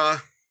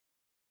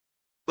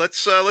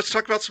 let's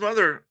talk about some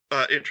other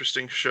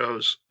interesting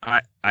shows.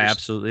 I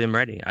absolutely am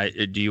ready.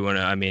 Do you want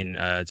to? I mean,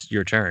 it's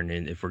your turn.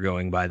 And if we're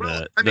going by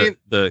Well,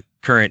 the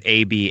current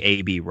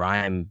AB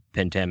rhyme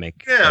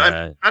pandemic,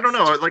 yeah, I don't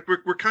know. Like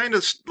we're kind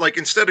of like,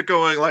 instead of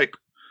going like,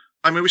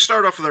 I mean, we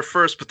started off with our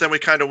first, but then we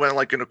kind of went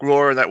like in a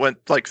roar, and that went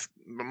like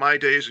my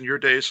days and your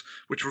days,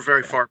 which were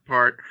very far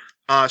apart.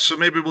 So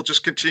maybe we'll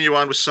just continue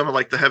on with some of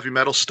like the heavy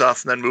metal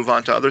stuff, and then move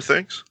on to other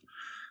things.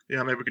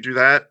 Yeah, maybe we could do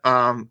that.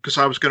 Because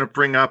I was going to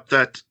bring up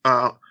that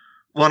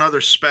one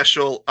other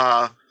special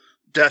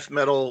death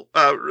metal,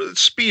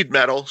 speed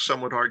metal,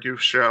 some would argue,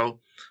 show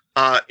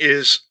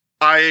is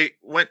I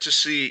went to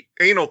see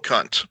Anal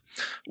Cunt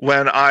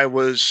when I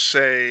was,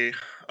 say,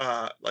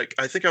 like,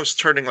 I think I was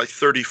turning like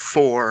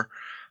 34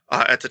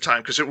 at the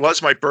time, because it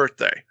was my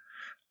birthday.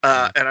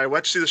 And I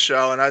went to see the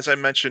show, and as I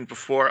mentioned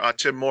before,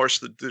 Tim Morse,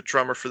 the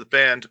drummer for the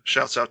band,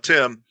 shouts out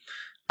Tim.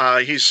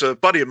 He's a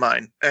buddy of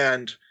mine,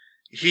 and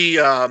he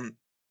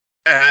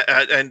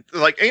and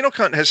like Anal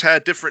Cunt has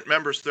had different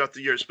members throughout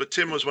the years, but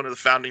Tim was one of the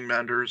founding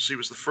members. He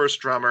was the first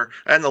drummer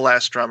and the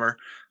last drummer,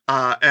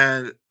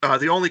 and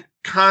the only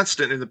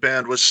constant in the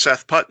band was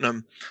Seth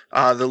Putnam,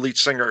 the lead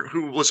singer,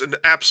 who was an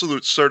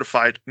absolute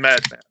certified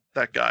madman.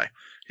 That guy,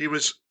 he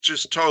was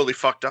just totally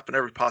fucked up in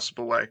every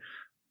possible way.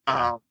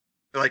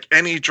 Like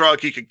any drug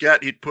he could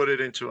get, he'd put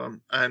it into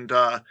him, and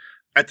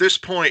at this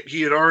point,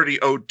 he had already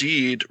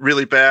OD'd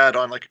really bad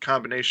on like a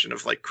combination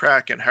of like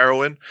crack and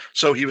heroin.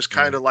 So he was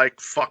kind of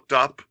like fucked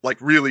up, like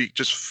really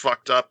just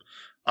fucked up,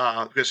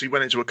 because he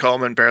went into a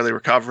coma and barely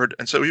recovered.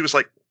 And so he was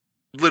like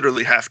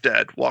literally half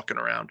dead walking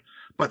around.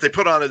 But they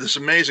put on this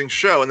amazing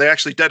show, and they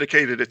actually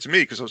dedicated it to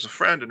me because I was a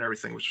friend and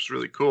everything, which was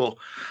really cool.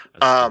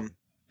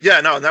 Yeah,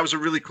 no, and that was a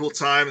really cool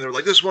time. And they were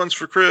like, this one's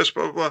for Chris,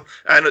 blah, blah, blah.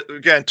 And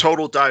again,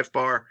 total dive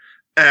bar.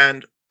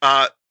 And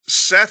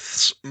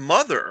Seth's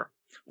mother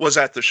was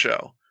at the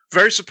show,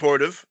 very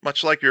supportive,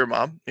 much like your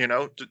mom.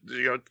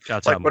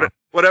 Shouts like out, Mom.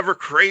 whatever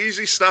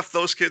crazy stuff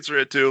those kids are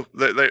into,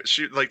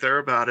 they're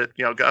about it.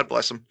 You know, God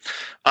bless them.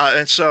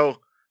 And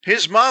so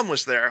his mom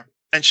was there,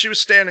 and she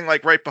was standing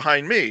like right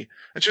behind me,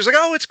 and she was like,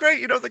 "Oh, it's great.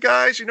 You know the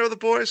guys, you know the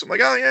boys." I'm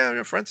like, "Oh yeah,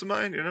 you're friends of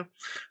mine, you know."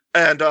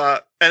 And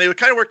it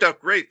kind of worked out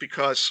great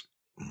because,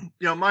 you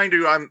know, mind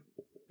you, I'm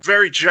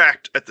very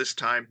jacked at this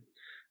time,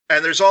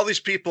 and there's all these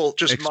people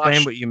just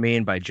Explain what you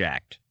mean by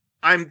jacked.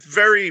 I'm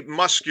very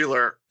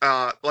muscular.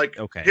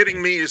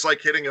 Hitting me is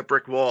like hitting a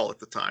brick wall at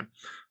the time.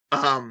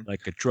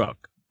 Like a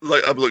truck.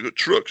 Like I'm like a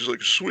truck, is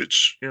like a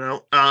switch, you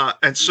know.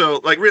 And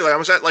so like really, I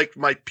was at like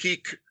my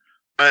peak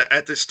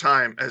at this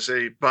time as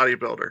a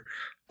bodybuilder.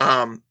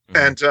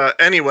 And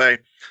anyway,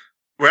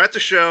 we're at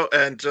the show,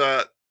 and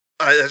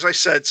as I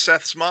said,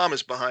 Seth's mom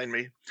is behind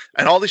me,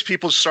 and all these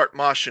people start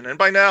moshing. And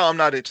by now, I'm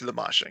not into the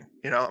moshing.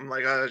 You know, I'm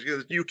like,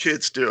 you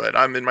kids do it.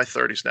 I'm in my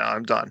 30s now.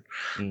 I'm done.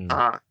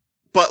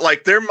 But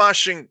like they're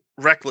moshing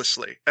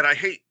recklessly, and I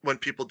hate when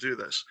people do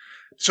this.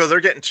 So they're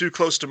getting too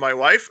close to my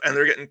wife, and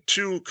they're getting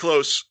too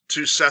close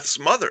to Seth's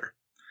mother.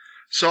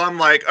 So I'm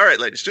like, all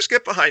right, ladies, just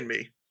get behind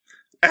me.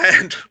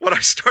 And what I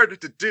started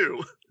to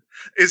do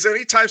is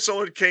anytime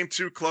someone came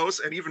too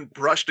close and even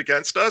brushed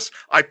against us,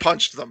 I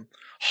punched them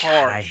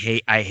hard. I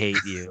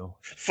hate you.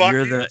 Fuck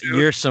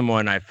you're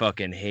someone I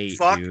fucking hate,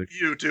 fuck dude.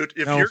 you, dude.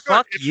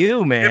 Fuck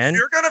you, man. If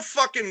you're gonna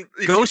fucking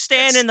go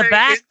stand in the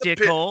back,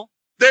 dickhole.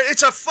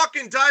 It's a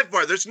fucking dive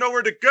bar. There's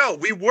nowhere to go.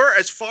 We were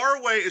as far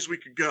away as we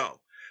could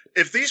go.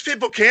 If these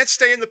people can't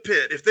stay in the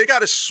pit, if they got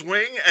to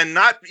swing and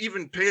not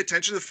even pay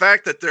attention to the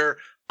fact that they're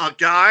a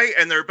guy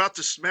and they're about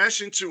to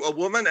smash into a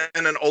woman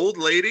and an old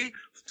lady,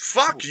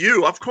 fuck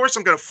you. Of course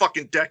I'm going to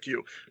fucking deck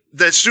you.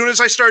 As soon as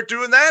I start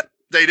doing that,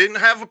 they didn't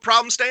have a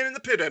problem staying in the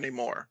pit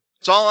anymore.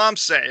 That's all I'm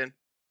saying.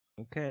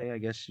 Okay, I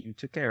guess you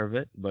took care of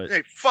it, but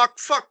hey, fuck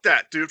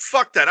that, dude.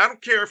 Fuck that. I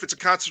don't care if it's a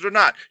concert or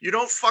not. You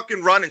don't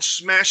fucking run and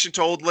smash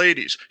into old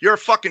ladies. You're a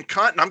fucking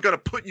cunt, and I'm gonna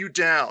put you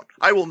down.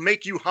 I will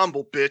make you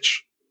humble, bitch.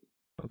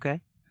 Okay.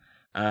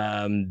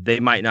 They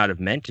might not have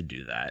meant to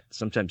do that.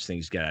 Sometimes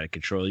things get out of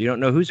control. You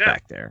don't know who's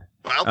back there.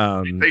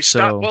 Well, they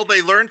stop. Well,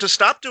 they learned to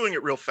stop doing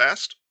it real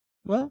fast.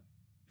 Well,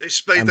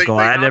 I'm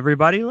glad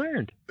everybody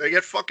learned. They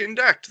get fucking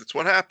decked. That's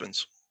what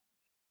happens.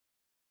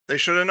 They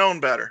should have known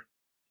better.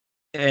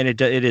 And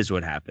it is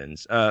what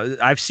happens.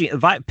 I've seen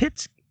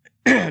pits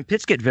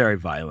get very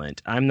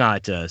violent. I'm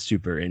not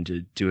super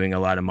into doing a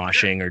lot of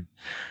moshing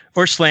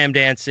or slam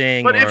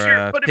dancing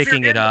or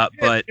picking it up.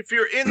 But if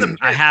you're in the pit,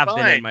 I have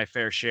been in my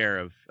fair share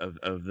of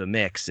the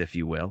mix, if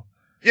you will.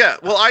 Yeah,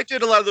 well, I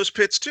did a lot of those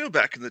pits too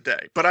back in the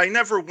day, but I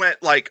never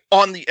went like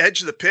on the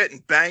edge of the pit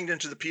and banged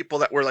into the people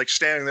that were like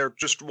standing there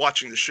just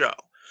watching the show.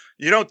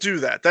 You don't do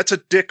that. That's a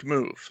dick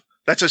move.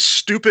 That's a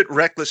stupid,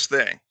 reckless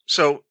thing.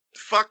 So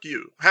fuck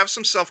you. Have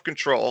some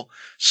self-control,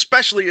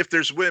 especially if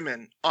there's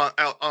women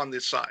out on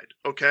this side,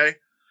 okay?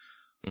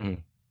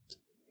 Mhm.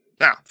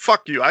 Now,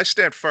 fuck you. I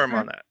stand firm Sure.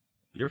 on that.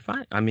 You're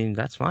fine. I mean,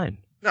 that's fine.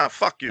 No,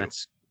 fuck you.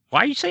 That's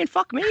why are you saying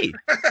fuck me?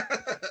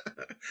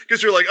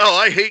 Because you're like, oh,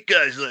 I hate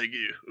guys like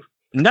you.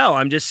 No,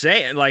 I'm just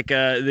saying, like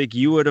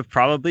you would have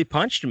probably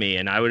punched me,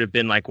 and I would have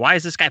been like, "Why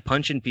is this guy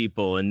punching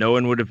people?" And no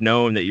one would have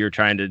known that you're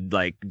trying to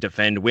like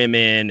defend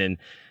women, and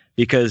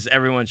because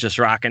everyone's just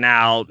rocking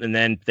out, and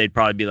then they'd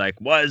probably be like,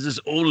 "Why is this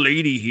old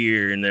lady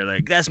here?" And they're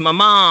like, "That's my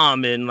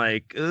mom," and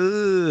like,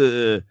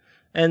 ugh.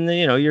 And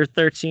then, you're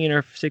 13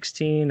 or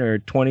 16 or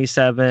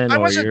 27 I or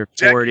wasn't you're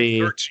decking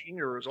 40.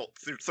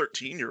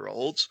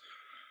 13-year-olds.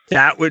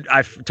 That would,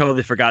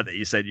 totally forgot that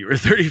you said you were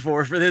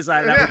 34 for this.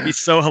 That would be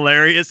so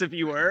hilarious if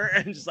you were,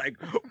 and just like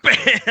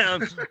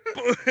bam,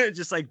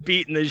 just like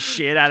beating the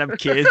shit out of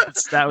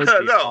kids. That was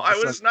No, awesome. I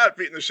was not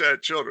beating the shit out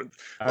of children.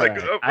 All right.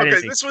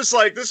 Okay, this was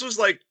like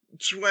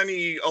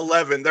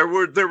 2011. There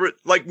were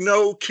like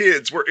no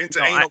kids were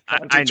into anal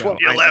content in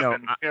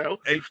 2011.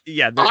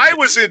 I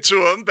was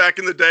into them back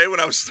in the day when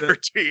I was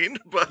 13.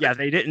 But yeah,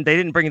 they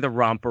didn't bring the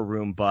romper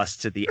room bus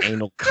to the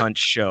anal cunt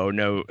show.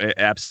 No,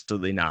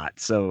 absolutely not.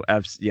 So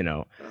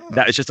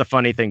that is just a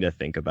funny thing to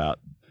think about.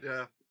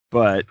 Yeah.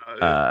 But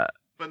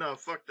no,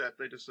 fuck that.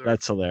 They deserve.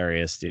 That's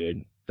hilarious,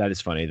 dude. That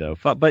is funny though.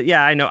 But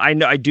yeah,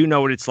 I do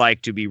know what it's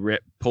like to be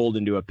pulled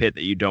into a pit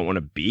that you don't want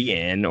to be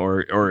in,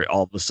 or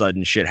all of a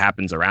sudden shit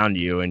happens around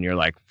you and you're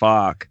like,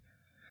 fuck.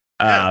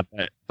 Yeah.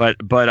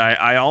 But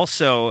I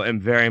also am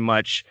very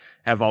much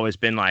have always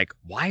been like,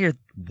 why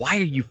are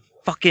you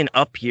fucking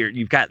up here?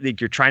 You've got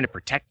you're trying to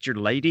protect your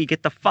lady.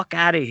 Get the fuck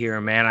out of here,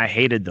 man. I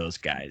hated those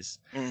guys.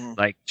 Mhm.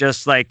 Like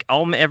just like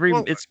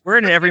we're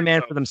in an every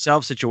man for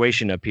themselves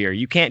situation up here.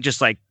 You can't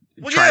just like.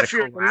 Well, yeah, if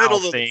you're in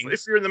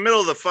the middle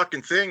of the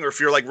fucking thing, or if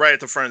you're like right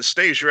at the front of the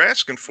stage, you're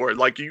asking for it.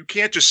 Like you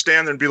can't just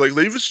stand there and be like,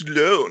 "Leave us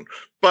alone."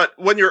 But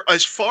when you're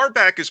as far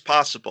back as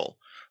possible,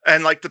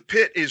 and like the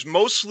pit is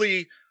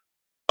mostly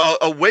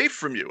away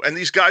from you, and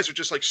these guys are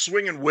just like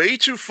swinging way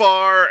too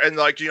far, and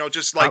like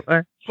just like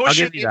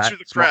pushing into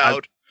the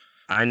crowd.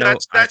 I know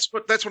that's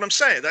what I'm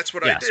saying. That's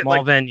what I did.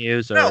 Small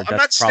venues. No, I'm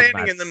not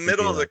standing in the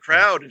middle of the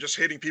crowd and just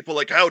hitting people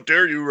like, "How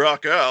dare you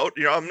rock out?"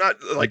 I'm not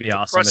like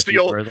the crusty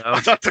old.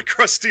 I'm not the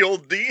crusty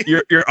old Dean.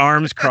 Your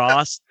arms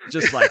crossed,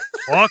 just like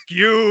fuck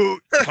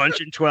you,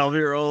 punching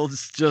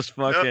 12-year-olds, just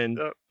fucking.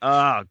 Yep.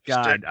 Oh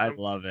God, I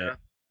love it.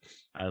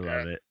 I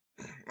love it.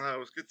 Wow, it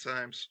was good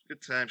times,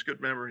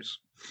 good memories.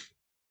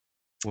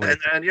 Well,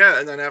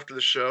 and then after the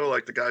show,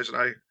 like the guys and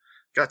I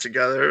got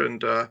together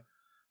and.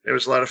 It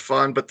was a lot of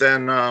fun, but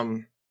then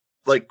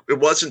like it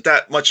wasn't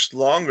that much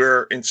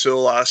longer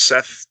until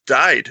Seth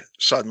died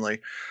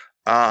suddenly,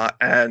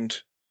 and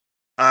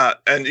one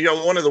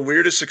of the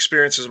weirdest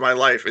experiences of my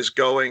life is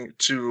going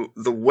to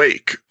the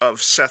wake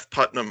of Seth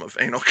Putnam of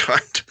Anal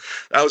Cunt.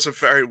 That was a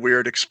very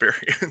weird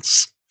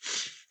experience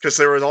because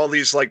there were all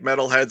these like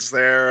metalheads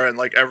there, and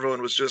like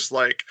everyone was just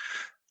like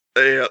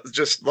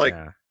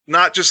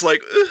not just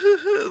like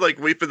like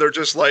weeping. They're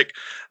just like,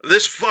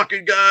 this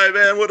fucking guy,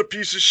 man, what a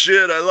piece of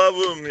shit. I love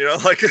him,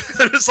 like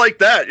it was like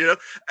that,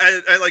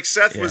 and like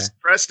Seth was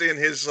dressed in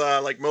his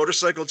like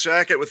motorcycle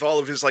jacket with all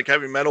of his like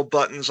heavy metal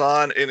buttons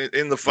on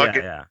in the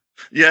fucking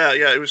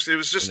it was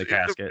just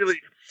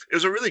it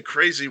was a really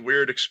crazy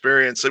weird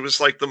experience. It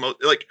was like the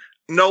most like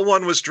no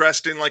one was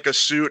dressed in like a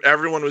suit.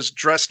 Everyone was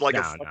dressed like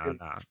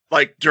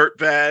like dirt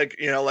bag,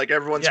 like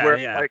everyone's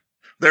wearing like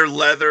their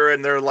leather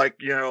and their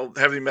like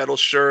heavy metal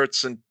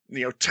shirts and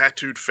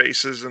tattooed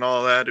faces and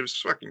all that. It was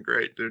fucking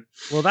great, dude.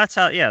 Well, that's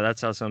how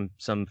some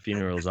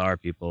funerals are.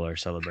 People are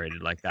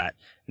celebrated like that.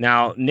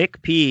 Now,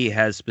 Nick P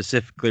has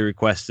specifically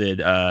requested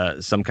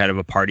some kind of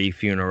a party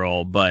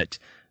funeral, but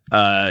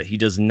he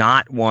does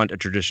not want a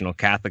traditional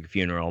Catholic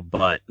funeral.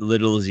 But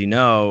little does he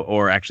know,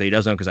 or actually he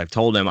doesn't know because I've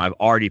told him I've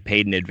already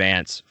paid in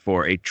advance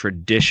for a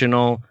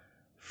traditional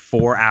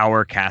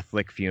 4-hour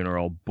Catholic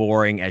funeral,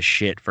 boring as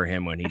shit for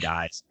him when he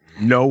dies.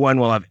 No one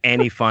will have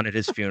any fun at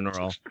his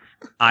funeral.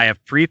 I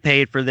have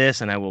prepaid for this,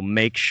 and I will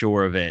make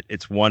sure of it.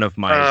 It's one of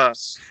my.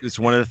 It's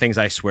one of the things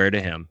I swear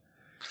to him.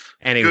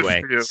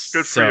 Anyway, good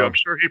for you. I'm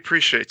sure he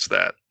appreciates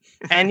that.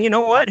 And you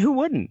know what? Who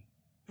wouldn't?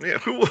 Yeah,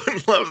 who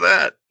wouldn't love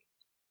that?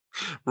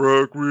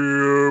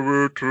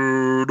 Requiem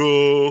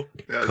eternal.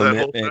 Yeah,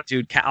 commitment,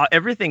 dude.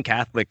 Everything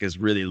Catholic is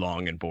really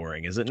long and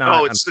boring, is it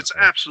not? Oh, it's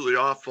absolutely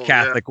awful.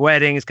 Catholic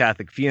weddings,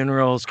 Catholic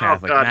funerals,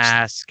 Catholic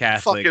mass,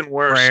 Catholic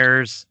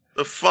prayers.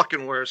 The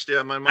fucking worst.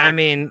 Yeah, my mom. I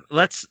mean,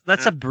 let's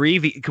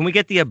abbreviate. Can we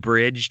get the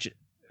abridged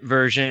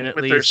version at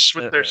least?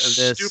 With their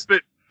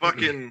stupid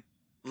fucking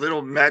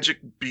little magic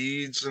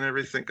beads and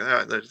everything.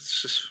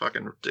 That's just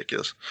fucking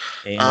ridiculous.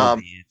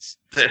 Beads.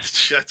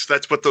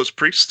 That's what those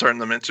priests turn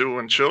them into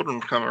when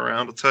children come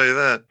around. I'll tell you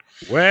that.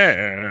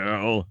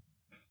 Well.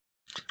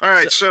 All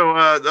right, so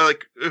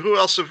like, who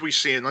else have we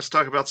seen? Let's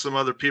talk about some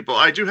other people.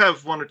 I do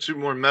have one or two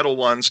more metal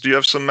ones. Do you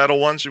have some metal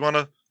ones you want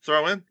to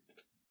throw in?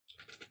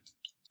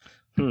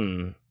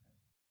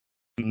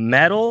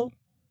 Metal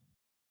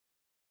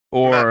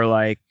or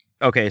like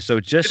Okay, so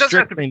It just doesn't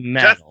have to strictly be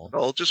metal. death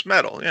metal, just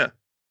metal. Yeah.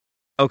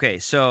 Okay,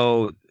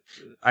 so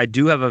I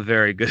do have a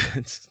very good,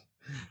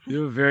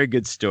 you have a very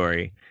good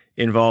story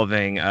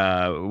involving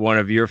one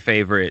of your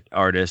favorite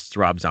artists,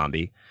 Rob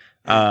Zombie.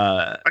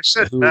 I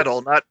said who-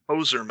 metal, not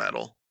poser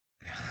metal.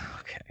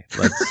 Okay,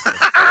 let's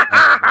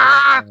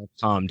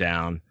calm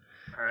down.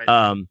 All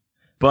right.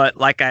 But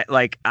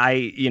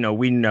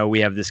we know we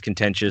have this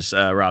contentious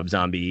Rob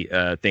Zombie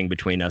thing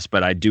between us,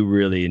 but I do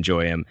really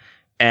enjoy him,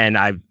 and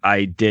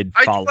I did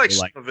I do follow like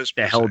some like of his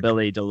the music.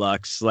 Hellbilly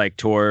Deluxe like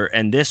tour,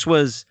 and this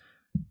was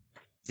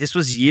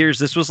years.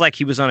 This was like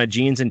he was on a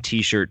jeans and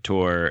t-shirt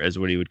tour, is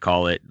what he would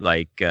call it.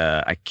 Like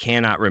I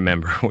cannot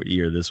remember what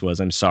year this was.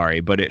 I'm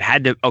sorry, but it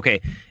had to. Okay,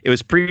 it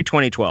was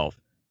pre-2012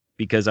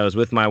 because I was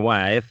with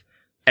my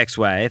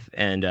ex-wife,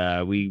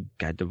 and we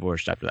got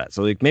divorced after that.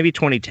 So like maybe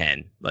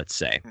 2010, let's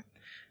say.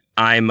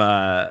 I'm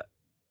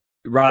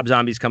Rob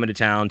Zombie's coming to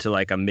town to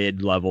like a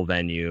mid-level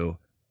venue,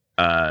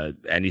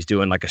 and he's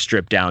doing like a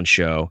stripped down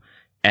show,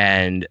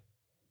 and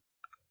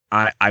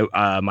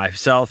I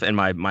myself and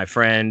my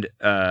friend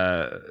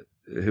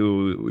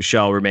who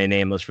shall remain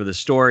nameless for the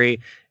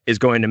story is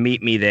going to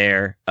meet me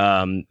there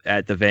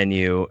at the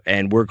venue,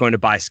 and we're going to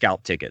buy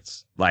scalp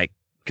tickets, like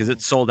because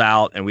it's sold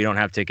out and we don't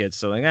have tickets,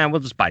 so like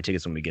we'll just buy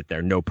tickets when we get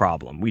there, no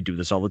problem. We do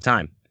this all the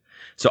time.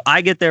 So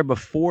I get there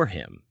before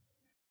him,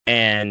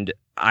 and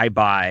I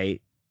buy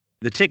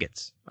the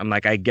tickets. I'm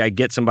like, I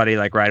get somebody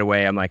like right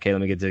away. I'm like, hey,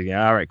 let me get the ticket.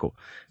 All right, cool.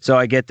 So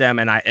I get them,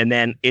 and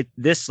then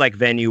this like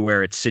venue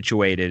where it's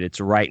situated, it's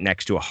right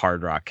next to a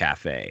Hard Rock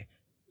Cafe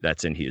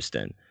that's in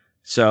Houston.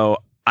 So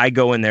I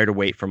go in there to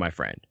wait for my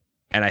friend,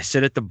 and I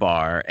sit at the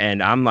bar,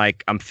 and I'm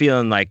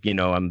feeling like,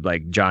 I'm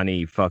like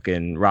Johnny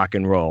fucking rock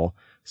and roll.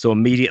 So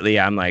immediately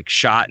I'm like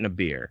shot in a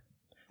beer.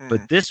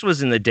 But this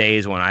was in the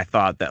days when I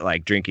thought that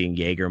like drinking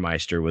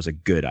Jägermeister was a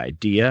good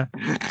idea.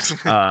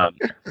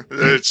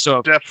 It's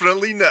so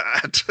definitely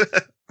not.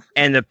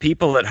 And the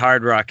people at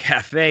Hard Rock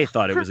Cafe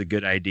thought it was a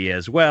good idea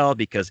as well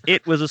because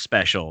it was a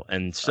special.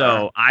 And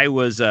so I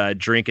was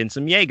drinking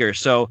some Jaeger.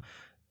 So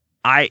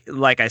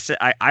like I said,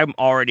 I'm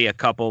already a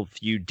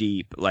few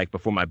deep, like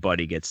before my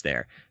buddy gets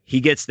there.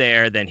 He gets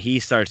there, then he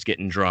starts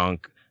getting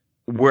drunk.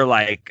 We're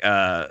like,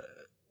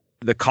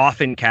 the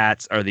Coffin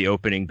Cats are the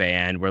opening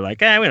band. We're like,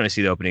 we don't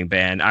see the opening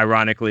band.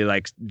 Ironically,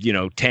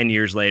 10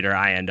 years later,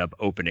 I end up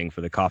opening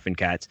for the Coffin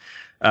Cats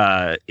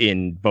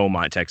in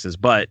Beaumont, Texas.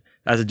 But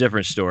that's a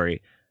different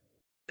story.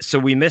 So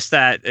we missed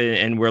that,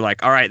 and we're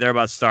like, all right, they're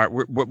about to start.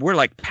 We're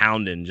like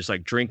pounding, just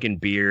like drinking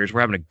beers.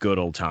 We're having a good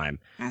old time.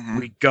 Mm-hmm.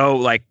 We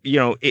go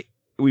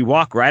we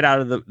walk right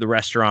out of the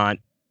restaurant,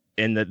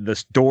 and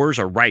the doors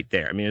are right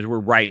there. I mean, we're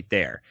right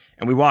there.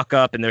 And we walk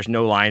up, and there's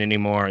no line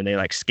anymore, and they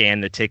like scan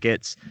the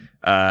tickets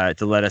to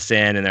let us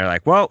in, and they're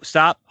like, whoa,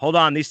 stop, hold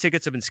on, these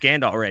tickets have been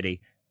scanned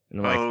already.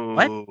 And I'm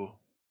like, what?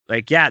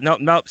 Like, yeah,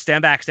 nope,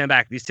 stand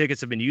back. These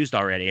tickets have been used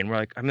already. And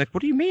I'm like,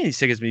 what do you mean these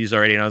tickets have been used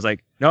already? And I was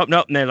like, nope.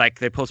 And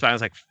they pull us back. I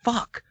was like,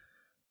 fuck.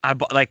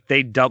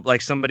 They dumped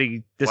like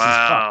somebody. This is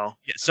fuck.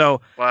 So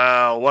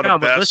wow, what a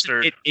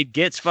bastard. Listen, it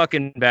gets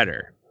fucking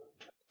better.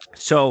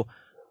 So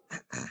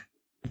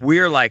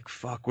we're like,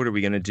 fuck, what are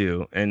we gonna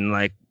do? And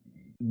like,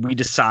 we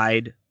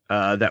decide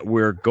that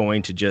we're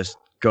going to just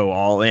go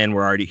all in.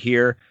 We're already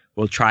here.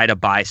 We'll try to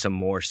buy some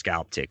more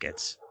scalp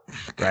tickets,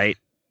 right?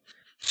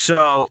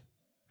 So.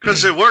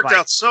 Because it worked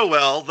out so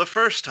well the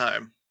first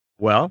time.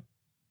 Well,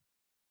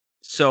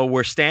 so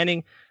we're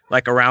standing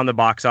like around the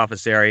box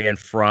office area in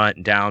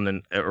front, down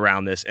and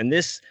around this. And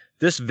this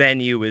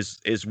venue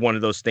is one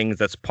of those things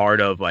that's part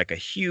of like a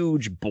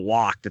huge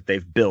block that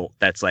they've built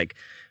that's like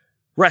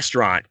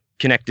restaurant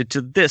connected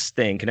to this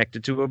thing,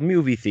 connected to a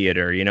movie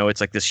theater. It's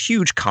like this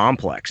huge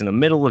complex in the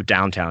middle of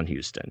downtown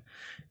Houston.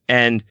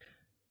 And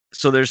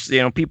so there's,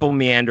 people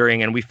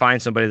meandering, and we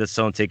find somebody that's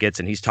selling tickets,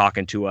 and he's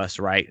talking to us,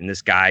 right? And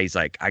this guy, he's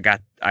like, I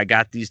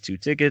got these 2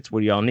 tickets.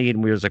 What do y'all need?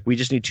 And we was like, we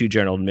just need 2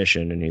 general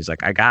admission. And he's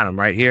like, I got them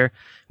right here.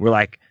 We're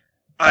like,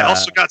 I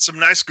also got some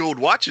nice gold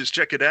watches.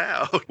 Check it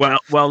out.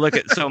 Well, look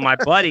at, so my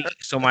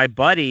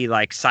buddy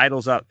like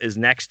sidles up, is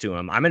next to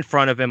him. I'm in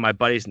front of him. My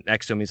buddy's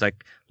next to him. He's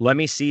like, let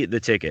me see the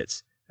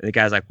tickets. And the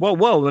guy's like,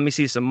 whoa, let me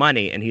see some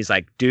money. And he's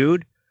like,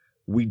 dude,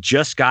 we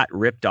just got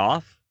ripped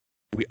off.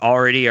 We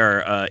already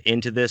are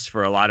into this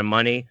for a lot of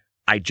money.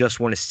 I just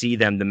want to see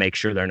them to make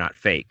sure they're not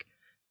fake.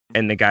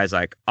 And the guy's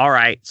like, all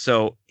right.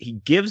 So he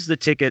gives the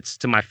tickets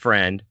to my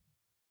friend.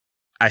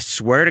 I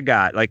swear to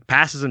God, like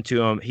passes them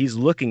to him. He's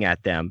looking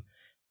at them.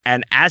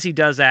 And as he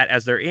does that,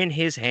 as they're in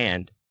his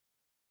hand,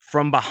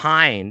 from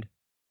behind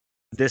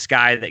this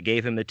guy that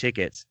gave him the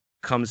tickets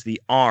comes the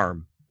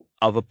arm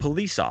of a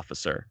police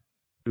officer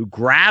who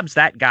grabs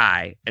that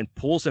guy and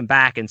pulls him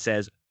back and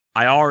says,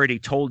 I already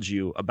told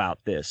you about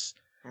this.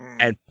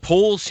 And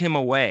pulls him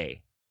away.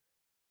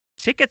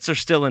 Tickets are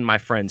still in my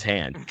friend's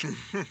hand.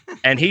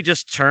 And he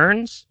just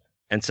turns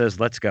and says,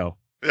 let's go.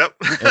 Yep.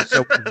 And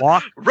so we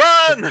walk.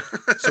 Run!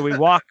 So we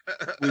walk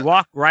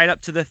right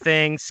up to the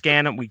thing,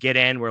 scan them, we get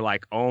in, we're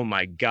like, oh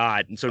my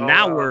God. And so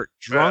now we're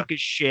drunk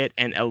as shit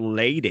and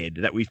elated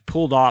that we've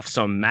pulled off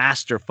some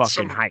master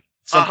fucking hype.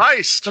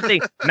 heist.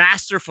 Something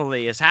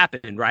masterfully has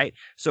happened, right?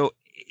 So,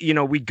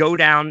 we go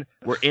down,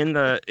 we're in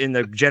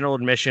the general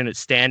admission, it's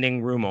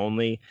standing room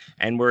only,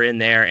 and we're in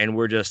there and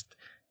we're just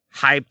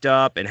hyped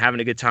up and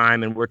having a good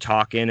time, and we're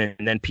talking,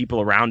 and then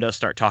people around us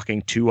start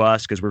talking to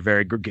us because we're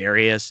very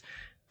gregarious,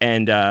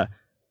 and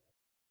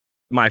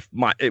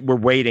we're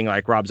waiting,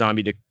 like, Rob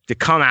Zombie to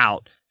come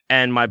out,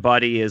 and my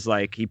buddy is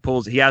like, he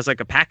has like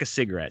a pack of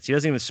cigarettes. He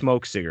doesn't even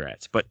smoke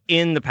cigarettes, but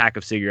in the pack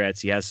of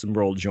cigarettes he has some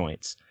rolled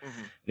joints. And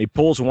he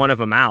pulls one of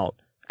them out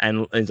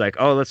and he's like,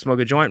 oh, let's smoke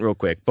a joint real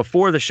quick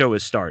before the show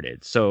has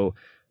started. So,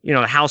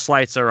 the house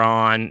lights are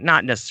on,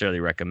 not necessarily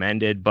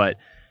recommended, but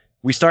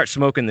we start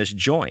smoking this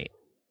joint.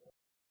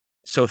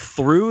 So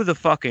through the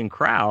fucking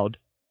crowd,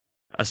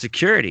 a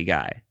security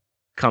guy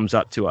comes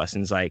up to us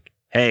and is like,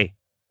 hey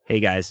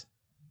guys,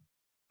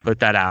 put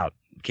that out.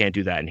 Can't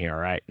do that in here. All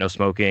right. No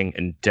smoking,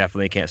 and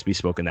definitely can't be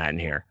smoking that in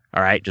here.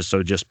 All right.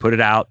 Just put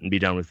it out and be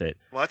done with it.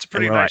 Well, that's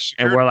pretty and nice.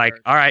 And we're like,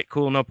 all right,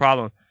 cool. No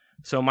problem.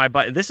 So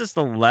this is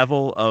the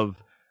level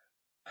of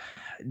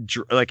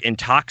like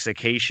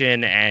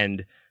intoxication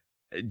and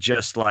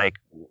just like,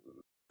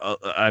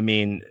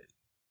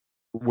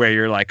 where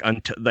you're like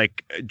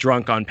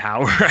drunk on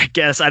power, I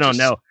guess. I don't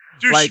know.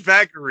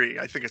 Douchebaggery,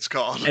 I think it's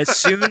called. As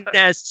soon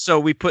as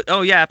we put,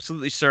 oh yeah,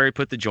 absolutely, sir. He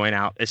put the joint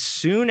out. As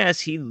soon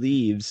as he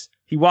leaves,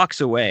 he walks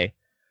away.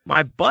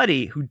 My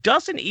buddy, who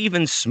doesn't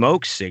even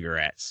smoke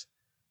cigarettes,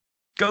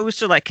 goes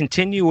to like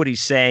continue what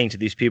he's saying to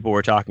these people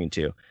we're talking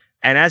to.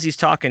 And as he's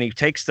talking, he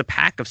takes the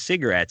pack of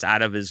cigarettes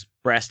out of his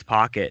breast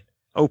pocket,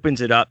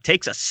 opens it up,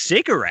 takes a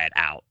cigarette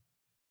out,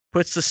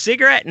 puts the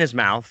cigarette in his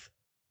mouth.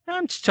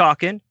 I'm just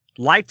talking.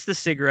 Lights the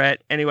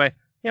cigarette. Anyway,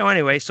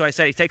 so I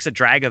said he takes a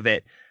drag of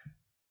it.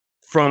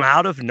 From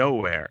out of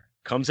nowhere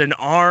comes an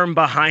arm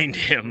behind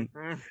him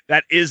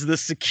that is the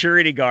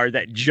security guard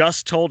that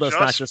just told us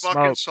not to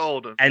smoke,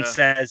 and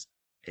says,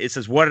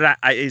 what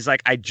did he's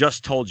like, I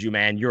just told you,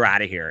 man, you're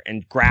out of here,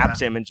 and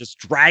grabs him and just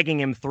dragging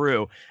him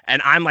through.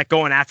 And I'm like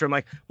going after him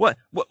like, what?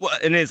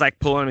 And he's like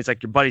pulling him. He's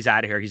like, your buddy's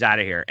out of here. He's out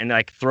of here. And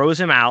like throws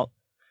him out.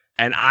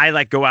 And I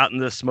like go out in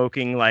the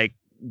smoking like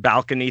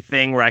balcony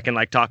thing where I can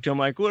like talk to him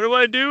like, what do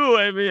I do?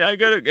 I mean, I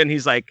gotta, and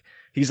he's like,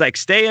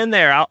 stay in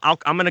there. I'm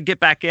going to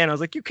get back in. I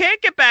was like, you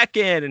can't get back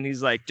in. And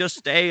he's like, just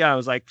stay. I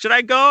was like, should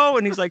I go?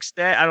 And he's like,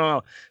 stay. I don't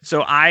know.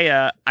 So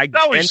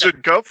he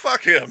shouldn't go.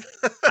 Fuck him.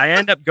 I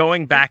end up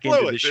going back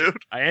into the show.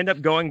 I end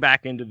up going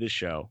back into the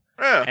show.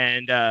 Yeah.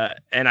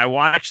 And I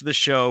watched the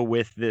show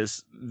with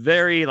this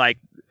very like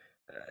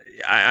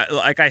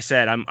I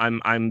said,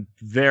 I'm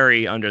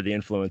very under the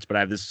influence, but I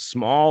have this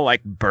small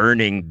like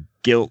burning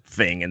guilt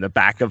thing in the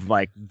back of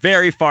like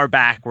very far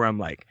back where I'm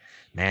like,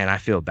 man, I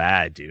feel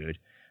bad, dude.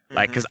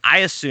 Like, because I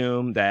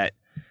assume that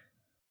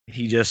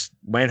he just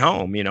went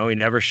home, he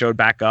never showed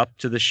back up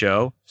to the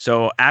show.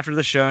 So after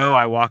the show,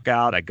 I walk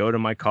out, I go to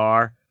my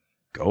car,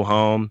 go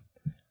home,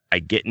 I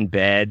get in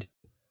bed,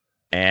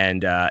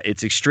 and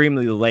it's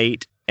extremely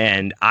late,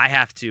 and I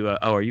have to,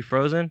 are you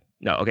frozen?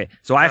 No. Okay.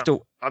 So I have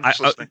to, I'm just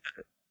listening.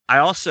 I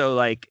also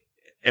like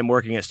am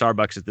working at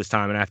Starbucks at this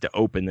time, and I have to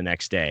open the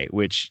next day,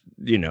 which,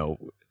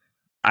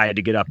 I had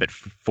to get up at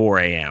 4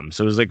 a.m.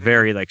 So it was like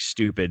very like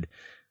stupid.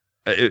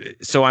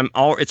 So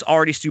it's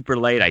already super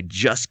late. I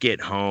just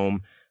get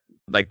home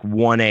like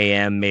 1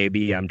 a.m.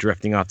 maybe. I'm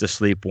drifting off to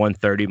sleep.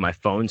 1:30, my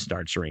phone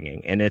starts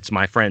ringing, and it's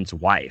my friend's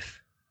wife.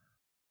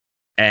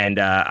 And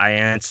I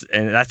answer,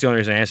 and that's the only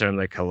reason I answer. I'm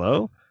like,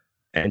 hello?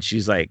 And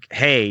she's like,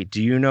 hey,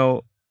 do you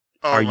know?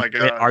 Oh my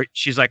God.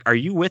 She's like, are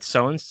you with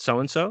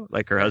so-and-so?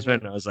 Like her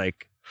husband? And I was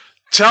like,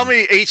 tell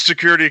me 8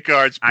 security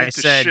guards beat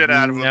the shit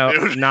out of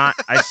him, dude.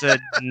 I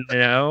said,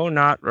 no,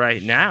 not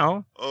right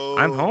now. Oh,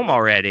 I'm home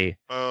already.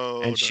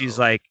 Oh, and she's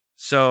like,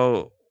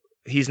 so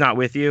he's not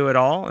with you at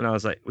all? And I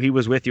was like, he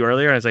was with you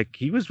earlier? And I was like,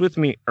 he was with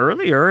me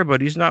earlier,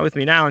 but he's not with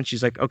me now. And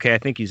she's like, okay, I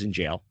think he's in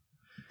jail.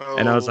 Oh.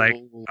 And I was like,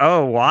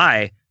 oh,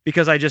 why?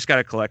 Because I just got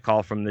a collect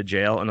call from the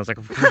jail. And I was like,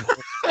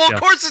 well, of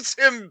course it's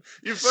him,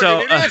 you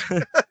fucking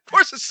idiot. Of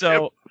course it's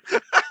him.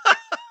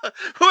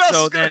 Who else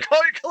is gonna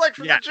call you collect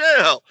from the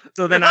jail?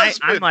 So then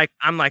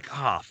I'm like,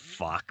 oh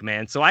fuck,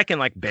 man. So I can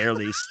like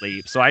barely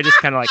sleep. So I just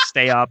kind of like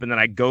stay up, and then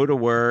I go to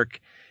work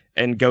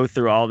and go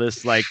through all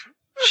this like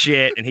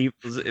shit. And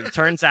it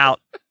turns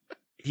out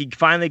he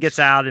finally gets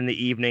out in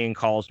the evening and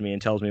calls me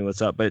and tells me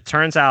what's up. But it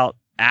turns out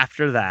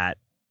after that,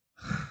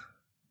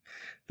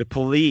 the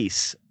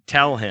police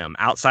tell him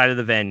outside of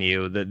the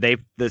venue that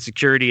the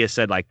security has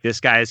said like, this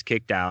guy is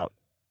kicked out,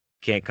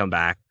 can't come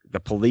back. The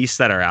police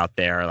that are out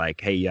there are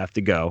like, hey, you have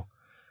to go.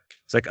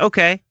 It's like,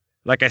 okay.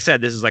 Like I said,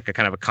 this is like a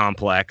kind of a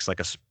complex, like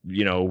a,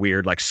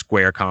 weird, like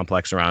square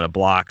complex around a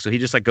block. So he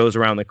just like goes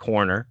around the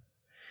corner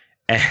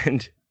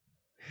and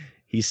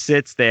he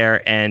sits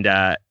there and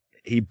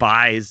he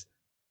buys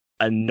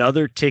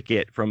another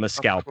ticket from a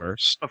scalper.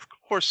 Of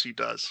course he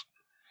does.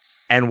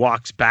 And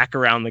walks back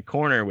around the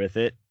corner with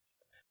it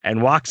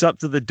and walks up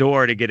to the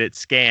door to get it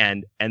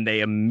scanned, and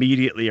they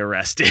immediately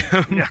arrest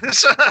him.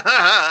 Yes.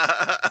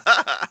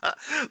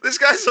 This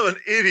guy's an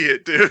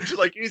idiot, dude.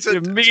 Like he's a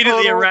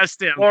immediately total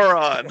arrest him.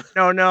 moron.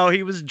 No,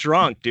 he was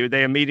drunk, dude.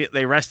 They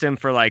immediately arrest him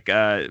for like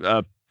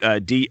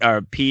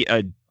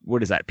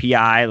what is that?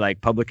 PI,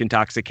 like public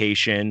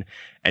intoxication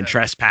and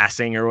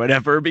trespassing or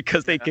whatever,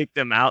 because they kicked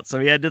him out. So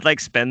he had to like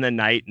spend the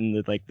night in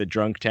the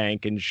drunk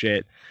tank and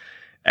shit.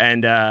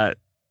 And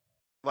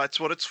that's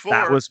what it's for.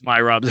 that was my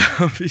Rob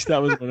Zombie.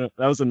 That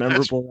was a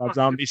memorable Rob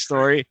Zombie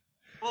story.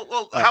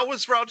 Well, how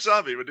was Rob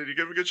Zombie? Did he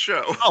give a good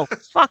show? Oh,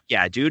 fuck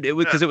yeah, dude. It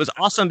was because it was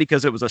awesome,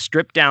 because it was a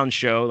stripped down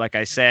show, like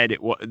I said,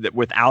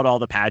 without all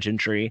the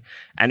pageantry,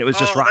 and it was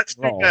just rock that's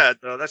and roll. Too bad,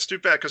 though. That's too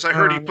bad, because I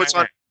heard he puts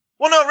on.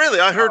 Well, no, really.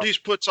 I heard he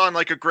puts on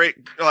like a great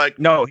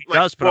No, he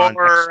does put on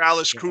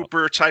Alice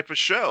Cooper type of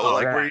show,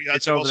 where he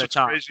has all sorts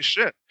of crazy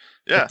shit.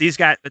 Yeah, but these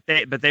guys, but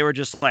they were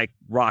just like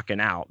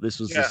rocking out. This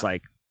was just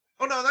like.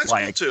 Oh no, that's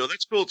cool too.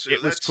 That's cool too.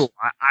 It was cool.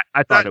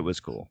 I thought it was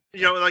cool.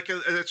 You know, like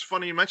it's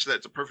funny you mentioned that.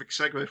 It's a perfect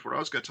segue for what I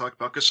was going to talk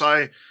about, because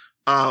I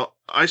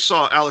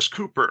saw Alice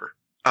Cooper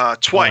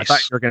twice. I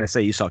thought you were going to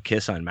say you saw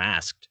Kiss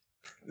Unmasked.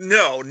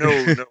 No,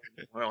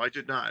 I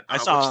did not. I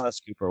saw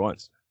Alice Cooper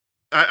once.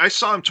 I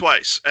saw him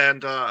twice,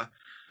 and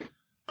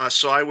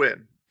so I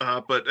win.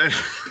 But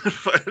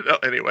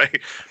anyway,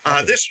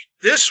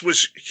 this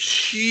was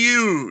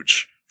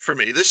huge for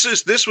me. This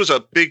was a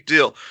big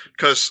deal,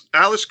 because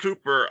Alice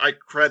Cooper I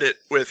credit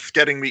with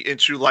getting me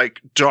into like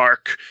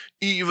dark,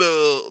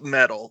 evil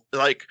metal.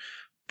 Like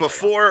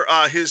before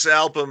his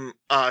album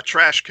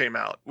Trash came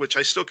out, which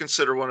I still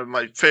consider one of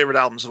my favorite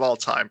albums of all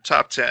time,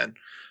 top 10.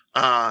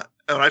 And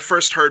when I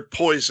first heard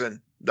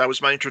Poison, that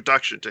was my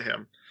introduction to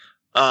him.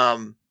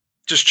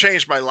 Just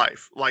changed my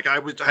life. Like I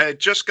had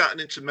just gotten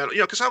into metal,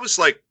 because I was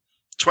like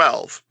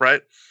 12,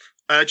 right?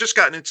 I had just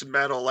gotten into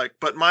metal,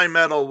 but my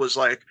metal was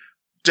like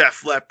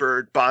Def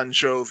Leppard, Bon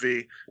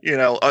Jovi,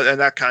 and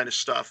that kind of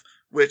stuff,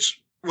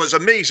 which was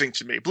amazing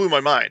to me, blew my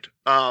mind.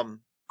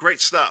 Great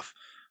stuff.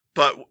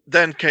 But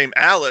then came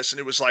Alice, and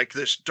it was like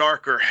this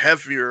darker,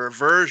 heavier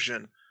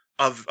version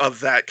of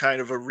that kind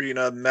of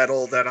arena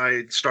metal that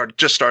I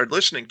started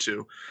listening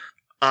to.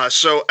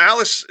 So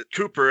Alice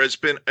Cooper has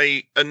been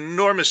an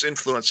enormous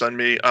influence on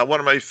me. One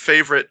of my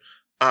favorite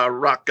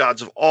rock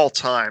gods of all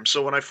time.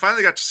 So when I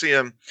finally got to see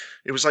him,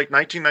 it was like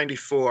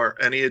 1994,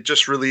 and he had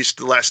just released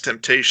The Last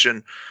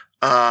Temptation,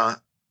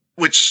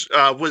 which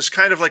was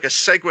kind of like a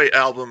segue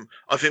album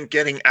of him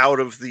getting out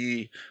of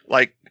the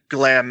like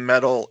glam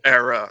metal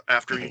era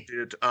after he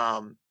did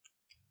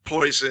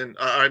Poison,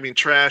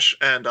 Trash,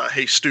 and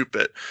Hey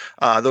Stupid,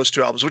 those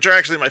two albums, which are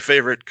actually my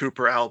favorite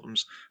Cooper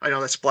albums. I know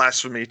that's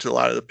blasphemy to a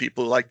lot of the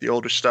people who like the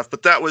older stuff,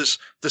 but that was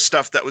the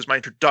stuff that was my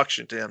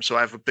introduction to him, so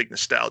I have a big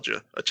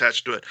nostalgia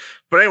attached to it.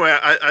 But anyway,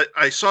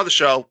 I saw the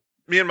show.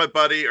 Me and my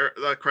buddy,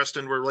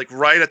 Creston, were like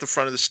right at the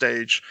front of the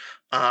stage.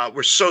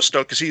 We're so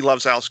stoked because he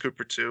loves Alice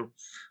Cooper too.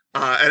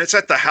 And it's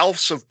at the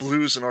House of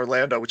Blues in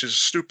Orlando, which is a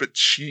stupid,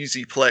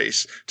 cheesy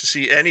place to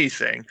see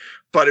anything.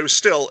 But it was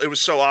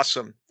so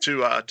awesome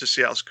to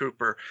see Alice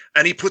Cooper.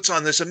 And he puts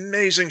on this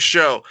amazing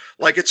show.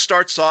 Like it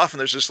starts off and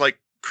there's this like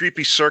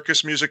creepy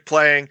circus music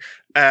playing.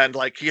 And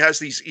like he has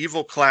these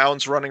evil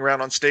clowns running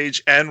around on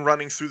stage and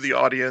running through the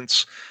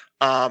audience.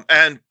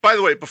 And by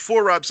the way,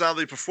 before Rob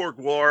Zombie, before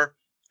Gwar,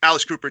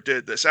 Alice Cooper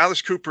did this.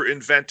 Alice Cooper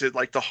invented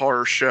like the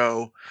horror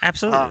show.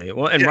 Absolutely.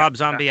 Rob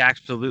Zombie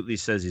absolutely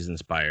says he's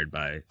inspired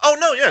by. Oh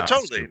no, yeah,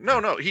 totally.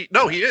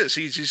 Cooper. He is.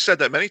 He's said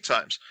that many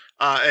times.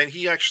 And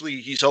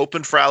he's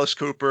open for Alice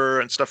Cooper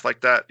and stuff like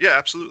that. Yeah,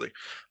 absolutely.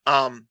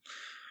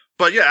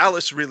 But yeah,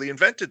 Alice really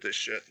invented this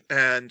shit.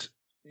 And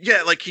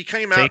yeah, like he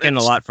came out taken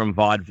a lot from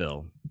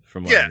vaudeville.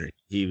 From what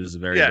he was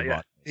very good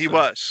vaudeville. He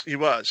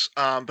was.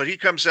 But he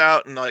comes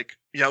out and like,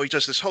 he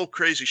does this whole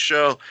crazy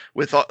show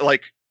with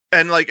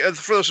and like,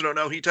 for those who don't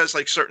know, he does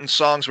like certain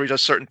songs where he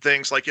does certain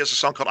things. Like he has a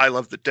song called "I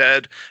Love the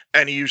Dead,"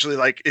 and he usually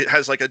it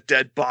has like a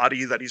dead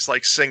body that he's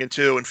like singing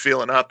to and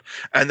feeling up.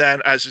 And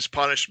then as his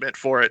punishment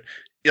for it,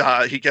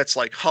 he gets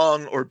like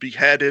hung or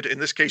beheaded. In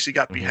this case, he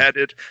got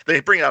beheaded.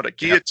 They bring out a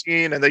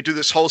guillotine and they do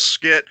this whole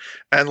skit.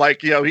 And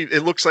like,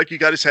 it looks like he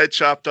got his head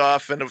chopped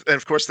off. And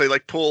of course they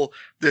like pull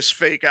this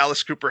fake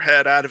Alice Cooper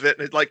head out of it.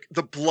 And like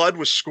the blood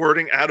was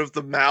squirting out of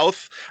the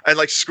mouth and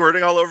like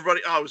squirting all over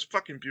everybody. Oh, it was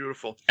fucking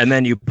beautiful. And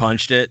then you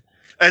punched it.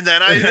 And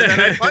then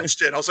I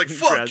punched it. I was like,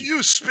 fuck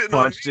you, spitting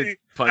on me.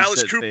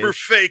 Alice Cooper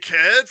fake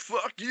head.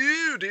 Fuck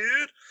you,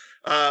 dude.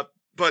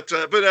 But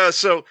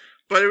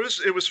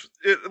it was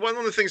one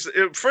of the things.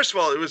 First of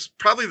all, it was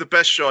probably the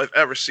best show I've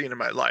ever seen in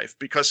my life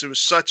because it was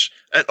such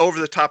an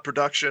over-the-top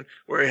production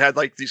where he had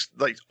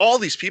all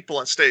these people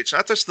on stage,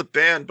 not just the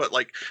band, but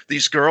like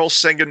these girls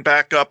singing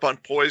back up on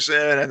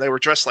Poison, and they were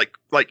dressed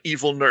like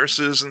evil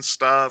nurses and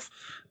stuff.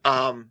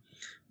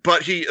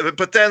 But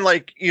then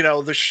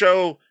the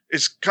show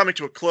is coming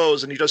to a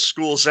close, and he does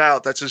Schools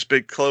Out. That's his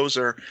big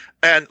closer,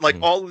 and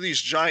all of these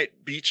giant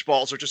beach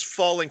balls are just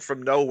falling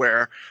from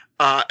nowhere.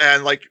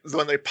 And like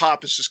when they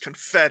pop, it's just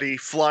confetti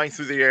flying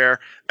through the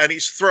air, and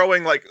he's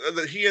throwing like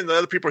he and the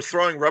other people are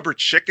throwing rubber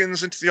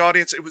chickens into the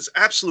audience. It was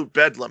absolute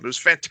bedlam. It was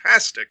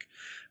fantastic,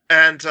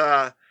 and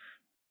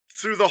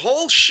through the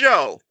whole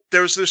show,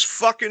 there was this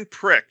fucking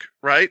prick,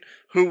 right,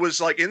 who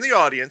was like in the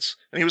audience,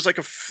 and he was like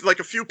a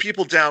few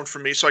people down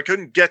from me, so I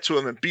couldn't get to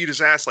him and beat his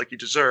ass like he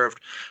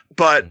deserved.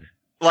 But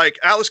like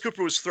Alice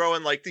Cooper was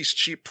throwing like these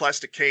cheap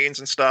plastic canes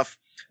and stuff,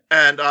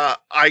 and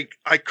I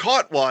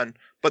caught one.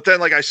 But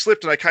then, like, I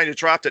slipped and I kind of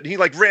dropped it. And he,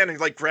 like, ran and,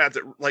 like, grabbed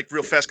it, like,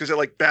 real fast because it,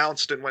 like,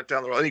 bounced and went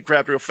down the road. And he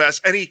grabbed it real fast.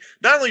 And he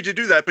not only did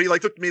do that, but he,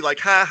 like, looked at me like,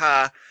 ha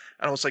ha.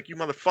 And I was like, you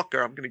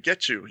motherfucker, I'm going to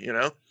get you, you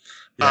know?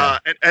 Yeah.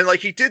 And,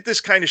 like, he did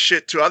this kind of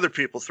shit to other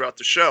people throughout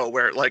the show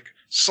where, like,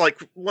 it's like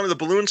one of the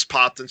balloons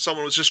popped and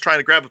someone was just trying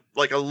to grab,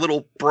 like, a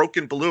little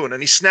broken balloon.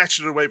 And he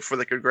snatched it away before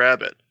they could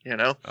grab it, you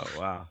know? Oh,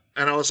 wow.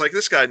 And I was like,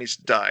 this guy needs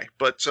to die.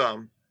 But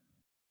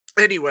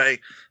anyway,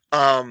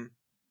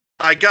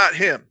 I got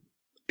him,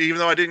 even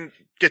though I didn't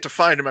get to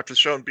find him after the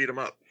show and beat him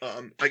up.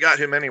 I got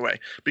him anyway,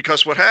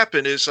 because what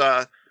happened is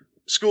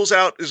school's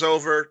out is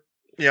over,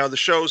 you know, the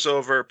show's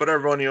over, but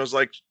everyone, you know, was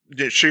like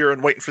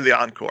cheering, waiting for the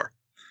encore.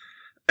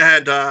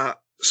 And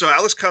so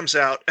Alice comes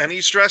out and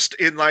he's dressed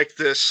in like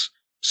this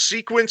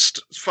sequenced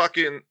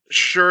fucking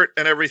shirt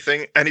and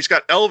everything. And he's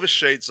got Elvis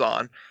shades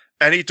on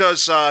and he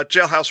does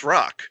Jailhouse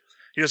Rock.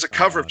 He does a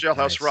cover of Jailhouse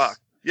nice. Rock.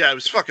 Yeah, it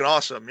was fucking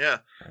awesome. Yeah.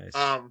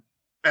 Nice.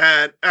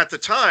 And at the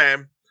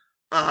time,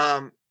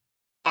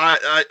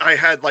 I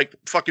had like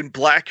fucking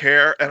black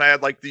hair and I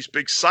had like these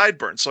big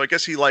sideburns. So I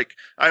guess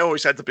I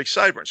always had the big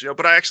sideburns, you know,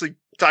 but I actually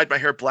dyed my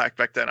hair black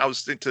back then. I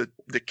was into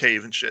Nick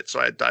Cave and shit. So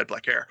I had dyed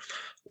black hair.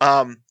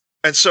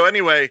 And so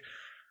anyway,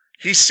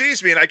 he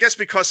sees me and I guess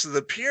because of the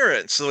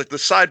appearance, so like the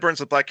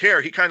sideburns of black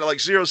hair, he kind of like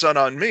zeroes in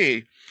on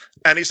me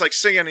and he's like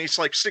singing and he's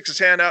like sticks his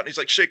hand out and he's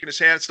like shaking his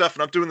hand and stuff.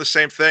 And I'm doing the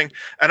same thing.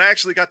 And I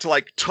actually got to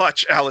like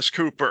touch Alice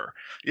Cooper,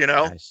 you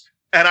know? Nice.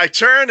 And I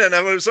turned, and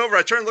when it was over,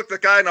 I turned and looked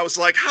at the guy, and I was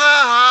like, ha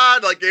ha,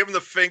 and, like, gave him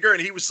the finger,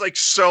 and he was, like,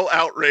 so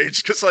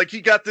outraged, because, like,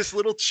 he got this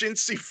little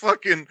chintzy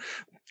fucking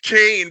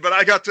cane, but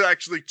I got to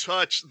actually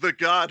touch the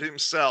god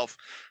himself.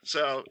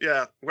 So,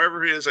 yeah,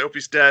 wherever he is, I hope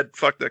he's dead.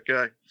 Fuck that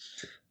guy.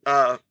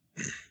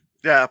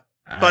 Yeah,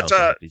 but,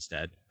 hope he's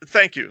dead.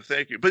 Thank you.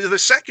 But the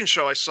second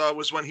show I saw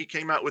was when he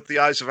came out with The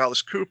Eyes of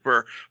Alice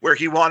Cooper, where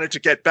he wanted to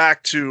get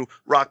back to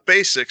rock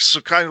basics.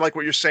 So kind of like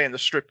what you're saying, the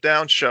stripped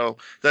down show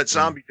that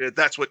Zombie did,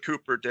 that's what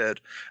Cooper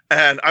did.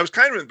 And I was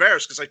kind of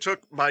embarrassed because I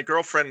took my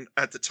girlfriend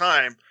at the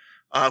time,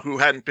 who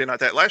hadn't been at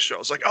that last show. I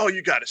was like, oh,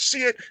 you got to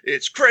see it.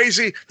 It's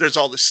crazy. There's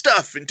all this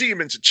stuff and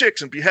demons and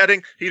chicks and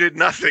beheading. He did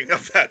nothing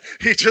of that.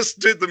 He just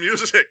did the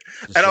music.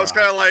 And I was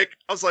kind of like,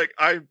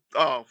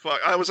 oh, fuck.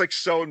 I was like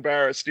so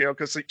embarrassed, you know,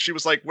 because she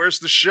was like, where's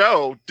the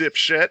show,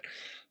 dipshit?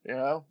 You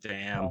know?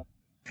 Damn.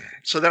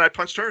 So then I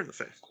punched her in the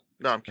face.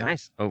 No, I'm kidding.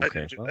 Nice. I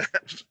Okay. didn't do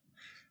that.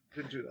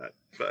 Didn't do that.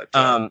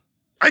 But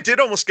I did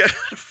almost get in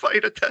a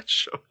fight at that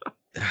show.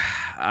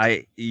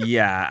 I'm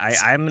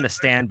gonna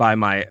stand by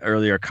my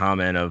earlier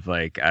comment of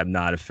like I'm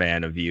not a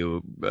fan of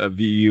you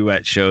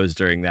at shows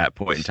during that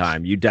point in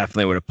time. You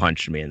definitely would have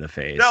punched me in the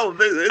face. No,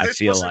 this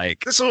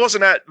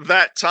wasn't at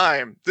that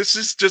time. This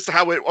is just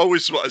how it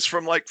always was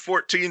from like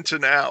 14 to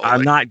now.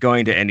 I'm not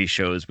going to any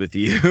shows with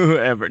you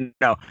ever.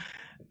 No.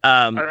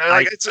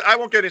 I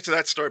won't get into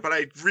that story, but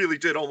I really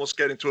did almost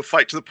get into a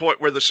fight to the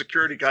point where the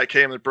security guy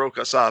came and broke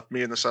us up.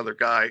 Me and this other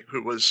guy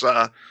who was.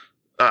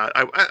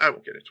 I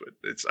won't get into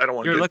it. I don't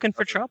want. You're looking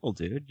for trouble,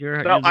 dude.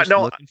 You're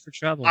looking for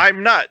trouble.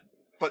 I'm not,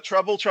 but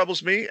trouble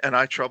troubles me, and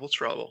I trouble,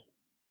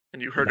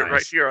 and you heard it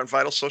right here on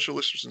Vital Social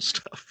Listeners and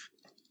stuff.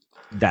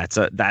 That's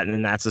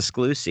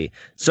exclusive.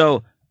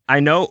 So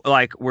I know,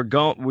 like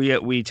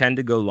we tend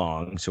to go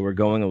long, so we're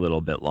going a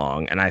little bit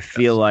long, and I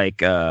feel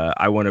like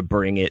I want to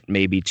bring it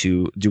maybe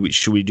to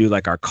should we do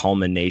like our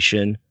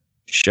culmination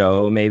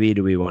show? Maybe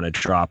do we want to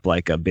drop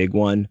like a big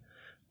one?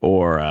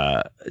 Or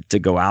to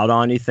go out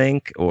on, you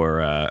think,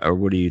 or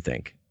what do you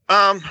think?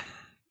 Well,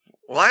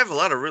 I have a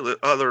lot of really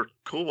other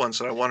cool ones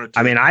that I wanted to.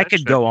 I mean, I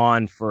could go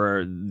on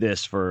for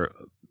this for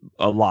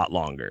a lot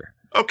longer.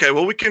 Okay,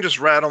 well, we can just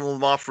rattle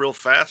them off real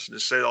fast and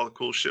just say all the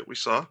cool shit we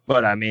saw.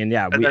 But I mean,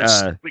 yeah,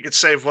 we could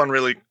save one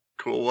really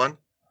cool one.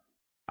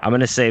 I'm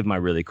gonna save my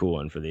really cool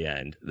one for the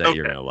end that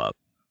you're gonna love.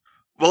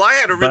 Well, I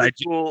had a really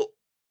cool.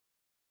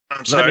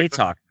 I'm sorry. Let me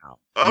talk now.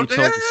 Oh,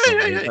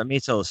 Let me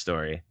tell a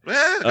story.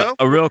 Yeah,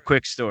 a real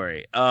quick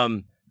story.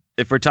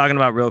 If we're talking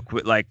about real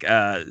quick, like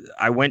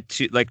I went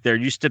to like there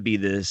used to be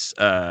this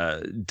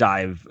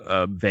dive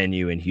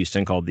venue in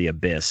Houston called the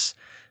Abyss.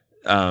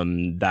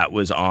 That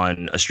was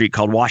on a street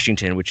called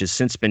Washington, which has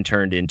since been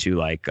turned into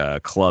like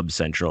Club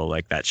Central.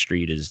 Like that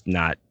street is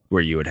not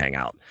where you would hang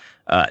out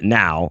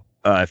now.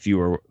 If you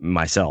were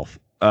myself,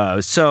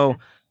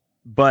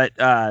 But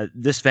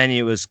this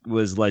venue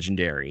was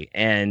legendary,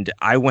 and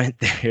I went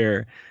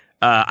there.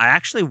 I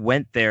actually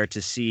went there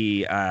to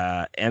see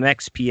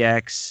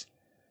MXPX,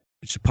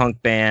 which is a punk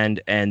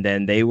band, and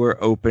then they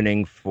were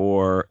opening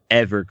for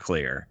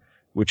Everclear,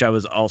 which I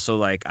was also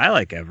like, I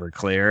like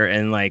Everclear,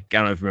 and like I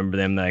don't know if you remember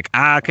them, like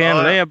I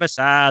can live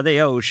beside the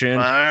ocean,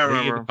 I leave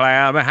remember. a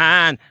cloud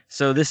behind.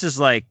 So this is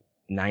like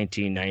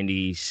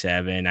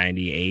 1997,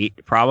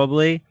 98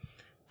 probably,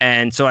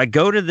 and so I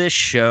go to this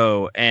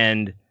show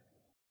and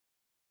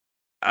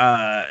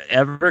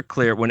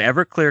Everclear, when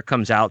Everclear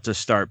comes out to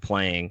start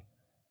playing,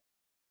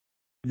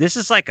 this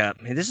is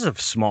a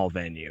small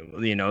venue,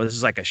 this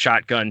is like a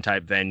shotgun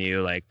type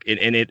venue, like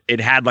it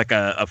had like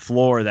a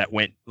floor that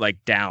went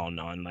like down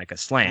on like a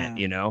slant,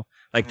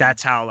 like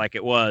that's how like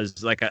it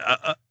was like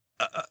a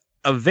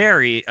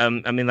very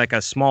like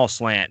a small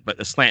slant, but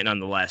a slant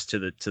nonetheless to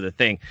the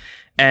thing.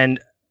 And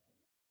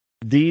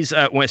these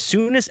as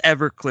soon as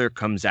Everclear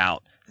comes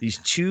out, these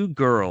two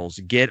girls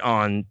get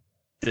on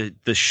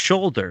the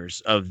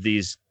shoulders of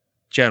these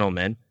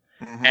gentlemen,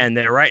 and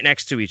they're right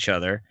next to each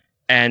other,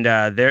 and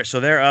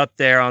they're up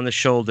there on the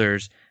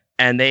shoulders,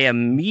 and they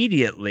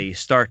immediately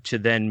start to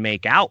then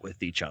make out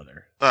with each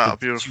other. Oh,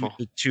 beautiful.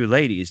 The two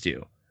ladies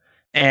do.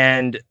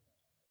 And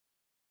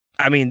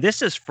I mean,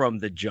 this is from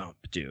the jump,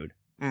 dude.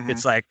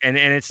 It's like, and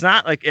it's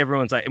not like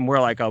everyone's like, and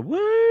we're like, oh,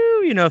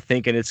 woo,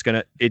 thinking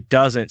it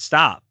doesn't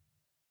stop.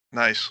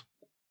 Nice.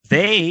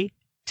 They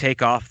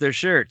take off their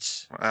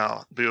shirts.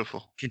 Wow,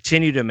 beautiful.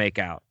 Continue to make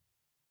out.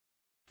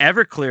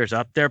 Everclear's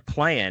up there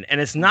playing, and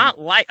it's not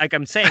like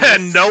I'm saying,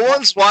 and no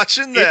one's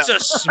watching that. It's a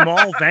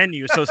small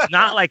venue, so it's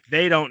not like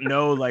they don't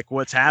know like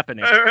what's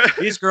happening.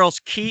 These girls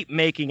keep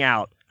making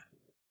out.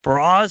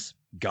 Bras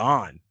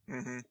gone.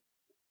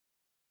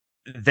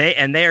 They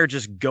are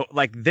just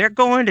they're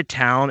going to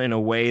town in a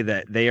way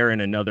that they are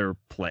in another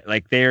place.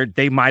 Like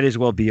they might as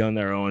well be on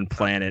their own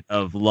planet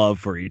of love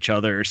for each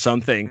other or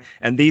something.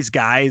 And these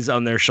guys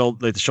on their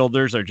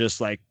shoulders are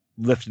just like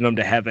lifting them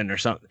to heaven or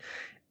something.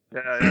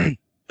 Yeah.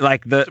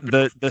 Like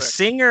the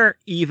singer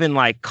even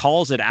like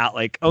calls it out,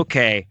 like,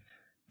 okay,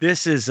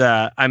 this is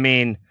I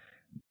mean,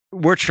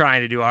 we're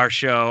trying to do our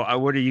show.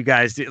 What are you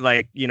guys do?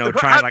 Like,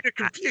 trying like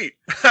compete.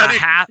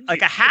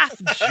 a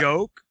half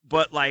joke,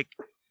 but like.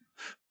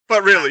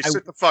 But really,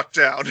 sit the fuck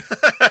down.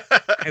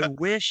 I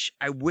wish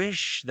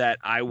that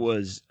I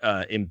was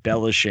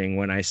embellishing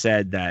when I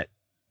said that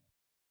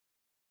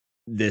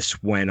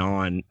this went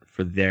on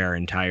for their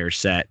entire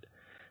set,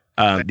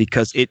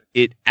 because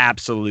it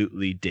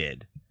absolutely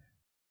did.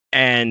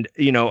 And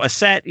a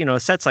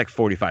set's like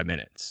 45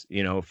 minutes,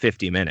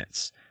 50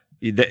 minutes,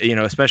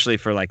 especially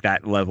for like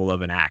that level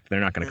of an act. They're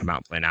not going to come out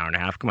and play an hour and a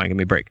half. Come on, give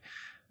me a break.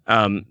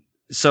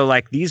 So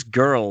like these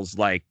girls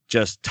like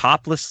just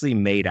toplessly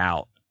made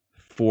out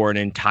for an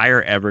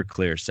entire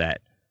Everclear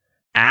set,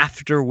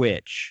 after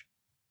which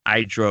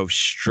I drove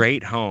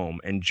straight home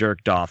and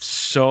jerked off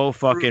so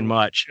fucking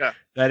much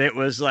that it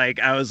was like,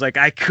 I was like,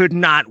 I could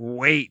not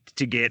wait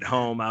to get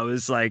home. I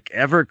was like,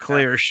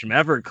 Everclear,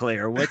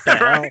 Schmeverclear, what the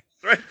hell?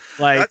 Right.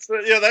 Like, that's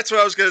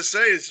what I was gonna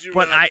say. Is you?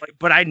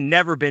 But I'd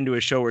never been to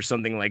a show where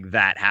something like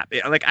that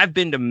happened. Like I've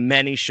been to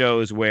many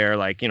shows where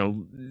like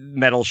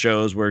metal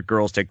shows where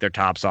girls take their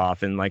tops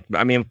off, and like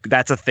I mean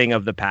that's a thing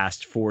of the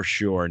past for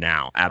sure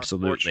now.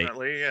 Absolutely.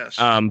 Unfortunately, yes.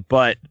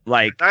 But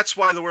like that's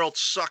why the world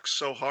sucks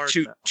so hard.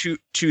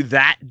 To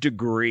that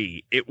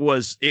degree, it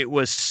was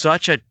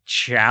such a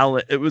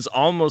challenge. It was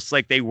almost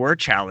like they were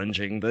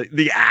challenging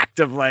the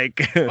act of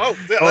like,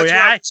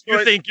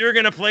 you think you're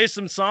gonna play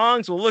some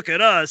songs? Well, look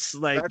at us.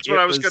 Like that's what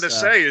I was going to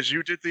say. Is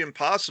you did the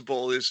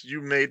impossible. Is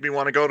you made me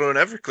want to go to an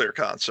Everclear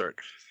concert,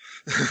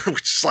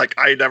 which is like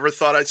I never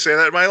thought I'd say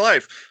that in my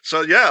life.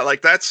 So yeah,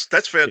 like that's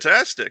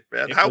fantastic,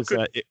 man.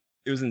 It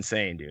was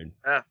insane, dude.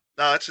 Yeah,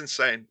 no, that's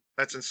insane.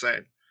 That's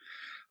insane.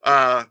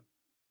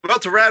 Well,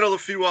 to rattle a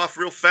few off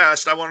real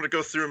fast, I wanted to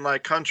go through my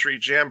country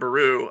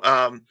jamboree.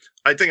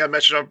 I think I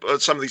mentioned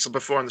some of these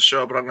before on the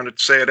show, but I'm going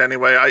to say it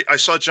anyway. I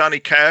saw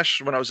Johnny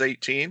Cash when I was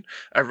 18.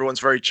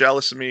 Everyone's very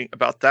jealous of me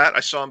about that.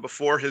 I saw him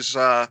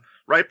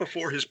right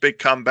before his big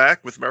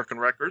comeback with American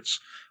Records.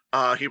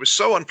 He was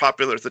so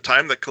unpopular at the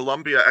time that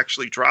Columbia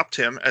actually dropped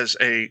him as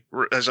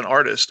an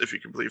artist, if you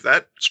can believe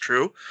that. It's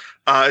true.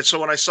 So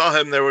when I saw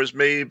him, there was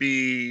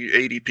maybe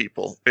 80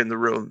 people in the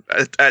room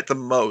at the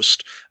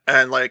most,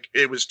 and like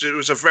it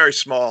was a very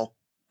small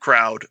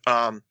crowd.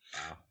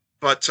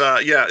 But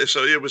yeah,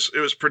 so it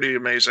was pretty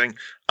amazing.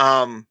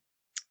 And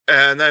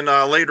then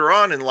later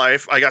on in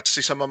life, I got to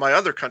see some of my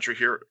other country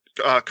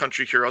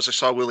heroes. I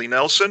saw Willie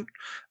Nelson.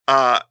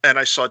 And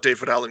I saw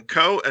David Allan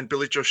Coe and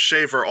Billy Joe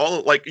Shaver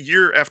all like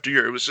year after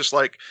year. It was just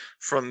like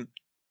from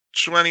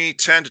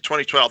 2010 to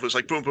 2012. It was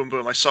like boom, boom,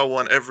 boom. I saw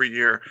one every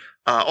year.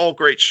 All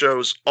great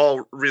shows,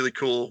 all really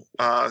cool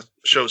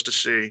shows to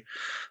see.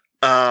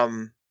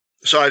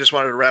 So I just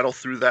wanted to rattle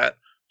through that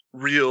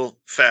real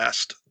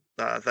fast.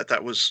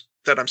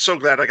 That I'm so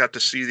glad I got to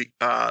see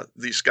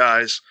these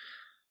guys.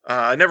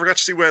 I never got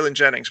to see Waylon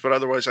Jennings, but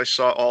otherwise I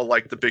saw all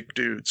like the big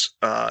dudes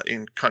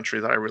in country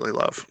that I really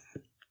love.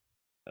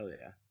 Oh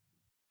yeah.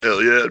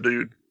 Hell yeah,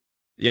 dude.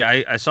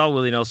 Yeah, I saw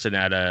Willie Nelson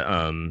at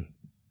a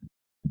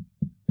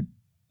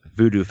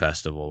Voodoo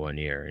Festival one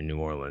year in New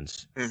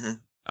Orleans.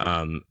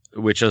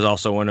 Which is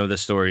also one of the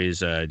stories,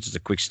 just a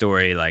quick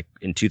story, like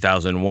in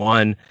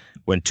 2001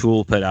 when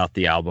Tool put out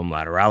the album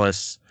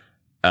Lateralis.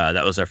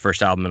 That was their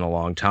first album in a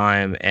long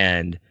time,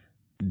 and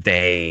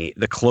the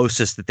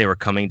closest that they were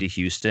coming to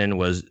Houston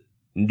was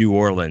New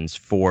Orleans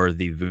for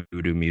the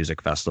Voodoo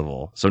Music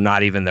Festival. So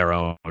not even their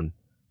own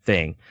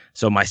thing.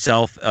 So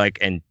myself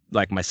and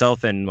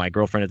my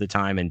girlfriend at the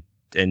time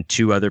and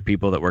two other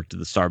people that worked at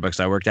the Starbucks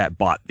I worked at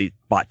bought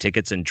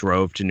tickets and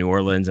drove to New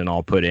Orleans and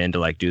all put in to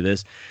like do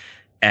this.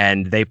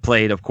 And they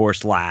played, of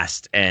course,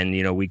 last. And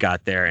we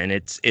got there, and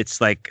it's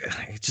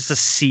just a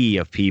sea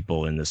of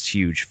people in this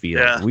huge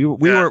field. Yeah.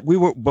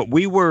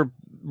 We were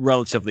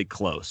relatively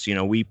close.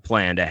 We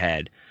planned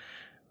ahead.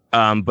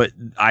 But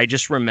I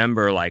just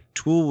remember like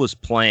Tool was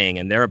playing,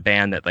 and they're a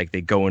band that like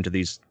they go into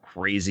these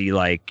crazy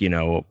like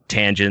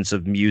tangents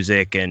of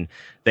music, and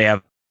they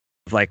have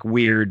like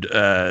weird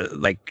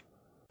like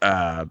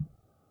what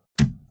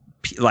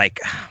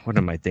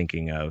am I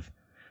thinking of?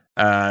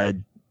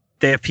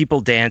 They have people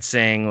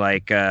dancing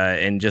like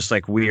and just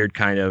like weird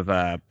kind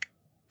of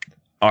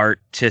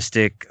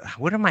artistic.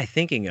 What am I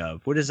thinking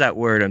of? What is that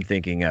word I'm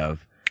thinking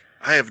of?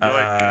 I have no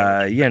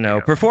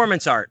idea.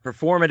 Performance art,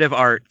 performative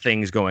art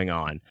things going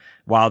on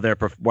while they're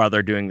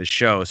doing the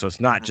show. So it's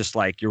not just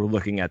like you're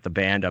looking at the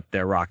band up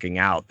there rocking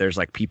out. There's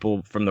like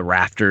people from the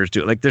rafters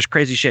there's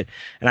crazy shit.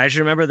 And I just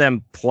remember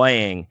them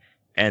playing,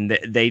 and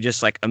they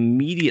just like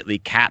immediately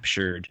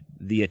captured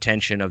the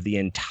attention of the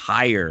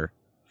entire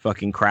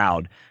fucking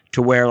crowd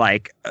to where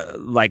like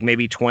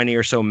maybe 20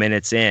 or so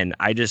minutes in,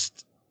 I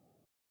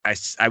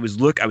was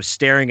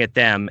staring at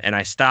them, and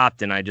I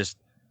stopped, and I just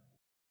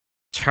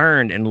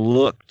turned and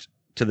looked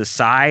to the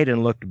side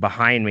and looked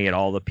behind me at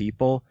all the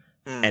people,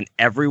 and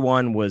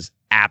everyone was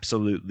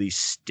absolutely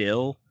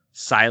still,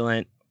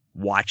 silent,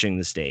 watching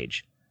the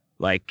stage.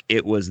 Like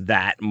it was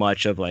that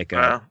much of like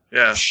a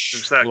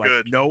it's that like,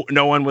 good.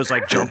 No one was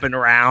like jumping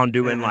around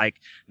doing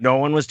like no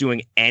one was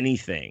doing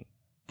anything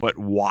but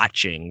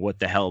watching what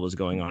the hell was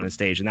going on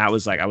stage. And that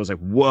was like I was like,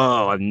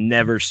 whoa, I've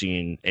never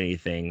seen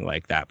anything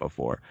like that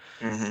before.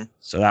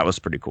 So that was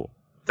pretty cool.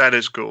 That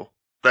is cool.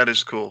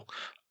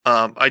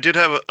 I did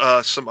have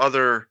some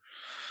other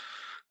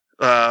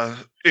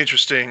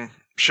interesting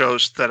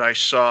shows that I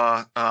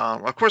saw.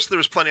 Of course, there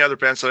was plenty of other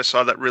bands that I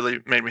saw that really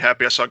made me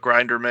happy. I saw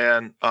Grinder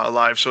Man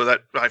live, so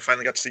that I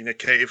finally got to see Nick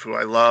Cave, who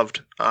I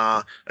loved.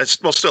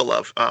 Still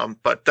love.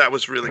 But that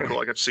was really cool.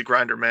 I got to see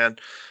Grinder Man.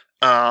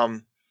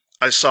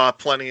 I saw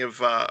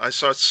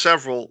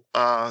several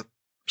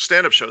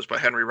stand-up shows by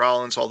Henry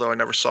Rollins, although I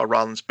never saw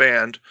Rollins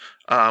Band,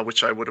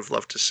 which I would have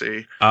loved to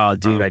see. Oh,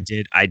 dude,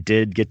 I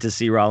did get to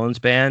see Rollins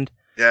Band.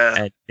 Yeah.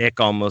 And Nick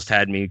almost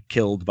had me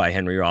killed by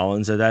Henry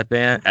Rollins at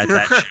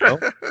that show.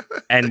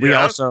 And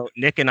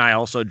Nick and I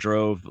also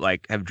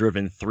have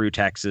driven through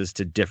Texas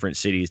to different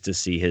cities to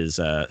see his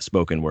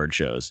spoken word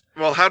shows.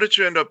 Well, how did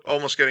you end up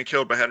almost getting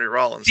killed by Henry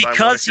Rollins?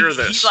 Because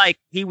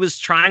he was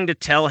trying to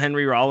tell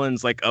Henry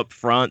Rollins like up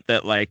front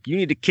that like you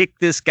need to kick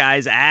this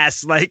guy's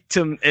ass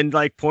and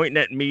pointing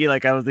at me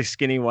like I was the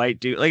skinny white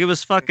dude. Like it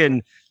was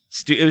fucking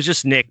it was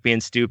just Nick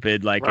being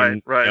stupid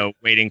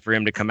waiting for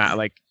him to come out.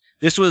 Like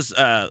this was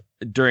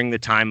during the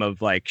time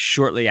of like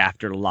shortly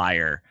after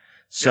Liar.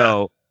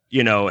 So,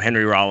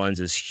 Henry Rollins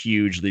is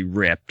hugely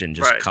ripped and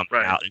just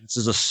coming out. This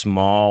is a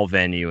small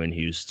venue in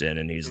Houston,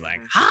 and he's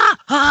like, ha,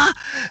 ha,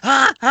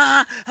 ha,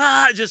 ha,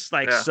 ha, just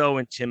like so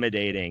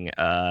intimidating.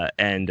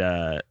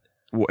 And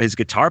his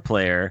guitar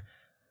player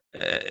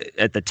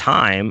at the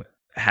time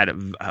had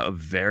a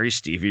very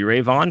Stevie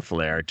Ray Vaughan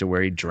flair to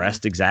where he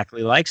dressed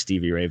exactly like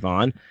Stevie Ray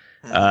Vaughan.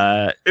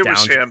 It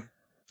was him.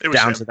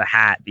 Down to the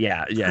hat.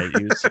 Yeah.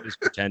 He was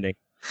pretending.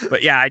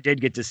 But yeah, I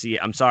did get to see.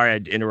 I'm sorry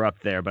I'd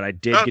interrupt there, but I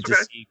did get to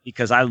see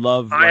because I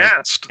love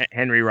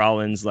Henry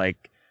Rollins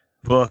like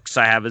books.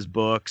 I have his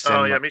books.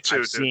 And, me too.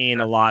 I've seen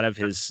a lot of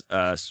his.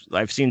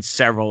 I've seen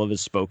several of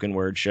his spoken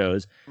word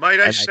shows. Might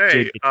I say, I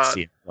did get to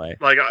see him play.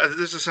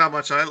 This is how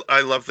much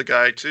I love the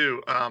guy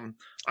too.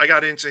 I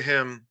got into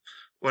him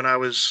when I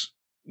was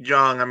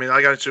young. I mean,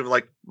 I got into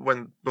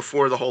him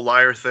before the whole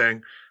Liar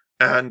thing,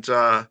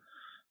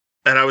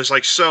 and I was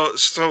like so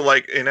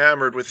like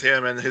enamored with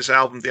him and his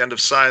album, The End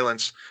of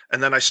Silence.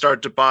 And then I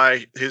started to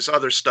buy his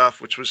other stuff,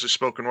 which was his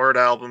spoken word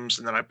albums.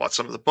 And then I bought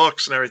some of the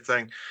books and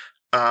everything.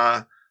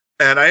 And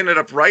I ended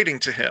up writing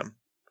to him,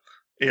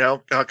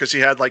 because he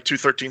had like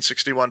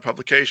 21361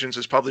 publications.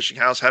 His publishing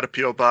house had a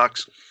PO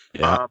box.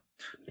 Yeah.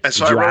 And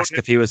so Did you ask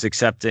if he was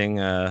accepting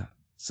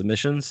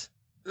submissions?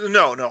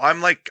 No,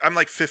 I'm like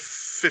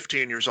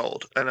 15 years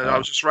old, and I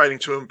was just writing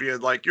to him,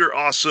 being like, "You're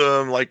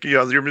awesome, like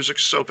your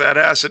music's so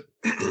badass."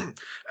 And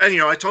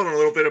I told him a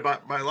little bit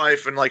about my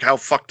life and like how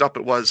fucked up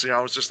it was. I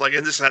was just like,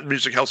 "And that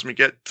music helps me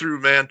get through,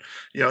 man.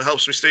 It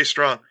helps me stay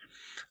strong."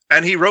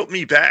 And he wrote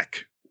me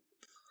back.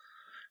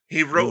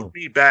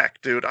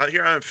 Dude.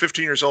 Here I'm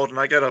 15 years old, and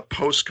I get a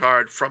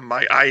postcard from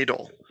my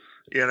idol.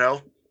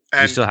 And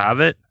you still have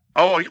it?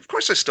 Oh, of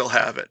course I still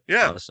have it.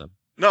 Yeah. Awesome.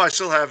 No, I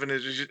still have it,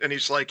 and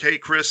he's like, "Hey,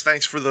 Chris,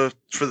 thanks for the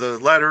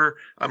letter.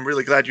 I'm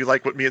really glad you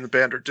like what me and the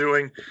band are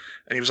doing."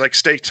 And he was like,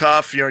 "Stay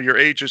tough. Your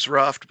age is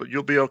rough, but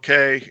you'll be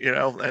okay."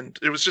 And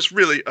it was just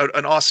really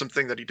an awesome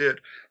thing that he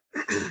did.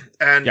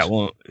 And Yeah,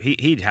 well,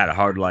 he'd had a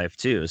hard life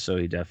too, so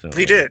he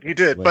definitely he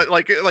did. like, But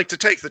like to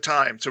take the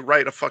time to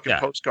write a fucking yeah.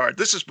 postcard.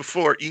 This is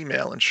before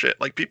email and shit.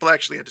 Like people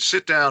actually had to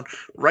sit down,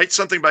 write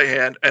something by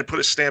hand, and put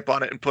a stamp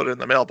on it and put it in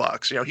the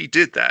mailbox. You know, he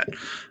did that.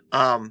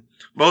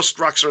 Most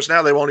rock stars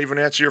now they won't even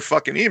answer your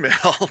fucking email.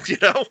 You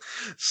know,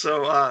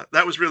 so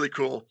that was really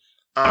cool.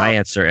 I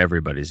answer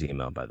everybody's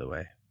email, by the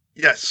way.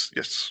 Yes.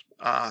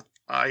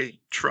 I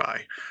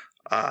try.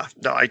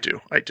 No, I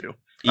do.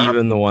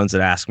 Even the ones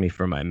that ask me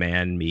for my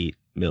man meat,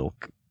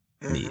 milk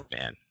meat,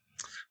 man.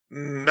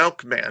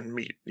 Milkman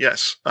meat,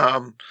 yes.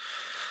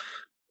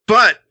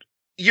 But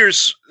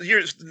years,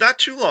 not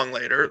too long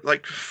later,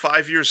 like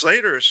 5 years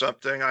later or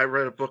something, I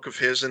read a book of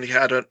his, and he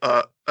had an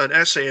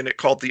essay in it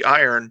called "The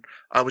Iron,"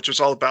 which was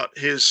all about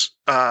his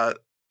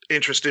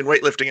interest in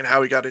weightlifting and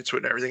how he got into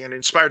it and everything, and it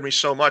inspired me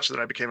so much that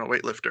I became a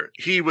weightlifter.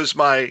 He was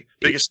my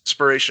biggest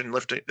inspiration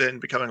in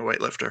becoming a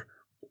weightlifter.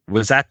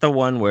 Was that the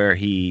one where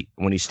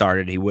when he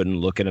started, he wouldn't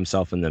look at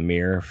himself in the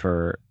mirror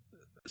for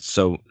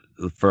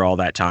all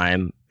that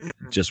time,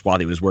 just while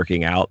he was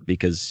working out,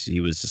 because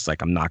he was just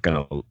like, I'm not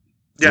gonna.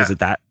 Yeah. Was it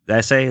that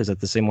essay? Is that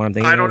the same one I'm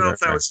thinking? I don't know if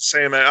that was the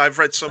same. I've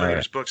read so many of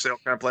his books; they all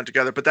kind of blend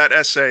together. But that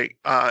essay,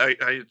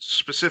 I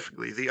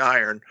specifically "The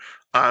Iron,"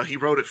 he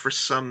wrote it for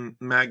some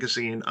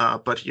magazine,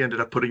 but he ended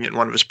up putting it in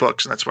one of his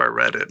books, and that's why I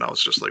read it. And I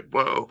was just like,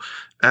 "Whoa!"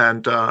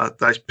 And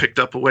I picked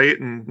up a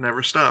weight and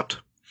never stopped.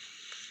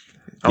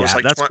 I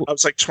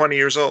was like 20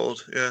 years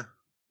old. Yeah.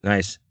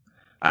 Nice.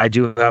 I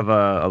do have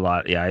a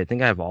lot. Yeah, I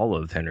think I have all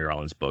of Henry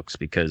Rollins' books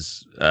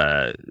because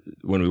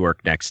when we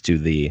worked next to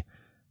the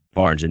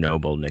Barnes and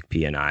Noble, Nick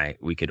P and I,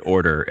 we could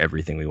order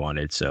everything we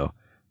wanted. So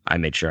I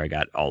made sure I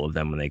got all of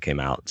them when they came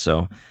out.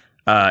 So,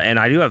 and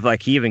I do have,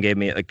 like, he even gave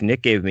me, like,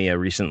 Nick gave me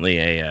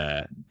recently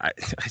I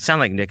sound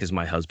like Nick is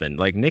my husband.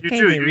 Like, Nick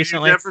gave me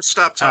recently. You never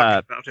stop talking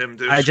about him,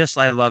 dude.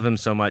 I love him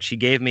so much. He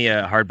gave me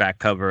a hardback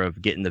cover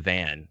of Get in the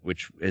Van,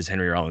 which is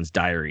Henry Rollins'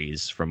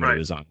 diaries from when he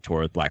was on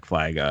tour with Black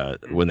Flag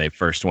when they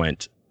first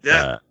went.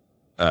 Yeah.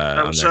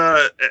 That was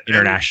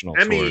international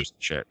tours and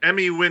shit.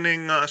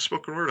 Emmy-winning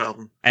spoken word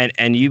album.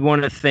 And you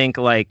want to think,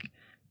 like,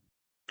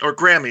 or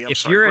Grammy.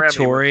 If you're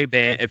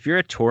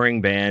a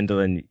touring band,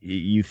 then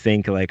you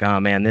think like,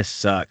 oh man, this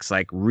sucks.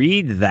 Like,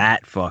 read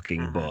that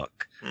fucking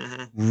book.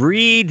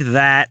 Read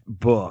that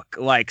book.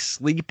 Like,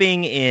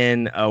 sleeping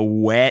in a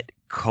wet,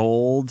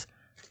 cold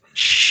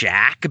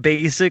shack,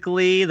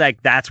 basically.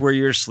 Like, that's where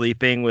you're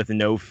sleeping with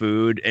no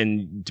food,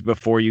 and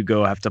before you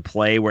go have to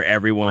play, where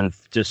everyone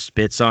just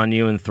spits on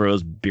you and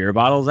throws beer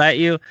bottles at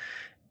you.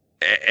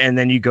 And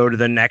then you go to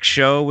the next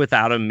show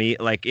without a meal.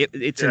 Like,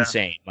 it's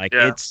insane. Like,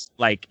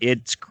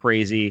 it's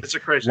crazy. It's a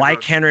crazy like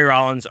book. Henry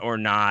Rollins or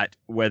not,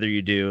 whether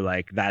you do,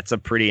 like, that's a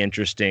pretty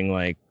interesting,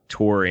 like,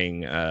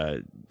 touring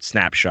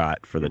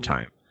snapshot for the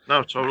time.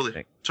 No,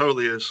 totally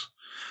is.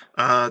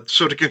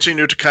 So to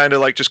continue to kind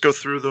of like just go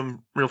through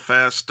them real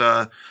fast,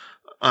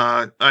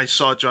 I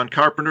saw John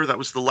Carpenter. That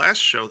was the last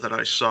show that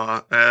I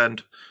saw,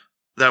 and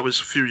that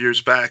was a few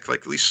years back,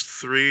 like at least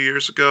 3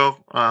 years ago.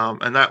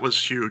 And that was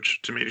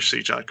huge to me to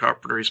see John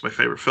Carpenter. He's my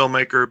favorite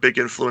filmmaker, big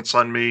influence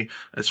on me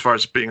as far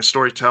as being a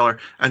storyteller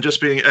and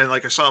just being, and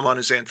like I saw him on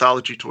his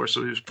anthology tour.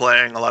 So he was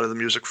playing a lot of the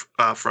music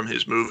from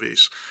his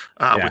movies,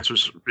 which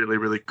was really,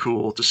 really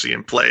cool to see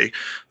him play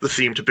the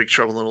theme to Big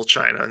Trouble in Little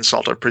China and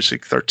Assault on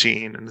Precinct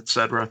 13 and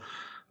etc.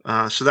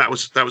 So that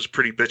was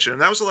pretty bitchin'.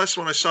 And that was the last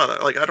one I saw.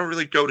 Like, I don't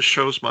really go to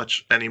shows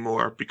much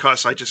anymore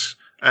because I just,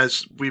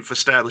 as we've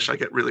established, I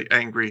get really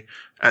angry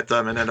at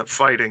them and end up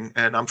fighting.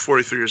 And I'm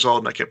 43 years old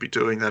and I can't be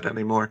doing that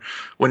anymore.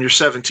 When you're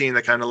 17,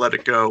 they kind of let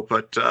it go.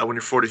 But when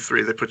you're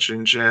 43, they put you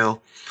in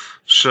jail.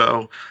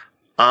 So,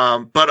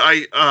 but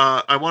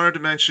I wanted to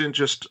mention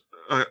just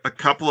a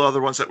couple of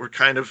other ones that were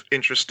kind of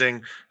interesting.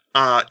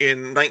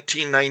 In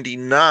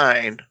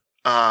 1999,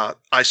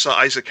 I saw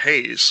Isaac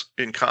Hayes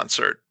in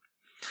concert.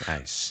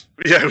 Nice.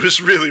 Yeah, it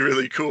was really,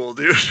 really cool,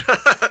 dude.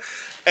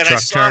 And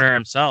Truck Turner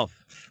himself.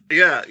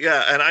 Yeah,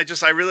 and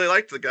I really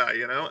liked the guy,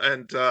 you know,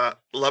 and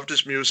loved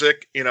his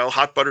music. You know,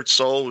 Hot Buttered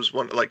Soul was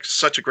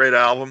such a great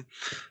album.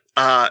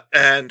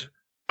 And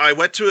I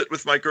went to it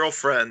with my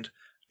girlfriend,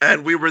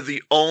 and we were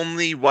the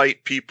only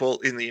white people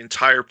in the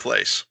entire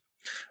place,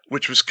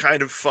 which was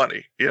kind of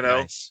funny, you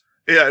know. Nice.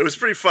 Yeah, it was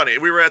pretty funny.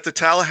 We were at the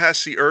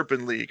Tallahassee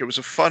Urban League. It was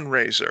a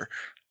fundraiser,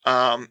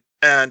 and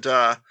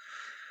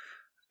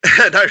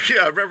I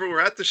remember we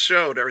were at the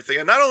show and everything,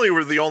 and not only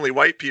were the only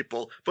white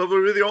people, but we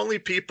were the only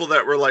people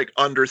that were like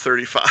under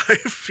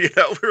 35. You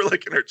know, we were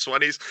like in our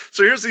 20s.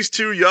 So here's these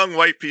two young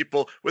white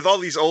people with all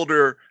these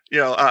older,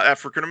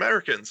 African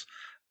Americans,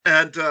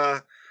 and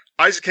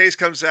Isaac Hayes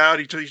comes out.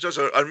 He does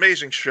an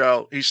amazing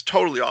show. He's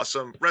totally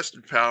awesome. Rest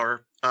in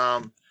power.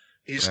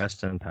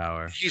 Rest in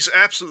power. He's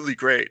absolutely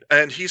great,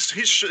 and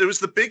it was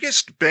the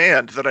biggest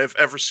band that I've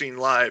ever seen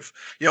live.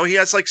 You know, he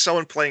has like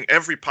someone playing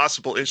every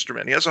possible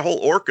instrument. He has a whole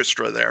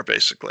orchestra there,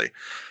 basically,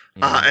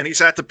 and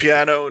he's at the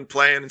piano and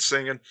playing and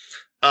singing,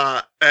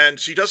 and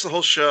he does the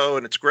whole show,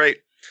 and it's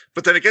great.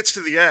 But then it gets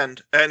to the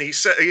end, and he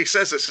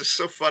says this is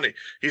so funny.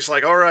 He's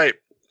like, "All right,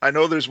 I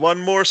know there's one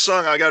more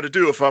song I got to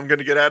do if I'm going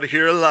to get out of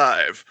here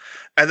alive.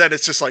 And then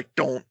it's just like,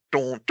 don't,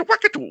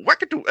 wackadoo,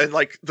 wackadoo. And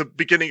like the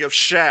beginning of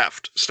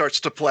Shaft starts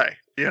to play,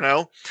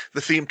 the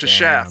theme to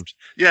Shaft.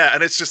 Yeah.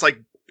 And it's just like,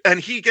 and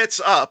he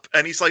gets up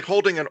and he's like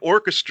holding an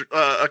orchestra,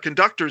 a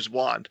conductor's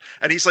wand,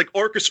 and he's like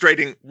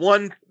orchestrating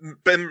one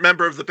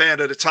member of the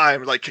band at a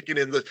time, like kicking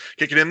in this,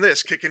 kicking in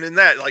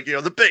that, like,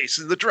 the bass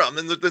and the drum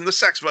and the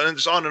saxophone, and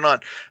just on and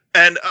on.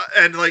 And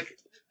like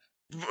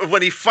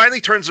when he finally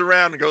turns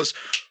around and goes,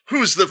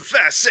 "Who's the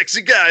fast,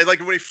 sexy guy?" Like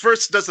when he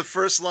first does the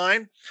first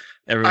line,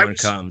 everyone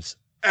comes.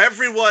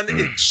 Everyone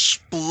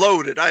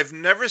exploded. I've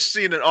never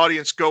seen an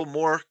audience go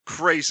more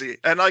crazy.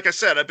 And like I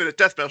said, I've been at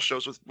death metal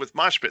shows with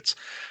mosh pits.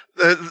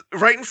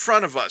 Right in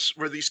front of us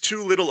were these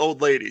two little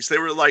old ladies. They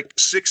were like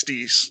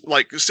 60s,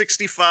 like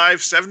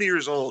 65, 70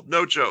 years old.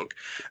 No joke.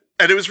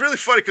 And it was really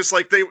funny because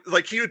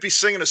he would be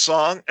singing a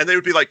song and they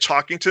would be like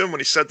talking to him when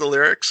he said the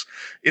lyrics.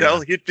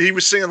 He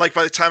was singing like,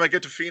 "By the time I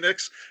get to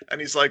Phoenix,"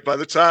 and he's like, "By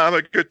the time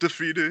I get to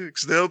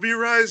Phoenix, they'll be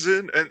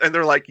rising." And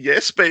they're like,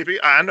 "Yes, baby,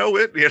 I know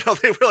it." They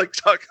were like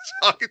talking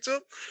to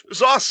him. It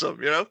was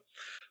awesome,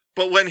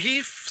 But when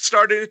he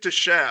started into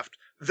Shaft,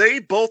 they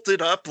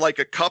bolted up like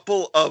a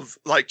couple of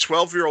like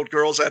 12-year-old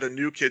girls at a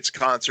New Kids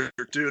concert,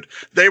 dude.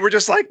 They were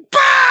just like,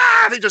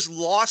 bah! They just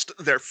lost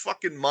their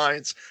fucking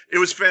minds. It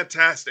was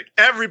fantastic.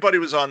 Everybody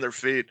was on their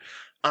feet.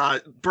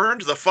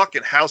 Burned the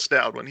fucking house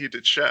down when he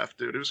did Shaft,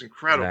 dude. It was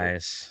incredible.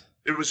 Nice.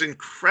 It was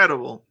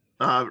incredible.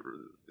 I'll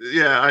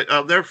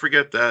never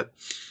forget that.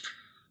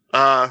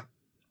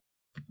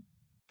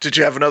 Did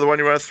you have another one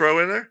you want to throw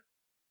in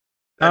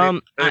there?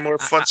 Any more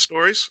fun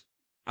stories?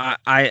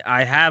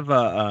 I have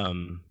a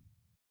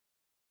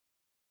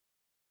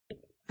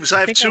Because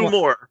I have two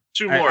more.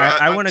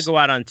 I want to go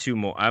out on two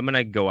more. I'm going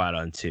to go out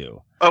on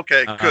two.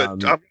 Okay, good. I'm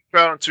going to go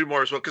out on two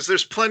more as well, because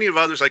there's plenty of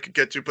others I could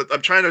get to, but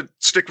I'm trying to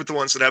stick with the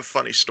ones that have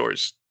funny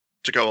stories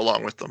to go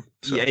along with them.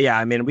 So. Yeah.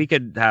 I mean, we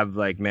could have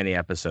like many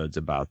episodes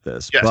about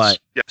this. Yes, but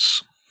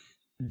yes.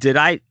 Did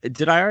I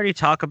already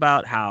talk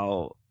about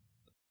how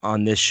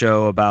on this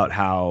show about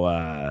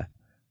how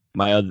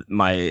my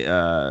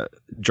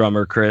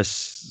drummer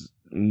Chris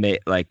made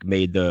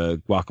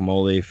the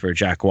guacamole for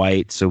Jack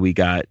White? So we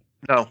got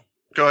no.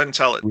 Go ahead and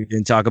tell it. We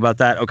didn't talk about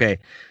that. Okay.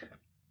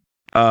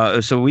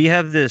 So we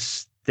have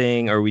this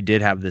thing, or we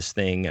did have this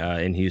thing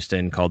in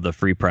Houston called the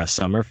Free Press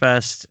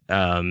Summerfest.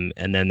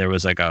 And then there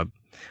was like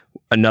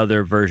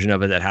another version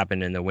of it that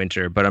happened in the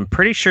winter, but I'm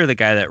pretty sure the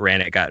guy that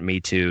ran it got Me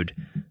Too'd.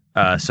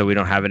 So we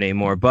don't have it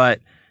anymore, but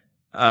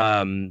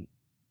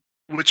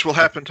which will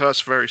happen to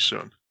us very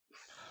soon.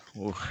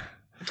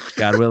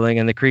 God willing,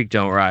 and the creek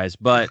don't rise.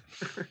 But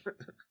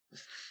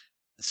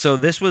so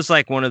this was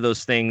like one of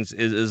those things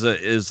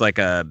is like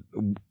a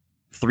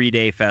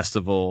 3-day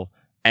festival,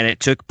 and it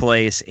took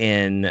place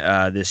in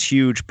this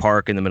huge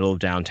park in the middle of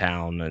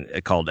downtown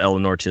called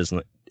Eleanor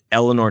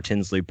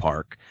Tinsley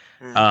Park.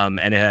 And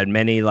it had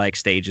many like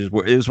stages.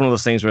 It was one of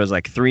those things where it was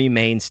like 3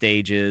 main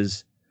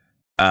stages,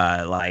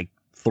 like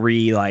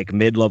 3 like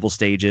mid-level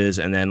stages,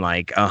 and then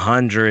like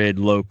 100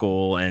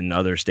 local and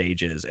other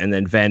stages, and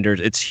then vendors.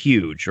 It's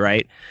huge,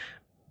 right?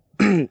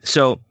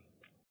 So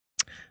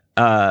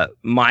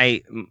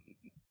my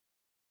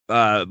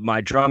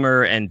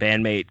drummer and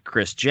bandmate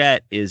Chris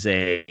Jett is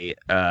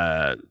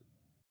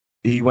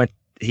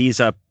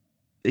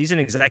he's an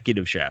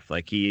executive chef.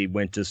 Like he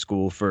went to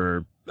school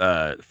for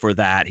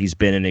that. He's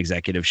been an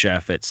executive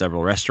chef at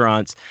several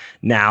restaurants.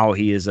 Now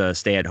he is a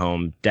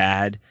stay-at-home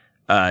dad,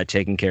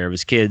 taking care of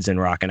his kids and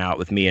rocking out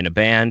with me in a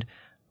band.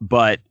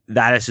 But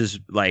that is his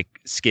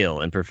like skill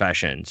and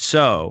profession.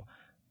 So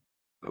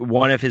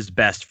one of his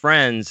best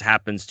friends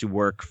happened to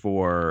work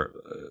for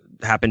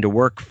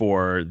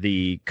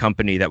the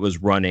company that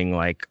was running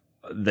like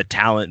the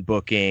talent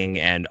booking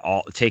and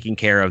all, taking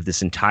care of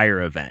this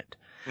entire event.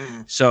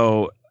 Mm-hmm.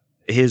 So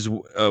it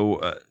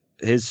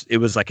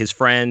was like his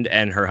friend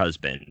and her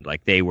husband,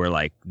 like they were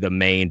like the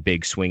main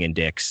big swinging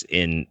dicks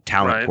in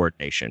talent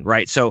coordination,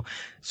 right? So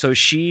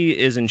she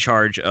is in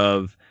charge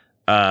of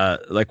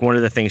like one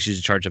of the things she's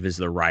in charge of is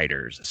the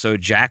writers. So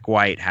Jack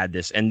White had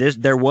this, and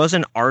there was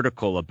an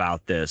article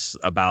about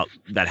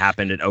that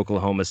happened at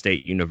Oklahoma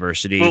State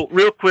University. Well,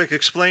 real quick,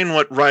 explain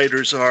what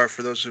writers are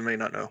for those who may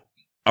not know.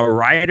 A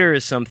writer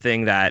is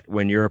something that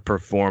when you're a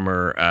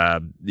performer,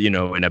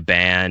 in a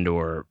band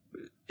or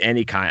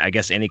any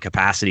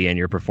capacity, and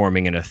you're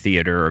performing in a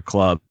theater or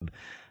club,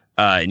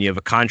 and you have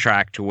a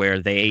contract to where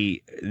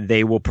they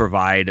will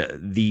provide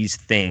these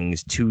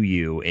things to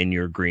you in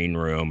your green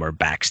room or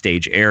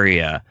backstage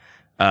area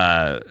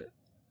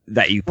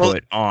that you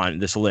put on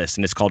this list,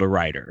 and it's called a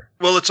writer.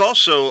 Well, it's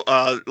also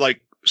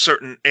like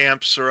certain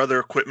amps or other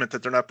equipment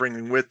that they're not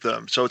bringing with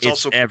them, so it's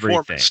also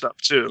performance stuff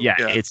too. Yeah,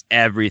 it's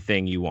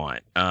everything you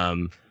want.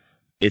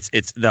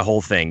 It's the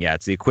whole thing. Yeah,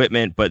 it's the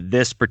equipment, but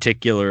this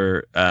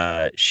particular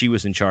she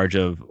was in charge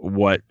of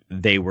what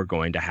they were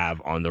going to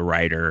have on the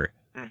writer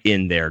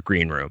in their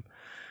green room.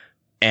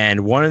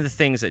 And one of the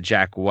things that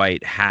Jack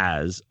White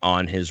has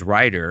on his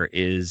writer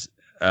is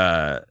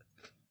a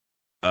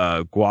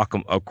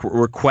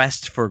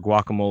request for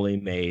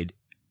guacamole made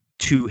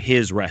to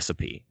his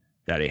recipe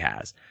that he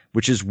has,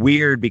 which is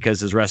weird because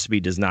his recipe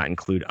does not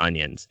include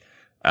onions.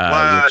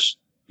 Which,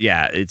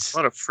 yeah, it's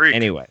what a freak.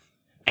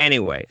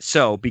 Anyway,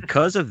 so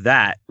because of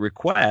that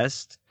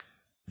request,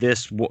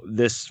 this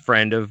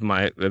friend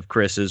of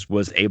Chris's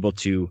was able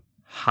to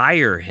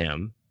hire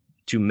him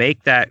to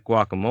make that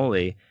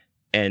guacamole,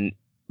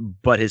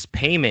 but his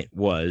payment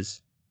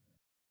was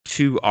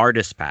 2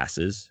 artist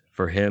passes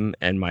for him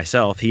and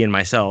myself,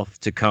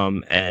 to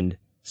come and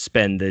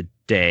spend the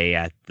day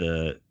at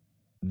the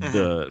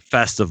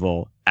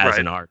festival as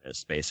an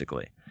artist,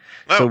 basically.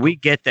 Oh. So we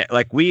get that,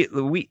 like we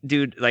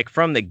dude, like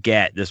from the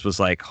get, this was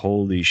like,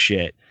 holy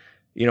shit.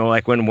 You know,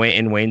 like when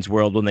in Wayne's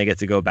World, when they get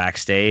to go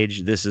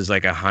backstage, this is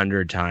like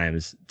 100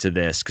 times to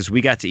this, because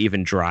we got to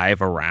even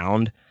drive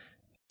around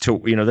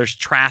to, you know, there's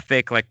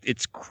traffic, like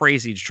it's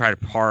crazy to try to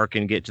park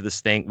and get to this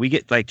thing. We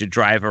get like to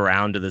drive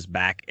around to this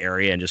back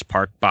area and just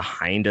park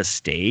behind a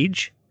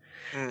stage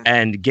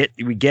and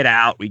we get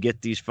out, we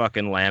get these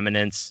fucking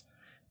laminates,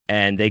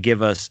 and they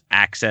give us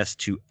access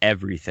to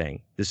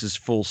everything. This is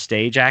full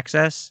stage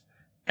access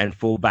and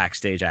full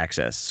backstage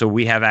access. So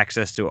we have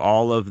access to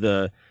all of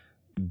the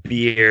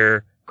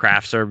beer,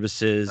 craft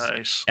services,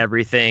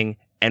 everything,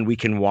 and we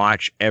can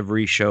watch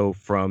every show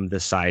from the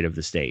side of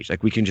the stage.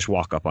 Like we can just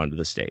walk up onto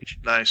the stage.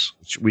 Nice.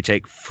 Which we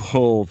take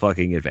full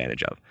fucking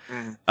advantage of.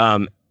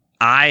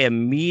 I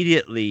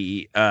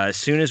immediately, as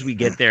soon as we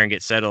get there and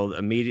get settled,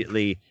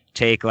 immediately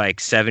take like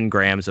 7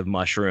 grams of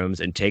mushrooms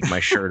and take my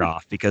shirt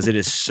off because it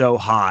is so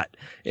hot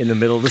in the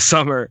middle of the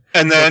summer.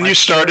 And then you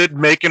started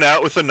making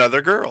out with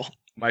another girl.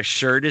 My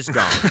shirt is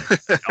gone.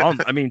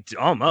 I mean,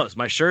 almost.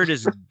 My shirt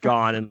is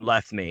gone and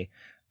left me.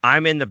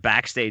 I'm in the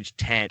backstage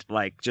tent,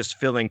 like just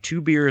filling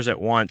 2 beers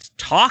at once,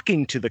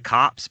 talking to the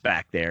cops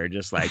back there,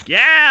 just like,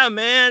 yeah,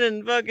 man,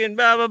 and fucking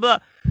blah, blah,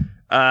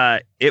 blah.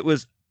 It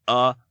was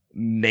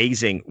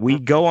amazing. We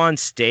go on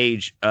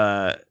stage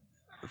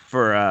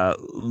for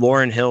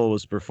Lauryn Hill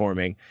was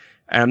performing.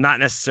 And I'm not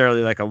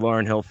necessarily like a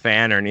Lauryn Hill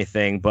fan or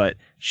anything, but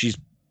she's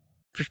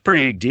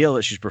pretty big deal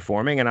that she's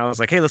performing. And I was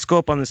like, hey, let's go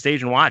up on the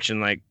stage and watch. And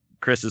like,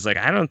 Chris is like,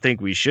 I don't think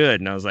we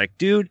should. And I was like,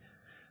 dude,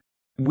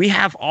 we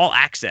have all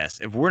access.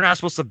 If we're not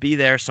supposed to be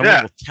there,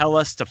 someone will tell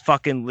us to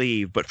fucking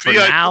leave. But for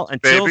now,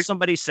 until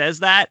somebody says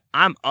that,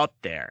 I'm up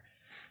there.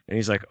 And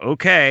he's like,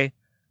 okay.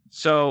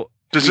 So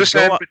does this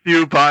end with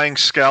you buying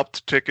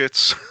scalped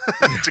tickets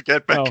to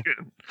get back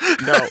in?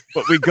 No,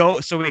 but we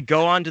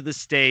go onto the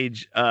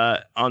stage,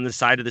 on the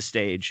side of the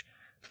stage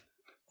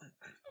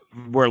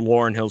where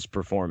Lauryn Hill's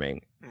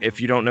performing. If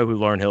you don't know who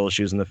Lauryn Hill is,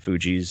 she was in the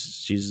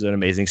Fugees. She's an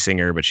amazing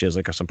singer, but she has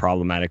like some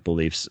problematic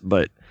beliefs.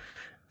 But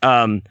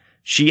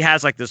she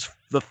has like this.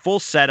 The full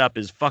setup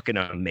is fucking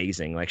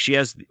amazing. Like she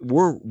has,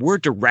 we're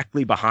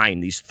directly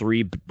behind these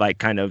 3 like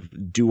kind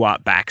of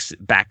doo-wop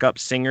backup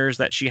singers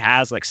that she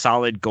has, like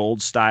solid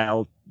gold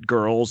style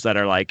girls that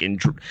are like in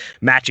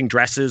matching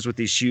dresses with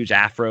these huge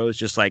afros,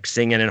 just like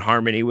singing in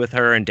harmony with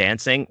her and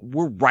dancing.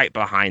 We're right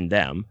behind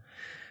them.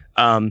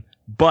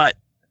 But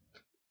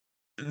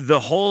the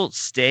whole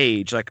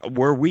stage, like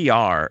where we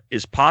are,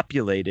 is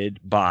populated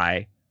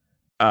by,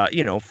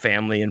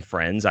 family and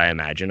friends, I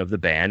imagine, of the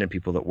band and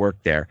people that work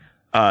there.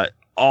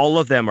 All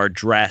of them are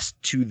dressed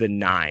to the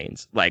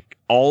nines. Like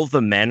all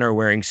the men are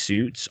wearing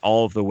suits.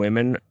 All of the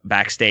women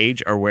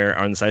backstage are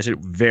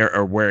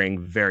wearing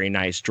very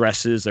nice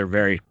dresses. They're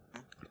very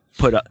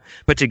put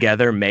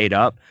together, made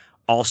up.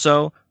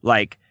 Also,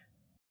 like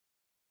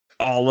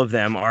all of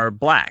them are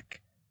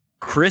black.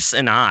 Chris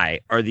and I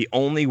are the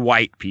only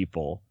white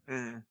people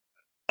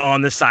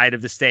on the side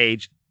of the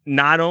stage.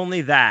 Not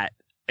only that,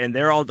 and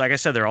they're all, like I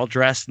said, they're all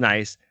dressed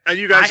nice. And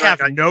you guys have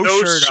no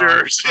shirt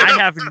on. I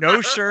have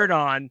no shirt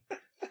on,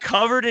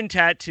 covered in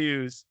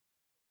tattoos,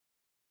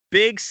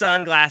 big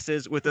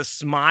sunglasses with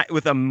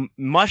a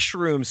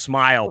mushroom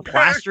smile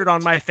plastered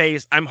on my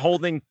face. I'm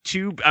holding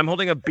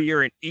a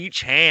beer in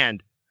each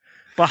hand.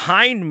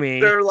 Behind me,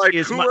 they're like,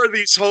 are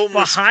these homeless?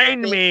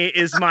 Behind me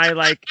is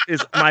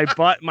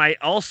my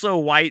also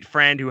white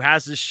friend who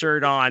has his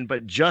shirt on,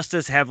 but just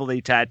as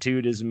heavily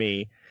tattooed as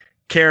me,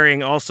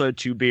 carrying also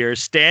 2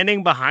 beers,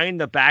 standing behind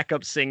the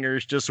backup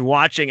singers, just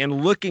watching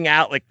and looking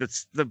out like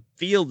the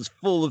field is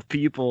full of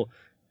people.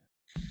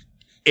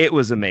 It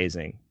was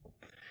amazing.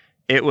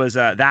 It was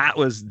that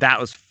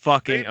was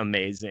fucking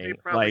amazing. They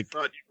probably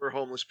thought you were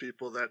homeless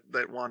people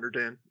that wandered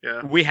in.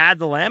 Yeah, we had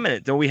the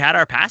laminate, though. We had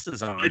our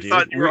passes on. They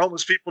thought you were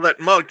homeless people that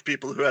mugged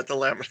people who had the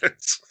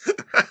laminates.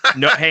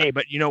 No, hey,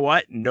 but you know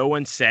what? No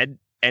one said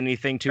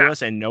anything to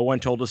us, and no one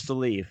told us to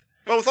leave.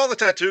 Well, with all the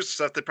tattoos and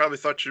stuff, they probably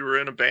thought you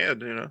were in a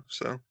band,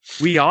 so.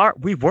 We are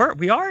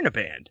in a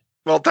band.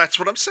 Well, that's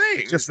what I'm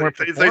saying. Just they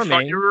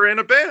thought you were in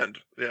a band.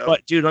 Yeah.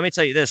 But dude, let me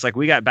tell you this, like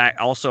we got back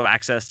also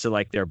access to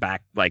like their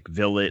back, like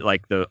village,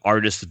 like the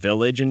artist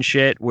village and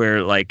shit,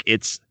 where like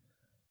it's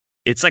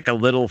like a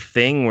little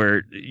thing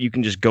where you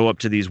can just go up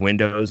to these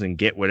windows and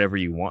get whatever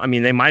you want. I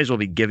mean, they might as well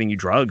be giving you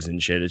drugs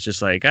and shit. It's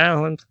just like,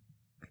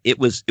 it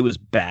was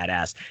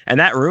badass. And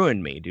that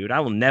ruined me, dude.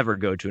 I will never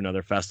go to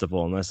another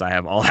festival unless I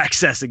have all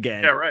access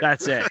again. Yeah, right.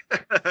 That's it.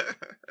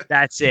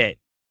 That's it.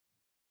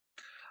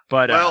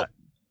 But Well,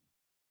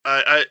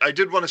 I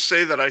did want to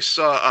say that I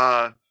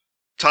saw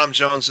Tom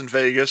Jones in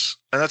Vegas,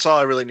 and that's all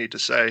I really need to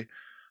say.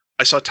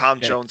 I saw Tom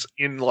Okay. Jones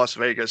in Las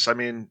Vegas. I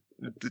mean,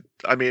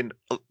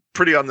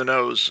 pretty on the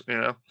nose, you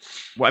know.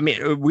 well,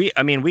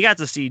 we got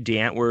to see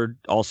Dantward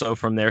also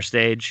from their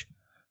stage.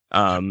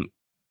 Dantward,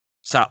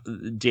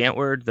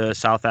 the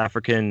South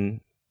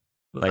African,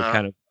 like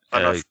kind of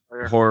I'm not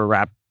familiar. horror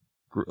rap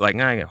group, like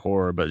not like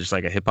horror, but just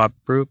like a hip hop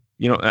group.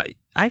 You know,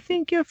 I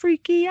think you're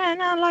freaky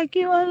and I like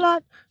you a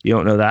lot. You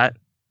don't know that?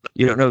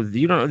 You don't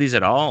know these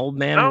at all, old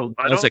man? No,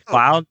 I Was don't it know.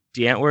 Cloud,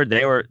 Dantward?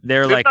 They're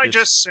Didn't like I this,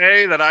 just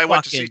say that I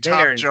went to see fucking-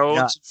 they're Tom Jones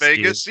nuts, in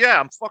Vegas? Yeah,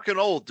 I'm fucking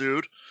old,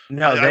 dude.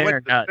 no, I they're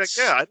went to- nuts.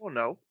 Yeah, I don't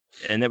know.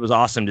 And it was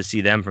awesome to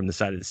see them from the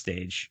side of the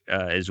stage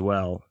as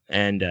well.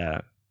 And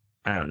I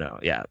don't know,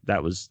 yeah,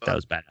 that was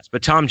badass.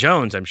 But Tom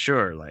Jones, I'm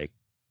sure, like,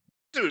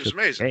 Dude, it's just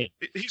amazing.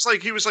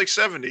 great. He was like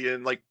 70,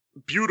 and like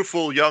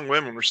beautiful young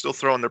women were still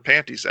throwing their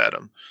panties at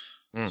him.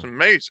 It's Mm.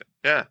 amazing.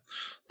 Yeah.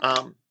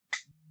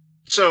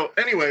 So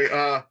anyway,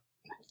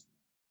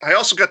 I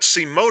also got to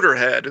see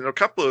Motorhead, and a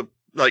couple of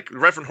like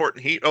Reverend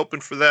Horton Heat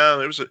opened for them.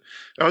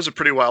 That was a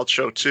pretty wild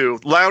show too.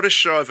 Loudest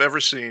show I've ever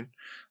seen.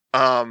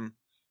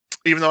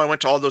 Even though I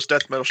went to all those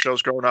death metal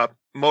shows growing up,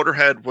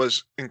 Motorhead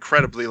was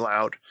incredibly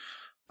loud.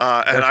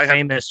 And They're I have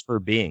famous for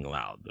being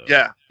loud, though.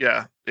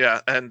 yeah.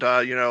 And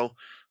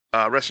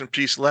rest in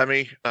peace,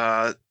 Lemmy.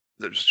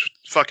 There's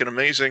fucking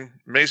amazing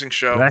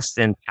show. Rest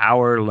in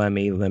power,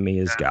 Lemmy. Lemmy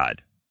is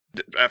God.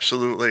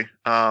 Absolutely.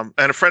 And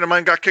a friend of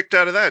mine got kicked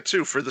out of that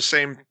too for the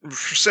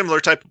similar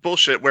type of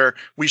bullshit where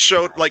we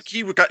showed like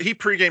he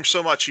pre-gamed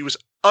so much he was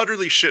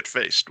utterly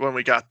shit-faced when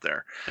we got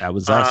there. That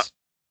was us.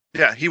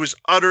 Yeah, he was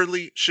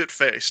utterly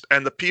shit-faced,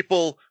 and the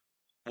people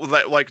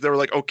that like they were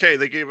like, okay,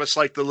 they gave us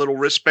like the little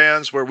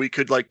wristbands where we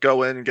could like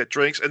go in and get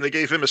drinks, and they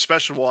gave him a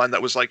special one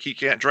that was like he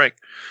can't drink,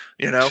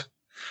 you know.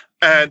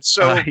 And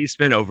so He's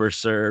been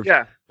overserved.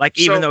 yeah, Like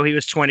even so- though he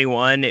was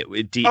 21, it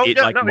he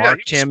marked was-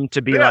 him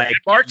to be yeah, like, it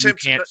marked you him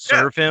to- can't yeah.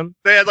 serve him.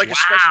 they had like a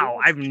special. Wow,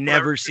 I've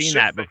never seen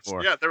that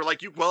before. Yeah, they were like,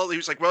 he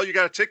was like, well, you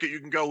got a ticket, you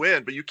can go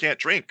in, but you can't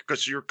drink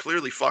because you're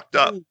clearly fucked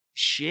up. Oh,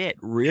 shit,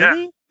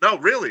 really? No,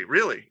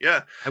 really,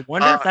 yeah. I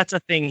wonder if that's a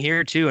thing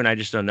here too, and I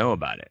just don't know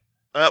about it.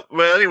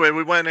 Well, anyway,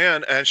 we went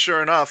in, and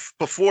sure enough,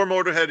 before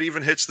Motorhead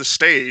even hits the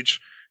stage,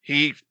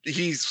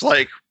 he's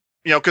like,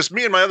 you know, because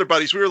me and my other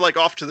buddies, we were like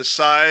off to the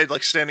side,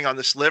 like standing on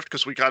this lift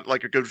because we got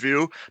like a good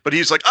view. But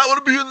he's like, I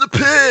want to be in the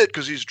pit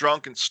because he's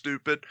drunk and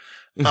stupid.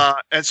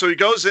 And so he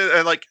goes in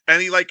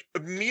and he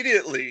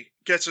immediately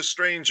gets a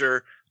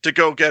stranger to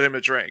go get him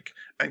a drink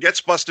and gets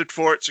busted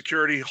for it.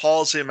 Security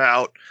hauls him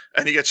out,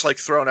 and he gets like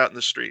thrown out in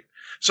the street.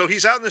 So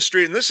he's out in the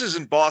street, and this is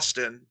in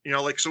Boston, you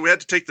know, like, so we had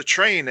to take the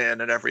train in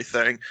and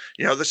everything.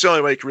 You know, that's the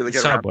only way you can really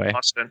get Subway. around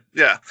Boston.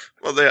 Yeah.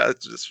 Well, yeah,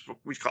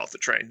 we call it the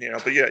train, you know,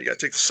 but yeah, you got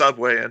to take the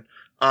subway in.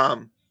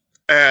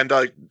 And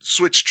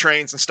switch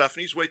trains and stuff.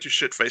 And he's way too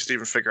shit-faced to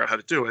even figure out how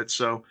to do it.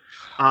 So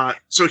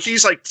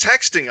he's like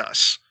texting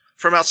us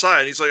from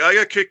outside. He's like, I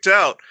got kicked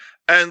out.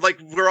 And like,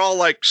 we're all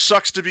like,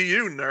 sucks to be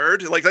you,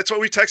 nerd. Like, that's what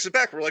we texted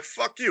back. We're like,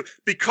 fuck you.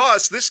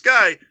 Because this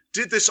guy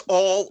did this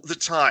all the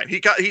time.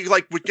 He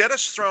would get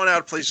us thrown out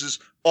of places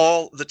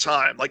all the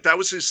time. Like, that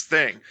was his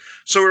thing.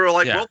 So we were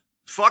like, Yeah. well,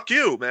 fuck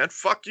you, man.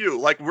 Fuck you.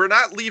 Like, we're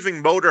not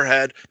leaving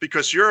Motorhead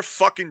because you're a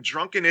fucking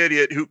drunken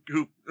idiot who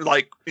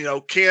like, you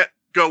know, can't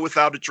go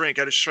without a drink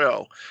at a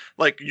show.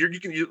 Like, you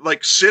can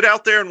like sit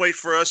out there and wait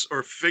for us,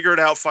 or figure it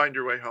out, find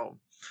your way home.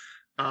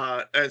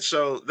 And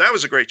so that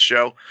was a great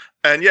show.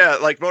 And yeah,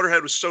 like,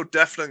 Motorhead was so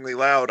deafeningly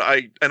loud.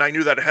 I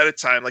knew that ahead of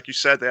time. Like you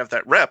said, they have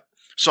that rep.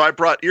 So I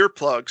brought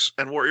earplugs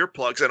and wore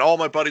earplugs, and all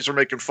my buddies were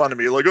making fun of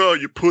me, like, "Oh,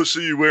 you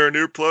pussy, you wearing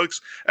earplugs."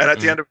 And at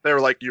the end of it, they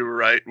were like, "You were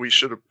right. We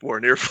should have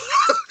worn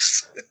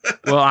earplugs."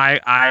 Well, I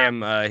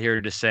am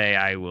here to say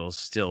I will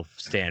still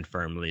stand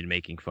firmly in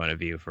making fun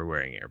of you for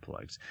wearing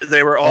earplugs.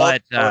 They were all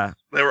But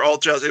they were all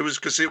jealous. It was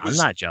because it was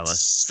I'm not jealous.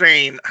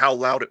 insane how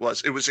loud it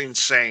was. It was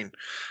insane.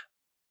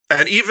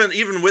 And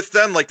even with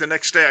them, like the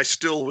next day, I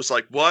still was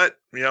like, "What?"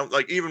 You know,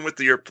 like even with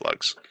the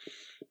earplugs.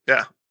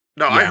 Yeah.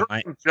 No, I Yeah,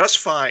 heard them just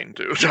fine,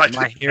 dude.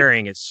 My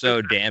hearing is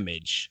so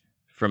damaged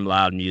from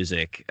loud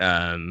music.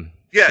 Yeah,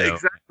 so-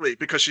 exactly.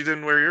 Because she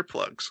didn't wear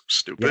earplugs.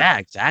 Stupid. Yeah,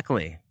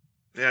 exactly.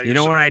 Yeah. You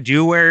know when I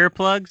do wear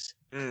earplugs?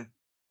 Mm.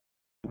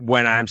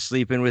 When I'm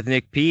sleeping with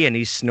Nick P and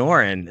he's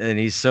snoring and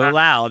he's so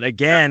loud.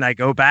 Again, I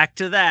go back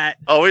to that.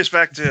 Always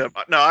back to him.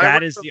 No,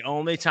 That is the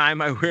only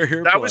time I wear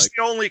earplugs. That was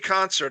the only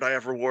concert I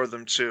ever wore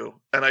them to,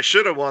 and I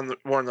should have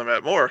worn them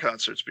at more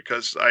concerts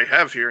because I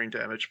have hearing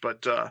damage.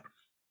 But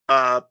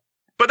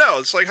no,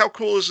 it's like, how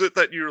cool is it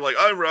that you're like,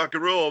 I'm rock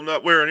and roll, I'm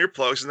not wearing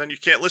earplugs, and then you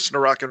can't listen to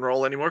rock and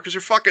roll anymore because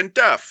you're fucking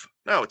deaf.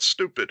 No, it's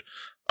stupid.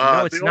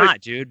 No, it's the only-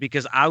 not, dude,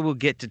 because I will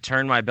get to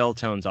turn my bell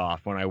tones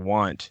off when I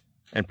want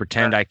and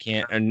pretend I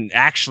can't and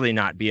actually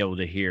not be able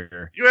to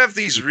hear. You have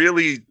these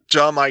really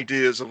dumb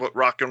ideas of what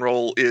rock and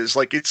roll is.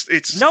 Like,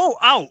 it's No,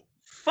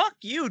 fuck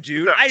you,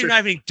 dude. No, I didn't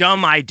have any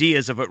dumb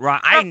ideas of what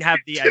rock. I didn't have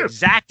the too.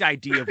 exact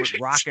idea of what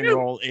rock and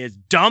roll is.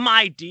 Dumb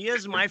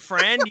ideas, my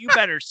friend. You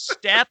better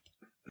step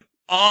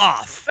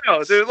off.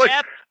 No, dude, like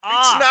Step it's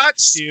off, not dude.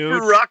 super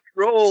rock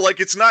and roll. Like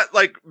it's not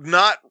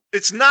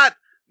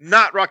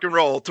not rock and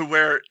roll to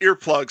wear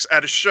earplugs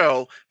at a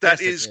show that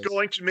Yes, it is is.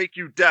 going to make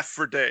you deaf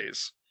for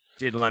days.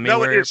 Did Lemmy No,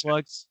 wear it isn't.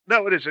 earplugs?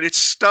 No, it isn't. It's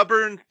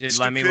stubborn. Did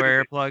Lemmy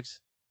wear earplugs?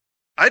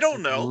 I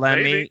don't know.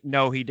 Lemmy?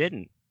 No, he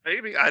didn't.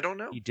 Maybe. I don't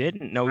know. He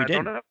didn't. No, he I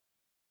didn't. don't know.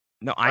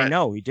 No, I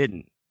know he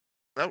didn't.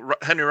 No,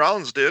 Henry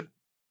Rollins did.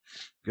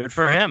 Good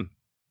for him.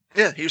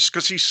 Yeah,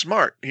 because he's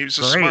smart. He was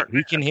a Great. smart. He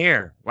Man. can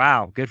hear.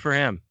 Wow. Good for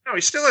him. No, he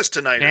still has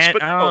tinnitus. Stand,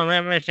 But no.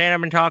 let me stand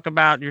up and talk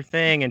about your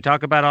thing and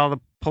talk about all the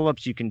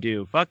pull-ups you can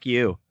do. Fuck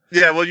you.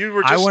 Yeah, well, you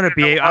were. Just, I want to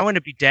be. I want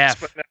to be deaf.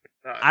 but no,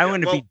 not. I Yeah,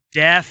 want to well, be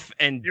deaf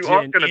and you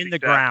are gonna in be the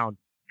deaf. ground.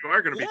 You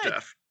are going to be Good.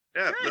 deaf.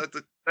 Yeah,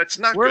 Good. that's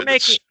not We're good.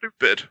 That's making-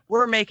 stupid.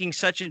 We're making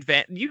such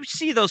advanced. You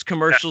see those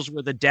commercials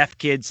where the deaf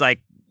kids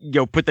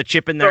put the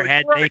chip in their No,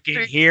 head, your they can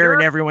idea- hear,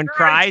 and your- everyone your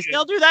cries. idea-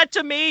 They'll do that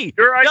to me.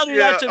 Your They'll do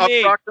idea that to of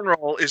me. rock and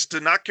roll is to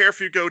not care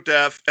if you go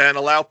deaf and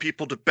allow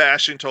people to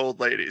bash into old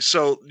ladies.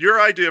 So your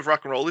idea of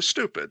rock and roll is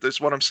stupid. That's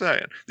what I'm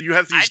saying. You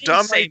have I these didn't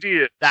dumb say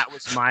ideas. That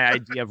was my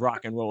idea of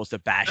rock and roll, is to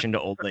bash into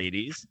old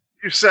ladies.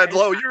 You said, I did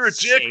 "Lo, not you're a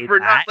say dick for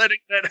that. not letting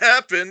that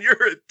happen. You're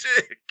a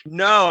dick."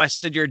 No, I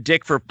said you're a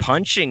dick for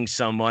punching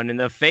someone in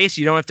the face.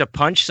 You don't have to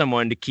punch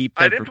someone to keep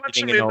I them didn't from punch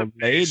hitting him an in the old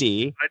face.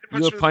 lady. I didn't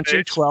You were punch him in the punching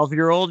face.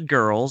 12-year-old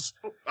girls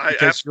I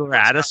because you were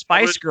at a absolutely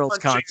Spice was Girls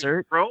punching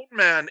concert. Grown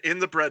man in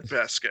the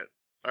breadbasket.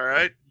 All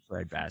right.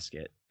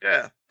 Breadbasket.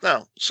 Yeah.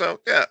 No. So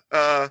yeah.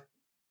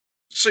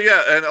 So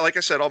yeah, and like I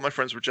said, all my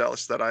friends were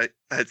jealous that I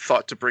had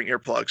thought to bring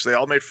earplugs. They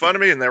all made fun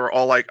of me, and they were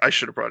all like, "I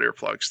should have brought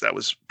earplugs." That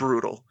was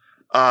brutal.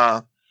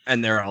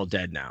 And they're all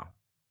dead now.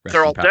 Rest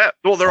They're in all power. deaf.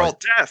 Well, they're all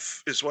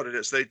deaf, is what it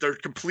is. They're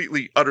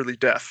completely, utterly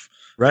deaf.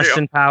 Rest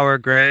They- in power,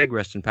 Greg.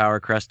 Rest in power,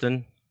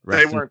 Creston.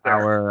 Rest in weren't there.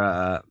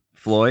 power,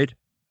 Floyd.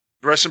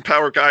 Rest in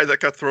power guy that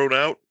got thrown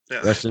out.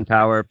 Yeah, Rest in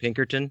power,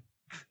 Pinkerton.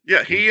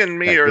 yeah. He and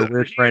me Your are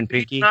weird friend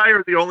Pinky. and I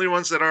are the only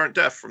ones that aren't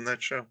deaf from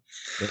that show.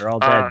 They're all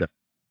dead. Though.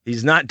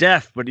 He's not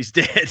deaf, but he's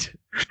dead.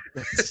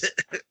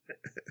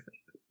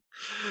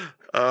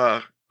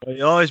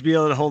 You'll always be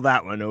able to hold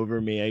that one over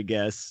me, I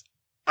guess.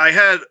 I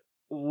had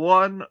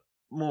one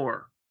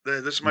more.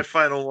 This is my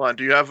final one.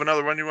 Do you have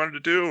another one you wanted to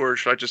do, or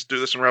should I just do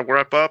this and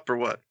wrap up, or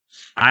what?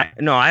 I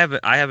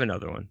have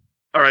another one.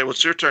 All right, well,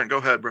 it's your turn. Go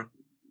ahead, bro.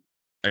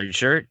 Are you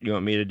sure you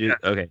want me to do? Yeah.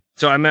 Okay,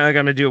 so I'm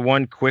gonna do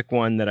one quick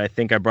one that I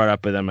think I brought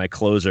up, but then my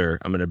closer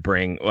I'm gonna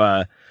bring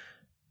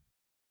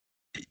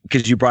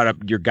because you brought up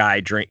your guy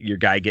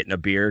getting a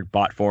beer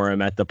bought for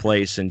him at the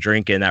place and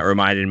drinking. That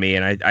reminded me,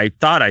 and I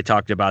thought I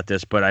talked about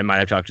this, but I might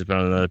have talked about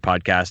it on another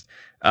podcast.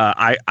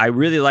 I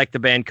really like the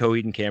band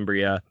Coheed and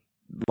Cambria.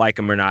 Like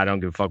them or not, I don't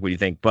give a fuck what you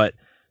think. But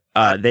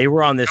they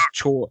were on this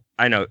tour.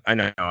 I know.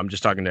 I'm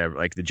just talking to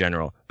like the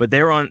general. But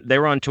they were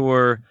on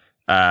tour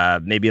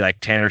maybe like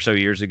 10 or so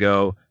years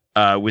ago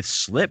with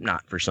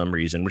Slipknot for some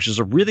reason, which is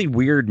a really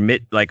weird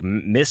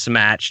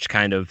mismatched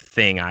kind of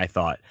thing, I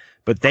thought.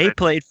 But they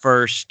played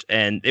first,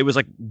 and it was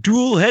like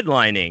dual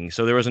headlining.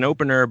 So there was an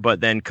opener, but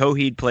then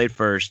Coheed played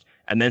first,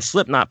 and then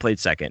Slipknot played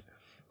second.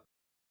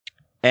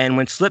 And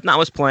when Slipknot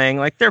was playing,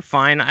 like, they're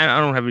fine. I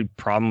don't have any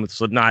problem with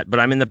Slipknot, but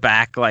I'm in the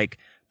back, like,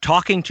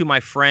 talking to my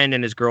friend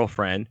and his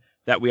girlfriend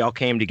that we all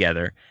came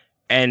together.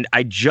 And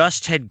I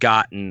just had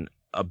gotten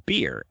a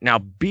beer. Now,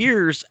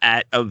 beers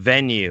at a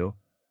venue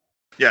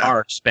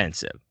are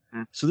expensive.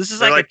 So this is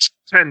They're like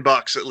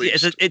 $10 at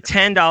least. It's a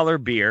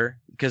 $10 beer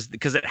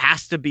because it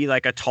has to be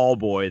like a tall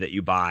boy that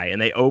you buy,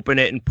 and they open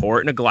it and pour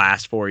it in a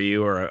glass for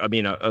you, or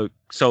a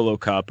solo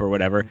cup or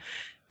whatever,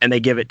 and they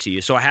give it to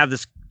you. So I have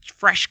this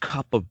fresh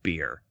cup of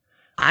beer.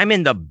 I'm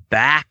in the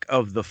back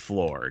of the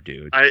floor,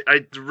 dude. I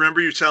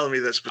remember you telling me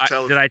this, but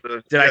Did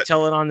I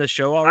tell it on the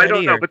show already? I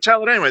don't know, but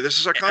tell it anyway. This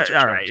is our concert.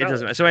 All right, it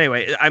doesn't matter. So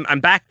anyway,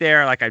 I'm back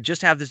there, like I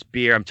just have this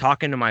beer. I'm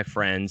talking to my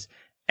friends,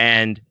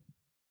 and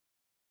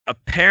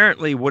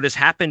apparently what has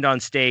happened on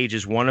stage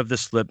is one of the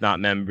Slipknot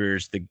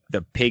members,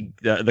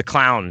 the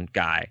clown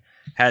guy,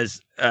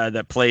 has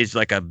that plays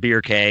like a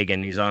beer keg,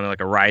 and he's on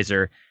like a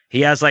riser.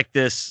 He has like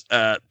this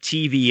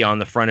TV on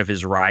the front of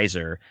his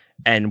riser,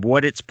 and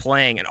what it's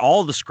playing, and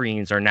all the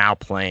screens are now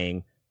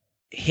playing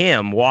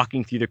him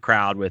walking through the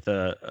crowd with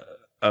a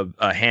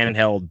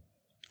handheld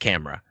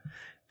camera.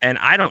 And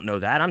I don't know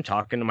that. I'm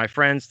talking to my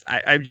friends.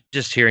 I'm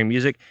just hearing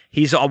music.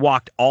 He's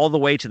walked all the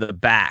way to the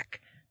back,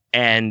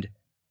 and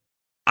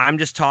I'm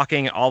just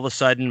talking. All of a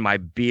sudden, my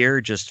beer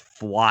just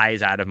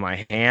flies out of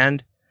my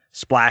hand,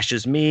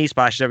 splashes me,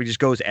 splashes everything, just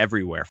goes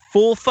everywhere.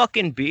 Full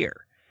fucking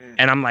beer.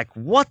 And I'm like,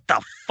 what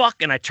the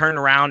fuck? And I turn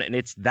around, and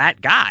it's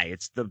that guy.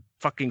 It's the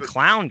fucking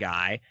clown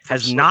guy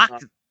has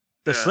knocked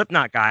the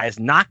Slipknot guy has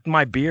knocked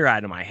my beer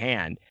out of my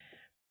hand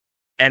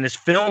and is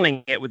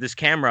filming it with his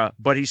camera,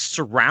 but he's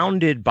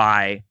surrounded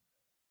by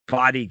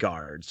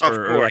bodyguards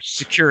or like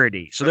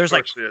security. So there's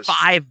like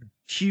 5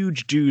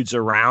 huge dudes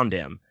around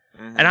him.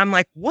 And I'm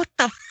like, what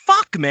the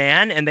fuck,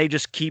 man? And they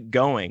just keep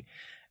going.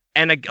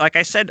 And like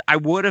I said, I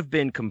would have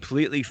been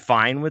completely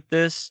fine with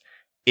this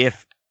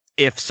if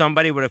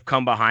somebody would have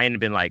come behind and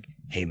been like,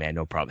 hey man,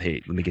 no problem.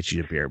 Hey, let me get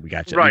you a beer. We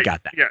got you. Right. We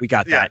got that. Yeah. We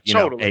got Yeah, that. You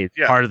know, totally. hey,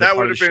 Yeah, part of the that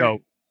part of would the have been.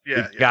 show.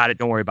 Yeah. We got it.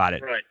 Don't worry about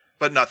it. Right.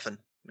 But nothing.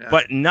 Yeah.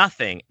 But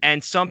nothing.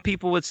 And some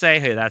people would say,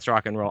 hey, that's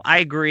rock and roll. I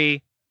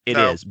agree. It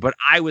is. But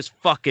I was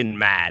fucking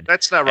mad.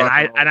 That's not rock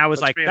and roll. And I was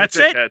That's like, being a that's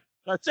it. dickhead.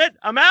 That's it.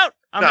 I'm out.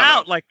 I'm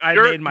out. Like I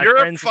made my You're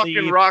friends a fucking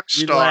leave. rock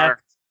We star.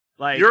 left.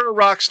 Like You're a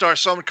rock star.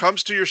 Someone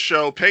comes to your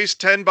show, pays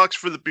 $10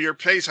 for the beer,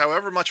 pays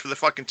however much for the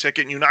fucking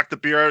ticket, and you knock the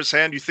beer out of his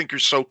hand. You think you're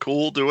so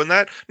cool doing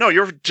that? No,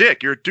 you're a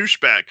dick. You're a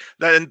douchebag.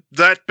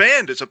 That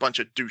band is a bunch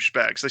of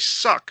douchebags. They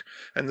suck,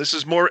 and this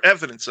is more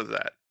evidence of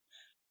that.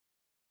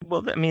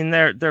 well, I mean,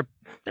 they're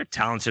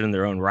talented in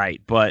their own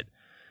right, but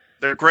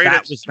They're great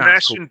that at was not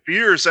smashing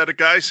beers out of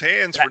guys'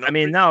 hands. For no I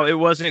mean, reason. no, it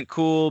wasn't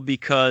cool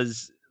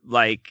because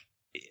like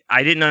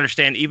I didn't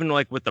understand even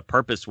like what the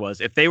purpose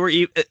was. If they were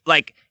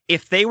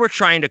if they were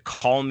trying to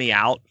call me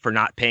out for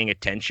not paying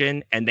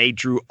attention and they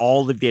drew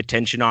all of the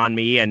attention on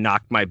me and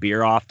knocked my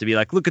beer off to be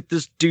like, look at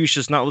this douche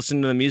just not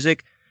listening to the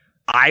music,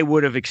 I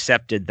would have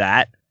accepted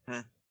that.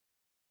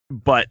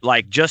 But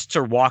like just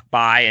to walk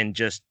by and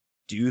just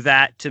do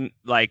that to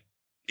like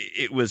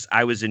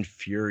I was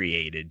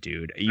infuriated,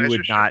 dude. You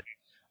would not.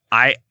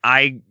 I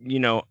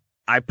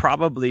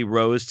probably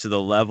rose to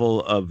the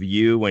level of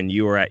you when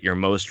you were at your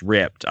most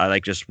ripped. I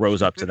like just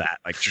rose up to that,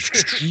 like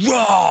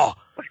raw.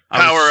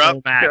 Power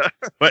up. Mad.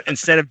 Yeah. But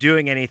instead of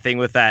doing anything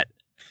with that,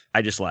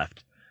 I just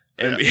left.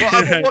 Yeah. Well,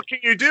 I mean, what can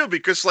you do?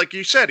 Because, like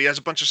you said, he has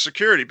a bunch of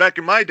security. Back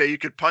in my day, you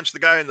could punch the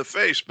guy in the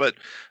face, but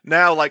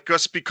now, like,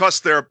 just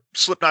because they're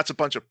Slipknot's a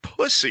bunch of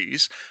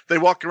pussies, they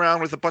walk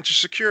around with a bunch of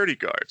security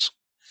guards.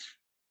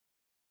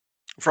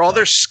 For all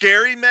their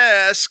scary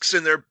masks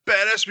and their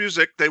badass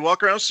music, they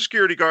walk around with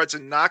security guards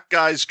and knock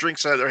guys'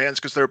 drinks out of their hands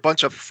because they're a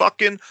bunch of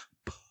fucking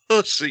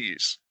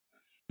pussies.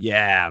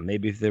 Yeah,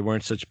 maybe if they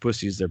weren't such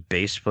pussies, their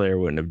bass player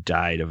wouldn't have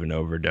died of an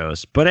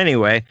overdose. But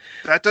anyway,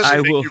 that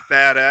doesn't make you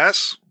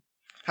badass.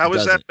 How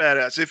is that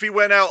badass? If he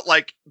went out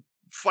like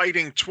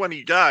fighting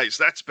 20 guys,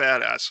 that's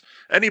badass.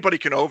 Anybody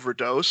can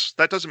overdose.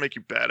 That doesn't make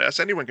you badass.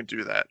 Anyone can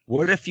do that.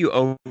 What if you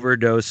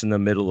overdose in the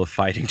middle of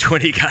fighting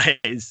 20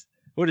 guys?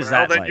 What is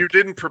that then like? You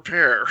didn't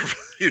prepare.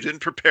 You didn't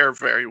prepare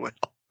very well.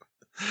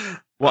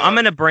 Well, I'm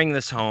gonna bring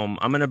this home.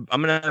 I'm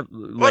gonna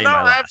lay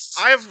my last.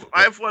 I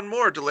have one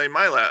more to lay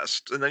my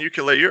last, and then you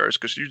can lay yours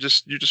because you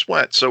just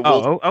went. So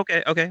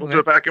okay. We'll do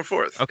it back and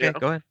forth. Okay,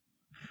 go ahead.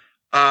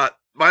 I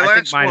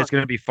think mine is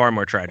going to be far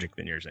more tragic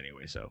than yours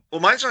anyway. So well,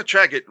 mine's not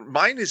tragic.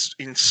 Mine is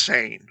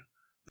insane.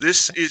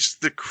 This is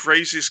the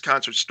craziest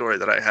concert story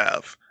that I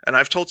have, and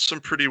I've told some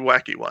pretty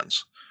wacky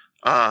ones.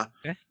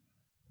 Okay.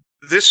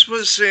 This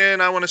was in,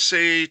 I want to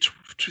say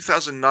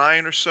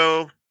 2009 or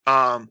so.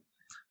 And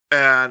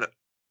a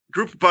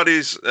group of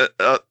buddies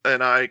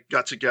and I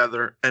got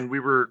together and we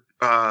were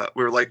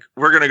like,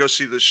 we're going to go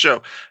see this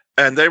show.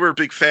 And they were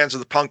big fans of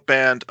the punk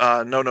band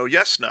No No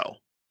Yes No,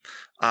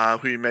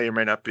 who you may or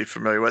may not be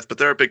familiar with, but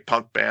they're a big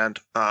punk band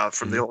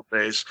from the old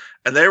days.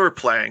 And they were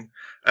playing.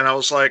 And I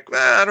was like,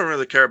 I don't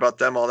really care about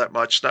them all that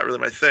much. It's not really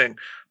my thing.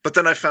 But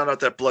then I found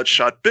out that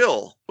Bloodshot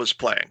Bill was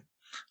playing.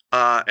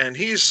 And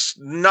he's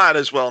not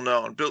as well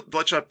known.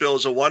 Bloodshot Bill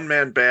is a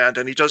one-man band,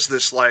 and he does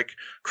this like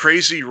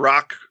crazy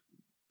rock,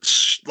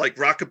 like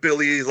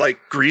rockabilly, like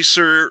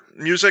greaser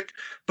music.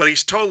 But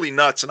he's totally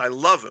nuts, and I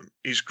love him.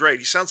 He's great.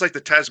 He sounds like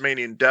the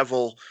Tasmanian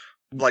Devil,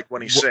 like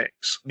when he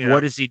sings.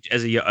 What is he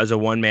as a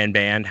one-man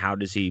band? How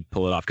does he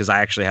pull it off? Because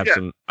I actually have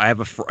I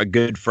have a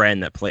good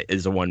friend that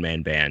is a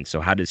one-man band.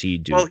 So how does he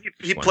do? Well,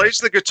 he plays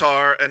the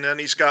guitar, and then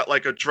he's got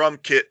like a drum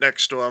kit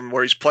next to him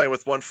where he's playing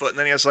with one foot, and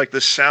then he has like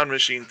this sound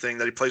machine thing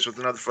that he plays with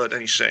another foot,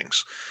 and he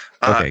sings.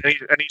 And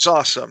he's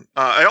awesome.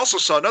 I also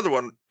saw another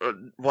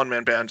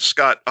one-man band,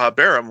 Scott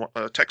Barham,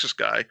 a Texas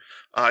guy.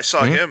 I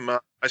saw him.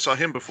 I saw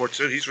him before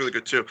too. He's really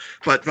good too.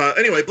 But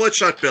anyway,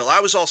 Bloodshot Bill. I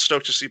was all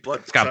stoked to see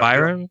Scott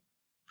Byram.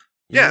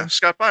 Yeah,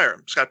 Scott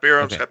Byram. Scott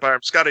Byram. Okay. Scott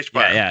Byram. Scott H.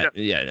 Byram.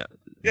 Yeah,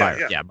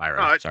 Byram.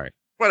 No, Sorry.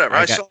 Whatever.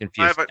 I got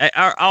confused.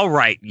 I'll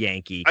write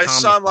Yankee. I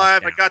saw him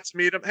live. I got to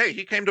meet him. Hey,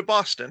 he came to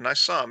Boston. I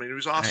saw him. He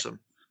was awesome.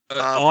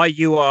 Are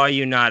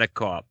you not a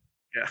cop?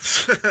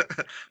 Yes.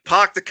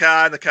 Park the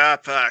car in the car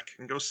park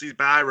and go see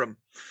Byram.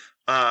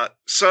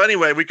 So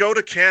anyway, we go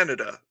to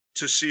Canada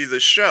to see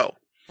this show.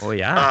 Oh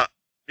yeah.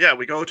 Yeah,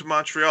 we go to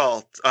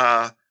Montreal.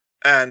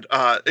 And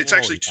it's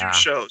actually two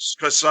shows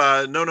because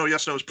No No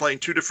Yes No was playing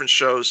two different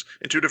shows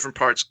in two different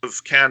parts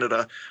of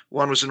Canada.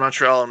 One was in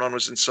Montreal and one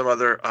was in some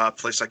other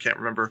place I can't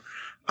remember.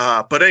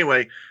 But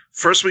anyway,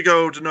 first we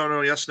go to No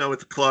No Yes No at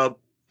the club,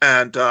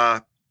 and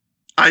I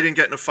didn't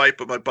get in a fight,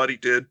 but my buddy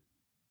did.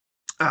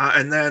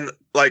 And then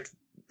like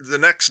the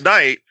next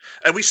night,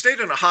 and we stayed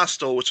in a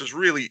hostel, which was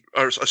really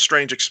a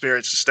strange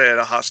experience to stay at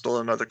a hostel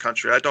in another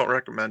country. I don't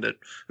recommend it.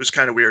 It was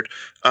kind of weird.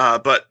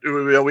 But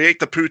we ate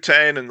the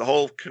poutine and the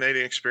whole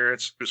Canadian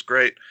experience. It was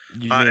great.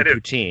 You mean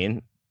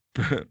poutine?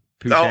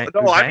 No,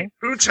 I mean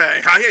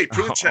poutine. I hate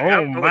poutine.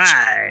 Oh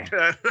my!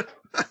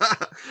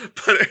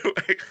 But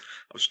anyway,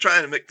 I was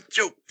trying to make the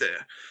joke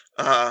there.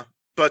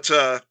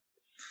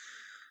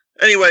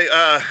 Anyway,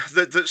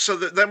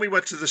 then we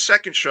went to the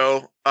second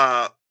show.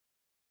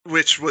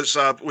 which was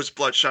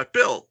Bloodshot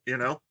Bill, you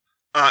know.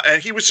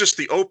 And he was just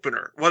the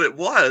opener. What it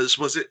was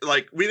it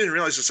like we didn't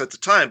realize this at the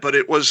time, but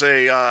it was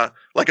a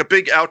like a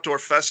big outdoor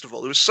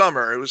festival. It was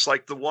summer. It was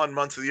like the one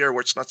month of the year where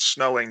it's not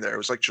snowing there. It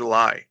was like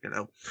July, you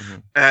know,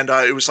 and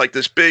it was like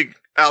this big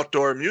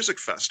outdoor music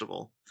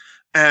festival.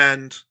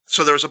 And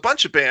so there was a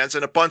bunch of bands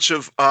and a bunch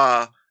of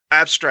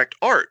abstract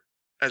art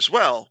as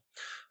well.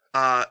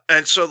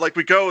 And so like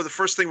we go, the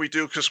first thing we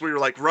do, because we were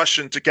like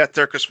rushing to get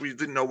there because we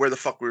didn't know where the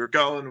fuck we were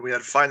going. We had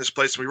to find this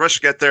place. We rushed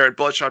to get there, and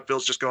Bloodshot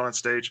Bill's just going on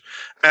stage,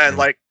 and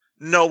like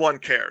no one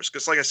cares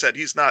because, like I said,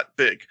 he's not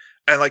big.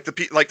 And like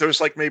there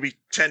was like maybe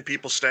 10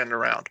 people standing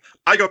around.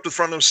 I go up to the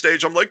front of the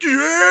stage. I'm like,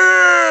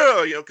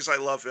 yeah, you know, because I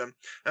love him.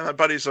 And my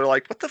buddies are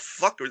like, what the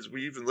fuck was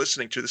we even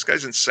listening to? This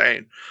guy's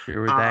insane. You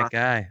were that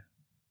guy.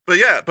 But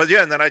yeah,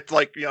 and then I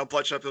like, you know,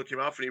 Bloodshot Bill came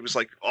off and he was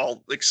like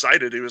all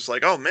excited. He was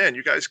like, "Oh man,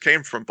 you guys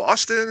came from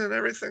Boston and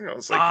everything." I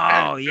was like,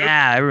 "Oh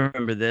yeah, I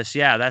remember this.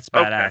 Yeah, that's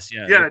badass.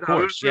 Okay. Yeah, of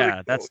course. Really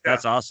cool.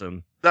 That's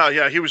awesome." No,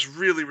 yeah, he was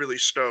really, really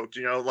stoked.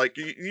 You know, like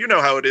you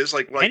know how it is.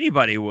 Like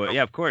anybody would.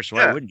 Yeah, of course.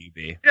 Why wouldn't you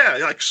be? Yeah,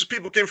 like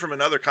people came from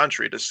another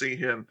country to see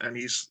him, and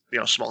he's, you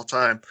know, small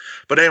time.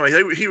 But anyway,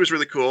 he was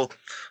really cool.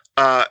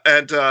 But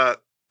then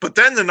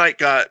the night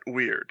got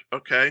weird.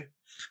 Okay.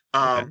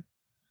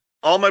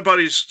 All my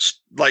buddies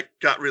like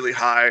got really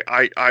high.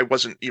 I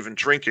wasn't even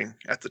drinking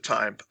at the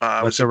time.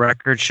 What's a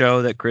record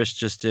show that Chris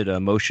just did a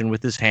motion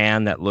with his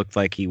hand that looked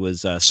like he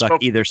was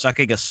either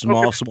sucking a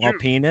small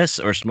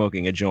penis or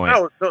smoking a joint?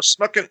 No,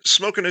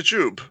 smoking a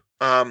jube.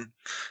 And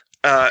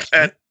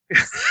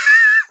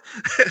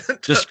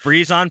just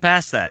breeze on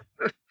past that.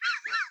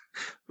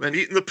 And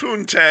eating the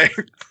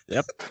poontang.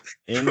 Yep,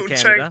 in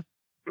Canada.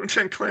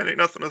 Poontang clan ain't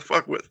nothing to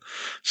fuck with.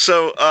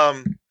 So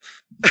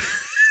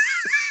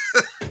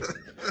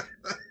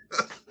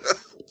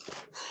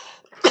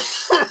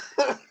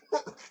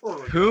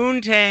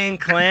Poontang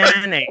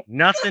Clan ain't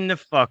nothing to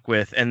fuck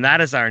with, and that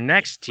is our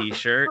next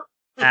T-shirt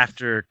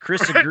after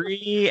Chris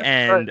Agree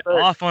and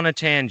right. Off on a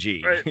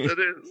Tangy. Right, that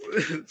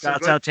is.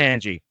 Shouts out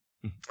Tangy.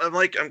 I'm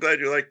glad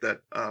you like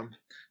that.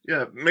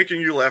 Yeah,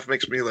 making you laugh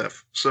makes me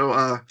laugh. So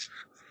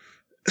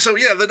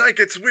yeah, the night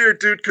gets weird,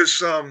 dude,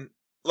 because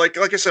like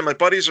I said, my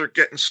buddies are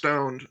getting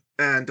stoned,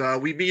 and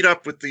we meet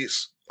up with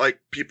these like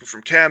people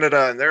from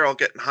Canada, and they're all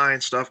getting high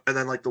and stuff, and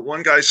then like the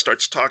one guy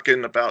starts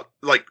talking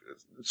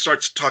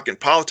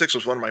politics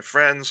with one of my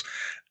friends,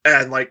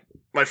 and like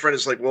my friend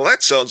is like, well,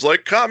 that sounds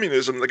like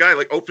communism. The guy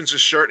like opens his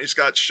shirt and he's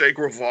got Che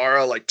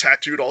Guevara like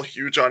tattooed all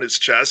huge on his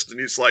chest, and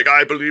he's like,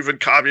 I believe in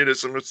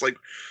communism. It's like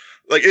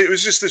it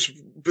was just this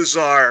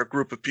bizarre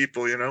group of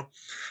people, you know.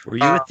 Were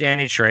you with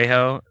Danny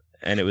Trejo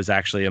and it was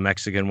actually a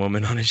Mexican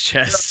woman on his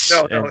chest?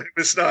 No, it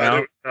was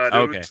not.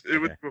 No?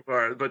 It was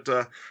bizarre. But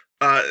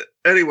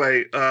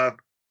anyway,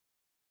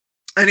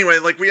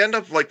 like we end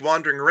up like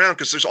wandering around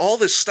because there's all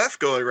this stuff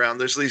going around.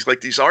 There's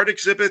these art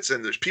exhibits,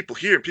 and there's people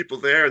here, people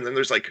there, and then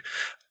there's like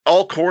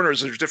all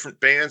corners. There's different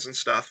bands and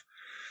stuff.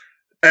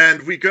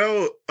 And we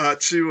go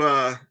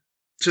to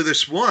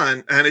this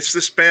one, and it's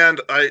this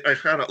band. I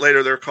found out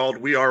later they're called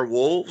We Are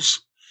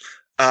Wolves,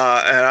 and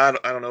I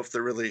don't know if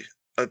they're really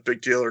a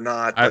big deal or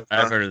not. But,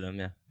 I've heard of them,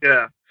 yeah.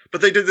 Yeah,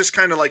 but they did this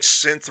kind of like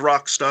synth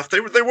rock stuff. They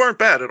weren't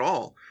bad at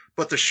all.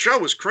 But the show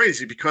was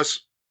crazy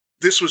because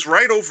this was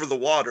right over the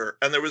water,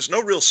 and there was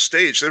no real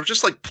stage. They were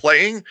just like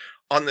playing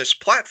on this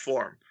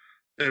platform.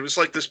 And it was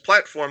like this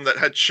platform that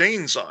had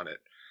chains on it.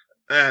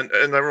 And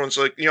everyone's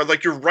like, you know,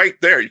 like you're right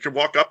there. You could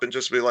walk up and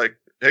just be like,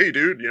 hey,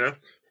 dude, you know?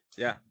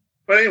 Yeah.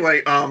 But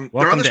anyway,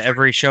 welcome to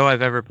every show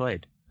I've ever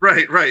played.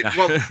 Right.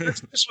 Well,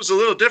 this was a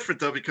little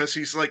different, though, because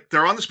he's like,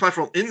 they're on this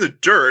platform in the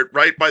dirt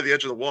right by the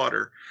edge of the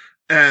water.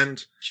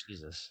 And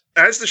Jesus,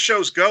 as the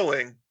show's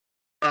going,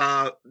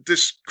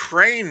 this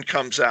crane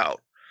comes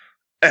out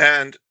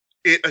and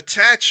it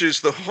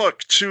attaches the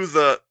hook to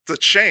the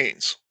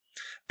chains.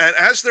 And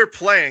as they're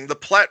playing, the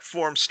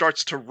platform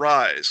starts to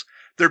rise.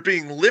 They're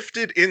being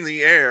lifted in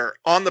the air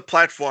on the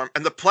platform,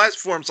 and the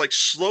platform's like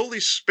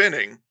slowly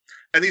spinning.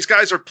 And these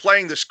guys are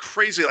playing this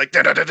crazy, like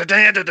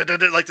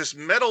this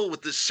metal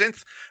with this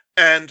synth,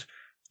 and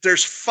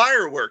there's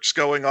fireworks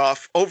going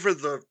off over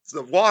the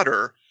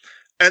water,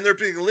 and they're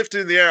being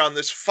lifted in the air on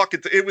this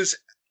fucking. It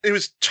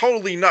was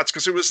totally nuts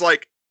because it was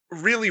like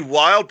really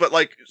wild, but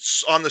like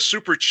on the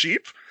super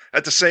cheap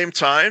at the same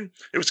time.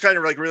 It was kind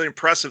of like really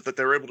impressive that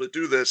they were able to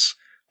do this,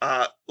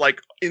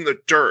 like in the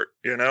dirt,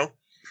 you know.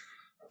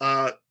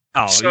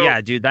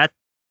 Yeah, dude,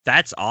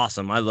 that's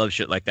awesome. I love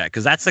shit like that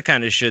because that's the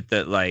kind of shit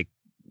that like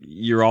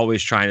you're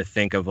always trying to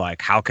think of,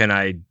 like how can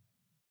I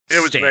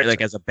stay,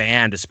 like as a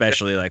band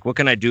especially, like what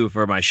can I do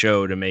for my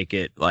show to make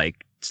it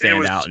like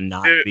stand out and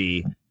not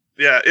be.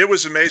 Yeah, it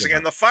was amazing. Yeah.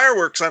 And the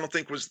fireworks I don't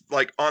think was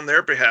like on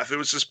their behalf. It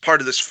was just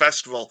part of this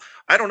festival.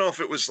 I don't know if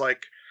it was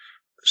like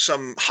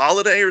some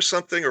holiday or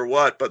something or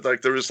what, but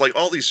like there was like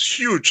all these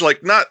huge,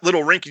 like not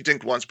little rinky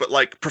dink ones, but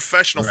like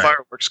professional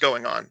fireworks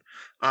going on.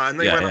 And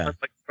they went on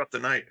like throughout the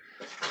night.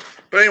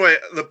 But anyway,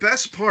 the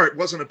best part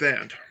wasn't a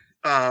band.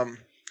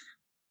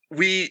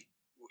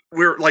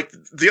 we're like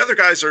the other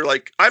guys are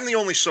like I'm the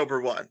only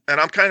sober one, and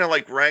I'm kind of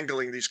like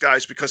wrangling these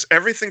guys because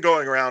everything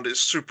going around is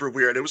super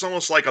weird. It was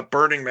almost like a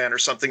Burning Man or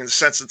something in the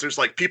sense that there's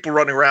like people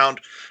running around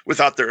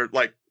without their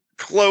like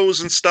clothes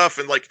and stuff,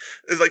 and like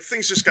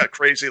things just got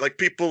crazy. Like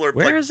people are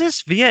Where like, is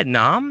this?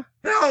 Vietnam?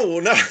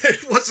 no,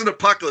 it wasn't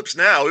Apocalypse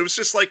Now. It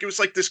was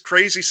like this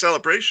crazy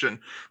celebration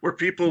where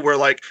people were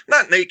like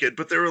not naked,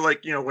 but they were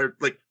like, you know, we're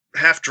like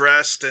half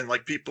dressed, and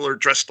like people are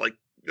dressed like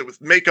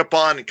with makeup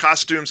on and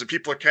costumes, and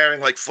people are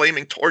carrying like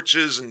flaming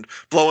torches and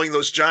blowing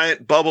those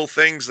giant bubble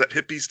things that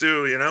hippies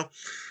do, you know.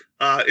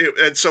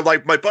 And so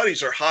like my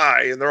buddies are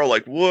high, and they're all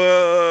like,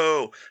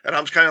 "Whoa!" And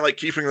I'm kind of like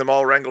keeping them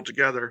all wrangled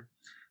together.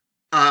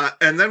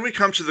 And then we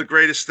come to the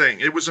greatest thing.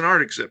 It was an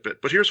art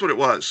exhibit, but here's what it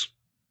was.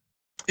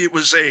 It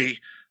was a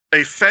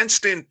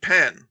fenced-in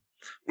pen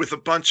with a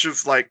bunch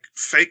of like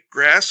fake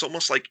grass,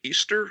 almost like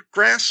Easter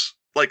grass,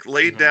 like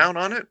laid down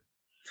on it.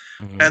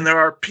 And there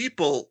are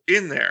people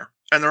in there,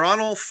 and they're on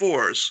all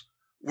fours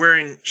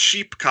wearing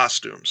sheep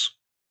costumes.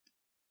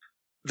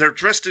 They're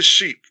dressed as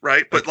sheep,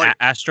 right? But like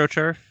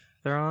AstroTurf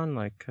they're on,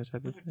 like type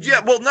of thing?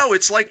 Yeah, well, no,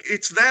 it's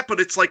that, but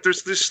it's like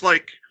there's this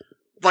like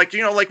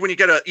you know, like when you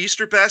get an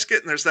Easter basket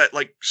and there's that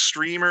like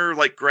streamer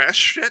like grass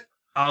shit.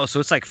 Oh, so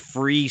it's like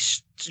free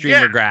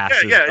streamer grass.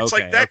 Yeah, it's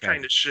like that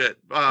kind of shit.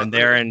 And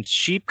they're in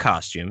sheep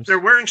costumes. They're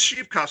wearing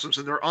sheep costumes,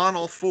 and they're on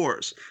all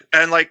fours,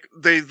 and like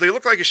they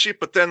look like a sheep,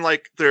 but then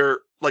like they're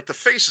like the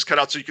face is cut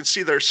out so you can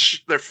see their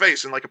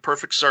face in like a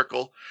perfect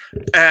circle,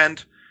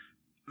 and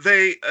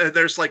they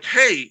there's like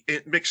hay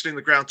mixed in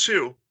the ground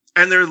too,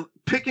 and they're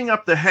picking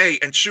up the hay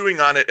and chewing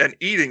on it and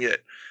eating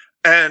it,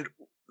 and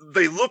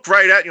they look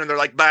right at you and they're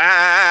like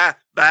bah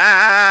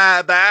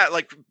bah bah,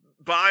 like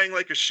baaing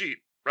like a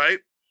sheep, right?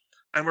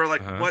 And we're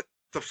like, what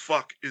the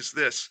fuck is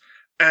this?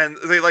 And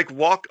they like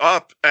walk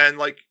up, and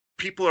like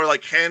people are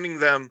like handing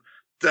them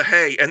the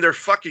hay, and they're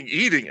fucking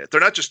eating it.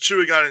 They're not just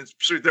chewing on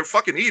it; they're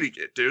fucking eating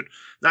it, dude.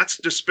 Not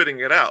just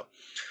spitting it out.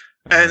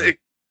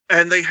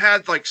 And they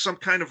had like some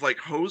kind of like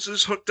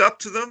hoses hooked up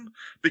to them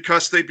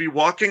because they'd be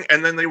walking,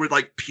 and then they would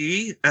like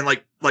pee, and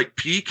like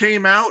pee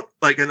came out,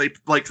 like, and they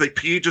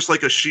pee just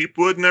like a sheep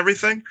would and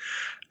everything.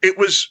 It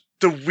was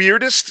the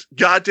weirdest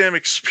goddamn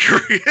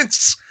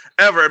experience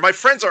ever. And my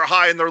friends are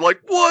high, and they're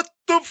like, what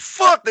the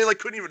fuck? They like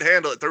couldn't even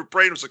handle it. Their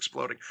brain was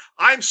exploding.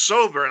 I'm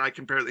sober, and I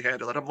can barely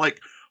handle it. I'm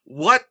like,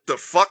 what the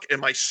fuck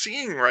am I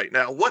seeing right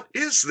now? What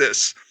is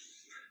this?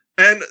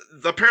 And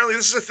apparently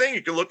this is a thing.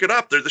 You can look it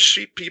up. They're the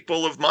sheep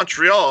people of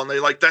Montreal, and they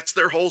like, that's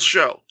their whole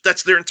show.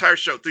 That's their entire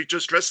show. They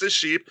just dress as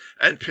sheep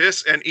and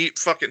piss and eat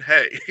fucking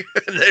hay.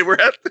 And they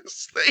were at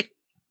this thing.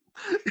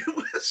 It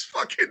was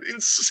fucking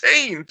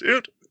insane,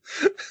 dude.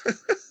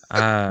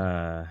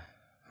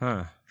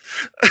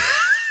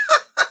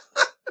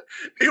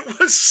 It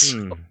was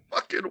so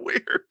fucking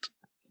weird.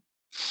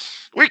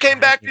 We came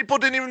back, people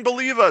didn't even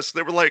believe us.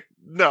 They were like,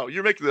 no,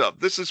 you're making it up.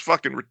 This is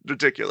fucking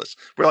ridiculous.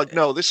 We're like,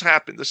 no, this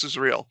happened. This is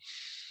real.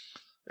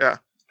 Yeah.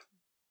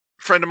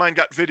 A friend of mine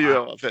got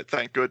video of it,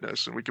 thank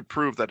goodness, and we could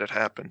prove that it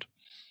happened.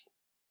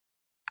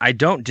 I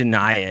don't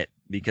deny it,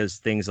 because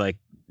things like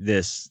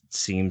this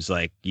seems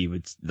like you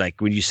would,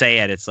 like when you say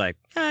it, it's like,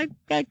 I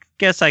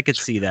guess I could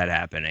see that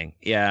happening.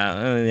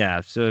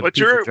 Yeah. So but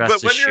people you're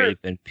dressed but as sheep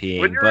and peeing.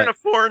 when you're in a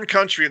foreign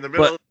country in the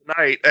middle of the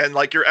night, and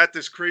like you're at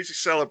this crazy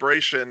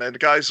celebration, and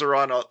guys are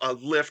on a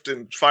lift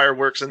and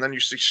fireworks, and then you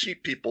see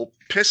sheep people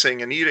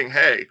pissing and eating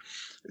hay,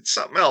 it's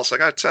something else, I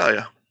gotta tell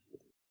you.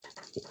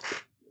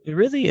 It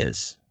really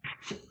is.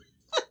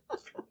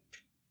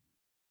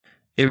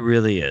 It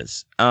really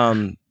is.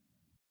 Well,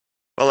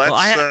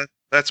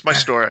 That's my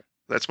story.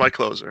 That's my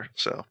closer.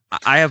 So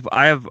I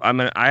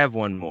have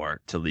one more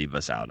to leave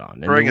us out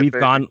on.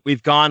 And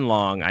we've gone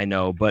long, I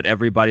know, but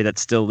everybody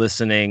that's still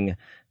listening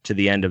to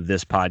the end of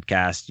this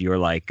podcast, you're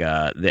like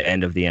the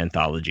end of the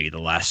anthology,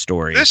 the last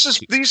story. This has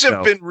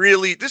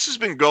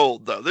been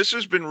gold though. This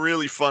has been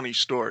really funny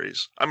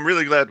stories. I'm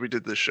really glad we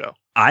did this show.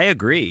 I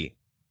agree.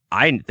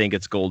 I think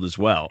it's gold as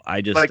well.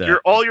 I just like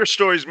all your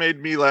stories made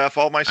me laugh.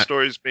 All my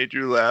stories made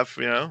you laugh,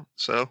 you know?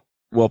 So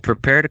well,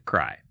 prepare to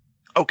cry.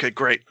 Okay,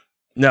 great.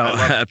 No,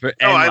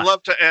 I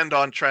love to end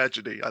on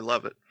tragedy. I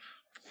love it.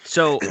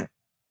 So,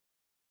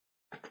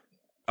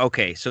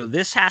 okay, so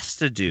this has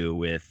to do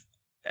with,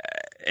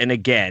 and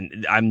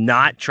again, I'm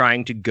not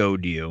trying to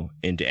goad you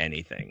into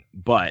anything,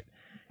 but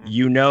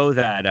you know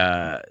that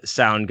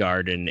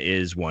Soundgarden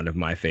is one of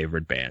my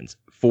favorite bands.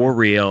 For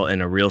real,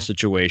 in a real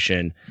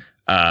situation.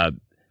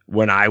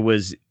 When I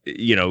was,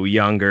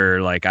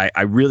 younger, like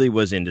I really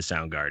was into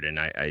Soundgarden.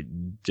 I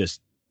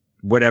just,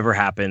 whatever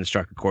happened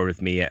struck a chord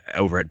with me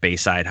over at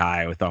Bayside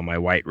High with all my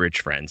white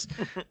rich friends.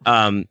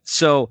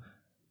 So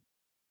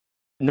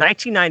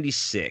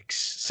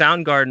 1996,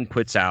 Soundgarden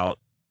puts out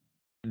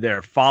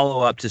their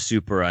follow-up to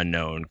Super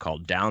Unknown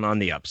called Down on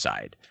the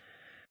Upside.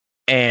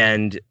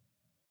 And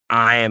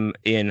I am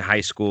in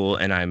high school,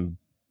 and I've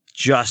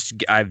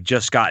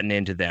just gotten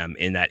into them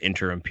in that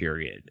interim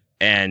period.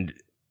 And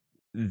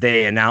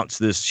they announced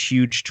this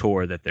huge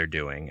tour that they're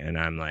doing, and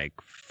I'm like,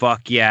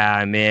 fuck yeah,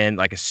 I'm in.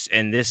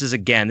 And this is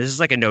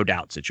like a No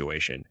Doubt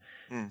situation.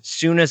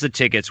 Soon as the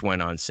tickets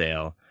went on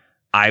sale,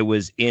 I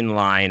was in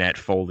line at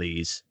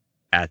Foley's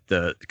at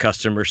the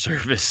customer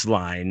service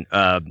line,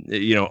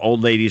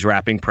 old ladies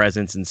wrapping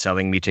presents and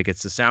selling me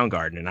tickets to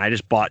Soundgarden. And I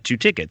just bought 2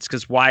 tickets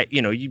because why,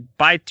 you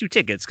buy 2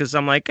 tickets because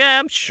I'm like,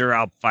 I'm sure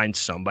I'll find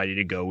somebody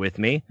to go with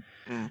me.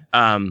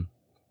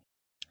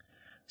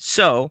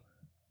 So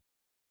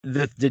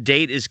the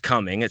date is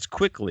coming. It's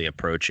quickly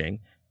approaching.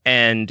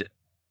 And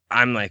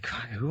I'm like,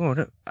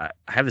 I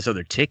have this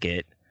other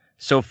ticket.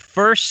 So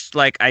first,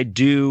 like I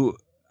do.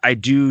 I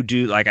do do.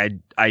 You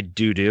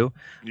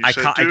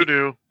said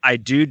do. I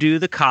do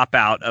the cop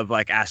out of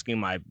like asking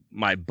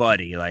my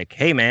buddy, like,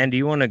 hey man, do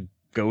you want to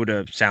go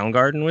to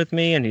Soundgarden with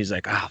me? And he's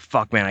like, oh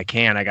fuck man, I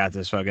can't. I got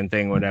this fucking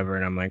thing, whatever.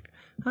 And I'm like,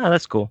 oh,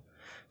 that's cool.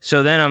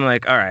 So then I'm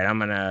like, all right, I'm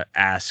gonna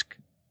ask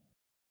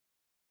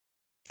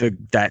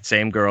that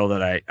same girl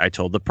that I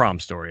told the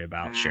prom story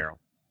about, Cheryl.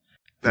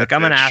 Like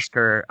I'm gonna ask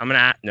her.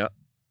 No,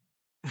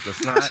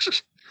 let's not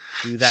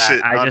do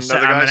that. I just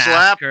said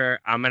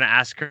I'm gonna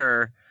ask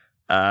her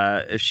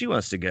if she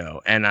wants to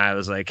go. And I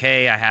was like,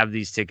 hey, I have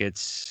these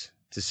tickets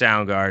to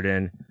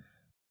Soundgarden.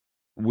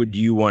 Would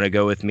you want to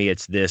go with me?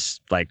 It's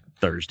this like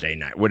Thursday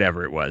night,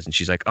 whatever it was. And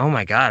she's like, oh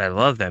my God, I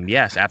love them.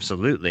 Yes,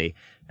 absolutely.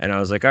 And I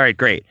was like, all right,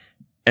 great.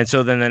 And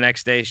so then the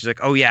next day she's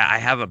like, oh yeah, I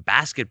have a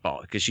basketball,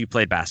 because she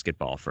played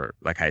basketball for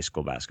like high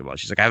school basketball.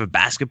 She's like, I have a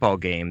basketball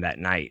game that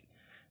night,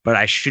 but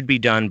I should be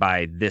done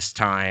by this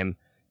time.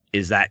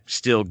 Is that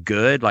still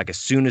good? Like as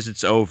soon as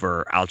it's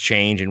over, I'll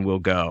change and we'll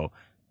go.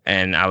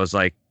 And I was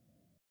like,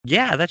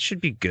 yeah, that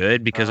should be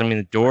good, because I mean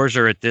the doors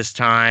are at this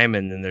time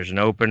and then there's an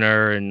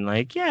opener and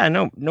like, yeah,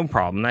 no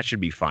problem. That should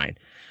be fine.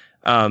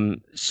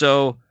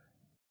 So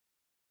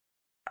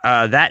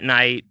that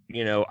night,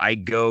 I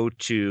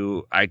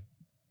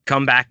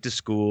come back to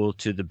school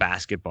to the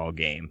basketball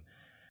game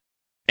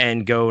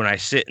and go and I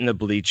sit in the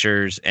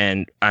bleachers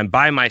and I'm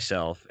by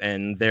myself,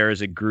 and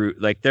there's a group,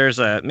 like there's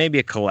maybe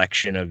a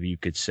collection of, you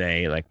could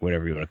say, like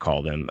whatever you want to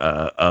call them,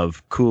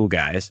 of cool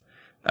guys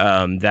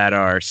that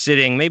are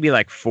sitting maybe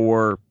like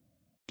 4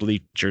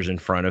 bleachers in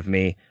front of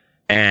me.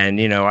 And,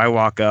 I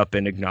walk up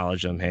and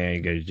acknowledge them. Hey, how you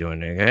guys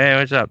doing? Hey,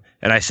 what's up?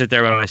 And I sit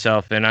there by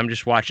myself and I'm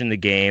just watching the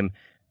game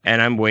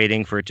and I'm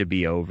waiting for it to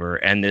be over.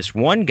 And this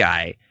one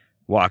guy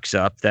walks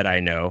up that I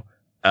know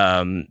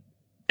and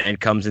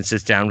comes and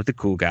sits down with the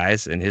cool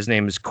guys. And his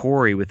name is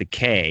Corey with a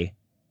K.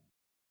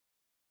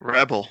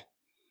 Rebel.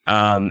 He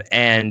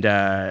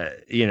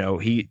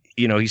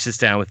sits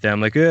down with them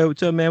like, hey,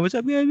 what's up, man? What's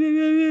up? What's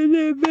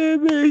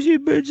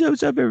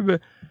up,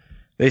 everybody?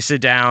 They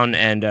sit down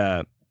and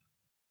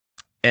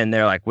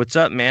they're like, what's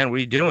up, man? What are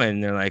you doing?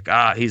 And they're like,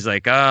 he's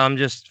like, I'm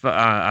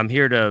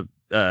here to,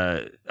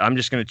 I'm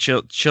just going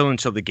to chill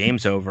until the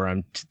game's over.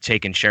 I'm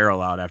taking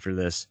Cheryl out after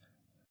this.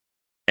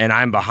 And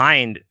I'm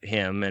behind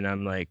him and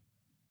I'm like,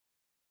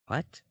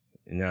 what?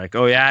 And they're like,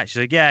 oh yeah.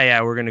 She's like,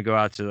 yeah, we're going to go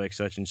out to like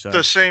such and such.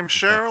 The same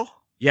Cheryl?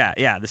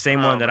 Yeah, the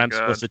same one that I'm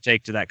supposed to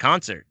take to that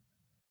concert,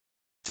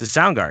 to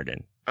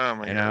Soundgarden. Oh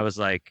my God. And I was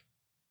like,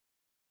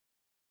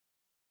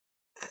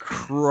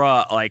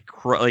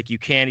 like you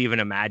can't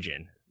even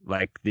imagine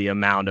like the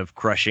amount of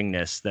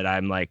crushingness that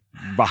I'm like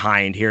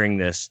behind hearing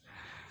this.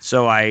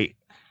 So I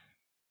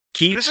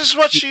this is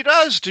what she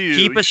does to you.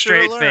 Keep a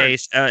straight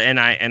face,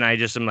 and I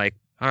just am like,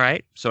 all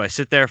right. So I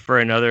sit there for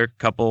another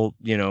couple,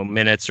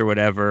 minutes or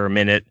whatever,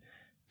 minute,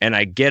 and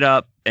I get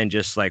up and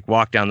just like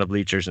walk down the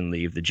bleachers and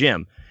leave the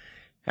gym.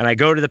 And I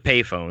go to the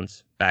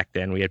payphones. Back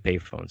then we had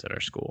payphones at our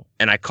school.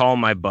 And I call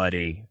my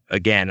buddy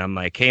again. I'm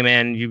like, hey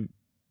man,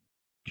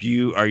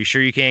 are you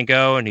sure you can't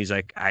go? And he's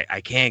like, I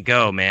can't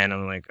go, man.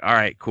 I'm like, all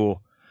right,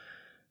 cool.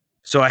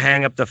 So I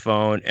hang up the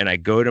phone and I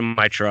go to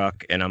my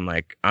truck and I'm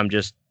like, I'm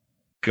just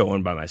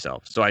going by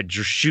myself. So I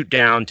just shoot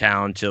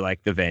downtown to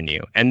like the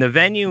venue. And the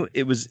venue,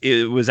 it was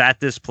at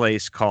this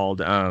place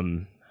called, I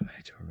don't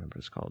remember what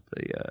it's called.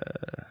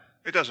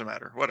 It doesn't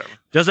matter. Whatever.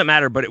 Doesn't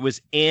matter, but it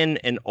was in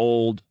an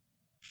old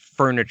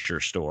furniture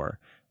store,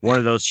 one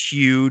of those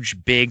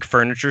huge big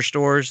furniture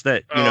stores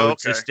that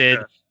existed.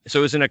 Yeah. So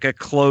it was in like a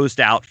closed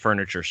out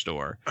furniture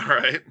store. All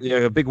right.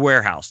 A big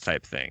warehouse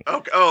type thing.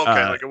 Okay.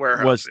 Like a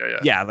warehouse.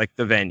 Yeah, like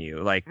the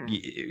venue, like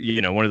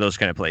one of those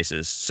kind of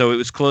places. So it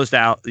was closed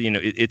out.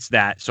 It's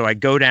that. So I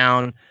go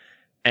down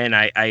and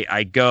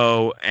I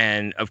go,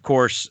 and of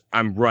course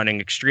I'm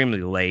running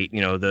extremely late.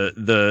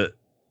 The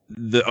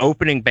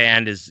opening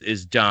band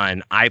is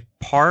done. I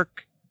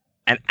park.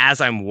 And as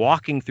I'm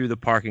walking through the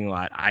parking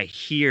lot, I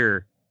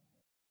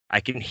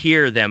can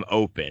hear them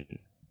open,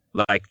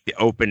 like the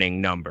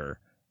opening number.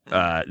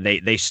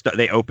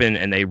 They open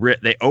and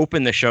they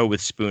open the show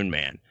with Spoon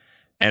Man,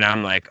 and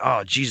I'm like,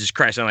 oh Jesus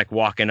Christ! I'm like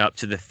walking up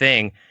to the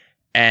thing,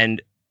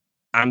 and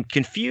I'm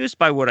confused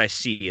by what I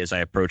see as I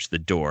approach the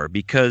door,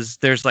 because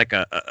there's like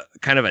a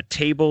kind of a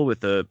table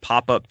with a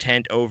pop-up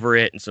tent over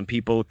it, and some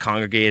people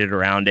congregated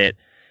around it,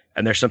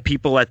 and there's some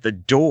people at the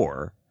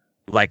door.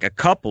 Like a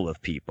couple of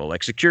people,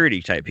 like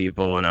security type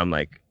people. And I'm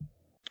like,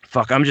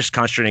 fuck, I'm just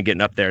concentrating getting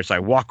up there. So I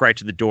walk right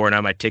to the door and I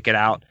have my ticket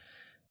out,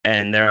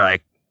 and they're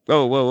like,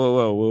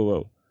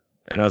 whoa.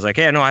 And I was like,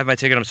 hey, no, I have my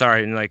ticket. I'm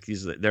sorry. And like,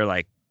 they're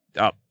like,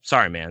 oh,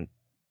 sorry, man,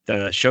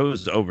 the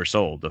show's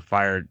oversold. The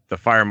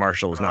fire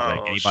marshal is not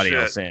letting anybody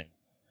else in.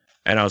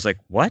 And I was like,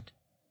 what?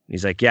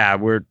 He's like, yeah,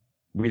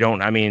 we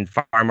don't. I mean,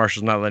 fire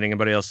marshal's not letting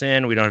anybody else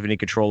in. We don't have any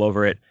control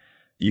over it.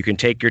 You can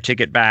take your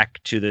ticket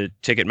back to the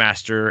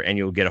Ticketmaster and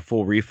you'll get a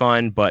full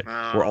refund. But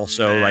we're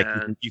also like,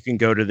 you can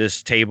go to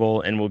this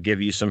table and we'll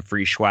give you some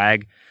free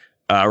swag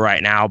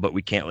right now, but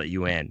we can't let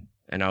you in.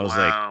 And I was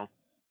like,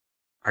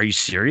 are you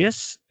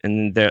serious?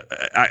 And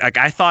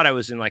I thought I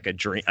was in like a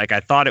dream. Like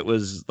I thought it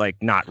was like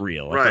not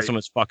real. I thought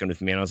someone's fucking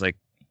with me. And I was like,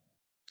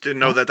 didn't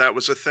know that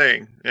was a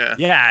thing. Yeah.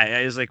 Yeah.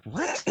 I was like,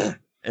 what?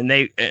 and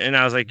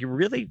I was like, you're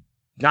really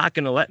not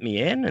going to let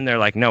me in? And they're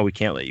like, no, we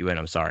can't let you in.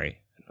 I'm sorry.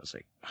 And I was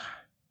like,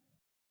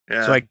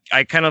 yeah. So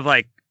I kind of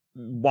like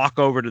walk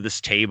over to this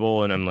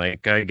table and I'm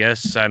like, I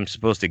guess I'm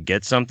supposed to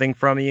get something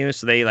from you.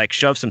 So they like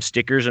shove some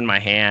stickers in my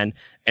hand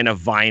and a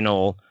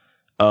vinyl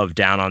of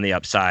Down on the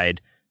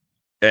Upside.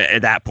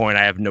 At that point,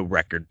 I have no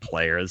record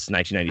player. It's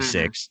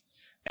 1996. Mm-hmm.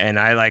 And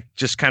I like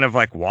just kind of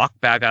like walk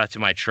back out to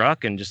my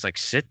truck and just like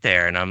sit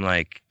there. And I'm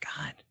like,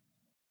 God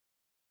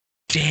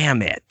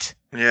damn it.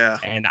 Yeah.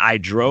 And I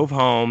drove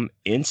home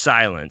in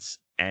silence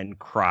and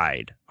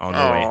cried on the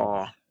way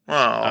home.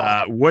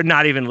 Would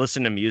not even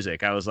listen to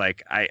music. I was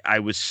like, I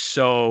was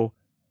so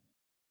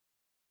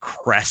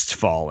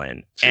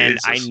crestfallen. Jesus. And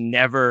I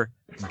never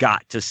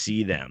got to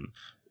see them.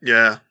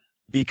 Yeah.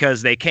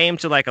 Because they came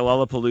to like a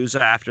Lollapalooza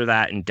after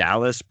that in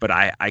Dallas, but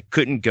I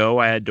couldn't go.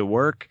 I had to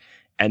work.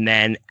 And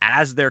then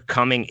as they're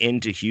coming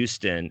into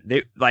Houston,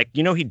 they like,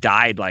 you know, he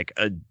died like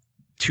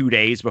 2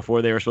 days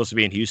before they were supposed to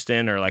be in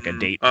Houston, or like a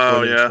date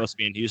before they were supposed to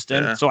be in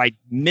Houston. Yeah. So I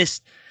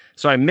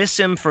miss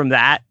him from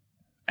that.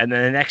 And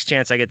then the next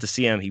chance I get to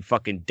see him, he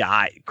fucking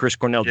died. Chris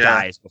Cornell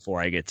dies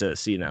before I get to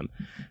see them.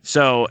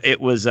 So it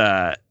was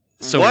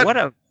what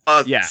a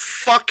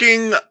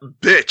fucking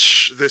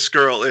bitch this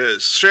girl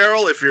is.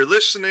 Cheryl, if you're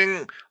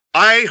listening,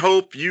 I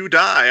hope you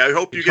die. I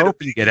hope you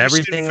get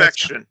everything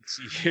infection.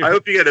 I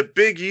hope you get a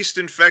big yeast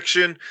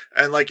infection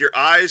and like your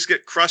eyes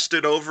get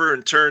crusted over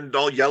and turned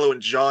all yellow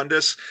and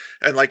jaundice,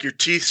 and like your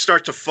teeth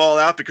start to fall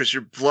out because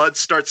your blood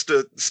starts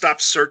to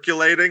stop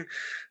circulating,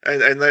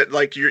 and that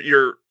like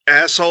your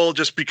asshole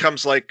just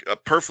becomes like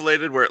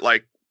perforated where it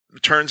like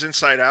turns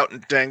inside out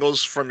and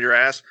dangles from your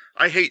ass.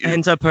 I hate you.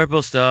 Ends up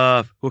purple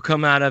stuff will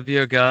come out of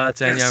your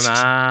guts and your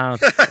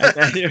mouth,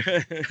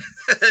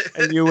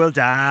 and you will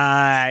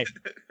die.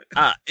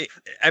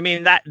 I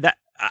mean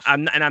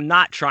I'm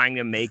not trying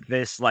to make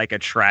this like a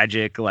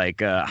tragic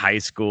like high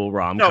school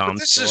rom-com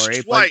story.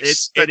 Is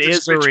twice but it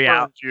is a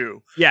reality.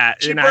 Yeah,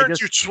 she burned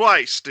you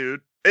twice,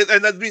 dude.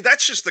 And I mean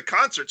that's just the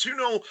concerts. Who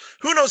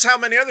knows how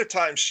many other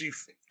times she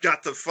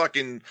got the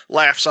fucking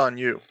laughs on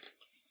you.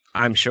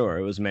 I'm sure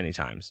it was many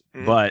times,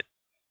 but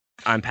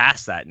I'm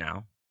past that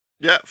now.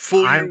 Yeah,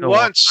 fool you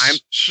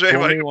once. Shame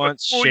on you.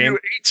 Fool you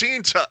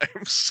 18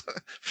 times.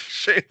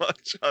 Shame on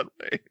John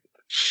Wayne.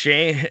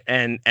 Shame,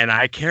 and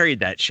I carried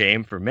that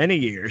shame for many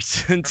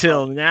years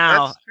until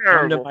now.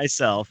 I'm to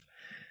myself.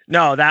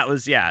 No, that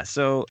was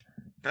So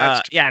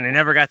and I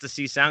never got to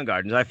see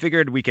Soundgarden. I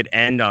figured we could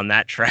end on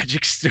that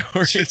tragic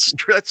story.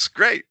 That's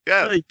great.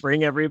 Yeah, really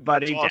bring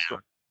everybody down.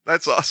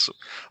 That's awesome.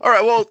 All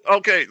right. Well,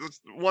 okay.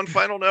 One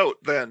final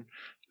note then.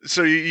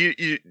 So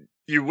you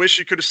wish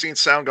you could have seen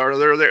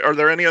Soundgarden. Are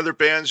there any other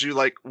bands you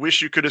like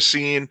wish you could have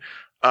seen,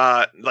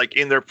 like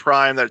in their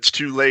prime that it's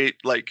too late?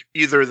 Like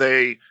either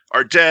they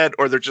are dead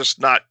or they're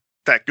just not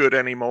that good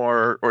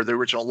anymore, or the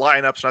original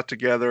lineup's not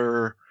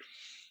together.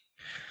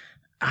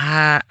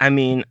 I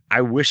mean,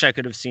 I wish I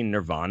could have seen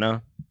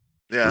Nirvana.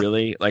 Yeah.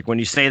 Really, like when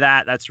you say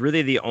that, that's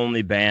really the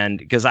only band,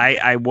 because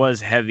I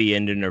was heavy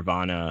into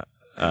Nirvana.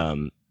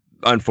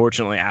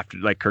 Unfortunately, after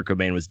like Kurt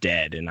Cobain was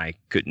dead and I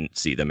couldn't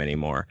see them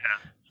anymore.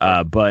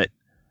 But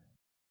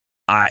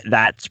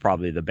that's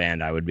probably the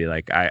band I would be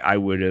like, I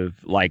would have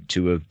liked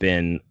to have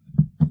been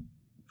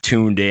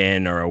tuned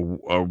in or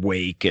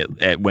awake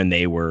at when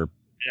they were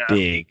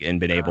big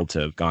and been able to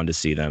have gone to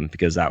see them,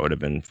 because that would have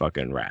been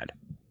fucking rad.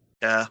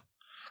 Yeah.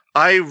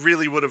 I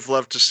really would have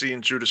loved to see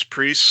Judas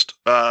Priest.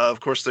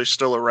 Of course, they're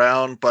still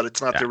around, but it's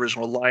not the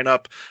original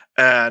lineup.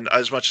 And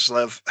as much as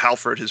I love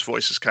Halford, his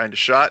voice is kind of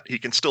shot. He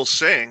can still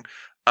sing,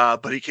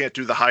 but he can't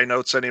do the high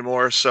notes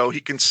anymore. So he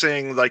can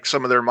sing like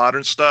some of their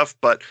modern stuff,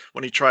 but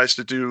when he tries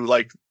to do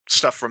like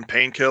stuff from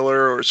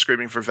Painkiller or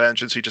Screaming for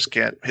Vengeance, he just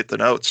can't hit the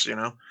notes, you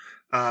know?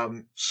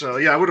 So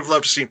yeah, I would have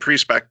loved to see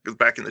Priest back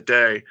in the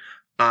day.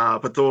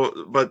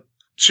 But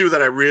two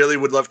that I really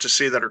would love to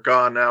see that are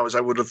gone now is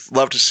I would have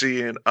loved to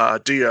see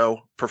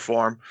Dio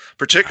perform,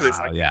 particularly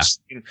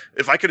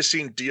if I could have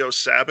seen Dio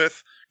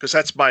Sabbath, because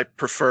that's my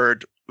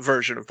preferred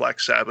version of Black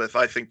Sabbath.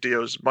 I think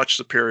Dio is much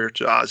superior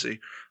to Ozzy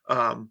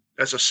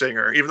as a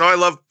singer. Even though I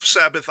love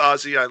Sabbath,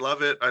 Ozzy, I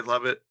love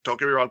it. Don't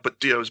get me wrong, but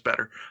Dio is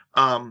better.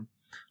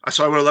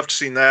 So I would have loved to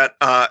see that.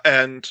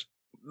 And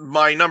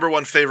my number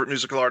one favorite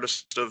musical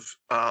artist of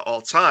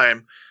all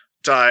time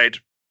died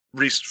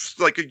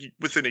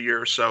within a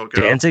year or so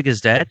ago. Danzig is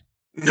dead?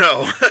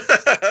 No.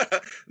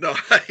 No,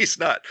 he's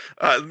not.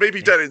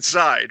 Maybe dead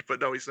inside, but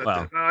no, he's not Well.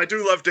 dead. No, I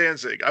do love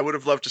Danzig. I would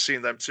have loved to see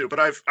them too, but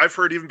I've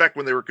heard even back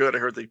when they were good, I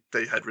heard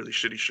they had really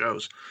shitty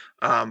shows.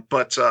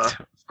 But Of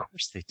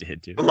course they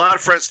did, dude. a lot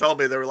of friends told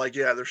me they were like,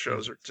 yeah,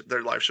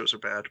 their live shows are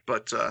bad.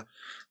 But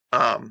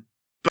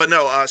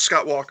no,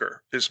 Scott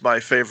Walker is my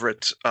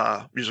favorite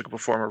musical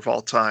performer of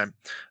all time,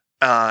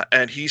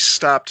 and he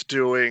stopped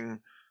doing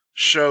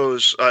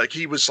shows.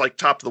 He was like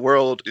top of the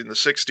world in the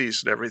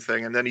 '60s and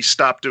everything, and then he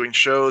stopped doing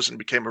shows and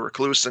became a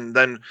recluse. And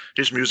then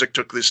his music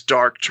took this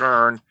dark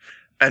turn,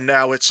 and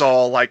now it's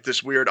all like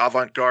this weird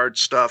avant-garde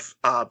stuff.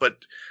 But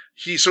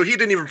he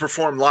didn't even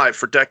perform live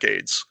for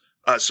decades.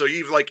 So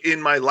even like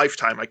in my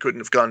lifetime, I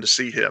couldn't have gone to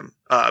see him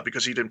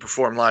because he didn't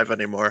perform live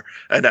anymore,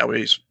 and now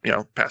he's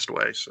passed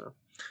away. So I'm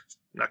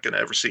not gonna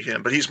ever see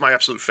him. But he's my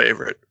absolute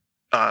favorite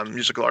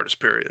musical artist.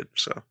 Period.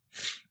 So.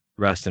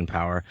 Rest in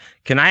power.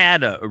 Can I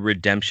add a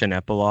redemption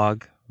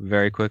epilogue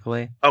very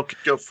quickly? Okay,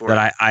 go for it.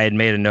 That I had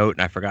made a note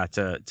and I forgot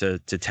to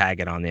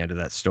tag it on the end of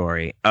that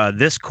story.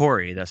 This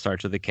Corey that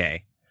starts with a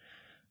K.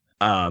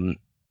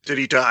 Did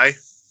he die?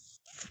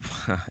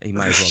 He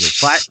might as well be.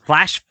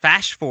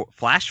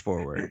 Flash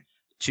forward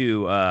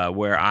to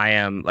where I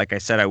am. Like I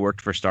said, I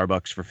worked for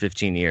Starbucks for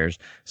 15 years.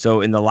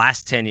 So in the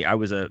last 10 years, I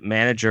was a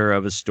manager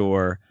of a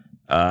store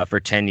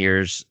for 10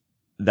 years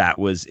that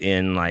was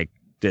in like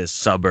this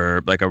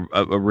suburb, like a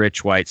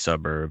rich white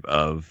suburb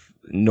of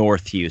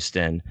North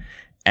Houston,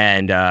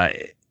 and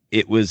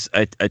it was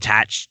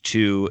attached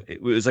to,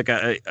 it was like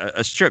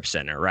a strip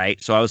center,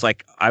 right? So I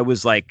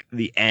was like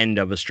the end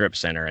of a strip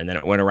center, and then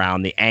it went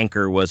around. The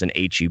anchor was an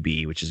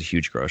HEB, which is a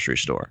huge grocery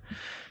store.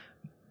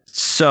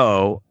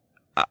 So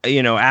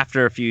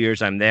after a few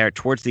years I'm there,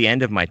 towards the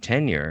end of my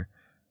tenure,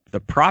 the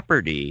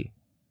property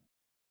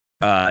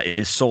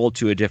is sold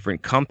to a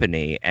different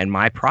company, and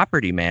my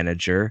property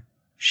manager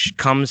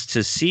comes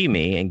to see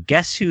me, and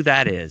guess who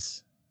that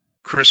is?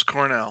 Chris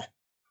Cornell.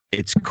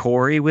 It's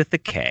Corey with a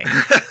K.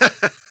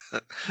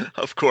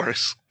 Of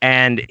course.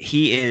 And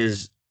he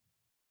is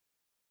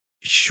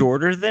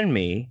shorter than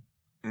me.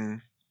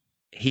 Mm.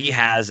 He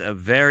has a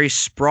very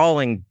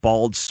sprawling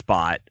bald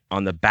spot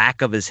on the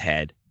back of his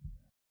head.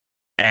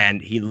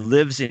 And he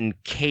lives in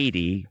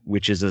Katy,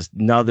 which is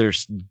another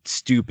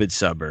stupid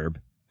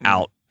suburb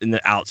out in the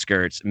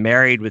outskirts,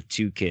 married with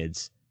 2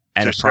 kids.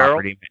 And a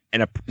property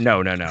and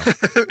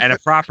and a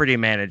property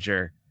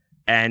manager.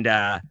 And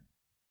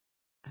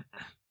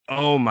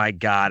oh my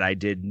God, I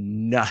did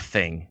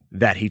nothing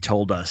that he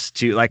told us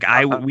to. Like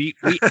we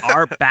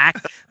are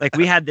back, like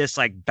we had this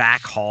like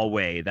back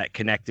hallway that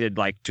connected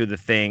like to the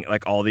thing,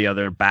 like all the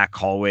other back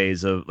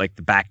hallways of like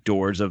the back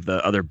doors of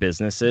the other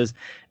businesses.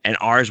 And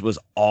ours was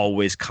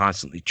always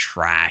constantly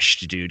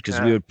trashed, dude,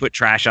 because we would put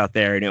trash out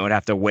there and it would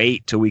have to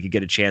wait till we could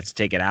get a chance to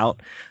take it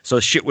out. So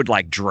shit would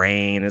like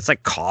drain. It's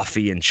like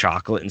coffee and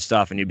chocolate and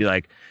stuff. And you'd be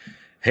like,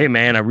 hey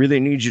man, I really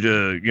need you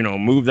to,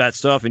 move that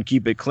stuff and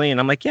keep it clean.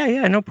 I'm like,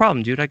 yeah, no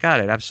problem, dude. I got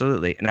it.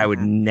 Absolutely. And I would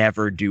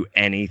never do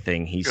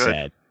anything he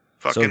said.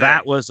 Fucking so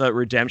that was a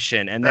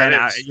redemption. And then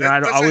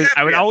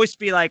I would always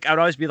be like,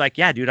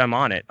 yeah, dude, I'm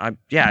on it.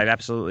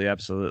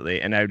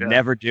 Absolutely. And I would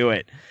never do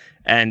it.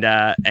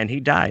 And he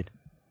died.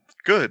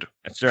 Good.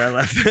 After I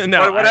left.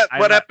 No,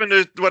 what happened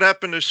to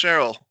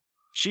Cheryl?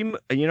 She,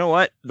 you know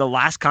what? The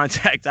last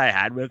contact I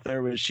had with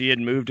her was she had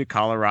moved to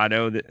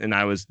Colorado, and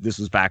this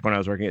was back when I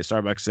was working at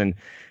Starbucks, and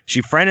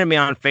she friended me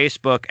on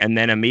Facebook, and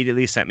then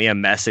immediately sent me a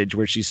message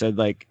where she said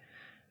like,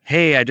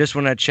 "Hey, I just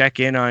want to check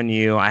in on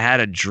you. I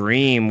had a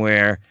dream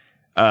where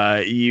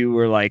you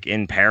were like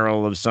in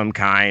peril of some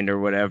kind or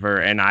whatever,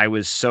 and I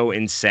was so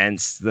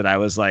incensed that I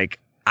was like,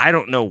 I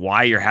don't know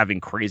why you're having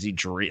crazy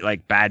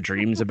bad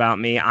dreams about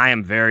me. I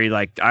am very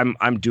like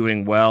I'm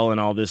doing well and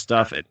all this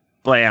stuff.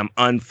 I'm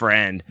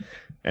unfriend."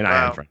 And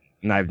I unfriend.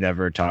 And I've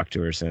never talked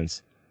to her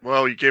since.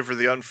 Well, you gave her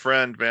the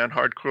unfriend, man.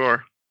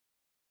 Hardcore.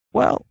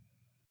 Well,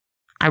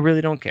 I really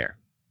don't care.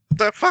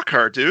 Fuck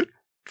her, dude.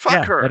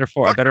 Fuck her. Better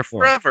for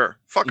forever.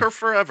 Fuck her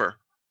forever.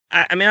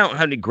 I mean, I don't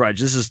have any grudge.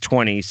 This is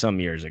 20 some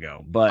years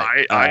ago, but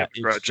I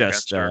it's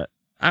just all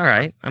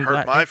right.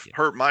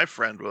 Hurt my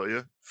friend, will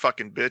you?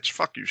 Fucking bitch.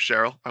 Fuck you,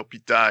 Cheryl. I hope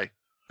you die.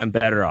 I'm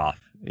better off,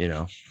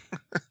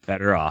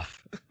 better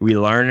off. We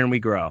learn and we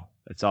grow.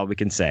 That's all we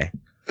can say.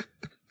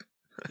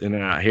 And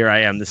here I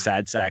am, the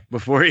sad sack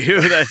before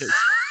you. It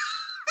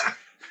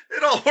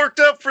all worked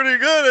out pretty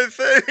good, I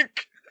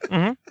think.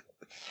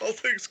 Mm-hmm. All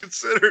things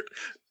considered.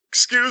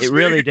 Excuse me. It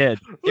really did.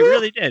 It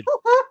really did.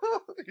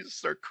 You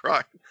start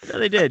crying. It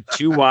really did.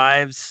 2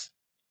 wives.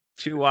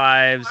 2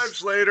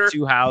 wives later.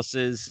 2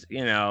 houses.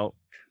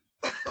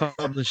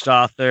 Published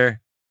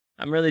author.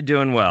 I'm really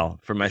doing well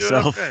for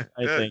myself. I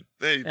think.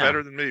 Hey,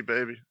 better than me,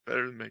 baby.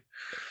 Better than me.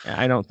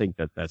 I don't think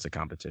that's a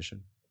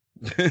competition.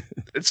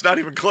 It's not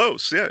even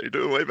close. Yeah, you're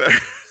doing way better.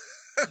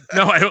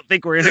 No, I don't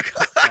think we're in a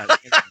contest.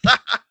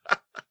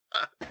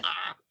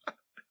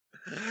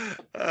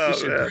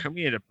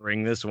 We need to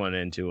bring this one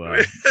into.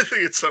 I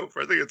think it's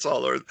over. I think it's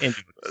all over.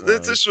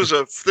 This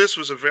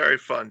was a very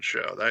fun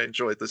show. I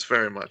enjoyed this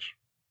very much.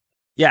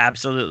 Yeah,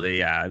 absolutely.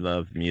 Yeah, I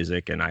love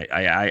music, and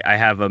I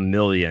have a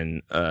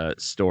million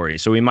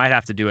stories. So we might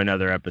have to do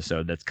another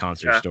episode that's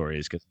concert Yeah.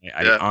 stories because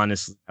I Yeah.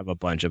 honestly have a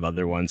bunch of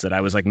other ones that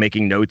I was like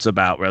making notes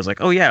about where I was like,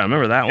 oh yeah, I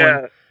remember that one.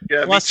 Yeah. Yeah.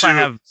 Me Plus, too. I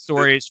have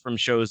stories from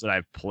shows that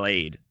I've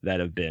played that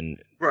have been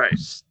Right.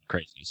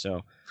 crazy.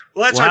 So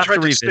Well, that's we'll what I have tried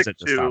to to stick revisit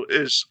this to topic.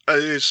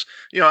 is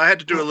I had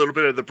to do a little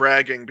bit of the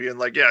bragging, being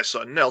like, yeah, I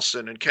saw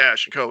Nelson and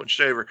Cash and Cohen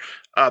Shaver,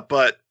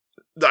 but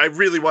I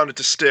really wanted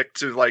to stick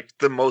to like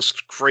the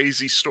most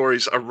crazy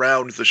stories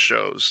around the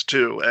shows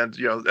too, and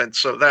and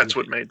so that's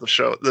what made this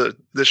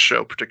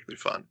show particularly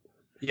fun.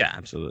 Yeah,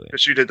 absolutely.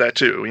 Because you did that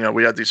too.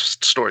 We had these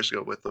stories to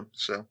go with them.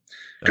 So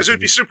because it would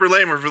be super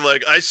lame if we're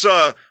like, I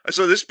saw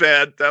this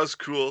band, that was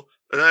cool,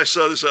 and then I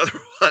saw this other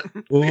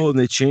one. Oh, and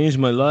they changed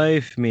my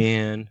life,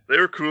 man. They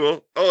were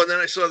cool. Oh, and then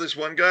I saw this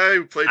one guy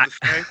who played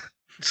the thing.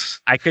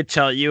 I could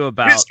tell you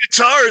about His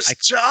guitar's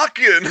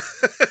talking.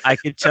 I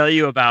could tell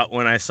you about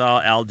when I saw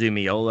Al Di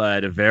Meola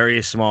at a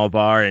very small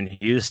bar in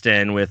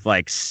Houston with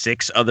like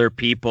 6 other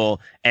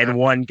people, and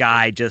one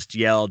guy just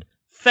yelled,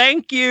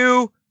 "Thank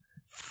you,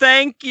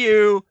 thank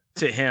you"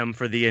 to him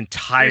for the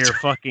entire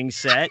fucking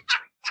set.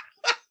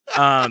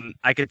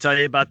 I could tell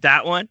you about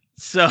that one.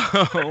 So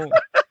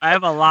I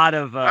have a lot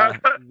of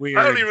weird.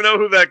 I don't even know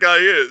who that guy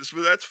is,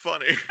 but that's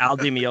funny. Al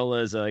Di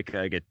Meola is like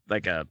a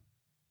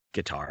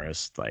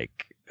guitarist,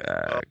 like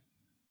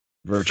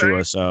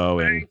virtuoso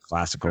and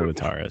classical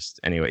guitarist.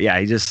 Anyway, yeah,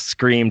 he just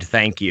screamed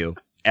 "thank you"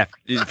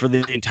 for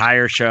the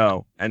entire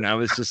show, and I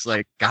was just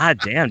like, "God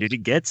damn, dude, he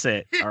gets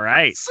it." All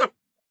right,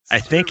 I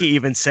think he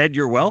even said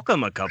 "you're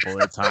welcome" a couple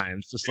of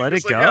times. Just let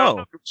it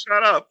go.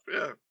 Shut up.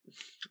 Yeah.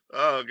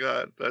 Oh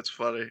God, that's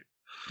funny.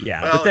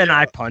 Yeah, Well, but then yeah.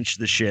 I punched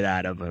the shit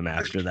out of him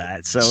after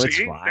that, so it's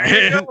See? fine.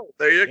 There you go.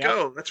 There you Yep.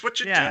 go. That's what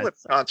you Yeah, do at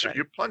it's a concert. okay.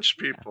 You punch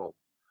people.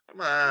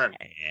 Come on.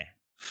 Yeah.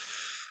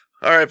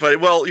 All right, buddy.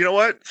 Well, you know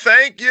what?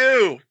 Thank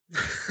you.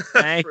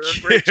 Thank for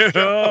a great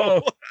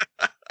show.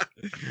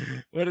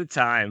 What a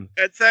time.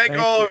 And thank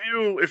Thank all you. of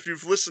you if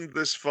you've listened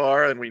this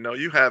far, and we know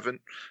you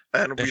haven't,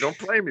 and we don't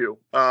blame you.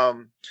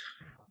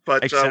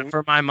 But Except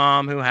for my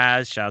mom who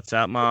has. Shouts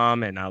out,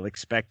 Mom. And I'll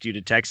expect you to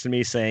text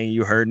me saying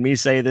you heard me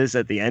say this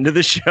at the end of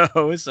the show.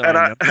 So And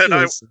I know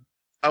you listen.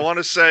 I want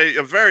to say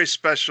a very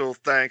special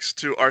thanks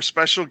to our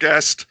special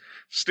guest,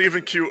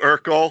 Stephen Q.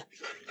 Urkel.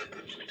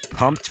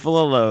 Pumped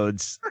full of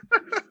loads.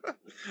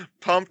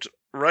 Pumped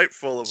right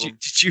full of Did you, them.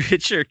 did you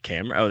hit your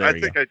camera? Oh, there I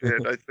we think go. I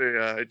did. I think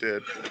I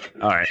did.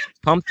 All right.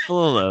 Pumped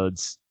full of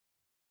loads.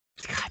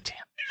 God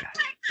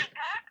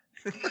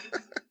damn.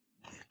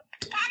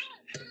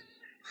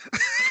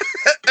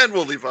 And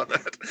we'll leave on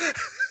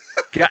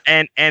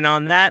that. And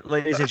on that,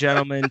 ladies and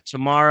gentlemen,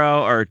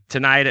 tomorrow or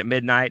tonight at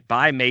midnight,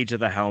 buy Mage of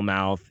the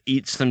Hellmouth,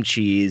 eat some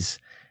cheese,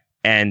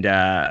 and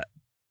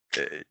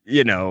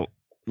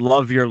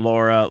love your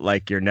Laura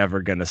like you're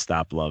never gonna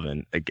stop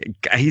loving.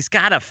 He's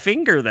got a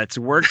finger that's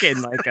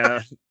working like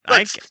a.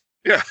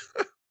 Yeah.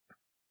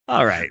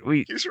 All right,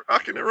 He's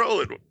rocking and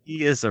rolling.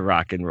 he is a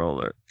rock and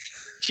roller.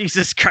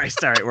 Jesus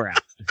Christ! All right, we're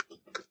out.